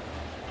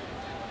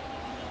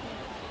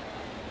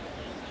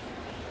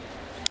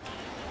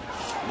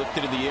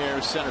 Lifted in the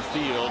air, center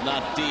field,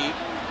 not deep.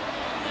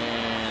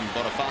 And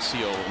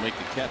Bonifacio will make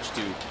the catch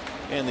to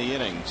end the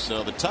inning.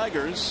 So the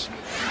Tigers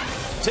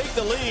take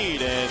the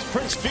lead as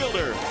Prince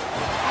Fielder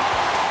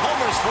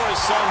homers for his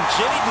son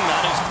Jaden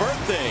on his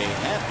birthday.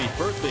 Happy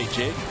birthday,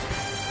 Jaden.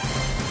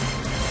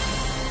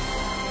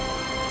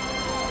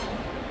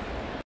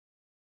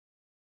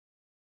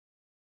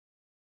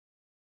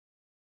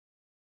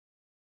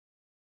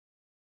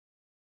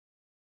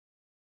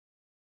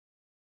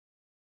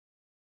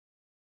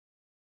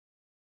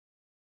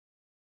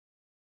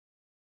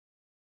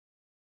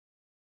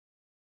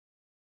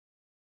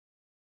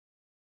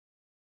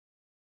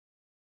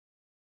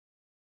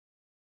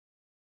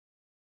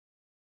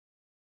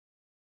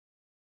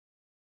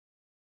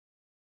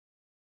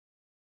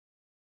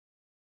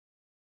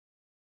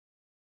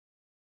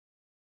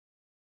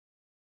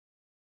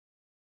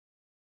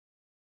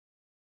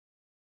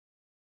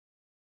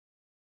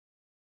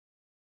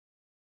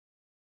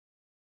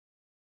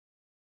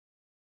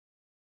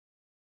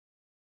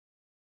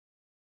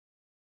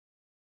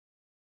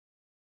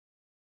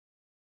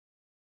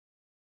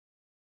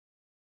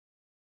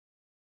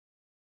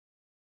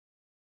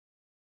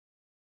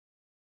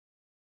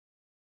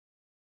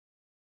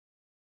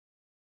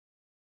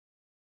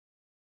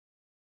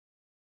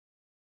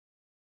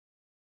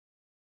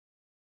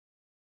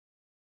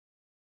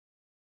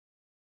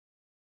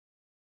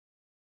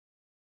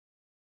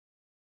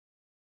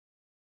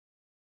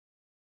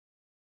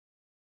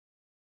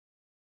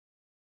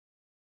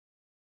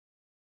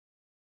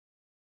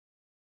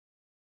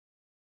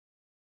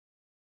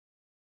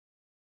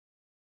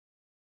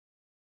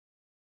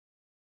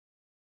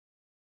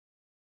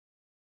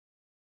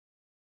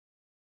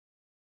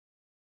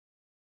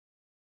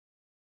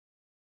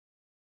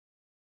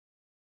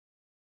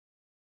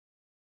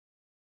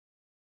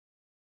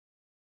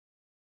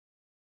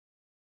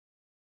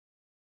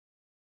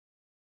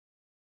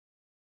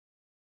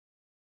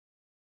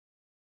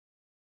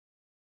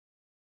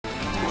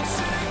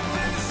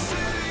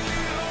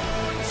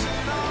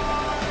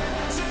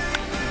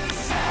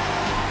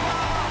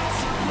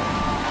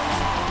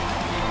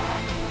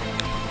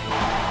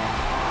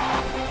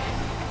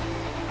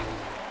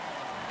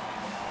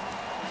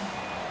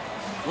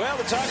 Well,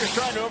 the Tigers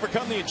trying to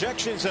overcome the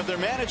ejections of their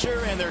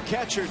manager and their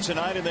catcher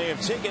tonight, and they have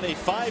taken a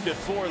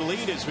 5-4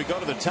 lead as we go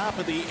to the top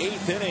of the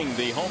 8th inning.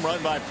 The home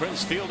run by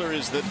Prince Fielder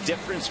is the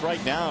difference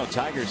right now.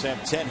 Tigers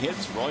have 10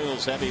 hits.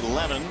 Royals have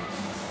 11.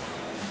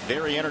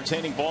 Very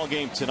entertaining ball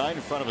game tonight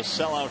in front of a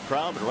sellout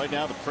crowd, but right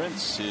now the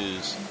Prince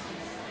is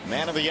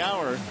Man of the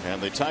hour,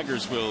 and the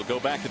Tigers will go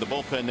back to the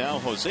bullpen now.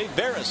 Jose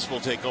Veras will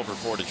take over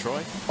for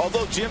Detroit.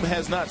 Although Jim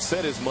has not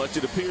said as much,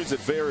 it appears that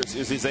Veras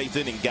is his 8th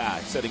inning guy,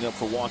 setting up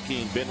for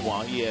Joaquin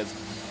Benoit. He has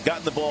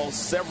gotten the ball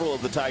several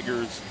of the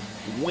Tigers'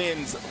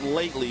 wins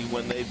lately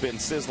when they've been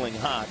sizzling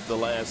hot the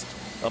last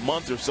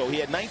month or so. He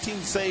had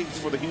 19 saves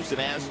for the Houston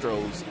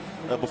Astros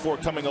before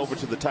coming over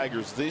to the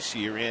Tigers this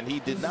year, and he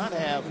did not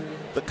have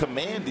the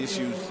command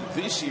issues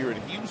this year in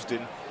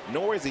Houston,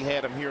 nor has he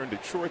had them here in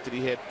Detroit that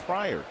he had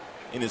prior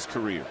in his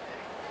career.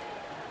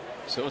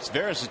 So it's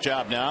Veras'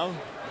 job now.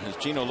 As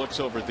Gino looks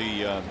over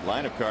the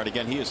lineup card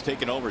again, he has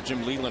taken over.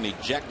 Jim Leland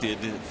ejected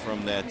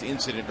from that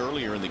incident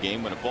earlier in the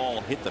game when a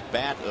ball hit the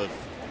bat of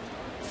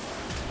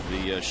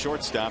the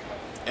shortstop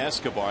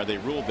Escobar. They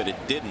ruled that it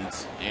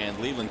didn't, and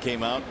Leland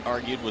came out,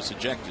 argued, was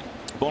ejected.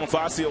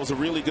 Bonifacio is a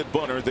really good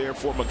bunter there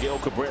for Miguel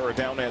Cabrera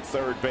down at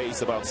third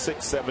base, about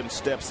 6-7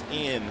 steps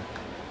in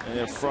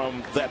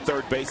from that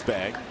third base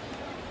bag.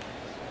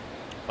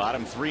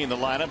 Bottom 3 in the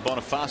lineup.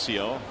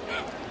 Bonifacio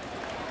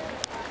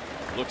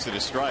looks at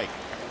his strike.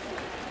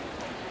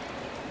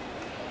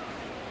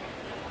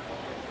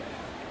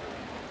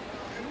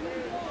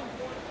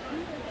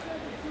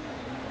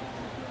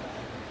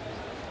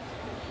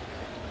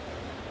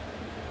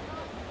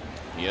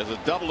 He has a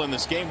double in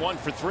this game, 1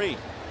 for 3.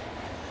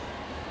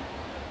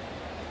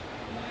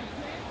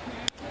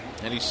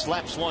 And he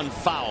slaps one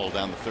foul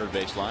down the third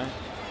base line.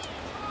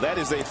 That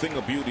is a thing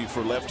of beauty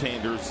for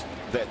left-handers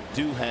that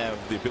do have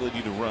the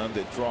ability to run,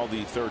 that draw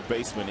the third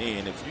baseman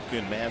in. If you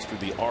can master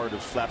the art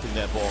of slapping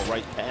that ball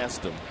right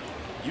past him,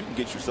 you can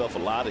get yourself a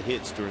lot of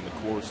hits during the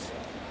course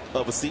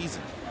of a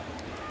season.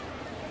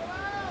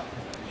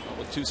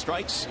 With 2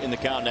 strikes in the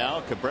count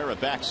now, Cabrera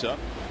backs up.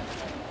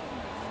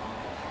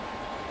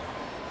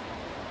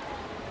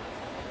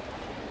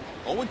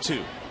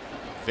 0-2.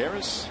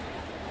 Veras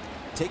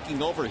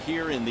taking over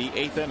here in the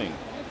 8th inning.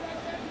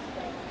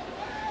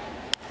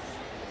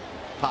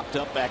 Popped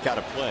up, back out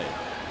of play.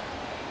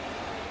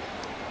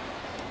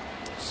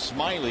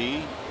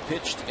 Smiley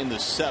pitched in the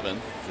 7th,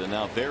 and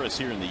now Veras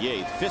here in the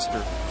 8th.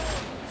 Fister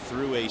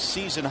threw a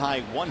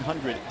season-high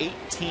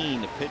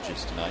 118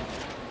 pitches tonight.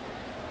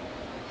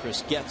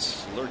 Chris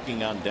Getz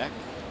lurking on deck.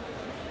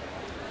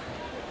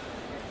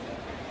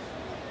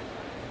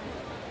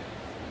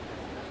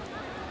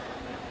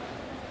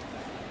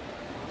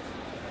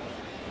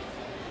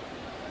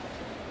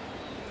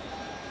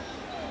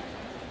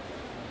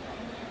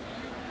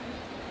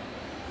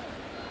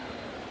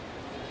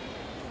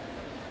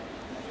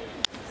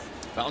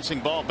 Bouncing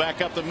ball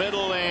back up the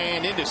middle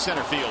and into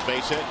center field,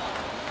 base hit.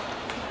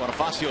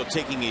 Bonifacio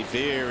taking a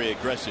very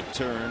aggressive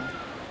turn.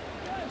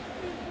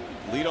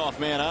 Leadoff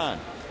man on.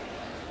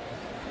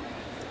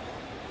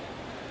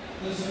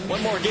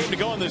 One more game to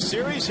go in this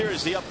series. Here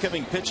is the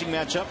upcoming pitching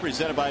matchup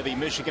presented by the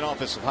Michigan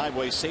Office of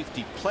Highway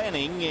Safety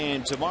Planning.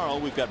 And tomorrow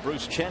we've got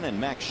Bruce Chen and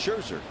Max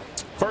Scherzer.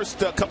 First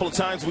couple of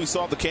times we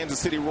saw the Kansas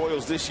City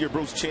Royals this year,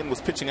 Bruce Chen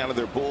was pitching out of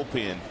their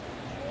bullpen.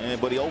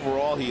 But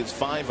overall, he is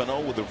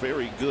 5-0 with a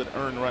very good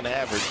earned run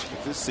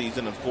average this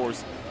season. Of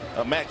course,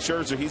 Max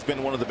Scherzer, he's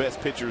been one of the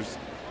best pitchers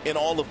in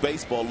all of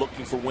baseball,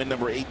 looking for win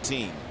number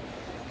 18.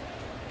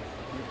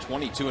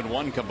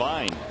 22-1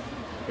 combined.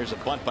 Here's a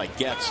bunt by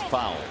Getz,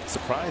 foul.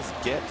 Surprised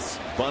Getz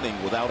bunting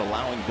without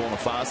allowing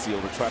Bonifacio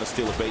to try to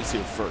steal a base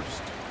here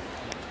first.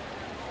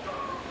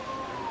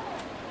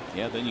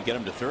 Yeah, then you get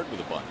him to third with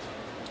a bunt.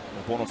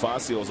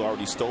 Bonifacio has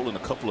already stolen a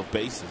couple of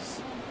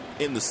bases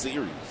in the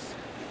series.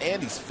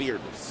 And he's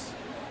fearless.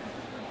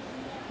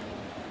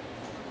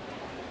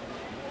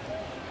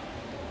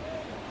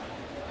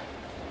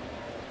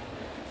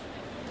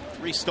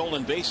 Three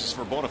stolen bases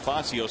for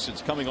Bonifacio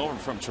since coming over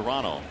from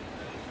Toronto,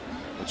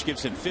 which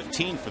gives him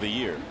 15 for the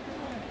year.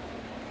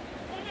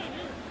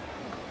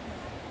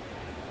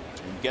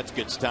 And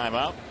gets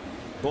timeout.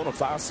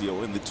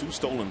 Bonifacio, in the 2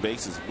 stolen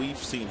bases we've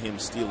seen him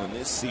steal in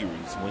this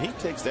series, when he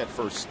takes that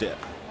first step,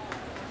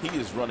 he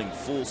is running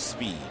full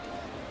speed.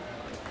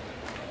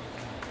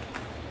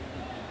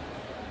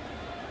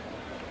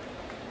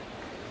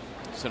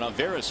 So now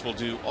Veras will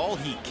do all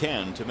he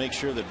can to make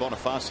sure that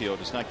Bonifacio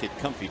does not get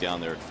comfy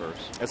down there at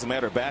first. As a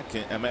matter of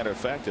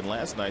fact, in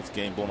last night's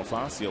game,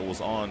 Bonifacio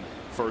was on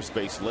first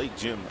base late.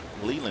 Jim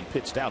Leland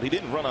pitched out. He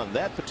didn't run on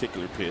that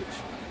particular pitch,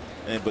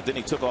 but then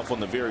he took off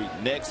on the very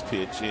next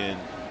pitch, and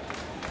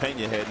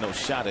Pena had no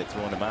shot at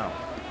throwing him out.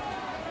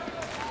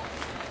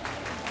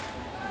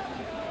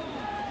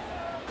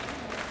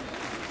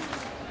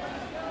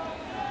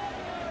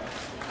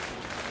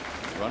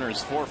 Runner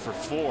is 4 for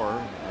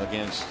 4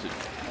 against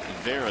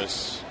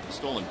Veras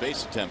stolen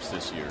base attempts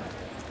this year.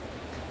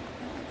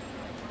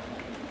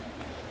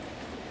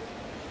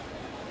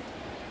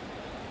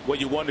 Well,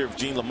 you wonder if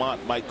Gene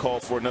Lamont might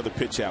call for another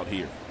pitch out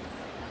here.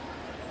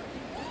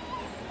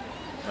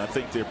 I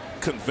think they're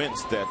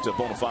convinced that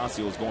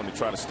Bonifacio is going to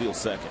try to steal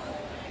second.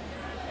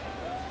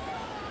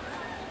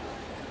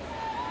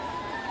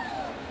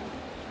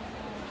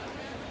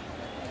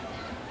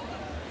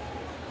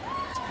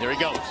 There he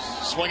goes.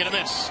 Swing and a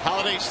miss.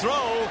 Holiday's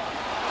throw.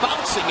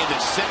 Bouncing into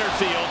center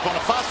field.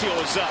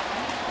 Bonifacio is up.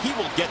 He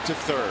will get to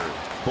third.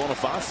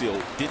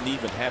 Bonifacio didn't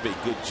even have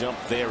a good jump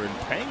there, and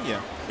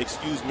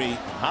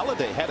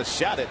Holiday had a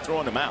shot at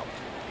throwing him out.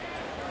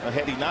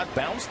 Had he not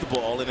bounced the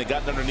ball and it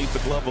got underneath the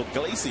glove of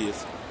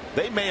Iglesias,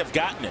 they may have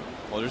gotten him.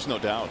 Well, there's no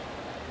doubt.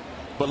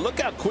 But look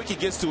how quick he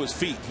gets to his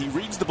feet. He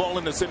reads the ball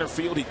in the center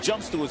field, he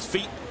jumps to his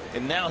feet,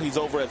 and now he's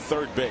over at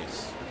third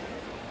base.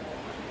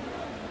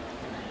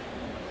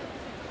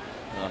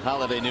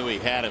 Holiday knew he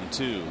had him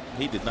too.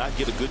 He did not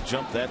get a good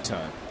jump that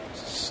time.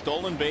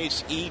 Stolen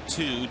base,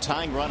 E2,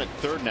 tying run at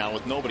third now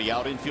with nobody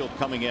out, infield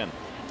coming in.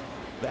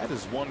 That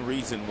is one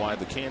reason why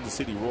the Kansas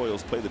City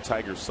Royals play the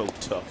Tigers so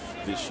tough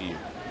this year.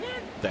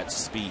 That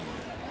speed.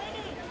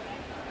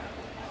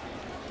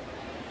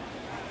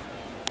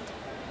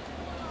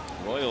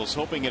 Royals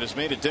hoping it has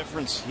made a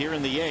difference here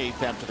in the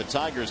 8th after the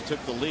Tigers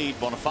took the lead.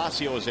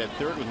 Bonifacio is at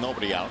third with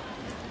nobody out.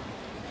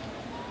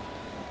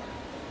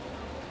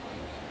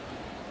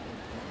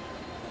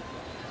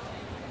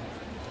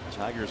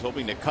 Tigers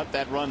hoping to cut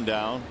that run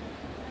down.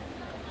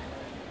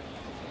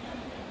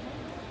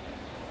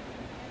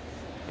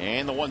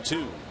 And the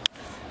 1-2.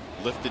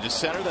 Lifted to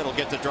center. That'll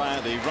get the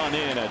drive. They run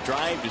in. A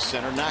drive to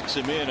center. Knocks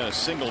him in. A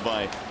single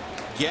by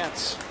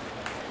Getz.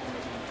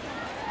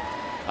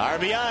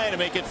 RBI to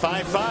make it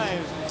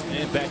 5-5.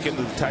 And back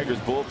into the Tigers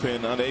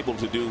bullpen, unable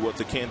to do what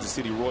the Kansas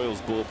City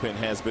Royals bullpen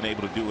has been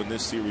able to do in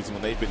this series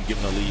when they've been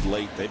given a lead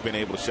late. They've been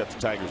able to shut the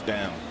Tigers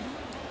down.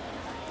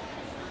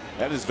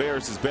 That is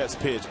Veras' best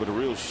pitch, but a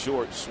real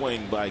short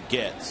swing by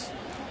Getz.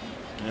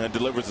 And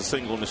delivers a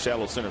single in the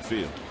shallow center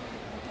field.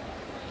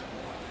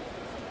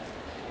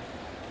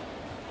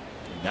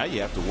 Now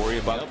you have to worry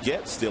about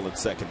Getz still at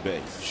second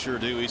base. Sure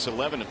do. He's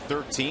 11 of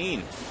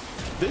 13.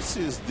 This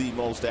is the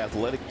most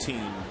athletic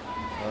team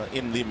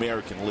in the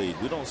American League.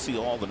 We don't see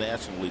all the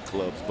National League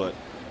clubs, but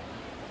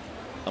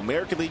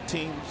American League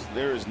teams,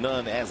 there is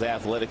none as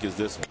athletic as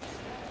this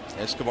one.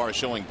 Escobar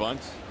showing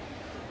bunt.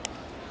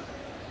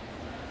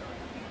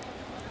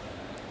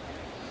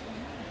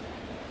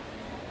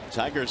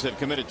 Tigers have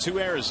committed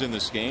 2 errors in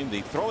this game. The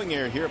throwing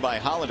error here by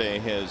Holiday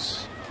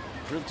has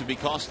proved to be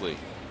costly.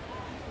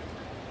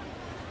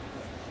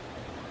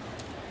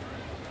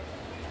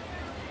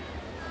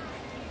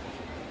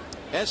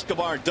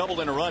 Escobar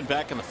doubled in a run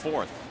back in the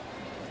 4th.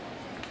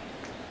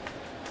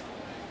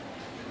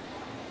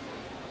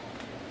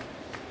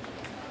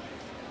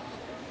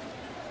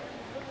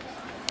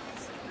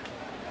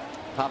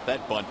 Pop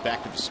that bunt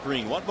back to the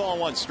screen. 1 ball,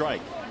 1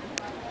 strike.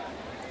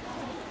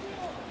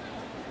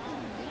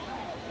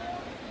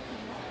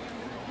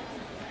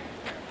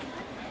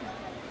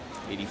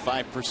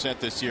 %85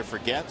 this year for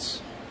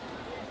Getz.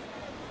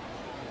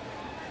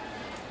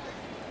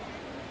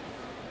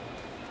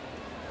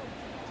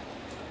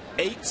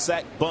 Eight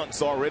sack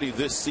bunts already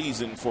this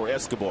season for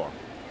Escobar.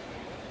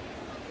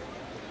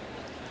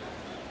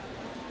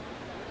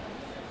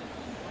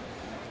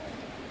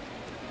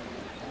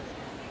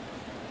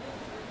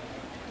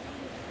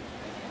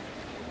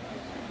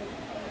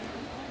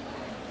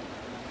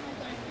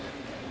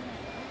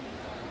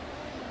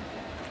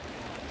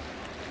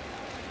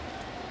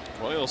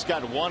 Royals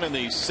got 1 in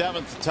the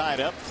 7th tied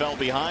up, fell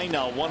behind,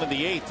 now 1 in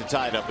the 8th to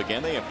tied up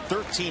again. They have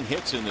 13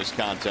 hits in this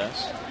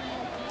contest.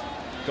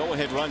 Go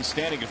ahead run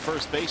standing at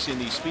first base in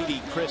the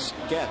speedy Chris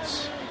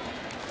Getz.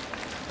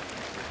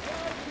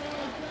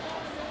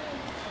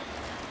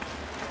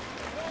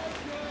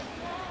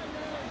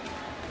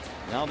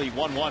 Now the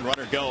 1-1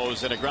 runner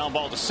goes, and a ground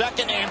ball to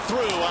second and through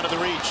out of the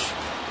reach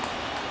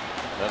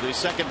of the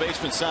second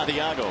baseman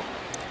Santiago.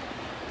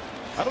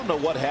 I don't know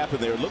what happened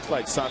there. It looked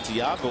like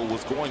Santiago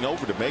was going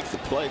over to make the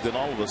play. Then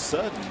all of a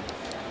sudden,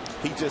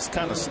 he just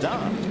kind of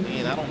stopped.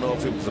 And I don't know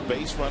if it was a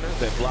base runner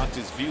that blocked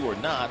his view or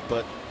not.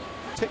 But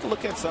take a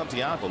look at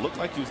Santiago. Looked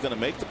like he was going to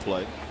make the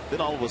play.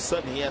 Then all of a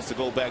sudden, he has to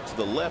go back to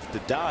the left to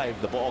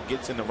dive. The ball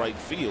gets in the right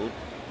field.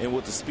 And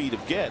with the speed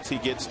of Getz, he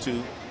gets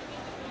to.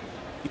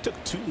 He took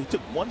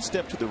 1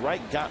 step to the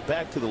right, got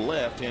back to the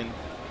left, and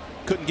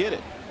couldn't get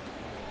it.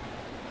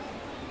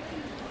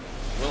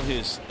 Well,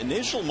 his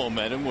initial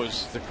momentum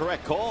was the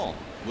correct call,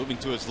 moving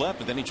to his left,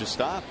 but then he just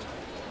stopped.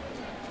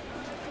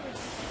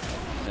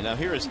 And now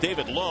here is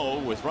David Lowe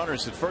with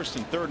runners at first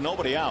and third,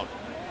 nobody out.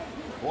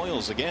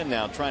 Royals again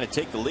now trying to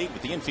take the lead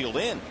with the infield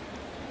in.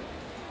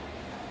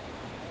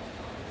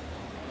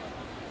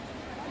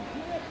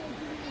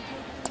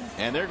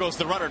 And there goes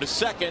the runner to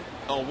second.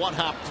 A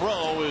 1-hop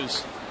throw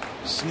is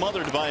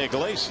smothered by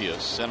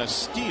Iglesias, and a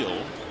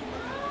steal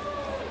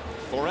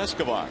for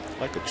Escobar.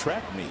 Like a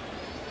track meet.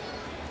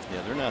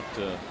 Yeah,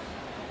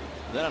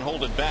 they're not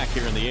holding back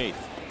here in the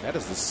 8th. That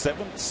is the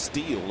 7th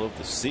steal of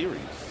the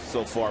series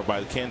so far by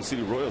the Kansas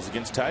City Royals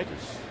against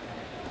Tigers.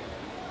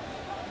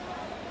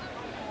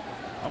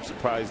 I'm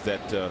surprised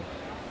that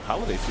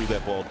Holiday threw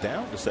that ball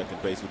down to second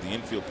base with the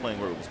infield playing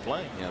where it was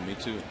playing. Yeah, me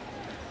too.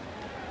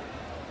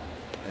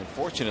 And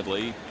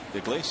fortunately,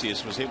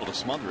 Iglesias was able to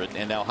smother it,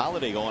 and now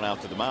Holiday going out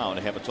to the mound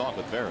to have a talk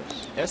with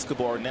Veras.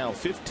 Escobar now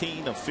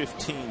 15 of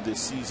 15 this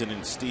season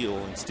in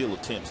steal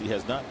attempts. He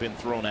has not been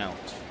thrown out.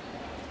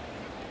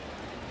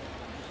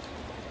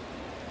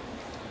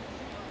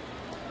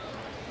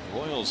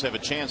 Royals have a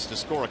chance to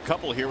score a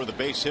couple here with a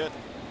base hit.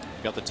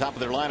 Got the top of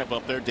their lineup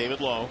up there,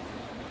 David Lowe.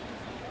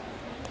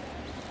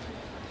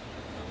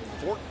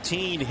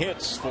 14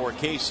 hits for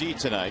KC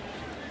tonight.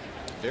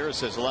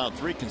 Veras has allowed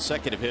 3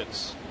 consecutive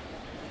hits.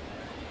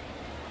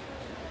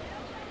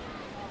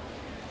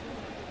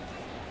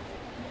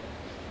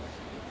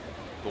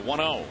 The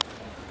 1-0.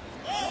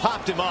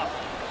 Popped him up.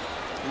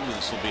 Ooh,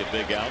 this will be a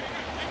big out.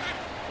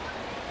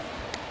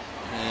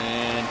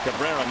 And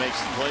Cabrera makes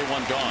the play,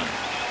 1 gone.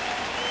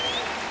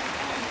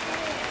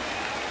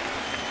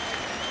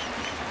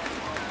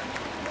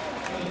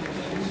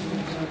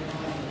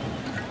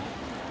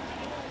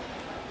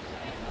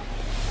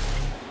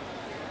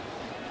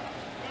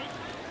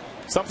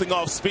 Something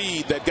off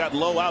speed that got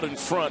Low out in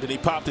front, and he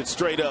popped it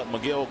straight up.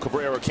 Miguel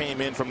Cabrera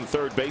came in from the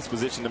third base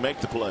position to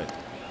make the play.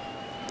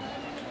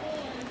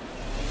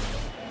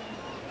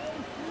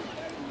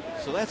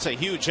 So that's a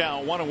huge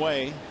out, 1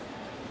 away.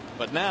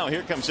 But now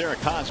here comes Eric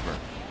Hosmer.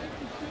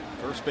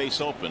 First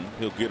base open.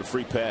 He'll get a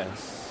free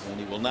pass. And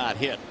he will not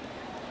hit.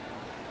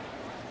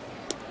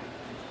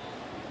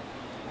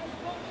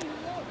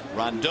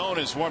 Rondon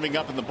is warming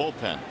up in the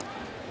bullpen.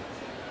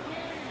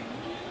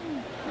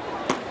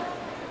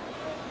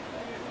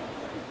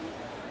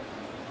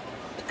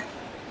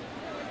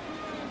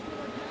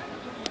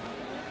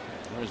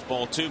 There's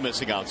ball 2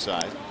 missing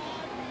outside.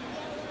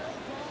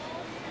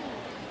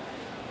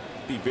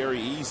 Be very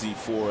easy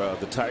for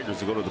the Tigers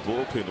to go to the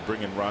bullpen to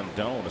bring in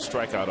Rondon, a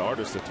strikeout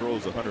artist that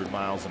throws 100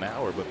 miles an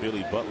hour. But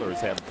Billy Butler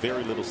has had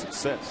very little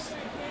success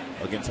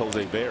against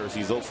Jose Veras.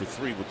 He's 0 for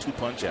 3 with 2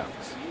 punch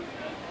outs.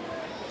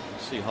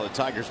 Let's see how the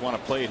Tigers want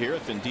to play it here,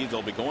 if indeed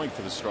they'll be going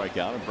for the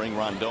strikeout and bring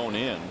Rondon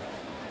in.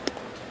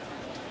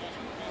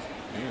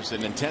 Here's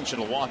an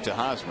intentional walk to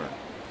Hosmer.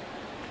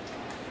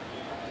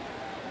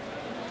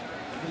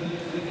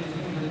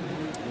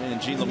 And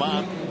Gene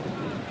Lamont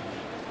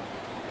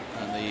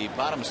on the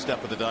bottom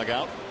step of the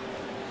dugout.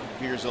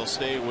 Appears they'll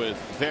stay with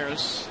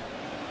Veras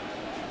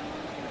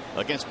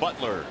against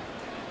Butler.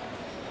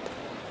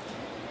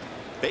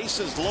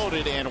 Bases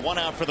loaded and 1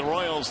 out for the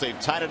Royals. They've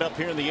tied it up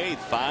here in the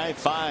 8th,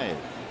 5-5.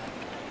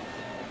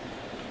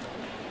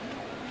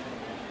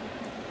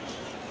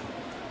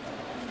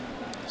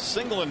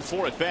 Single and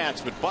 4 at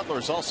bats, but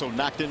Butler's also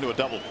knocked into a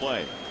double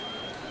play.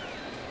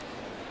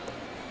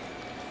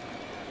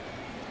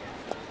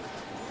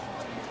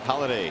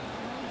 Holiday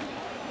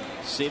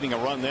saving a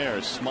run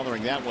there,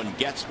 smothering that one,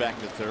 gets back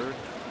to third.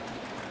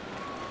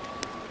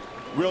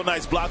 Real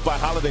nice block by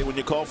Holiday. When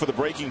you call for the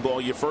breaking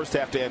ball, you first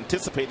have to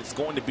anticipate it's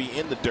going to be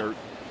in the dirt,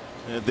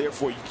 and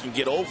therefore you can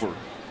get over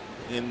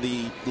in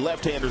the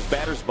left-hander's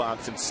batter's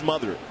box and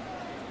smother it.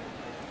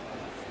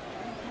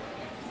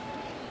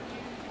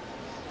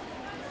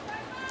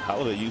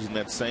 Holiday using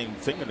that same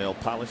fingernail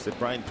polish that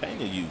Brian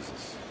Pena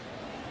uses.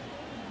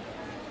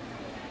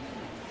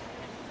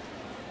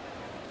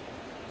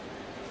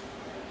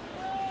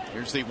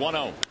 Here's the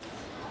 1-0.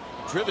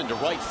 Driven to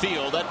right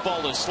field. That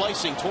ball is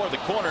slicing toward the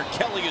corner.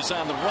 Kelly is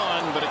on the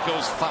run, but it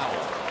goes foul.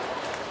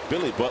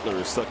 Billy Butler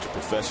is such a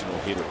professional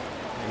hitter.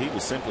 He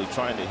was simply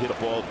trying to hit a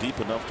ball deep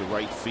enough to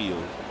right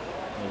field,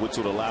 which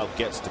would allow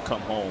Getz to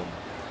come home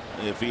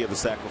via the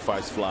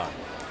sacrifice fly.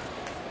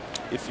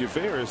 If you're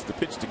Veras, the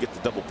pitch to get the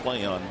double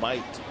play on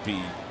might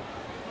be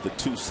the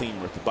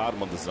 2-seamer at the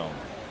bottom of the zone.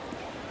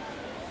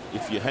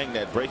 If you hang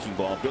that breaking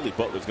ball, Billy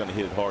Butler's going to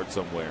hit it hard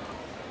somewhere.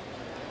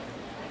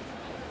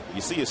 You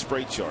see his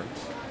spray chart.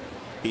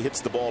 He hits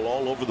the ball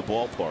all over the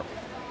ballpark.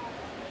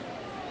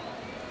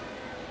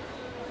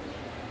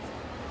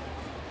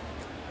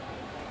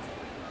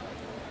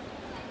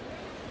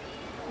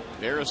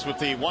 Veras with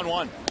the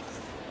 1-1.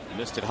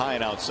 Missed it high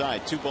and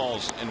outside. 2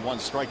 balls and 1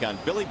 strike on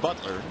Billy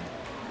Butler,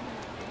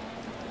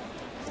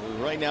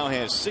 who right now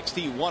has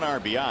 61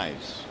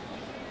 RBIs.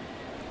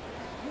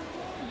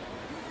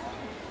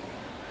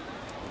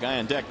 The guy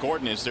on deck,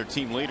 Gordon, is their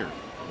team leader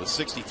with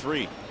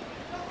 63.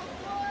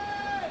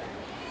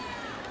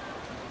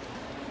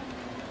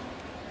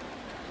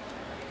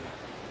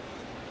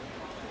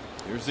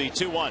 Here's the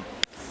 2-1.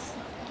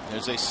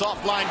 There's a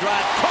soft line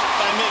drive caught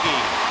by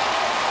Miggy.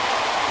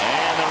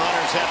 And the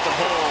runners at the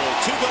hole.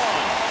 2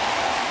 gone.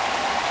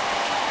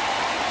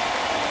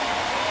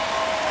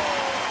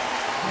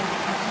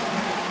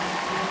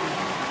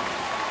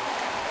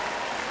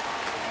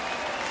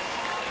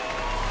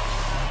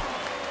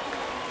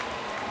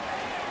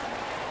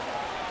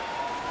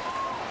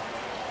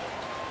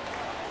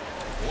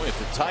 Boy, if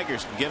the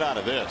Tigers can get out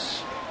of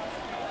this.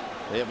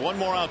 They have 1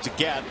 more out to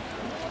get.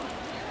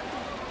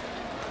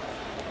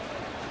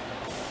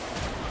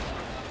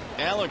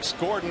 Alex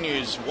Gordon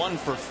is 1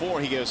 for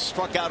 4. He has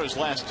struck out his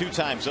last 2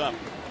 times up.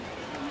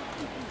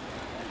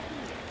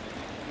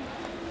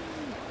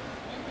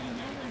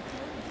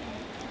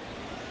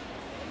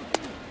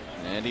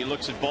 And he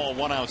looks at ball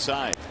 1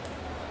 outside.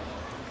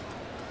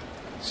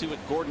 Let's see what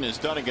Gordon has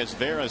done against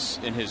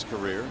Veras in his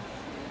career.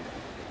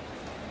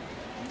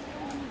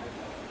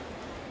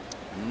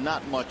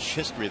 Not much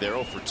history there,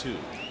 0 for 2.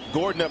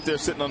 Gordon up there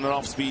sitting on an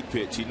off-speed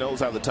pitch. He knows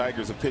how the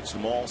Tigers have pitched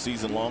him all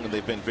season long, and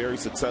they've been very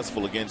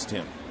successful against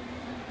him.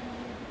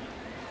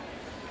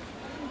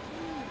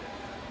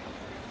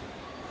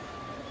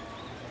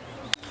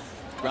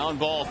 Ground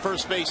ball,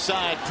 first base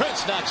side.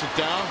 Prince knocks it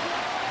down.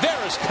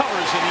 Veras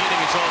covers, and the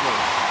inning is over.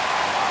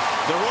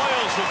 The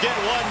Royals will get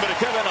one, but it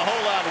could have been a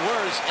whole lot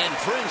worse. And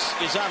Prince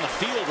is on the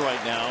field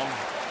right now,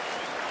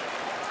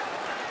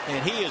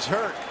 and he is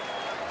hurt.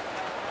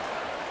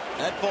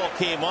 That ball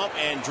came up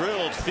and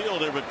drilled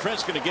fielder, but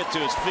Prince going to get to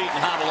his feet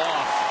and hobble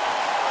off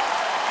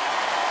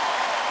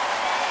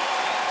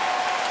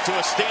to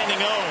a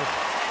standing O.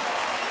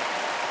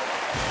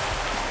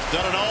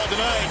 Done it all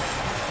tonight.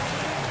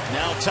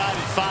 Now tied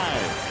at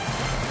 5.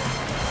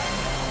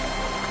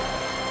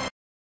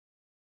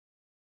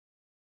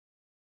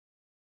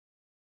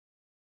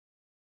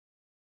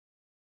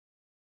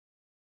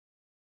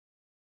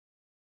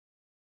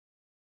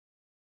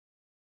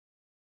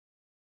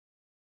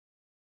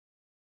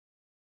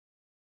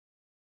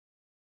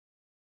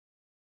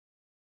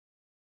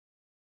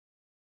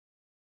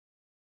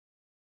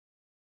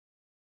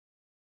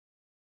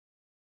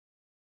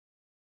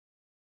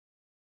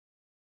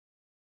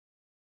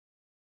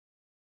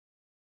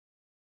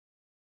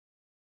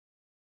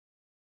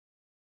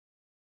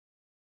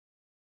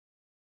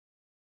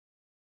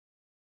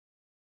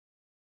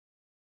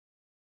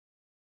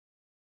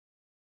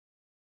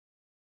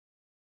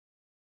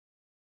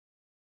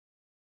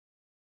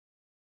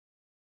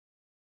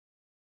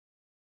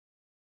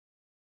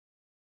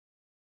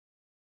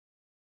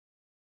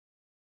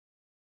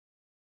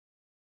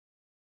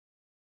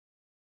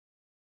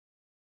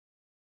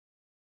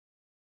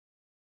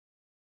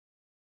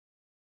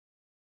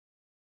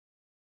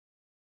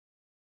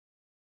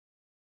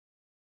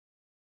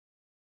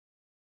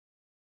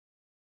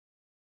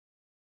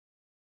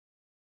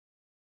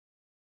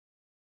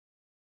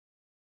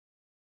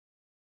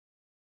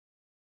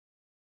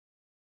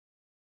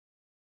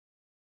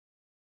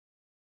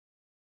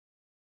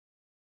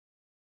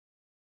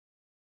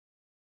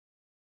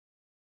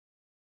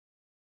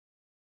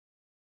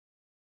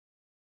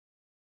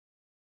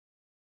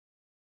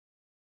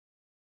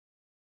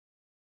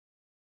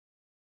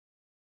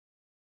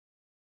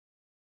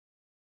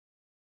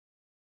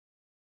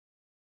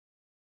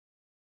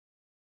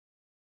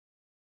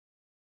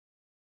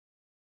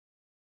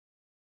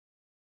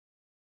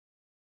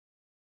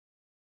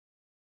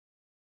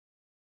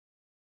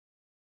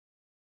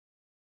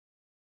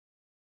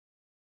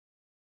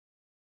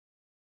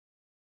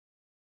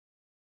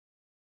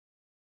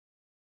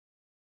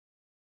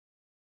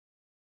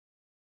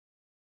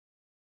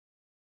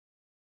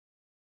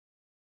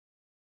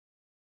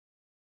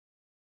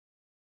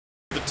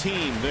 The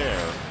team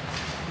there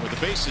with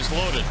the bases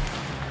loaded.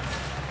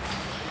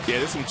 Yeah,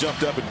 this one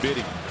jumped up and bit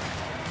him.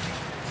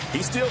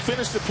 He still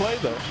finished the play,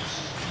 though.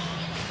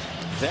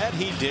 That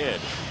he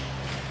did.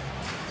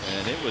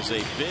 And it was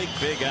a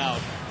big out.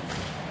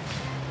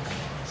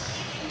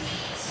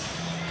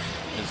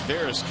 As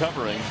Veras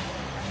covering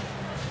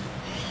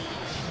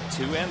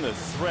to end the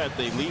threat.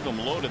 They leave him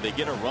loaded. They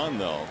get a run,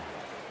 though.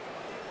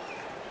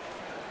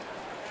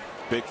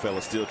 Big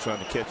fella still trying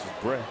to catch his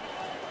breath.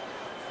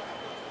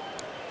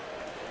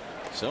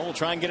 So we'll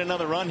try and get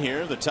another run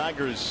here. The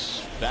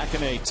Tigers back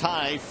in a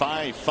tie,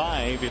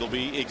 5-5. It'll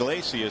be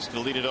Iglesias to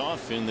lead it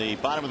off in the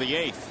bottom of the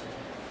 8th.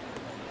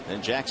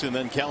 Then Jackson,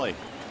 then Kelly.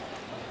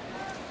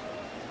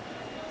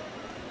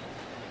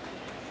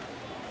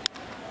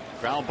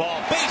 Ground ball,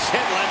 base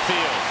hit left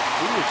field.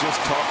 We were just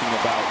talking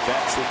about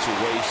that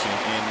situation,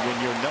 and when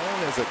you're known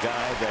as a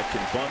guy that can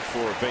bunt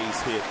for a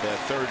base hit, that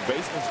third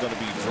baseman's going to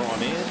be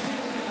drawn in.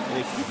 And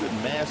if you could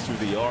master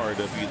the art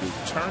of either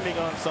turning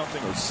on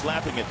something or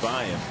slapping it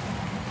by him,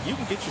 you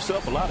can get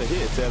yourself a lot of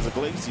hits, as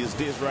Iglesias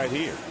did right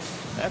here.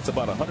 That's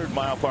about a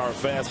 100-mile-per-hour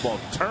fastball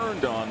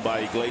turned on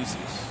by Iglesias.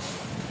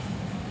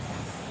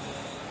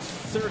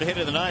 Third hit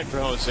of the night for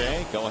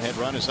Jose. Go-ahead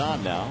run is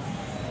on now.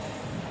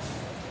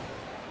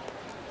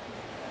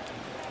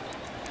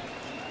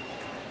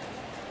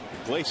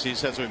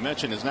 Iglesias, as we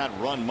mentioned, has not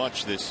run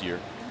much this year.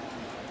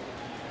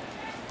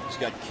 He's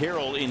got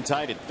Carroll in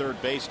tight at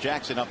third base.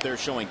 Jackson up there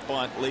showing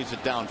bunt, leaves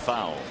it down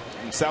foul.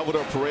 And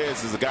Salvador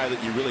Perez is a guy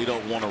that you really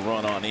don't want to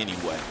run on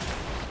anyway.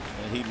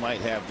 And he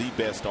might have the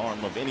best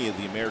arm of any of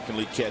the American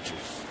League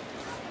catchers.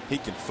 He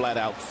can flat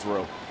out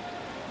throw.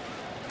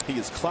 He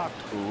is clocked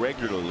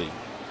regularly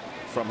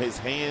from his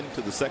hand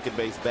to the second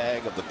base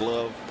bag of the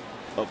glove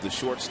of the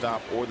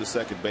shortstop or the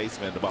second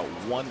baseman at about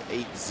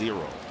 180.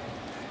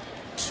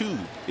 2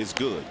 is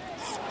good.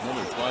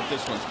 Another bunt.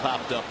 This one's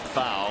popped up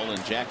foul,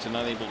 and Jackson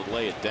unable to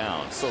lay it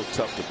down. So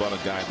tough to bunt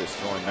a guy that's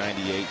throwing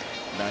 98,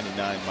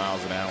 99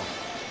 miles an hour.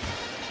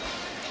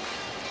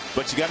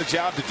 But you got a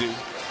job to do.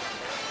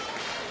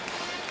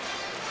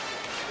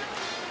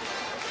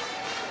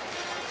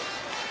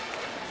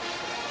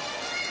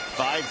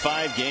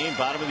 Five game,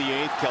 bottom of the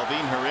 8th.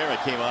 Kelvin Herrera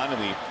came on in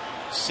the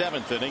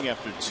 7th inning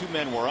after 2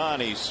 men were on.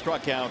 He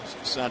struck out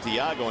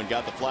Santiago and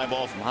got the fly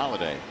ball from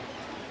Holiday.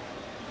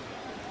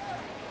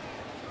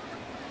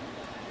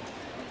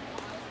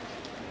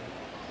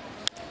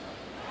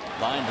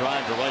 Line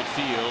drive to right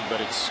field,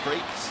 but it's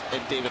straight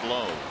at David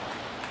Lowe.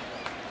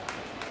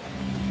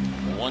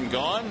 1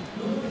 gone.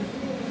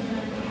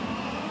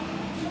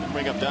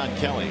 Bring up Don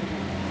Kelly.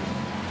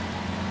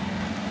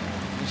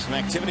 Some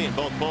activity in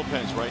both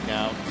bullpens right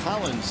now.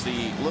 Collins,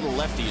 the little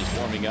lefty, is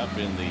warming up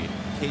in the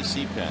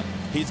KC pen.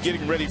 He's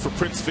getting ready for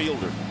Prince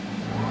Fielder.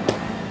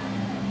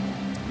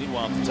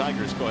 Meanwhile, the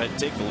Tigers go ahead and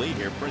take the lead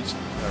here.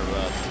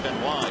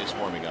 Benoit is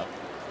warming up.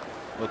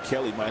 Well,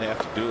 Kelly might have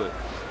to do it.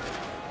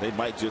 They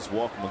might just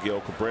walk Miguel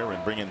Cabrera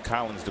and bring in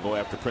Collins to go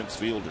after Prince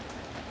Fielder.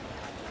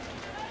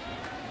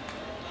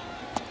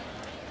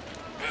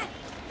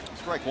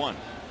 Strike one.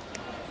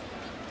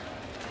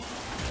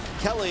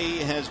 Kelly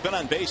has been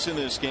on base in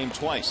this game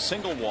twice.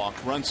 Single walk,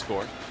 run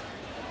scored.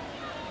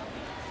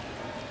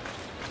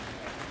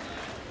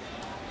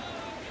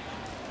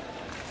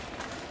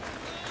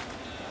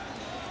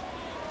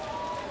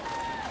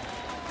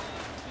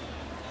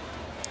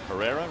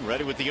 Herrera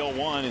ready with the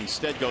 0-1.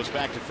 Instead goes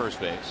back to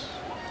first base.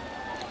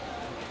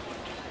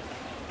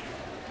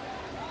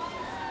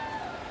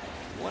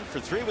 1 for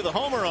 3 with a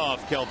homer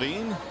off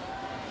Kelvin.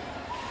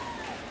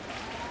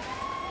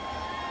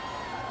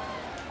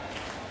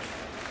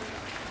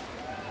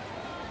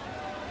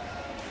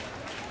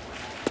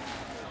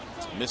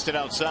 Missed it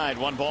outside.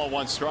 1 ball,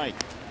 1 strike.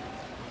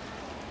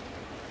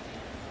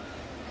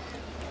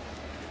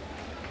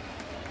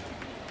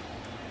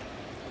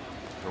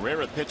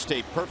 Herrera pitched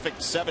a perfect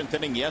 7th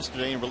inning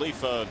yesterday in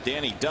relief of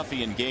Danny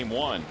Duffy in game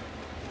 1.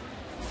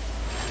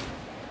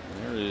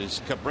 There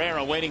is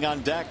Cabrera waiting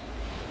on deck.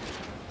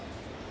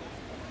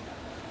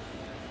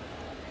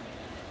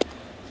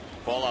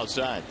 Ball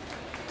outside.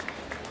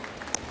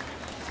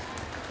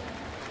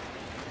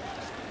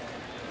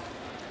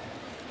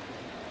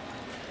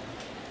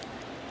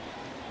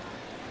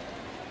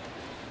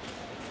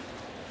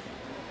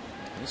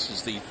 This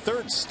is the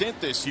 3rd stint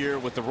this year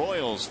with the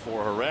Royals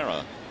for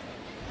Herrera.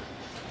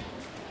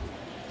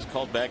 He's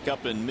called back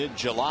up in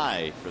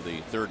mid-July for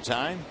the 3rd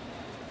time.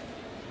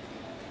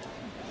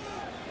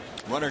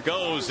 Runner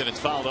goes and it's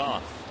fouled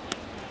off.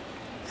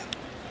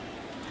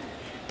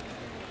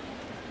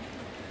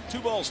 2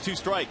 balls, 2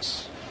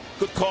 strikes.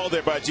 Good call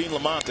there by Gene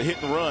Lamont to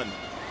hit and run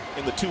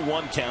in the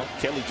 2-1 count.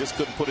 Kelly just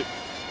couldn't put it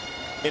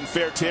in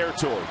fair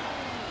territory.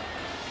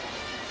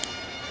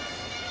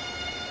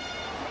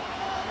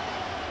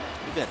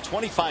 We've had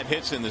 25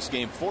 hits in this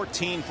game,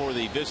 14 for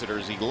the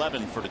visitors,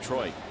 11 for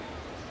Detroit.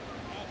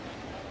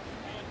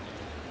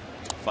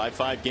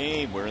 5-5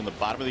 game. We're in the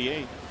bottom of the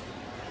 8th.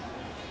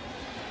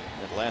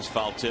 That last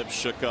foul tip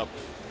shook up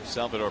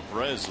Salvador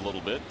Perez a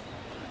little bit.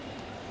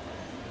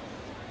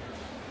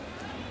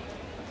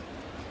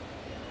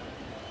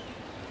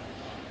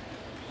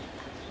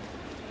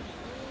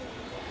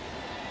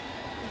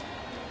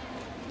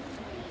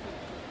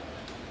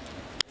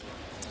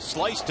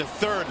 Slice to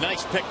third.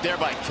 Nice pick there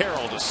by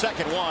Carroll. The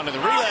second one, and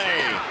the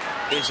relay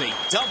is a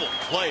double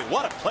play.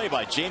 What a play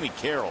by Jamie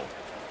Carroll.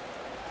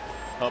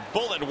 A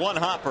bullet 1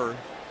 hopper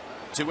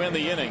to end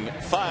the inning.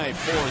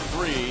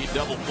 5-4-3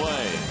 double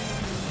play.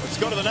 Let's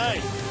go to the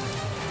 9th.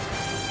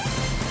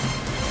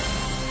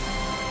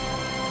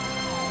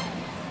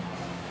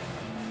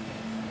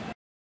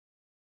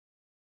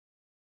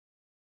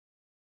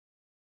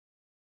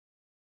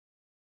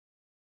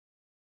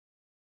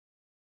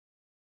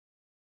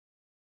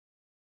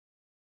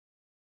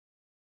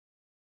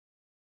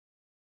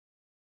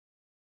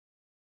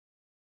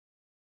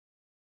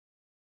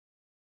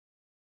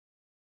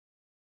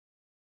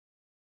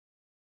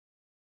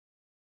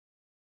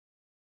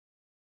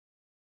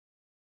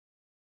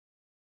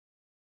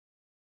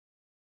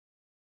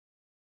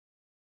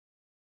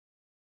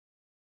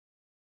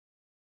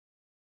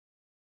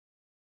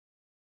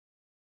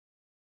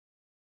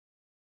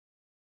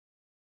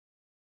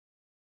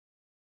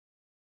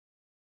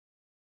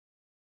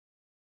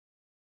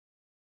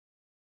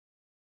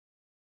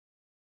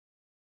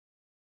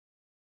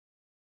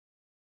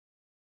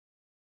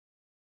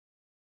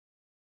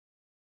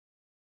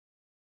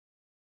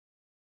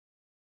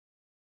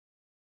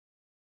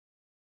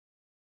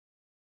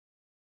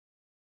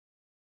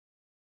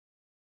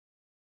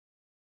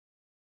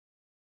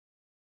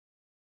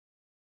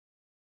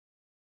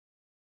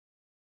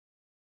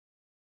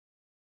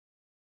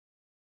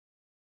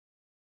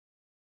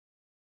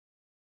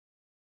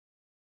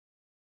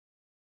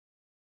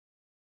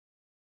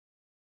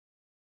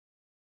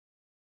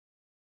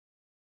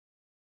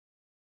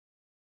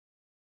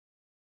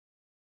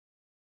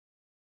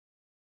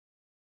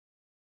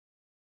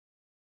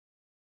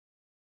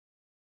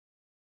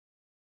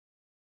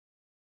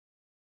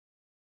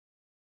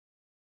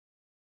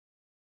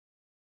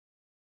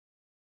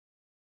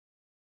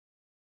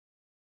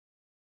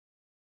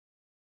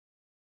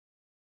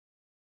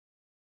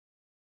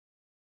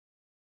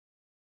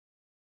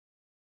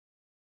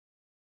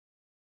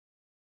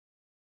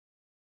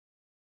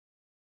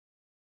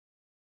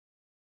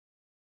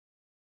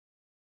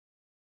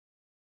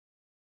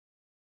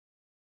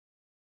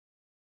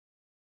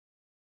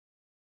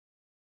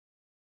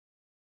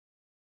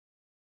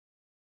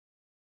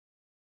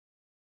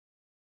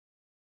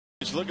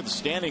 Look at the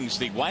standings,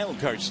 the wild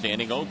card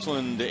standing,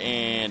 Oakland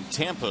and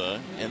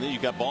Tampa, and then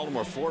you've got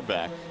Baltimore 4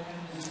 back.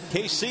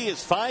 KC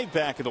is 5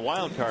 back of the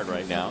wild card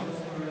right now.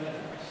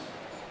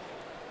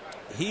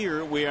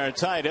 here we are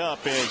tied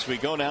up as we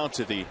go now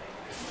to the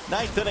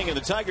ninth inning, and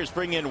the Tigers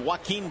bring in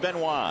Joaquin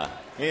Benoit.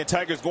 And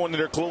Tigers going to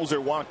their closer,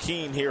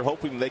 Joaquin, here,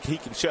 hoping that he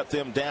can shut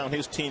them down.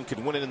 His team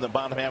can win it in the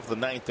bottom half of the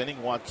ninth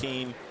inning.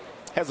 Joaquin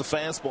has a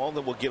fastball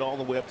that will get all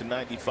the way up to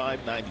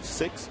 95,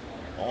 96.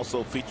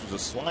 Also features a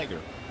slider.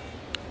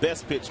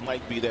 Best pitch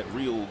might be that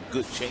real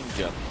good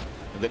changeup,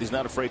 and that he's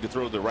not afraid to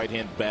throw the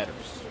right-hand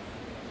batters.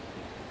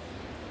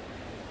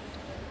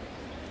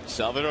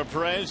 Salvador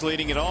Perez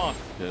leading it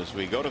off as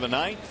we go to the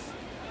ninth,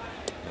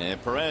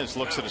 and Perez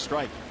looks at a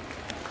strike.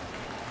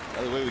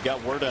 By the way, we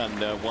got word on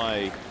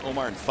why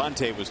Omar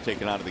Infante was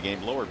taken out of the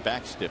game. Lower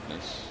back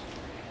stiffness.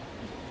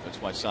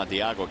 That's why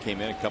Santiago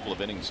came in a couple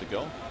of innings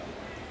ago.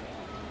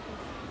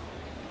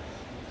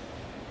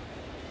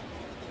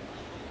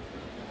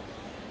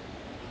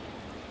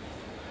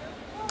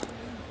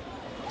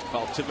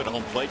 Foul tip at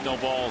home plate. No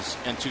balls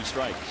and 2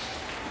 strikes.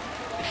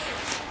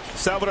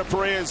 Salvador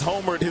Perez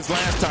homered his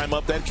last time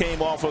up. That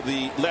came off of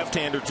the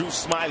left-hander Drew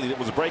Smiley. That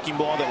was a breaking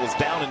ball that was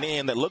down and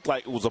in that looked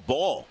like it was a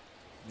ball.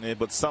 Yeah,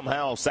 but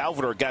somehow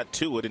Salvador got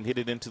to it and hit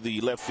it into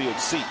the left field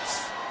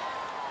seats.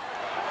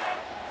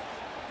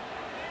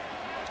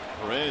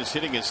 Perez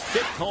hitting his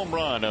 5th home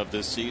run of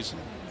this season.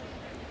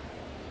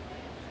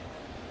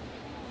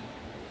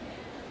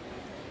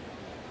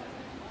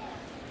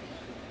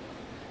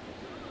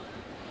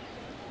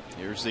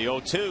 Here's the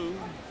 0-2.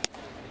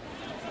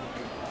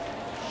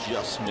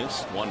 Just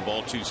missed. 1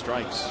 ball, 2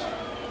 strikes.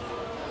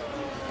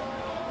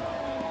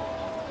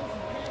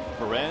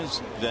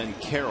 Perez, then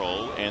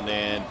Carroll, and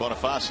then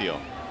Bonifacio.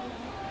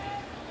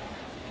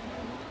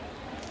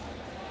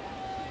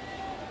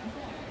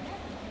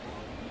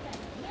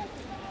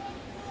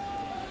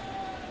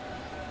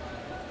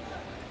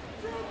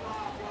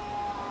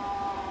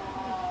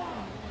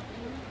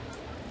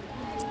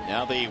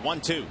 Now the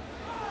 1-2.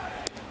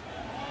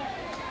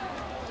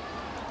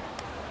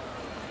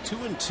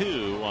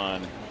 2-2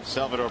 on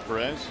Salvador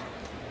Perez.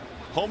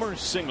 Homer,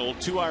 single,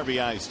 2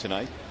 RBIs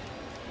tonight.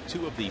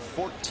 2 of the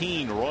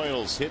 14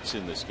 Royals hits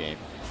in this game.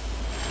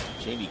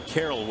 Jamie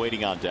Carroll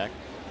waiting on deck.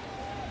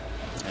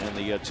 And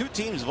the 2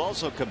 teams have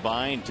also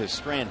combined to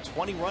strand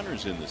 20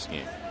 runners in this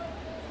game.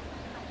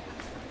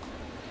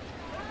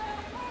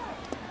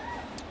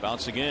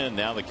 Bounce again.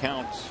 Now the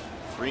count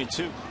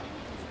 3-2.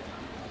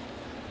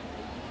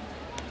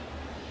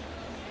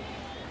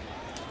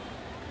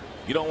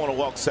 You don't want to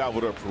walk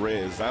Salvador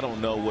Perez. I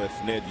don't know if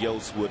Ned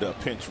Yost would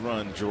pinch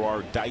run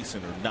Gerard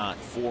Dyson or not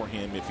for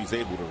him if he's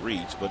able to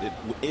reach, but it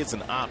is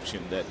an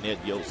option that Ned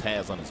Yost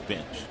has on his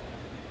bench.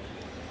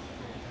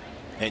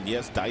 And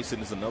yes, Dyson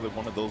is another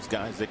one of those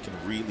guys that can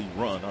really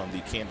run on the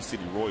Kansas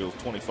City Royals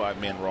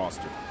 25-man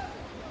roster.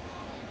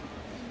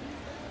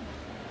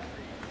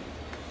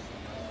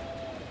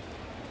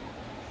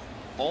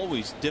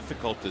 Always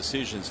difficult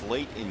decisions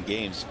late in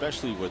games,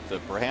 especially with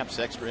perhaps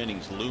extra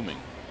innings looming.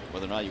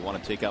 Whether or not you want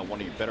to take out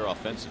one of your better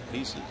offensive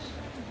pieces.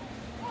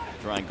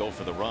 Try and go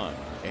for the run.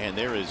 And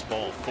there is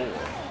ball 4.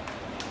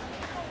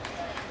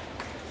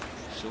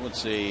 So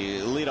it's a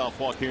leadoff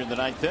walk here in the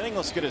ninth inning.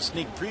 Let's get a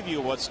sneak preview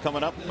of what's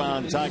coming up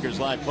on Tigers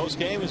Live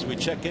postgame as we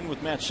check in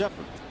with Matt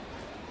Shepard.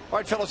 All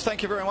right, fellas,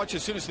 thank you very much.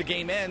 As soon as the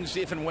game ends,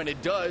 if and when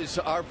it does,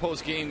 our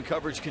post-game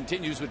coverage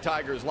continues with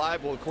Tigers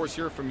Live. We'll, of course,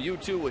 hear from you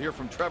two. We'll hear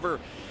from Trevor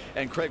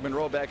and Craig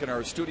Monroe back in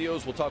our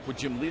studios. We'll talk with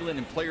Jim Leland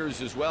and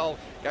players as well.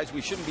 Guys, we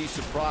shouldn't be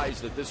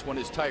surprised that this one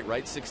is tight,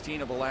 right?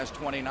 16 of the last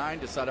 29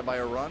 decided by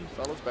a run.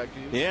 Fellas, back to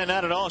you. Yeah,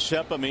 not at all,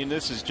 Shep. I mean,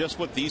 this is just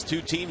what these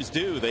 2 teams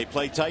do. They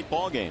play tight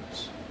ball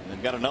games.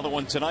 They've got another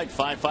one tonight,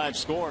 5-5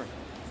 score.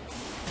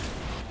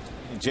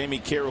 And Jamie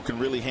Carroll can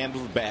really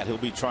handle the bat. He'll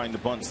be trying to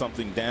bunt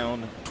something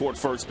down toward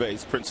first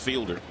base. Prince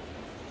Fielder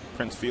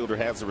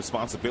has the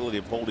responsibility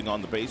of holding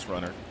on the base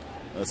runner,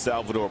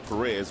 Salvador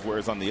Perez,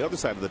 whereas on the other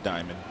side of the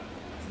diamond,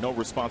 no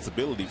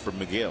responsibility for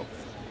Miguel.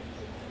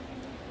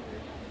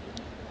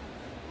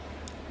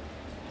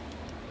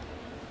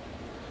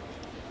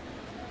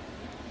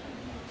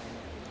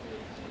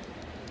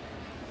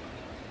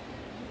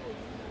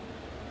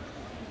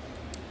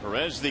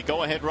 Perez, the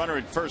go-ahead runner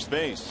at first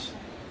base.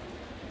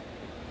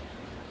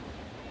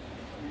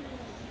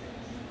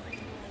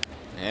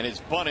 And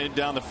it's bunted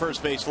down the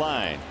first base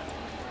line.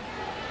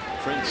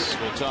 Prince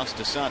will toss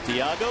to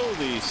Santiago.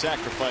 The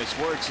sacrifice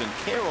works, and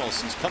Carroll,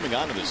 since coming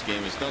onto this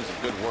game, has done some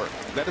good work.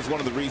 That is one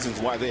of the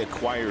reasons why they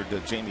acquired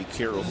Jamie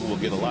Carroll, who will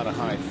get a lot of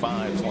high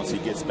fives once he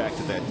gets back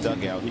to that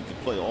dugout. He can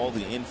play all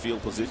the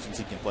infield positions.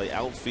 He can play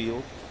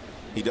outfield.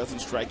 He doesn't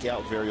strike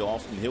out very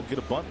often. He'll get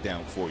a bunt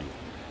down for you.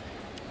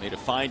 Made a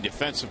fine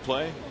defensive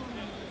play.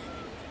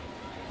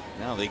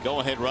 Now they go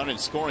ahead run in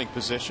scoring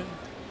position.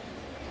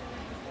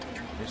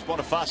 Here's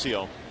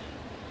Bonifacio.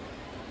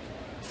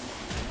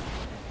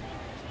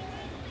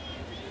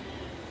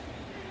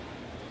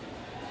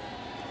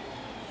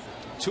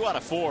 Two out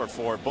of 4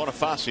 for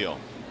Bonifacio.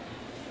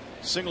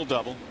 Single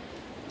double.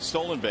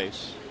 Stolen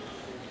base.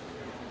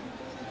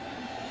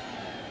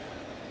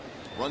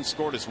 Run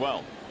scored as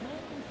well.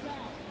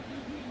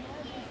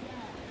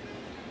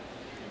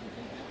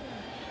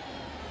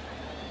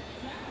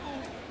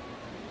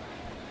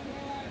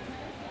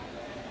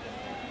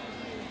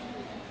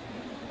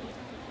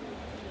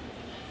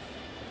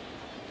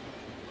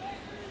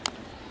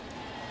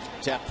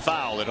 Tap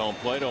foul at home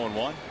plate,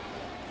 0-1.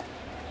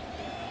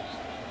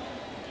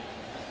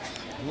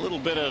 A little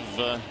bit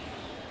of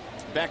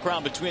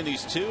background between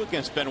these two.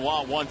 Against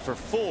Benoit, 1 for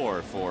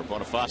 4 for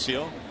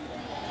Bonifacio.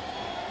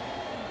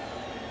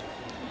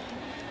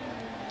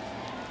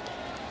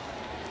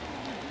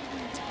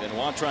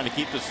 Benoit trying to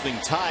keep this thing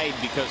tied,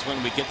 because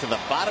when we get to the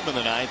bottom of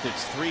the ninth,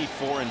 it's 3,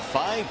 4, and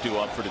 5 due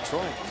up for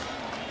Detroit.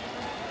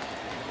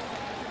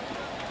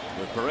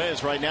 With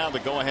Perez right now the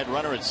go-ahead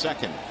runner at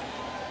second.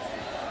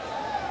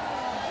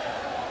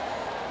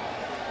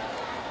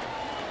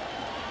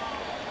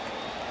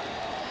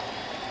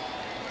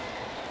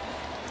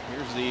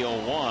 Here's the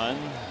 0-1.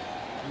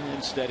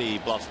 Instead he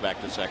bluffs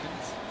back to second.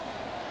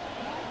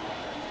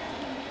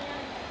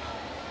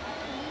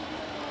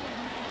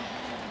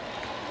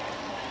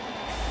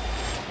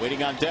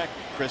 Waiting on deck,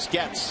 Chris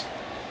Getz.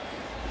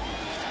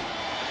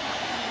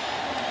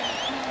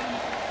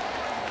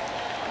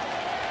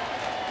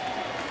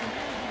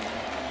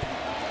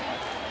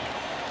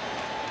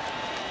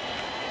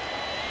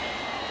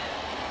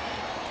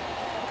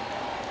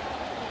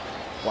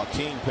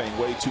 Joaquin paying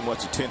way too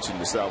much attention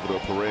to Salvador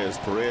Perez.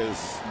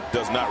 Perez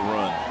does not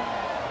run,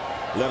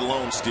 let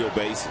alone steal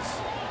bases.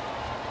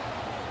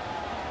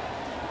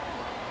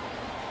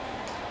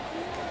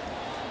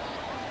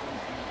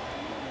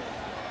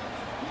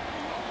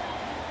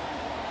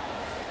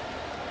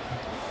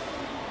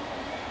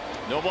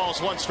 No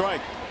balls, 1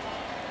 strike.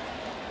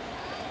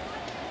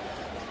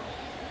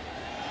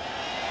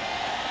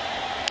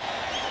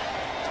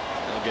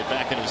 They'll get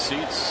back into the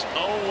seats.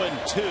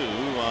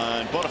 0-2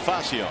 on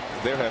Bonifacio.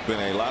 There have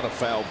been a lot of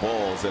foul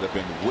balls that have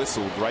been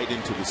whistled right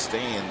into the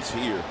stands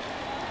here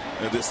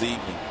this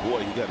evening.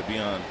 Boy, you got to be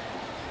on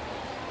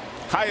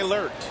high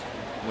alert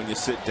when you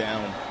sit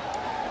down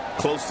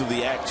close to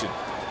the action.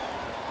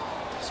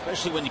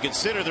 Especially when you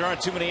consider there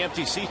aren't too many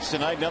empty seats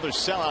tonight. Another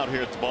sellout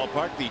here at the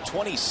ballpark. The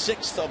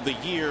 26th of the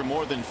year.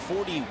 More than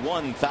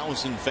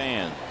 41,000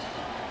 fans.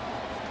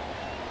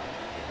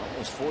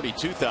 Almost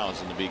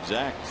 42,000 to be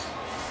exact.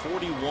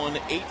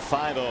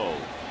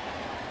 41,850.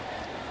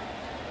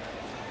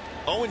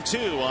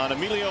 0-2 on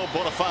Emilio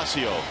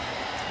Bonifacio.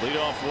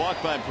 Leadoff walk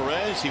by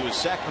Perez. He was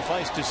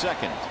sacrificed to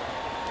second.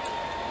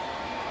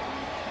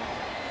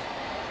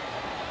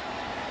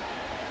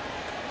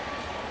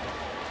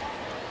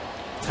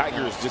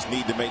 Tigers just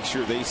need to make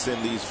sure they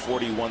send these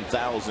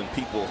 41,000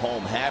 people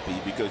home happy,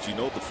 because you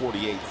know the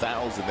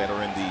 48,000 that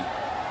are in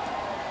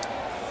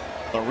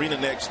the arena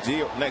next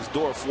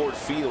door, Ford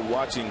Field,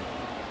 watching,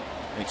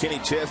 and Kenny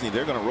Chesney,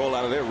 they're going to roll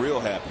out of there real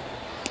happy.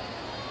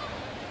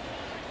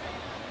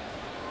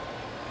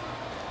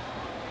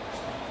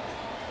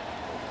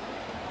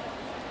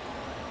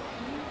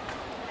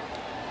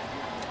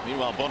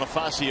 Meanwhile,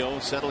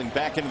 Bonifacio settling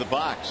back into the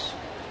box.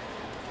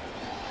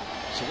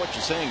 So what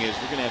you're saying is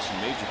we're going to have some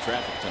major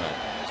traffic tonight.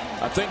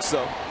 I think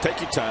so.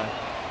 Take your time.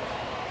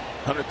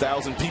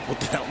 100,000 people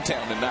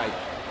downtown tonight.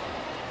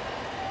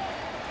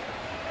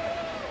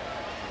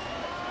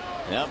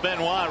 Now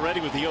Benoit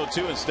ready with the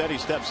 0-2. Instead he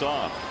steps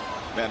off.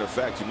 Matter of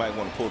fact, you might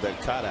want to pull that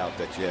cot out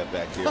that you have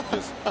back here.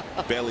 Just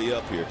belly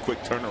up here. Quick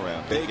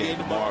turnaround. Big game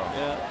tomorrow.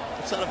 Yeah,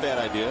 that's not a bad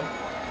idea.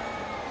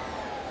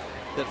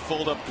 That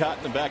fold up cot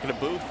in the back of the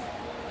booth.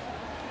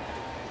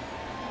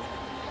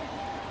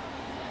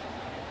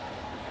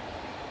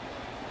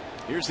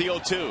 Here's the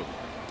 0-2.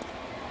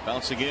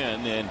 Bounce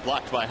again and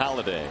blocked by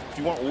Holiday. If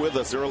you weren't with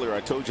us earlier, I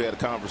told you I had a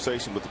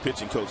conversation with the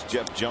pitching coach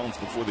Jeff Jones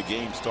before the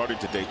game started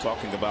today,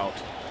 talking about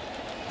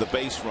the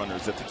base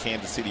runners that the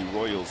Kansas City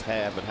Royals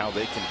have and how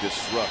they can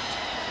disrupt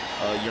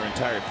your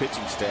entire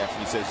pitching staff.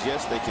 And he says,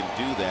 yes, they can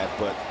do that,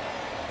 but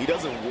he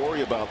doesn't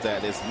worry about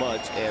that as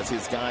much as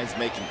his guys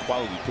making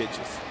quality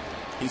pitches.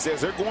 He says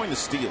they're going to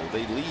steal.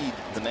 They lead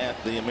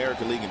the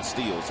American League in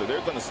steals, so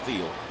they're going to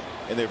steal,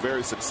 and they're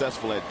very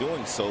successful at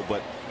doing so.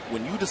 But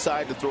when you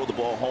decide to throw the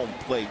ball home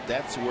plate,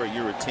 that's where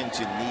your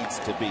attention needs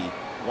to be.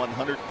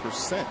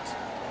 100%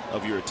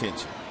 of your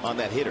attention on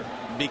that hitter.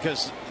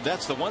 Because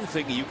that's the one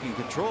thing you can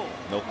control.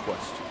 No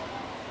question.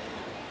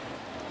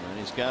 And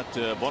he's got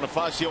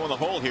Bonifacio in the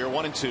hole here,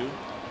 1-2.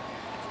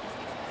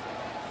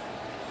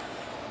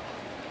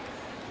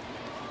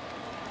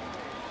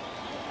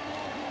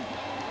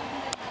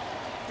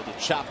 Little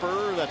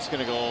chopper that's going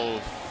to go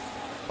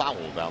foul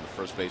down the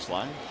first base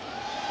line.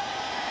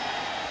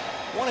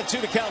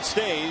 1-2 to count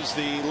stays.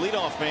 The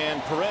leadoff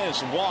man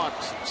Perez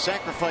walked,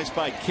 sacrificed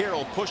by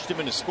Carroll, pushed him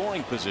into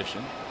scoring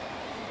position.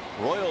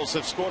 Royals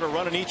have scored a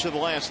run in each of the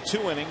last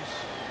 2 innings.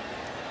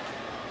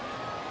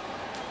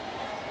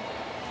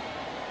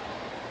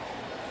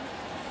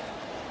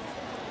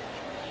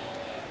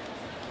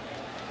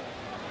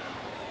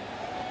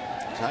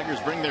 Tigers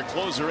bring their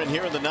closer in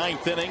here in the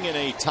 9th inning in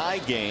a tie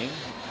game.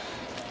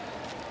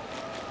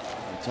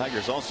 The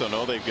Tigers also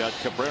know they've got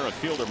Cabrera,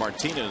 Fielder,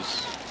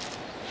 Martinez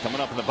coming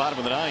up in the bottom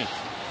of the 9th.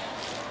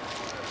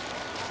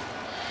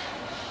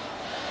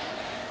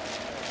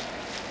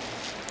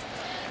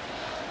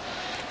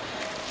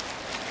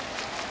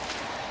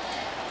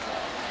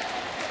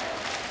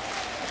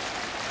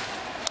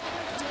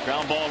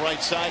 Ground ball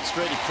right side,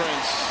 straight to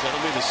Prince.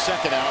 That'll be the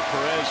second out.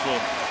 Perez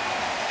will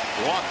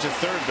walk to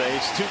third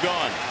base. 2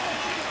 gone.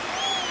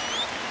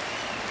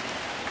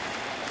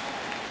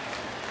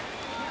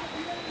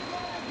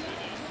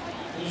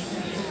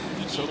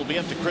 So it'll be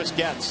up to Chris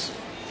Getz,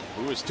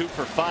 who is 2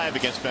 for 5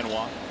 against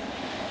Benoit.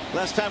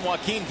 Last time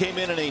Joaquin came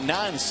in a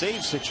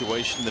non-save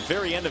situation the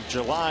very end of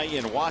July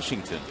in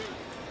Washington.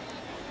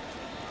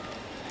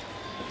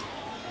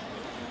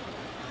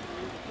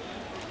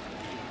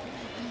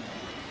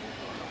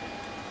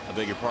 I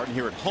beg your pardon,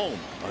 here at home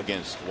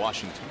against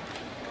Washington.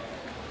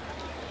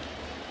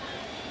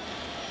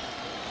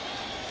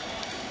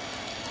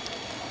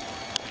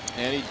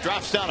 And he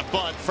drops down a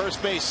bunt,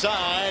 first base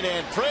side,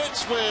 and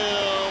Prince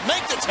will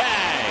make the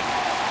tag.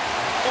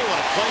 Oh, what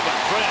a play by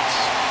Prince.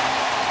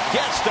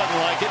 Getz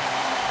doesn't like it.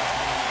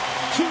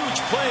 Huge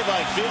play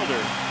by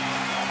Fielder,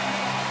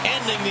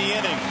 ending the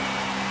inning.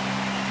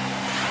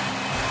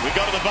 We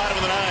go to the bottom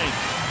of the 9th.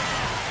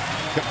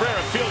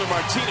 Cabrera, Fielder,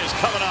 Martinez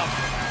coming up.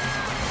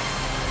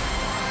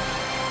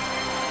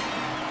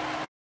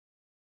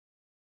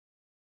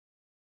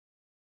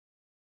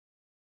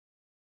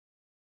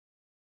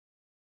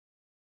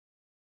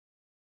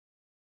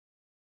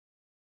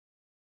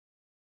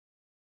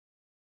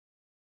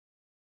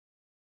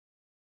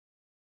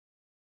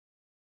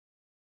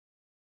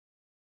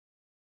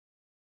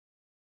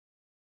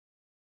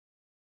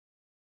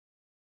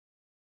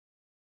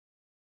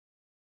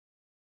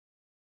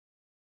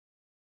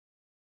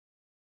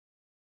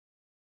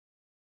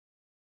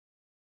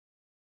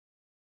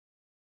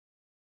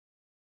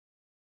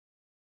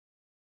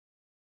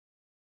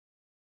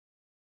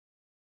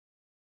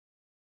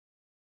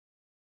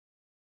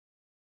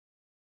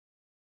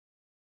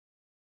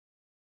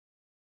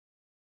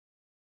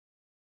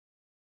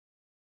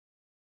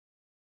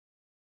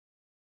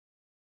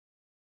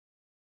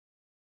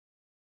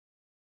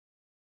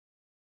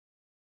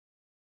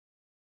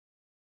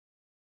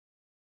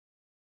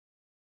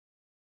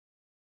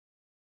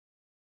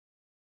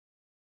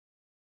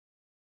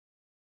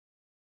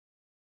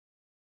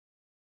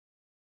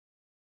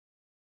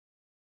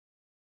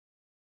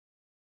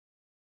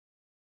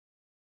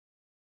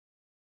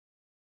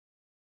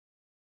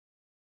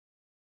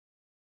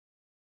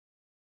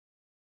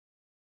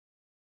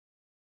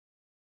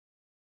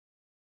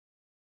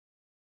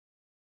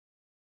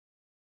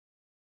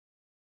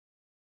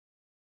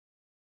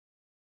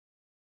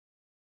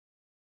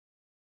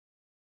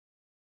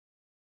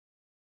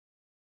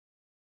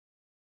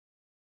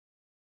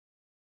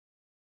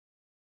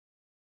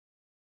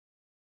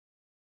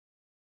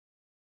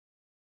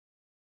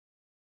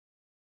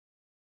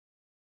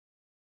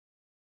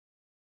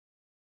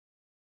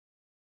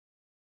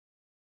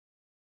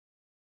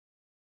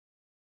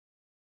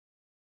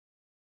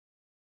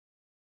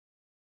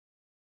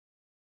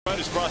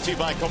 Is brought to you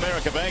by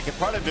Comerica Bank, a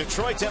part of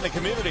Detroit and the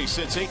community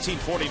since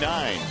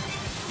 1849.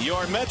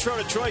 Your Metro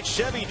Detroit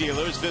Chevy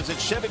dealers. Visit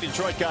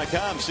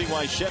ChevyDetroit.com. See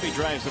why Chevy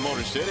drives the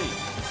Motor City.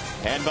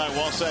 And by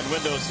Wallside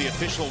Windows, the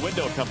official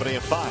window company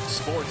of Fox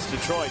Sports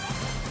Detroit.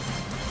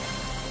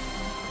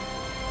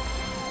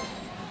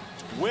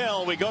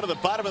 Well, we go to the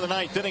bottom of the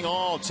 9th inning,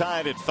 all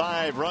tied at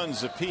 5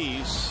 runs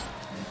apiece.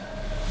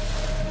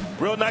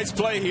 Real nice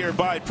play here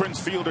by Prince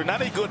Fielder.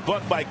 Not a good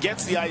bunt by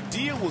Getz. The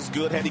idea was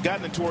good. Had he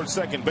gotten it towards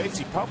second base,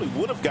 he probably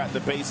would have gotten the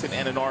base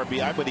and an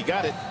RBI, but he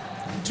got it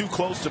too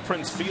close to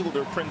Prince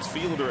Fielder. Prince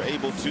Fielder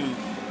able to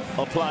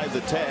apply the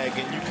tag,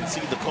 and you can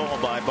see the call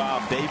by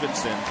Bob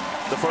Davidson,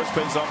 the first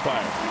base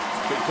umpire.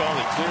 Good call.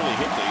 It clearly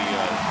hit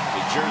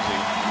the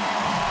jersey.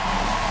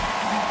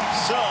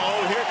 So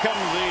here comes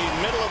the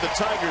middle of the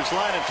Tigers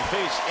lineup to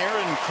face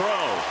Aaron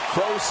Crow.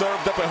 Crow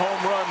served up a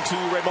home run to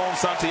Ramon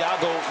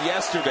Santiago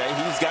yesterday.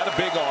 He's got a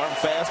big arm,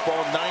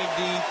 fastball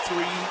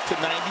 93 to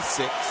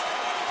 96.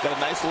 Got a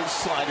nice little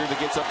slider that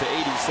gets up to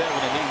 87,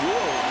 and he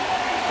will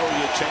throw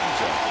you a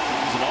changeup. He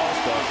was an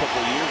all-star a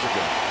couple of years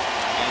ago.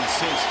 And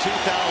since 2008,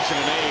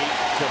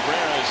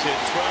 Cabrera has hit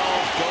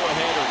 12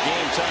 go-ahead or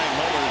game-time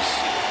homers,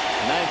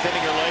 9th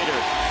inning or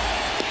later.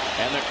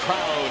 And the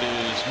crowd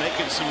is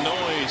making some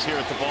noise here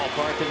at the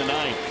ballpark in the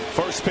 9th.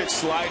 First pitch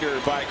slider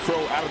by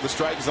Crow out of the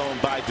strike zone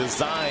by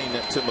design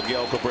to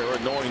Miguel Cabrera,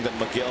 knowing that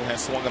Miguel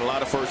has swung at a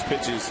lot of first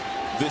pitches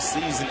this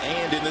season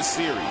and in this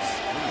series.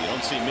 You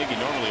don't see Miggy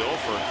normally 0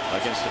 for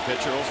against the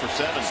pitcher, 0 for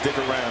 7. Stick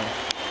around.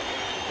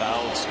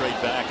 Fouled straight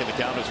back, and the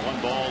count is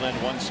 1 ball and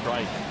 1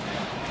 strike.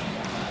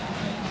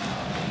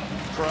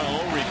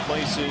 Crow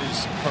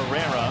replaces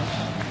Herrera.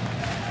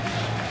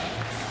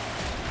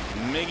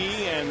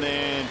 Miggy, and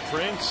then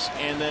Prince,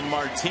 and then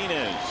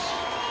Martinez.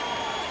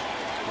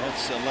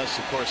 That's unless,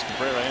 of course,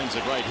 Cabrera ends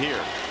it right here.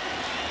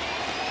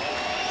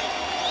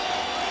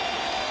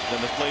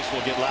 Then the place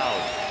will get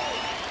loud.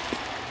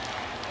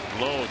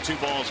 Low, 2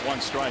 balls,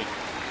 1 strike.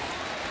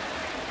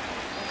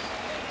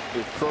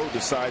 If Crow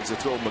decides to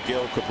throw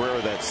Miguel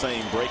Cabrera that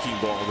same breaking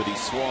ball that he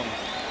swung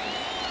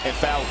and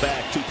fouled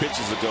back 2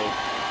 pitches ago,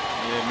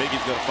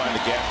 Miggy's going to find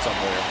a gap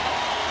somewhere.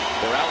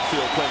 Their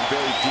outfield playing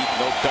very deep,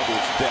 no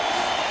doubles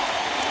depth.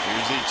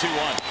 Here's the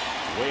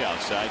 2-1. Way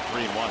outside,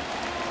 3-1.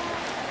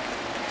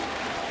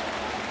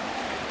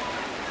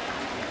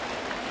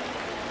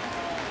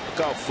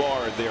 Look how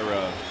far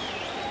their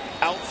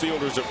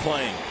outfielders are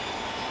playing.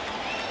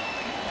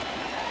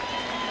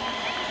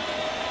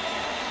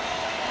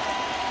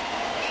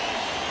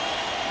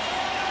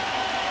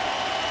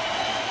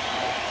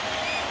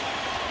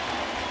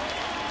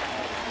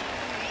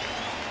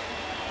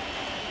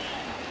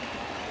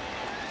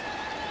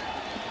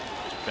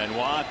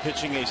 Benoit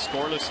pitching a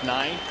scoreless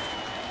ninth.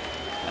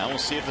 Now we'll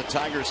see if the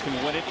Tigers can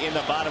win it in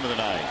the bottom of the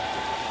ninth.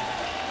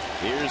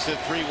 Here's the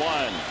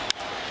 3-1.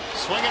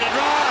 Swinging a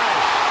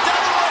drive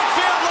down the right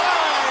field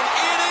line.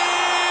 It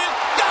is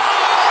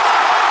gone.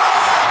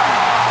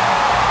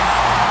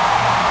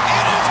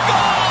 It is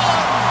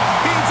gone.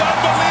 He's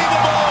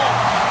unbelievable.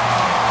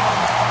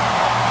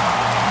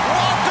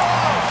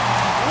 Walk-off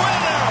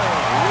winner.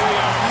 We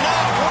are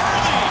not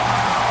worthy.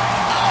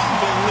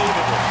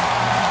 Unbelievable.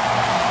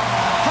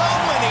 How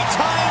many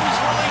times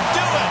will he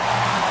do it?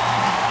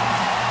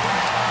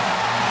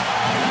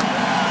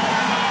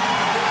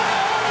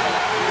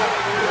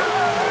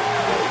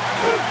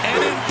 And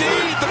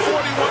indeed, the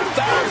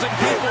 41,000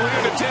 people here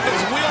in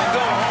attendance will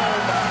go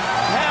home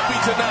happy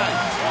tonight.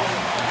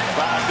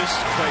 Wow, this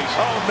is crazy.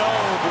 Oh, no,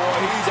 boy,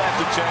 he's at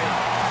the chain.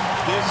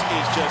 This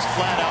is just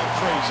flat out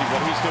crazy what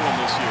he's doing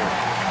this year.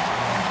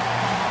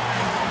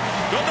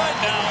 Good night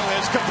now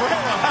as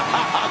Cabrera.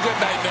 Good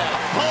night now.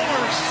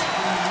 Homers.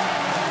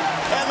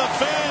 And the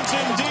fans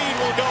indeed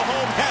will go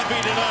home happy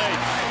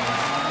tonight.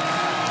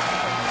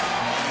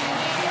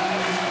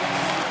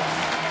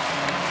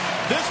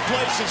 This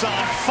place is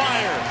on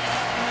fire.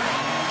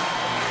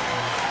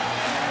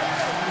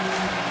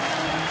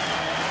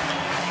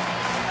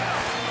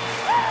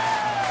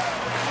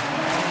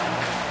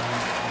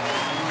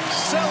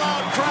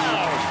 Sellout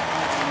crowd.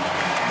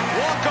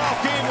 Walk-off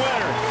game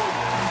winner.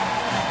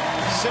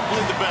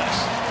 Simply the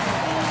best.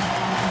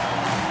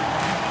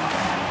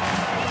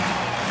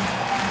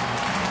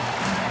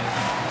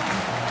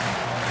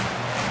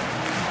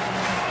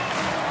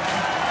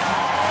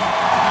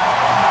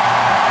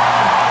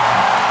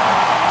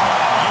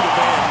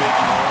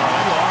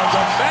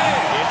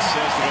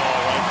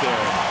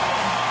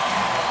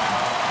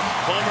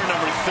 Homer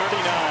number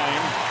 39.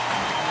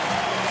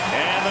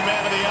 And the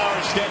man of the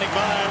hour standing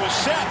by was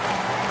Shep.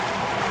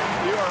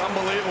 You are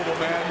unbelievable,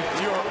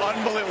 man. You are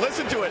unbelievable.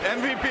 Listen to it.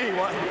 MVP.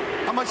 What?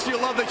 How much do you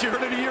love that you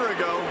heard it a year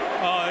ago?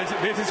 Oh,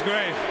 this is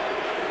great.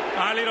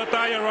 I'm a little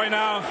tired right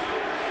now,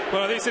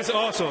 but this is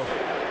awesome.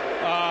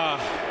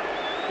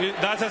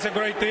 That's a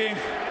great thing.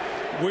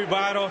 We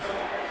battle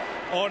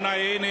all 9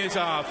 innings.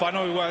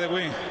 Finally, we got the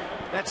win.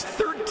 That's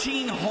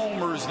 13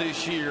 homers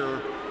this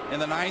year in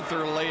the ninth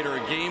or later.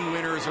 Game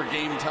winners or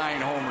game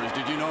tying homers.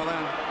 Did you know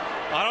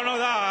that? I don't know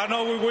that. I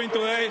know we win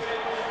today.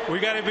 We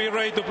got to be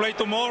ready to play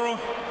tomorrow.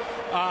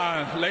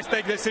 Let's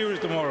take the series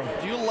tomorrow.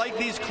 Do you like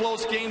these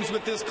close games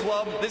with this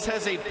club? This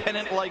has a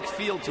pennant-like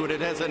feel to it.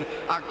 It has an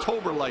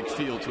October-like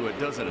feel to it,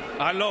 doesn't it?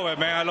 I love it,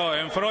 man. I love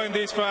it. And throwing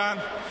this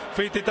fan,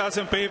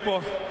 50,000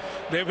 people,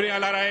 they bring a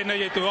lot of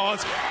energy to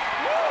us.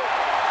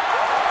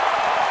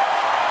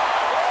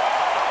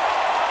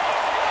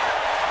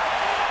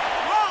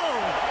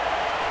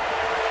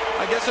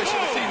 I guess I should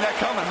have seen that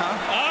coming, huh?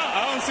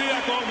 I don't see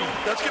that coming.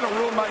 That's going to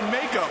ruin my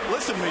makeup.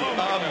 Listen to me.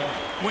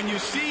 When you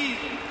see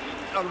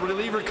a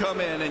reliever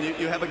come in and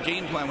you have a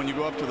game plan when you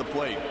go up to the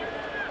plate,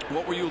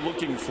 what were you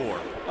looking for?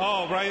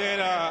 Oh, right there,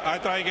 I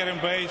try to get him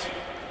base.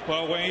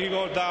 But when he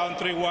goes down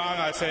 3-1,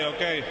 I say,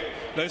 okay,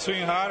 let's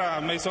swing hard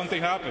and make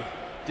something happen.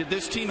 Did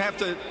this team have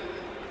to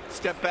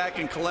step back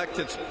and collect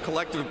its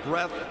collective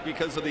breath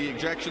because of the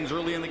ejections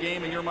early in the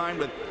game in your mind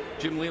with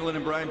Jim Leland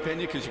and Brian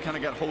Pena, because you kind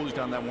of got hosed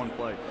on that one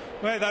play?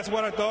 Well, that's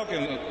what I'm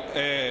talking.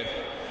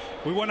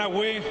 We want to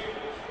win.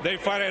 They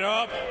fight it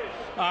up.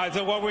 That's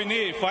what we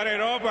need. Fight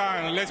it up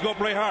and let's go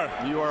play hard.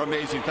 You are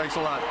amazing. Thanks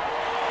a lot.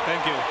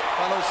 Thank you.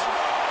 Fellas,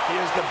 he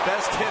is the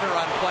best hitter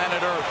on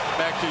planet Earth.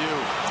 Back to you.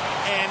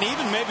 And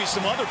even maybe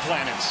some other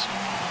planets.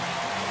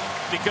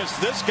 Because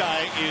this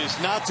guy is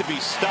not to be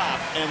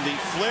stopped. And the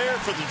flair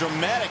for the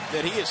dramatic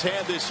that he has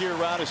had this year,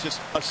 Rod, is just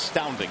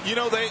astounding. You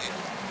know, they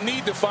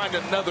need to find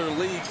another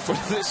league for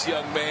this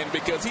young man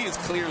because he has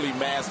clearly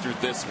mastered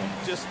this one.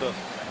 Just a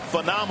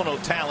phenomenal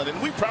talent.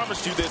 And we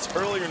promised you this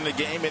earlier in the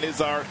game. It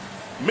is our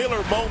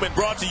Miller moment,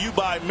 brought to you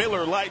by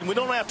Miller Lite. And we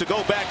don't have to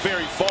go back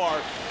very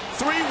far.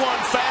 3-1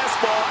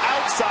 fastball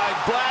outside,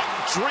 Black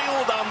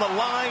drilled on the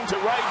line to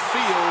right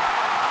field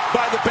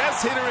by the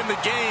best hitter in the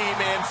game,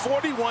 and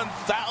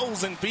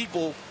 41,000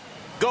 people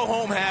go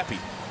home happy.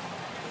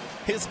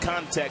 His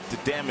contact to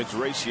damage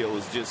ratio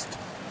is just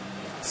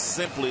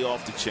simply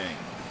off the chain.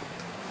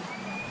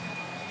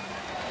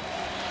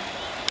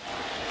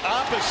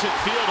 Opposite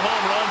field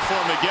home run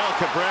for Miguel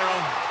Cabrera.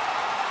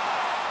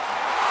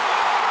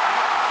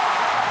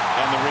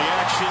 And the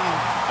reaction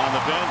on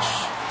the bench,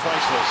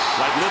 priceless.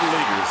 Like little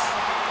leaguers.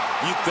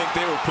 You'd think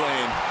they were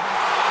playing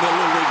the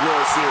Little League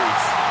World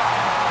Series.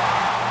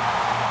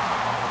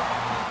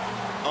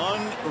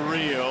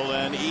 Unreal,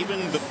 and even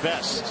the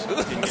best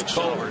can get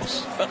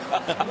shoulders.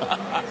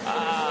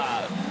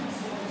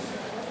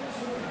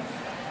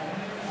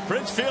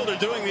 Prince Fielder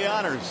doing the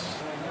honors.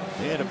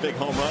 He had a big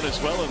home run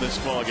as well in this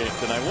ball game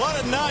tonight.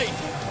 What a night!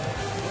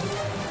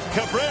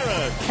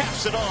 Cabrera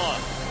caps it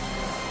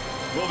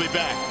off. We'll be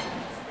back.